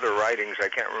other writings. I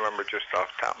can't remember just off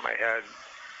the top of my head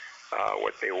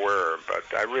what they were, but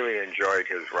I really enjoyed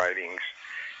his writings.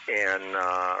 And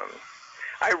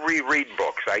I reread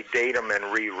books. I date them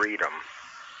and reread them,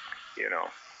 you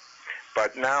know.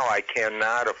 But now I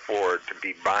cannot afford to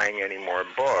be buying any more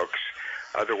books.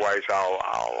 Otherwise,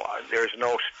 there's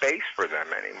no space for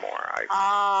them anymore.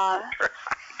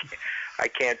 I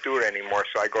can't do it anymore,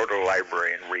 so I go to the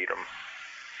library and read them.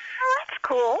 Oh, that's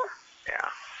cool. Yeah.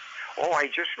 Oh, I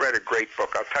just read a great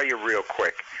book. I'll tell you real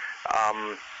quick.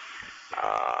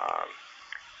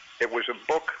 It was a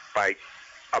book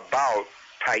about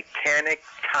Titanic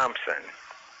Thompson.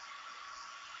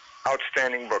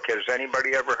 Outstanding book. Has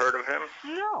anybody ever heard of him?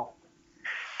 No.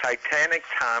 Titanic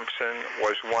Thompson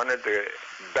was one of the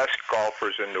best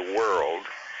golfers in the world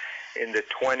in the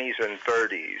 20s and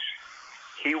 30s.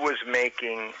 He was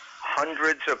making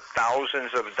hundreds of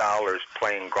thousands of dollars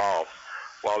playing golf,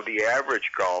 while the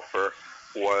average golfer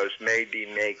was maybe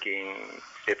making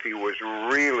if he was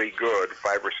really good,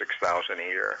 5,000 or 6,000 a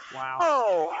year. Wow.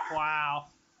 Oh. Wow.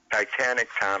 Titanic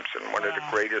Thompson, one of the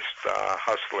greatest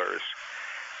hustlers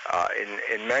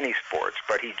in many sports,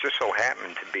 but he just so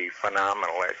happened to be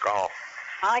phenomenal at golf.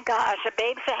 My gosh, a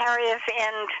Babe Zaharias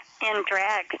in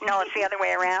drag. No, it's the other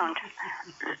way around.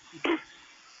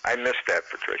 I missed that,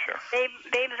 Patricia.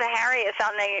 Babe Zaharias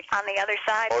on the other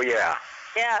side. Oh, yeah.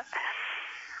 Yeah.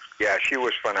 Yeah, she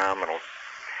was phenomenal.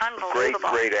 Unbelievable.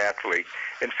 Great athlete.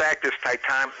 In fact, this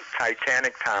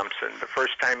Titanic Thompson, the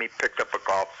first time he picked up a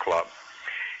golf club,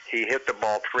 he hit the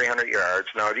ball 300 yards.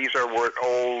 Now, these are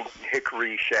old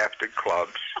hickory-shafted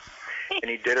clubs, and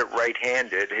he did it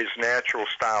right-handed. His natural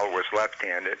style was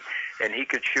left-handed, and he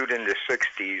could shoot in the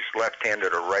 60s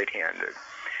left-handed or right-handed.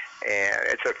 And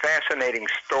it's a fascinating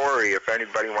story. If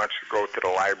anybody wants to go to the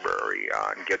library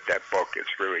and get that book,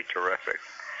 it's really terrific.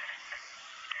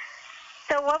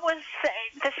 So what was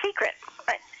the secret?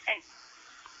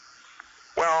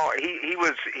 Well, he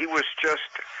was just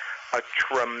a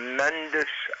tremendous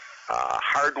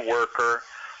hard worker,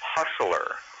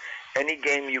 hustler. Any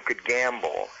game you could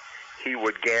gamble, he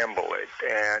would gamble it.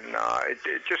 And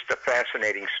it's just a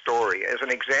fascinating story. As an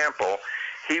example,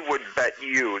 he would bet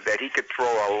you that he could throw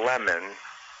a lemon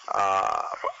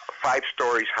 5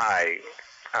 stories high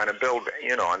on a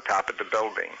building, on top of the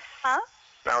building. Huh?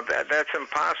 Now that's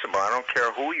impossible. I don't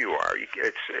care who you are. You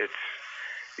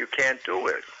can't do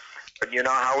it. But you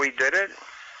know how he did it?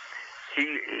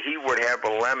 He would have a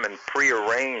lemon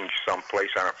prearranged someplace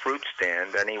on a fruit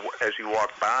stand, and as he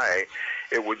walked by,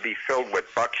 it would be filled with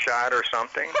buckshot or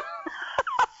something,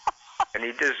 and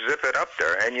he'd just zip it up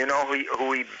there. And you know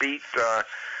who he beat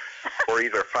for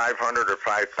either 500 or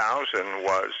 5,000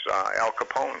 was Al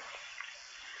Capone.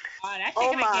 That's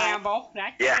taking a gamble.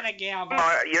 That's taking a gamble.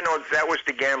 That was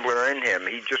the gambler in him.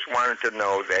 He just wanted to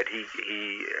know that he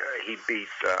beat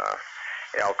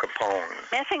Al Capone.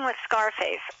 Messing with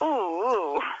Scarface.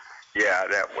 Ooh. Yeah,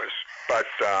 that was. But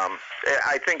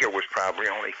I think it was probably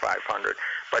only 500.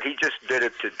 But he just did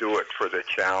it to do it for the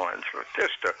challenge.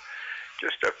 Just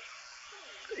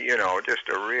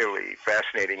a really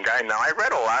fascinating guy. Now, I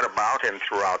read a lot about him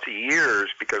throughout the years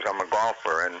because I'm a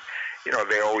golfer, and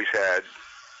they always had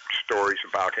stories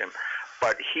about him.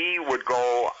 But he would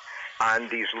go on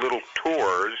these little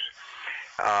tours,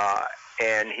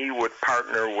 and he would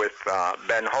partner with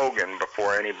Ben Hogan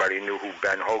before anybody knew who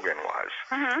Ben Hogan was.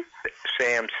 Mm-hmm.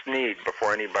 Sam Snead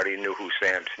before anybody knew who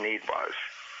Sam Snead was.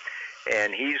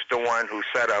 And he's the one who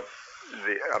set up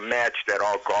a match that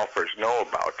all golfers know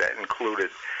about that included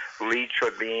Lee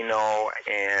Trevino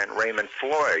and Raymond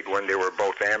Floyd when they were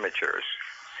both amateurs.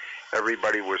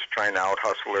 Everybody was trying to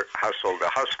hustle the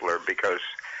hustler because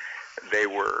they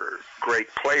were great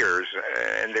players,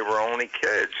 and they were only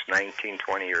kids, 19,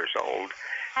 20 years old.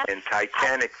 And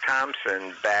Titanic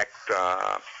Thompson backed,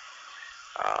 I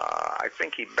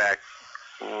think he backed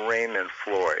Raymond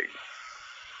Floyd,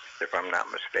 if I'm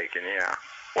not mistaken, yeah.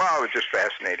 Well, it was just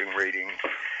fascinating reading.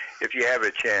 If you have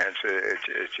a chance,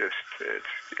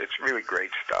 it's really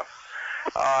great stuff.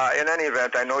 In any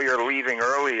event, I know you're leaving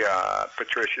early,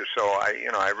 Patricia, so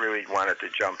I really wanted to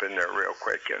jump in there real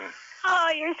quick. And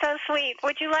oh, you're so sweet.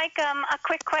 Would you like a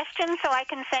quick question so I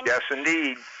can send you? Yes,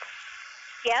 indeed.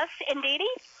 Yes, indeedy?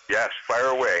 Yes, fire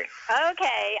away.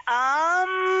 Okay.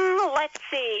 Let's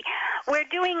see. We're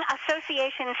doing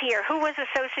associations here. Who was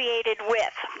associated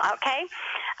with? Okay.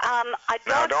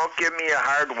 Now, don't give me a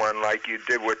hard one like you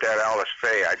did with that Alice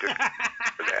Faye. I just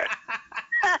for that.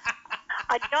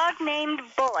 A dog named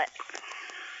Bullet.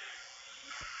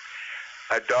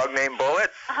 A dog named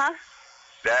Bullet? Uh-huh.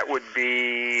 That would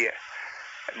be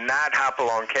not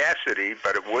Hopalong Cassidy,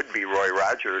 but it would be Roy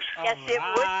Rogers. Yes, it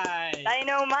would. I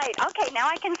know, might. Okay, now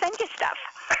I can send you stuff.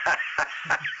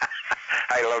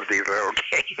 I love these little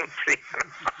games.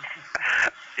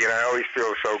 I always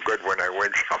feel so good when I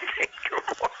win something.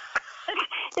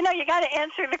 You got to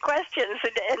answer the questions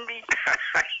and be...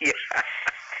 Yeah.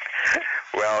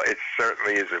 Well, it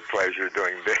certainly is a pleasure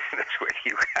doing business with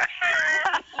you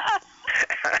guys.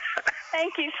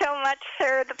 Thank you so much,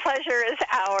 sir. The pleasure is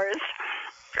ours.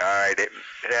 All right.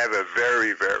 Have a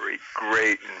very, very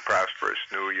great and prosperous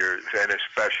New Year's, and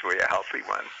especially a healthy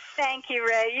one. Thank you,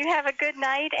 Ray. You have a good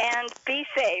night, and be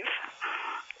safe.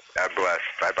 God bless.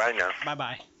 Bye-bye now.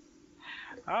 Bye-bye.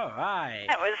 All right.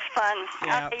 That was fun.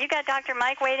 Yeah. Okay, you got Dr.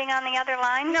 Mike waiting on the other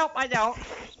line? Nope, I don't.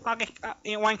 Okay,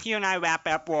 once you and I wrap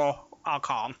up, I'll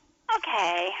call him.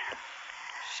 Okay.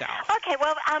 So. Okay,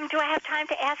 well, do I have time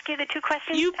to ask you the 2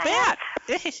 questions? You bet.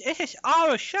 This is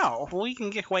our show. We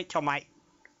can just wait till Mike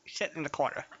sits in the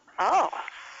corner. Oh,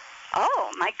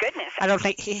 my goodness.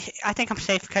 I think I'm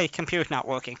safe because his computer's not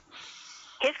working.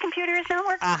 His computer is not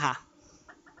working? Uh-huh.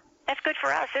 That's good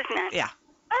for us, isn't it? Yeah.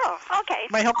 Oh, okay.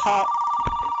 But he'll call.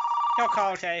 He'll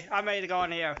call, okay. I'm ready to go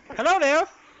on the air. Hello there.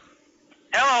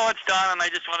 Hello, it's Don, and I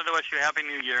just wanted to wish you a Happy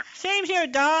New Year. Same here,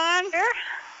 Don. Here.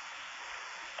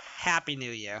 Happy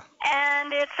New Year.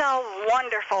 And it's a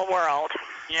wonderful world.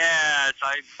 Yeah,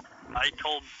 I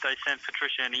sent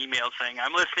Patricia an email saying,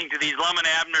 I'm listening to these Lum and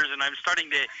Abners, and I'm starting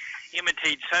to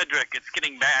imitate Cedric. It's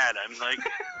getting bad. I'm like,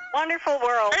 wonderful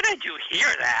world. Where did you hear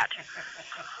that?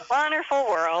 Wonderful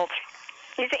world.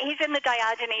 He's in the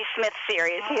Diogenes Smith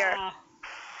series here.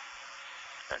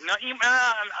 No,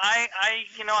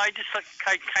 I just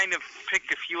I kind of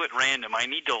picked a few at random. I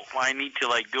need to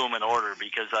like do them in order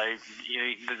because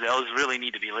those really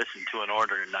need to be listened to in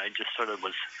order, and I just sort of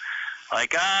was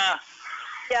like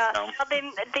Yeah. No. Well,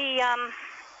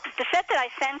 the set that I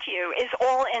sent you is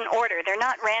all in order. They're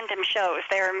not random shows.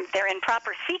 They're in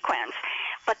proper sequence.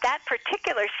 But that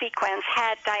particular sequence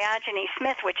had Diogenes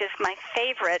Smith, which is my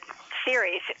favorite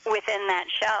series within that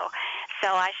show.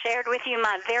 So I shared with you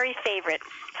my very favorite.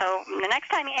 So the next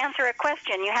time you answer a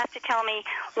question, you have to tell me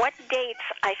what dates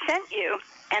I sent you,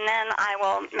 and then I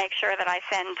will make sure that I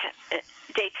send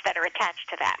dates that are attached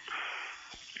to that.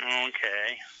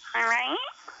 Okay. All right?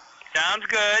 Sounds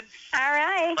good. All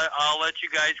right. I'll let you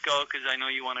guys go because I know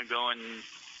you want to go, and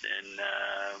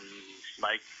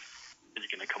Mike is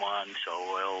going to come on, so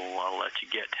I'll let you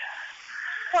get.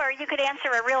 Or you could answer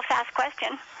a real fast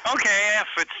question. Okay, if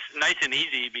it's nice and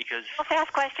easy, because... Real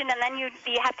fast question, and then you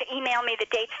have to email me the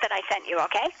dates that I sent you,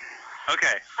 okay?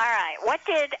 Okay. All right. What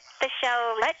did the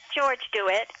show Let George Do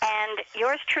It and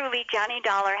yours truly, Johnny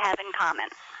Dollar, have in common?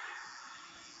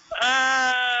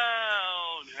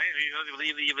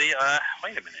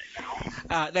 Wait a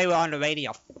minute. They were on the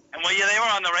radio. Well, yeah, they were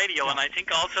on the radio, and I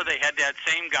think also they had that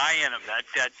same guy in them, that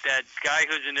guy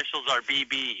whose initials are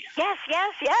BB. Yes.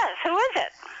 Who is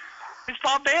it? It's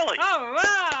Bob Bailey. All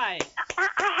right. I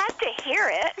had to hear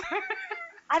it.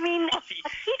 I mean,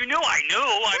 you knew I knew.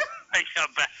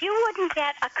 You wouldn't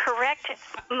get a correct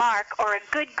mark or a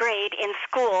good grade in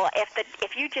school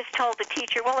if you just told the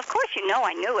teacher, well, of course you know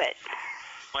I knew it.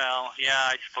 Well, yeah,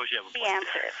 I suppose you have a point. The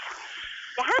answers.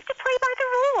 You have to play by the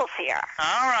rules here.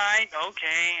 All right,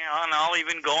 okay. And I'll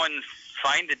even go and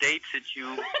find the dates that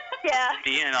you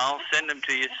see, and I'll send them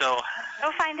to you. So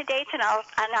go find the dates, and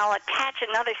I'll attach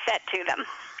another set to them.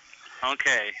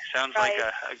 Okay, sounds like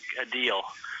a deal.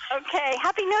 Okay,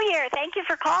 Happy New Year. Thank you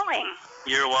for calling.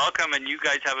 You're welcome, and you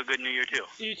guys have a good New Year too.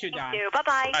 You too, Don. Thank you.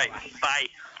 Bye-bye. All right, bye.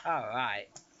 All right.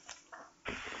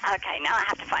 Okay, now I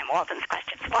have to find Walden's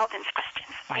questions.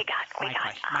 My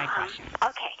question.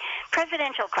 Okay,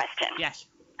 presidential question. Yes.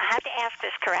 I have to ask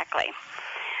this correctly.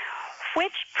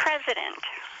 Which president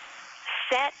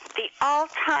set the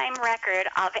all-time record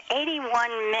of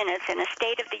 81 minutes in a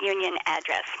State of the Union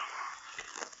address?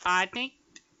 I think,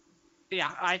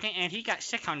 and he got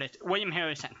sick on it. William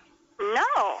Harrison.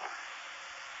 No.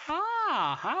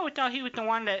 I thought he was the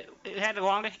one that had the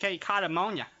longest case, caught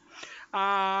pneumonia.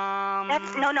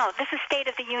 No, this is State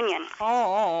of the Union.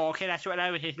 Oh, okay, that's what that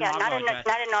was his inaugural address.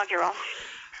 Not inaugural.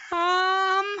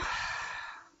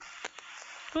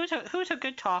 Who's a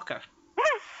good talker?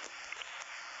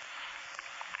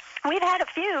 We've had a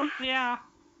few. Yeah.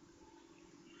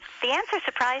 The answer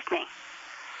surprised me.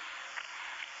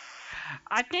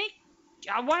 I think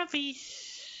one of these.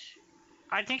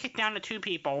 I think it's down to two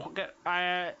people.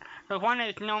 The one that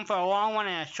is known for a long one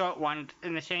and a short one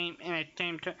in the same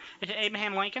term. Is it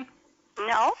Abraham Lincoln?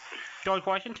 No. George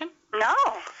Washington? No.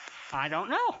 I don't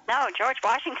know. No, George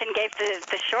Washington gave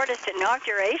the shortest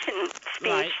inauguration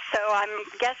speech, right. So I'm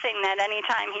guessing that any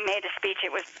time he made a speech,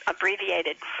 it was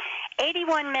abbreviated.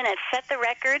 81 minutes set the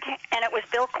record, and it was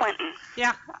Bill Clinton.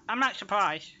 Yeah, I'm not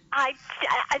surprised.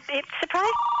 It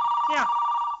surprised.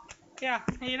 Yeah,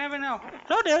 you never know.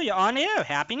 So there, you're on the air.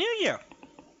 Happy New Year.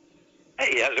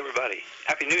 Hey, how's everybody?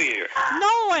 Happy New Year.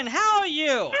 Nolan, how are you?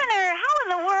 Tanner, how in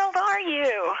the world are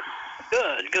you?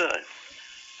 Good.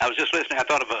 I was just listening. I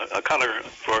thought of a color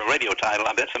for a radio title.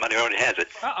 I bet somebody already has it.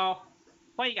 Uh-oh.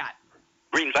 What you got?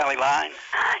 Green Valley Line.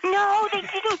 No, they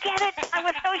didn't get it. I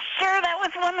was so sure that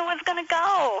was one that was going to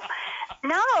go.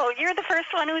 No, you're the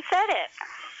first one who said it.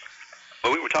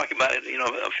 Well, we were talking about it,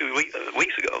 a few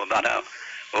weeks ago about how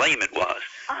lame it was.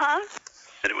 Uh-huh.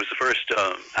 And it was the first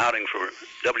outing for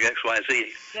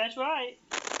WXYZ. That's right.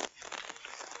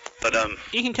 But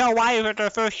you can tell why it was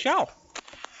their first show.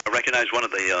 I recognized one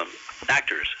of the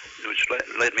actors, which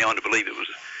led me on to believe it was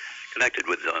connected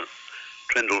with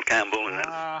Trendle Campbell. And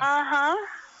uh-huh.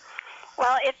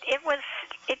 Well, it was.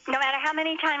 No matter how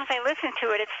many times I listen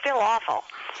to it, it's still awful.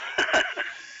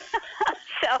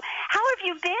 So, how have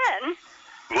you been?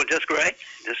 Well, just great.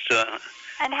 Just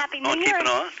and Happy New on Year. Keeping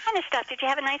on. Kind of stuff. Did you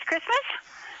have a nice Christmas?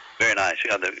 Very nice.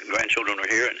 Yeah, the grandchildren were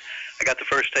here, and I got the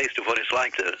first taste of what it's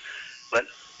like to let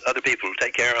other people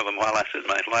take care of them while I sit in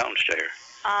my lounge chair.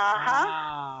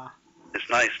 Uh-huh. It's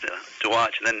nice to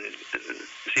watch, and then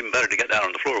it's even better to get down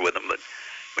on the floor with them, but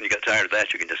when you get tired of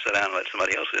that, you can just sit down and let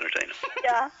somebody else entertain them.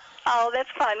 Yeah. Oh, that's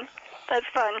fun. That's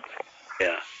fun.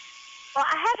 Yeah. Well,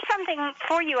 I have something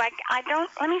for you. I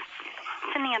don't, let me,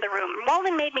 it's in the other room.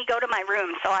 Walden made me go to my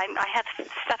room, so I have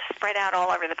stuff spread out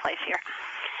all over the place here,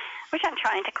 which I'm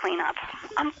trying to clean up.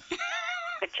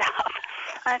 Good job.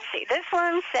 Let's see. This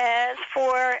one says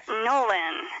for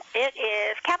Nolan. It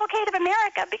is Cavalcade of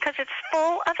America because it's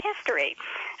full of history.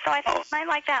 So I thought you might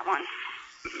like that one.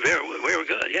 Very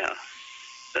good, yeah.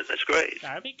 That's great.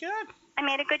 That'd be good. I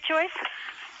made a good choice?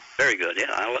 Very good,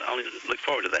 yeah. I'll look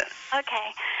forward to that.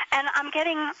 Okay. And I'm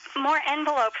getting more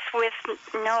envelopes with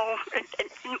no...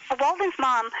 Walden's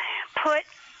mom put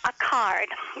a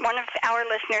card. One of our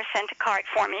listeners sent a card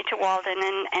for me to Walden,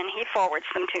 and he forwards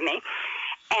them to me.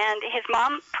 And his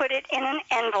mom put it in an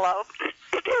envelope,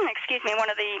 excuse me, one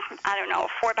of the,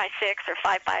 4x6 or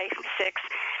 5x6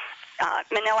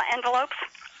 manila envelopes.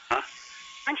 Huh?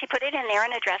 And she put it in there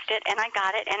and addressed it, and I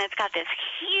got it, and it's got this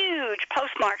huge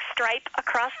postmark stripe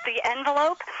across the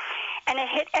envelope, and it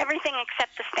hit everything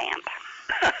except the stamp.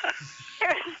 It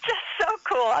was just so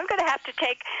cool. I'm going to have to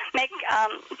make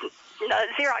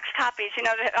Xerox copies,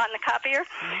 on the copier,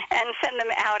 and send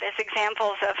them out as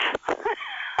examples of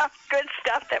good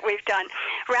stuff that we've done.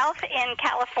 Ralph in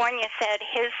California said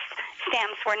his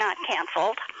stamps were not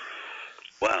canceled.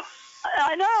 Wow.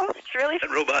 I know. It's really that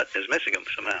robot is missing them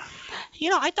somehow.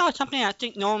 I thought something I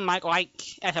think no one might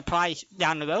like as a prize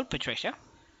down the road, Patricia.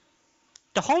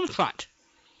 The Home Front.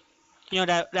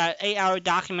 That 8-hour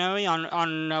documentary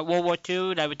on World War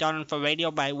II that was done for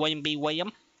radio by William B.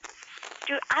 Williams.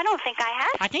 I don't think I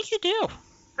have. I think you do.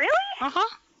 Really?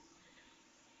 Uh-huh.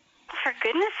 For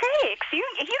goodness sakes. You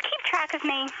keep track of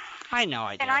me. I know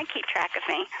I do. And I keep track of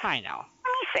me. I know.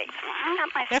 Let me see. I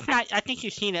got my... If not, I think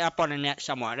you've seen it up on the net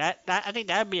somewhere. I think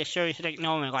that would be a serious thing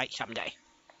no one would like someday.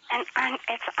 And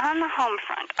it's on the home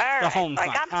front. All right. The home front.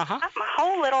 I got my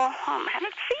whole little home.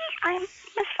 See, I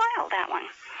misfiled that one.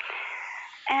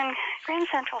 And Grand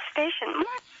Central Station.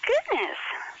 My goodness.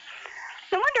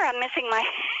 No wonder I'm missing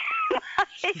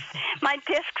my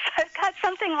discs. I've got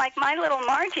something like My Little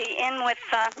Margie in with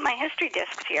my history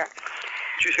discs here.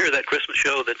 Did you hear that Christmas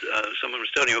show that someone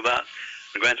was telling you about?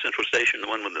 The Grand Central Station, the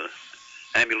one with the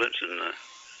ambulance and...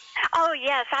 Oh,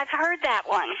 yes, I've heard that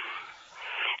one.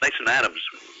 Mason Adams,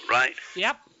 right?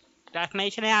 Yep, that's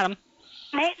Mason Adams.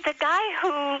 The guy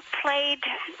who played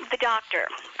the doctor,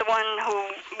 the one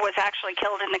who was actually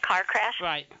killed in the car crash.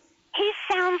 Right. He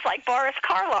sounds like Boris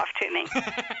Karloff to me. He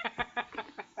does.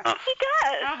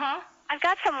 Uh-huh. I've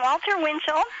got some Walter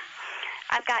Winchell.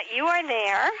 I've got You Are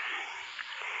There.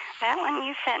 That one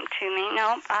you sent to me.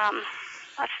 No,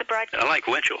 that's the broadcast. I like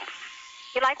Winchell.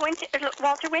 You like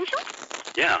Walter Winchell?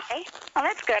 Yeah. Okay. Well,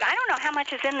 that's good. I don't know how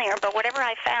much is in there, but whatever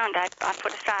I found, I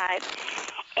put aside.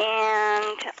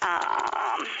 And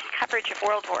coverage of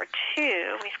World War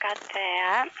II, we've got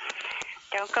that.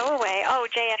 Don't go away. Oh,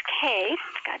 JFK.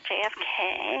 We've got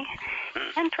JFK.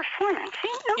 And performance.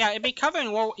 Yeah, it'd be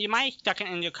covering you might stuck it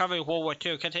in your cover of World War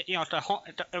II, because it was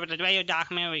a radio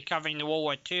documentary covering the World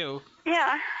War II.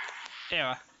 Yeah.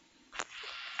 Era.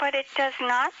 But it does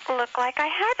not look like I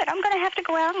have it. I'm going to have to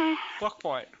go out and... Look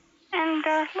for it. And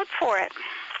look for it.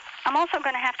 I'm also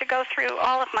going to have to go through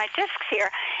all of my discs here.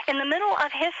 In the middle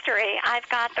of history, I've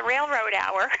got the Railroad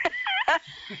Hour.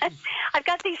 I've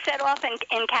got these set off in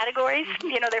categories.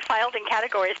 They're filed in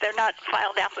categories. They're not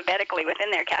filed alphabetically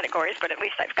within their categories, but at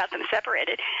least I've got them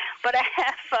separated. But I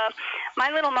have My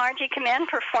Little Margie Command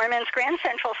Performance, Grand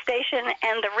Central Station,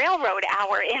 and the Railroad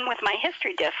Hour in with my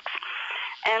history discs.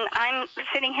 And I'm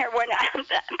sitting here when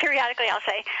periodically I'll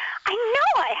say, I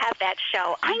know I have that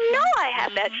show. I know I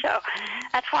have that show.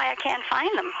 That's why I can't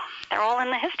find them. They're all in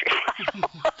the history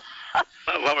file.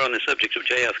 While we're on the subject of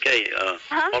JFK,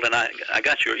 Walden, I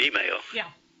got your email. Yeah.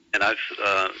 And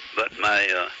but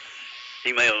my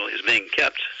email is being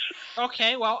kept.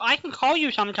 Okay, well, I can call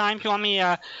you sometime if you want me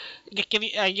to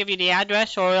give you the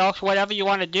address or else whatever you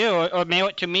want to do, or mail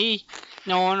it to me,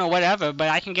 or whatever, but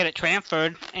I can get it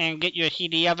transferred and get you a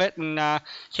CD of it and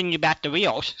send you back the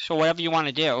reels, so whatever you want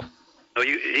to do. Oh,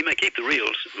 he may keep the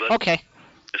reels, but okay.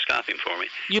 Just copy them for me.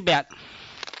 You bet.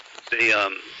 I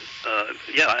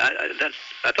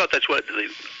thought that's what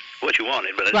you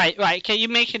wanted, but right. Can you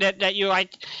make sure that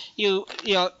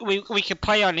we could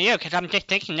play on the air? Because I'm just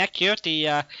thinking next year at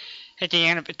the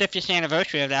 50th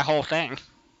anniversary of that whole thing.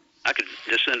 I could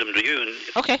just send them to you. And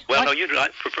Okay. Well, no, you'd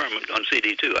prefer them on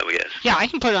CD too, I would guess. Yeah, I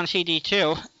can put it on CD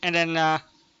too, and then I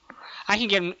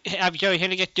can have Jerry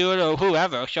Hennigan do it or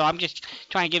whoever. So I'm just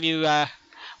trying to give you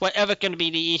whatever's going to be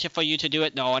the easier for you to do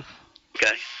it, Nolan.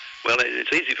 Okay. Well,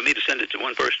 it's easy for me to send it to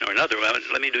one person or another. Well,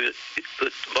 let me put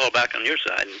the ball back on your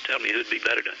side and tell me who'd be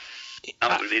better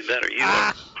how it would be better, you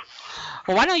or...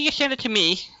 Well, why don't you send it to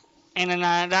me, and then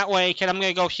that way, because I'm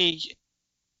going to go see...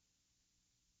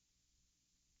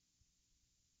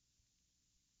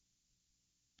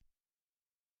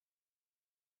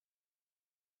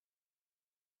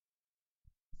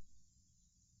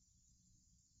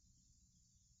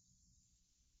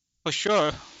 For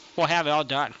sure, we'll have it all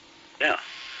done. Yeah.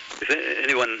 If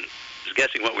anyone is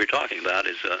guessing what we're talking about,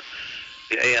 is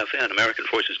the AFN, American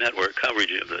Forces Network,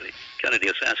 coverage of the Kennedy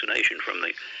assassination from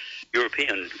the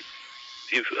European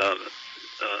view,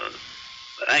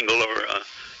 angle or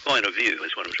point of view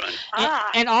is what I'm trying to...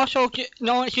 And also,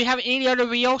 Nolan, if you have any other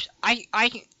reels, I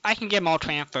can get them all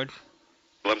transferred.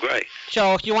 Well, great.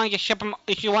 So if you want to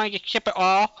just ship it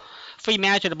all, free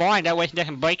manage to the blind, that way it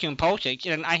doesn't break you in postage,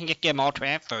 and I can just get them all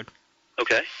transferred.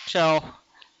 Okay. So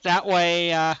that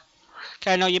way, cause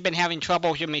I know you've been having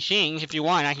trouble with your machines. If you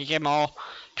want, I can get them all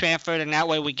transferred, and that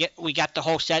way we got the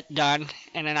whole set done,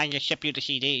 and then I can just ship you the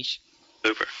CDs.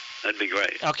 Super. That'd be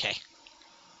great. Okay.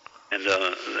 And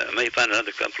I may find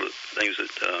another couple of things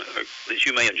that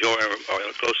you may enjoy or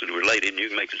are closely related, and you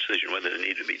can make a decision whether they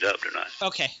need to be dubbed or not.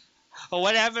 Okay. Well,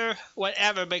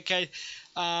 whatever, because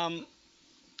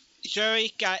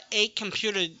Jerry got 8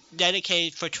 computers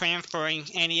dedicated for transferring,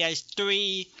 and he has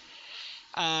 3.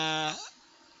 The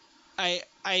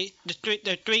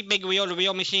 3 big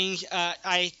reel-to-reel machines.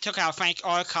 I took out Frank's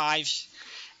archives,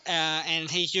 and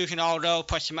he's using all those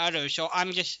plus some others. So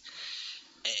I'm just,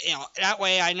 that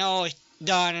way I know it's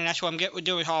done, and that's what we're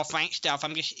doing with all Frank's stuff.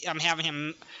 I'm having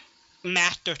him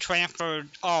master transfer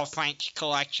all Frank's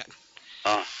collection.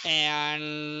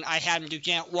 And I had him do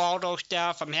Janet Waldo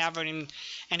stuff. I'm having him,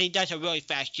 and he does a really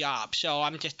fast job. So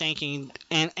I'm just thinking,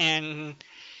 and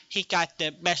he got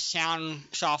the best sound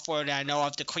software that I know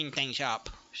of to clean things up.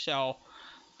 So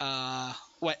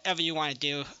whatever you want to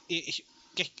do,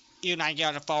 just you and I get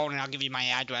on the phone, and I'll give you my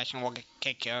address, and we'll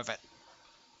take care of it.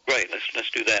 Great.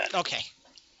 Let's do that. Okay.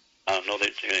 I know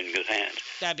that they're in good hands.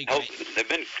 That'd be great. They've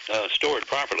been stored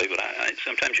properly, but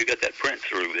sometimes you get that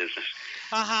print-through business.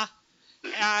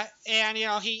 And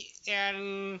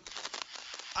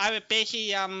I would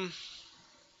basically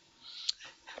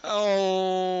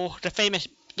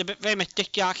the famous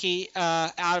disc jockey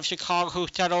out of Chicago who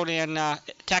settled in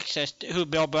Texas, who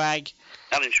Bill Bragg.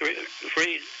 Alan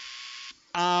Freed.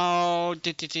 Oh,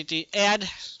 Ed.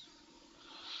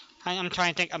 I'm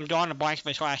trying to think. I'm drawing a blank of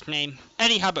his last name.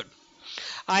 Eddie Hubbard.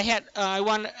 I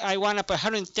won up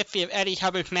 150 of Eddie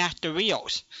Hubbard's master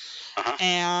reels,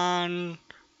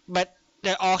 but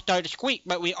they all started to squeak.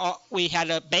 But we had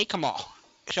to bake them all,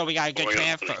 so we got a good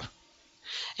transfer.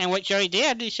 And what Jerry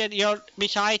did, he said,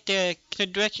 besides the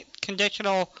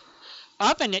conditional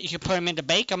oven that you can put them in to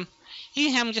bake them, you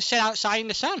can have them just sit outside in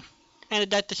the sun, and it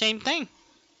does the same thing.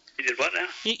 You did what now?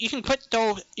 You can put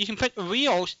the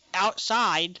reels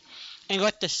outside and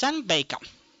let the sun bake them.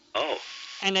 Oh.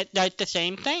 And it does the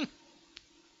same thing.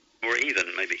 Or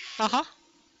even, maybe. Wow.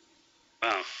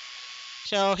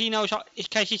 So he knows,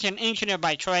 because he's an engineer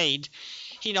by trade,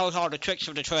 he knows all the tricks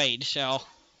of the trade, so.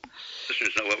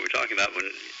 Listeners know what we're talking about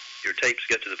when your tapes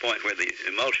get to the point where the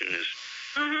emulsion is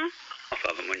off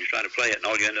of them. When you're trying to play it, and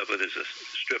all you end up with is a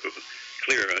strip of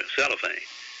clear cellophane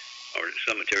or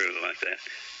some material like that.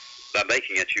 By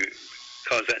baking it, you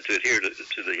cause that to adhere to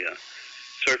the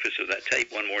surface of that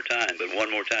tape one more time, but one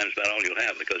more time is about all you'll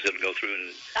have because it'll go through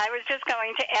and... I was just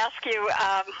going to ask you,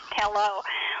 hello.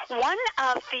 One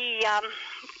of the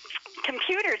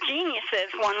computer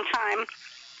geniuses one time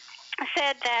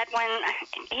said that when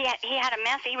he had a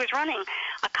mess, he was running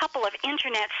a couple of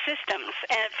internet systems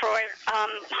for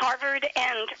Harvard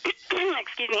and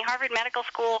Harvard Medical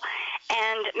School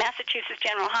and Massachusetts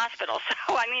General Hospital.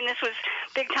 So I mean, this was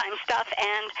big time stuff,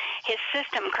 and his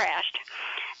system crashed.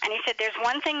 And he said, there's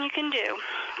one thing you can do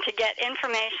to get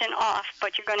information off,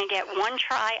 but you're going to get one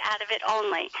try out of it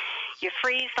only. You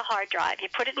freeze the hard drive. You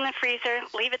put it in the freezer,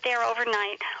 leave it there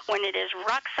overnight. When it is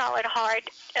rock solid hard,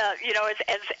 as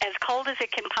cold as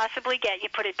it can possibly get, you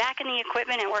put it back in the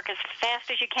equipment and work as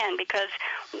fast as you can, because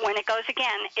when it goes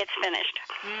again, it's finished.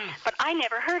 But I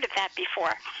never heard of that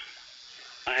before.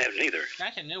 I haven't either.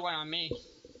 That's a new one on me.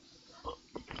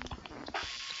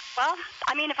 Well,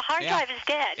 I mean, if a hard drive is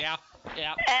dead,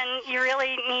 and you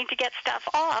really need to get stuff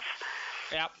off.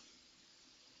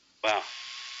 Wow.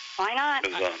 Why not?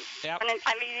 Yep.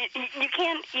 I mean,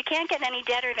 you can't get any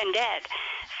deader than dead.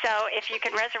 So if you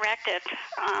can resurrect it,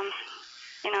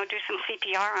 do some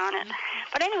CPR on it.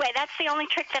 But anyway, that's the only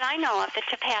trick that I know of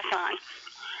to pass on.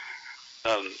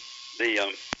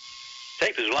 The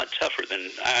tape is a lot tougher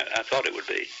than I thought it would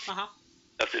be.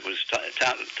 If it was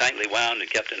tightly wound and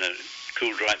kept in a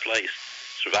cool, dry place,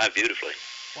 survived beautifully.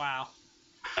 Wow.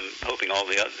 I'm hoping all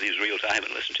these reels, I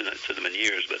haven't listened to them in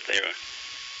years, but they're,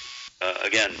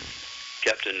 again,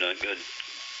 kept in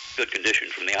good condition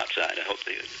from the outside. I hope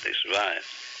they survive.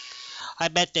 I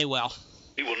bet they will.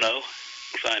 We will know.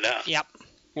 We'll find out. Yep.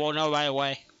 We'll know right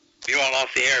away. You're all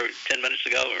off the air 10 minutes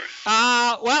ago,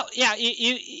 or? Well, yeah,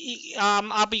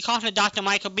 I'll be talking to Dr.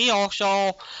 Michael Beale,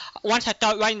 so once I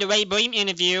start writing the Ray Bream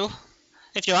interview,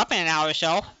 if you're up in an hour or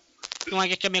so, you want to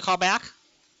just give me a call back?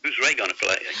 Who's Ray going to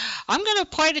play? I'm going to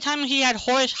play the time he had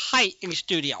Horace Heidt in the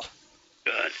studio.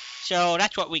 Good. So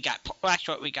that's what we got. That's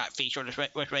what we got featured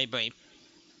with Ray Bream.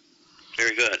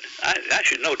 Very good. I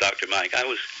should know Dr. Mike. I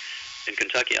was in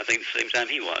Kentucky, I think, the same time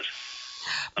he was.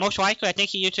 Most likely, I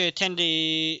think he used to attend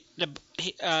the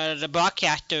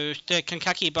broadcasters, the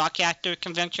Kentucky Broadcaster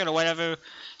Convention or whatever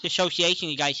the association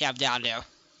you guys have down there.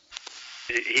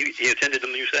 He attended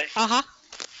them, you say? Uh-huh.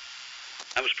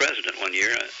 I was president one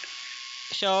year.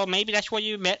 So maybe that's where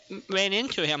you ran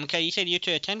into him, because you said you used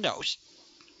to attend those.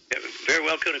 Yeah, very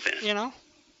well could have been. You know?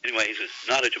 Anyway, he's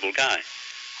a knowledgeable guy.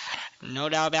 No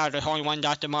doubt about it. There's only one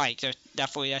Dr. Mike.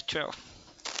 That's true.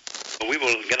 Well, we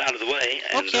will get out of the way.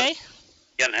 And, okay.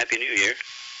 Again, Happy New Year.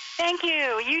 Thank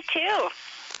you. You too.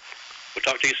 We'll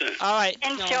talk to you soon. All right.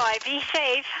 Enjoy. No. Be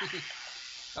safe.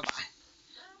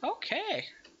 Bye-bye. Okay.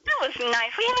 That was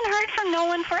nice. We haven't heard from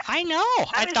Nolan for... I know.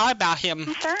 I thought about him.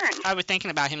 Concerned. I was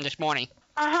thinking about him this morning.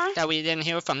 Uh-huh. That we didn't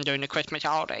hear from during the Christmas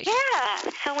holidays.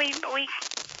 Yeah. So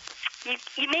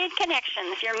you made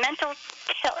connections. Your mental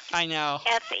I know.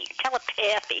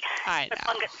 Telepathy. I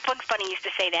know. Bugs Bunny used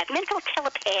to say that. Mental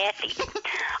telepathy.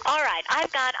 All right.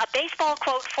 I've got a baseball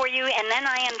quote for you, and then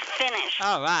I am finished.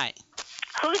 All right.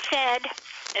 Who said,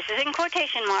 this is in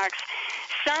quotation marks,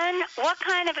 "Son, what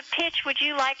kind of a pitch would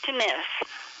you like to miss?"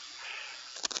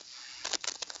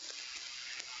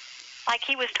 Like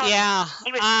he was talking. Yeah.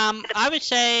 I would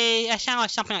say that sounds like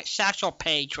something like Satchel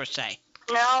Paige would say.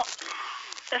 No.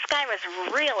 This guy was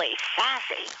really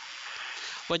sassy.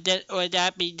 Would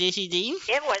that be Dizzy Dean?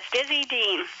 It was Dizzy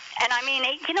Dean. And I mean,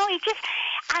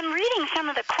 I'm reading some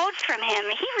of the quotes from him.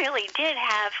 He really did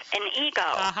have an ego,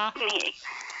 didn't he?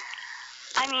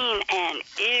 I mean, an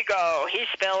ego. He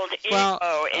spelled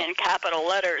ego in capital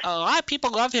letters. A lot of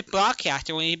people love his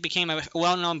broadcaster when he became a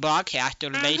well-known broadcaster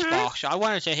in baseball. So I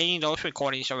wanted to hang those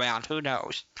recordings around. Who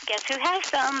knows? Guess who has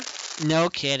some? No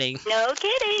kidding. No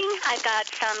kidding. I've got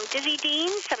some Dizzy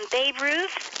Dean, some Babe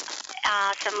Ruth,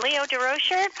 some Leo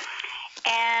DeRocher,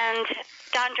 and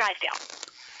Don Drysdale.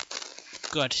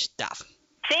 Good stuff.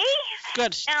 See?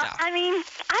 Good stuff. Now, I mean,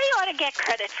 I ought to get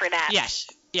credit for that.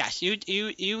 Yes, you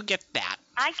get that.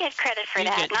 I get credit for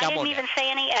that. And I didn't even say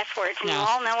any S words, and you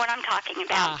all know what I'm talking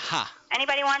about.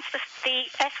 Anybody wants the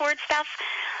S word stuff?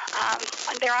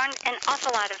 There aren't an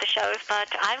awful lot of the shows, but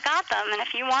I've got them, and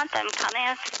if you want them, come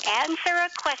answer a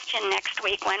question next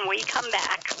week when we come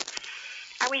back.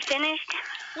 Are we finished?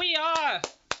 We are.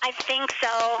 I think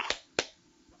so.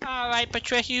 All right,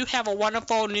 Patricia, you have a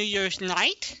wonderful New Year's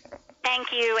night.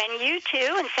 Thank you, and you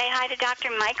too, and say hi to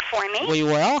Dr. Mike for me. We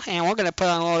will, and we're going to put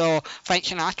on a little Frank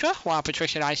Sinatra while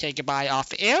Patricia and I say goodbye off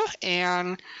the air,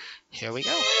 and here we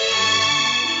go.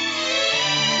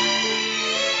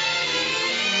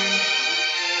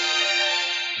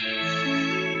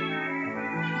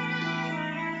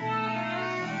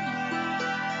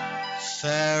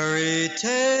 Fairy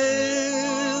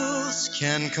tales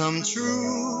can come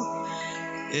true.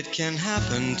 It can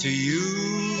happen to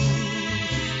you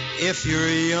if you're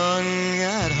young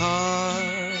at heart.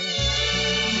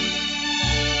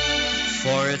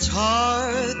 For it's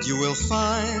hard, you will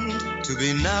find, to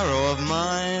be narrow of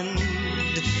mind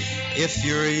if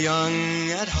you're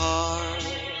young at heart.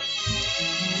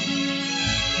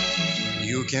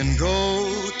 You can go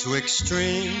to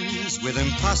extremes with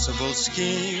impossible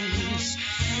schemes.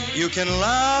 You can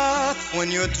laugh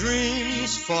when your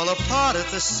dreams fall apart at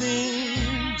the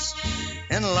seams.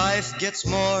 And life gets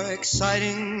more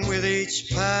exciting with each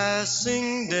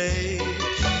passing day.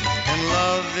 And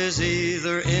love is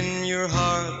either in your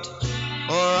heart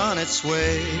or on its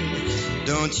way.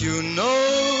 Don't you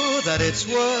know that it's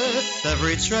worth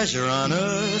every treasure on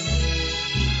earth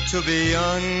to be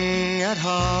young at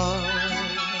heart?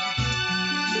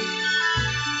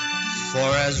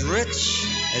 For as rich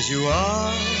as you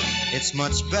are, it's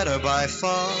much better by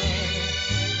far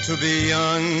to be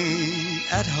young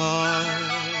at heart.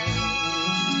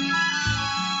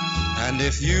 And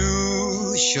if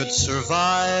you should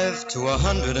survive to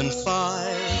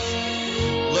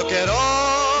 105, look at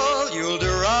all you'll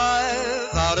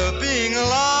derive out of being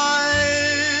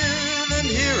alive. And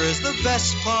here is the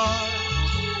best part,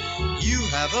 you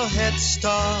have a head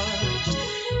start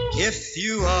if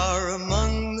you are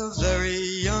among the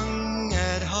very young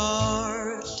at heart.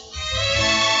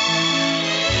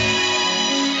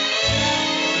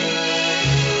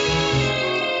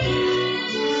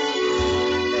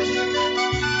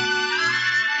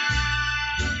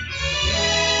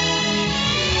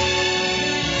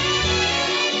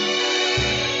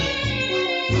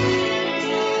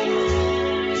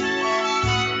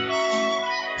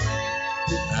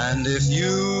 And if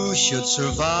you should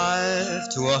survive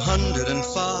to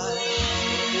 105,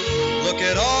 look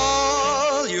at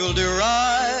all you'll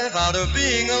derive out of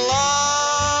being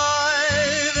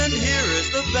alive. And here is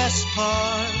the best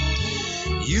part,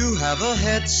 you have a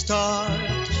head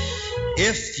start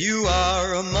if you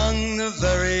are among the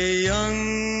very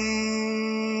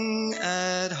young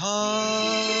at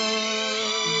heart.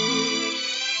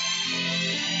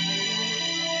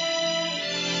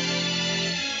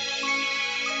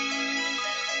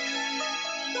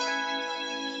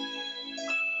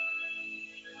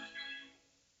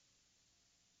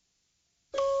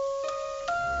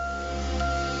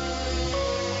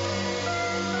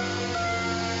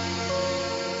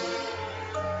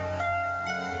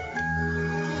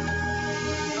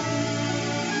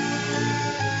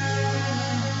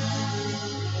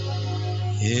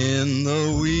 In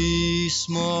the wee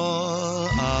small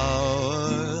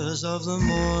hours of the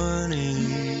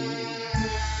morning,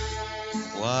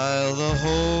 while the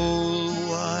whole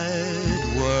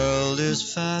wide world is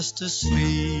fast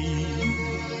asleep,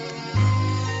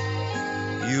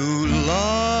 you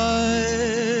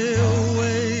lie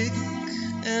awake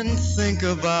and think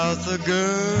about the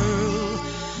girl,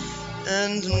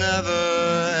 and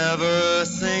never ever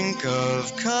think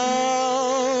of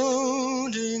counting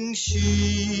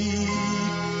sheep.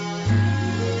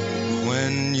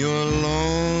 When your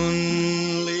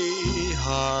lonely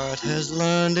heart has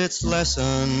learned its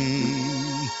lesson,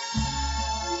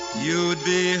 you'd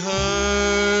be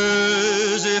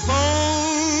hers if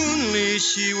only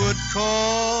she would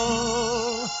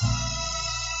call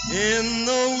in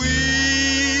the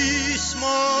wee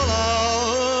small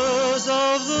hours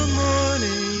of the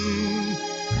morning.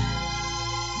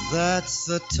 That's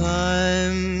the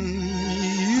time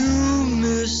you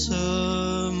miss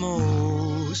her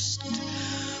most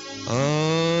of all.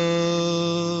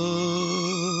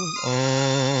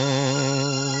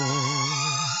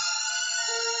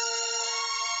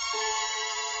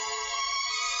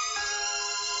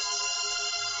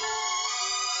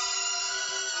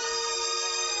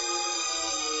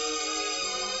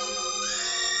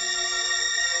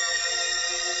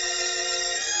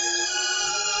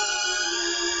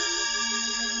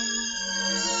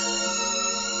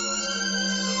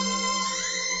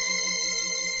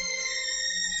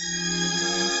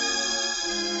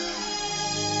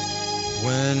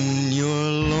 When your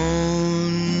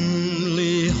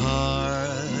lonely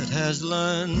heart has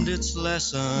learned its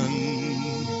lesson,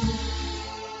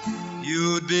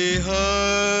 you'd be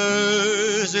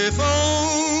hers if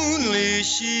only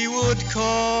she would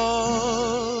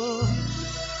call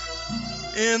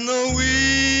in the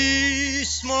wee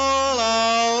small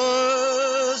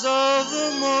hours of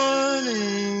the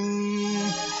morning.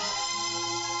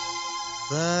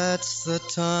 That's the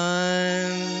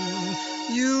time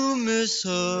you miss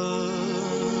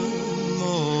her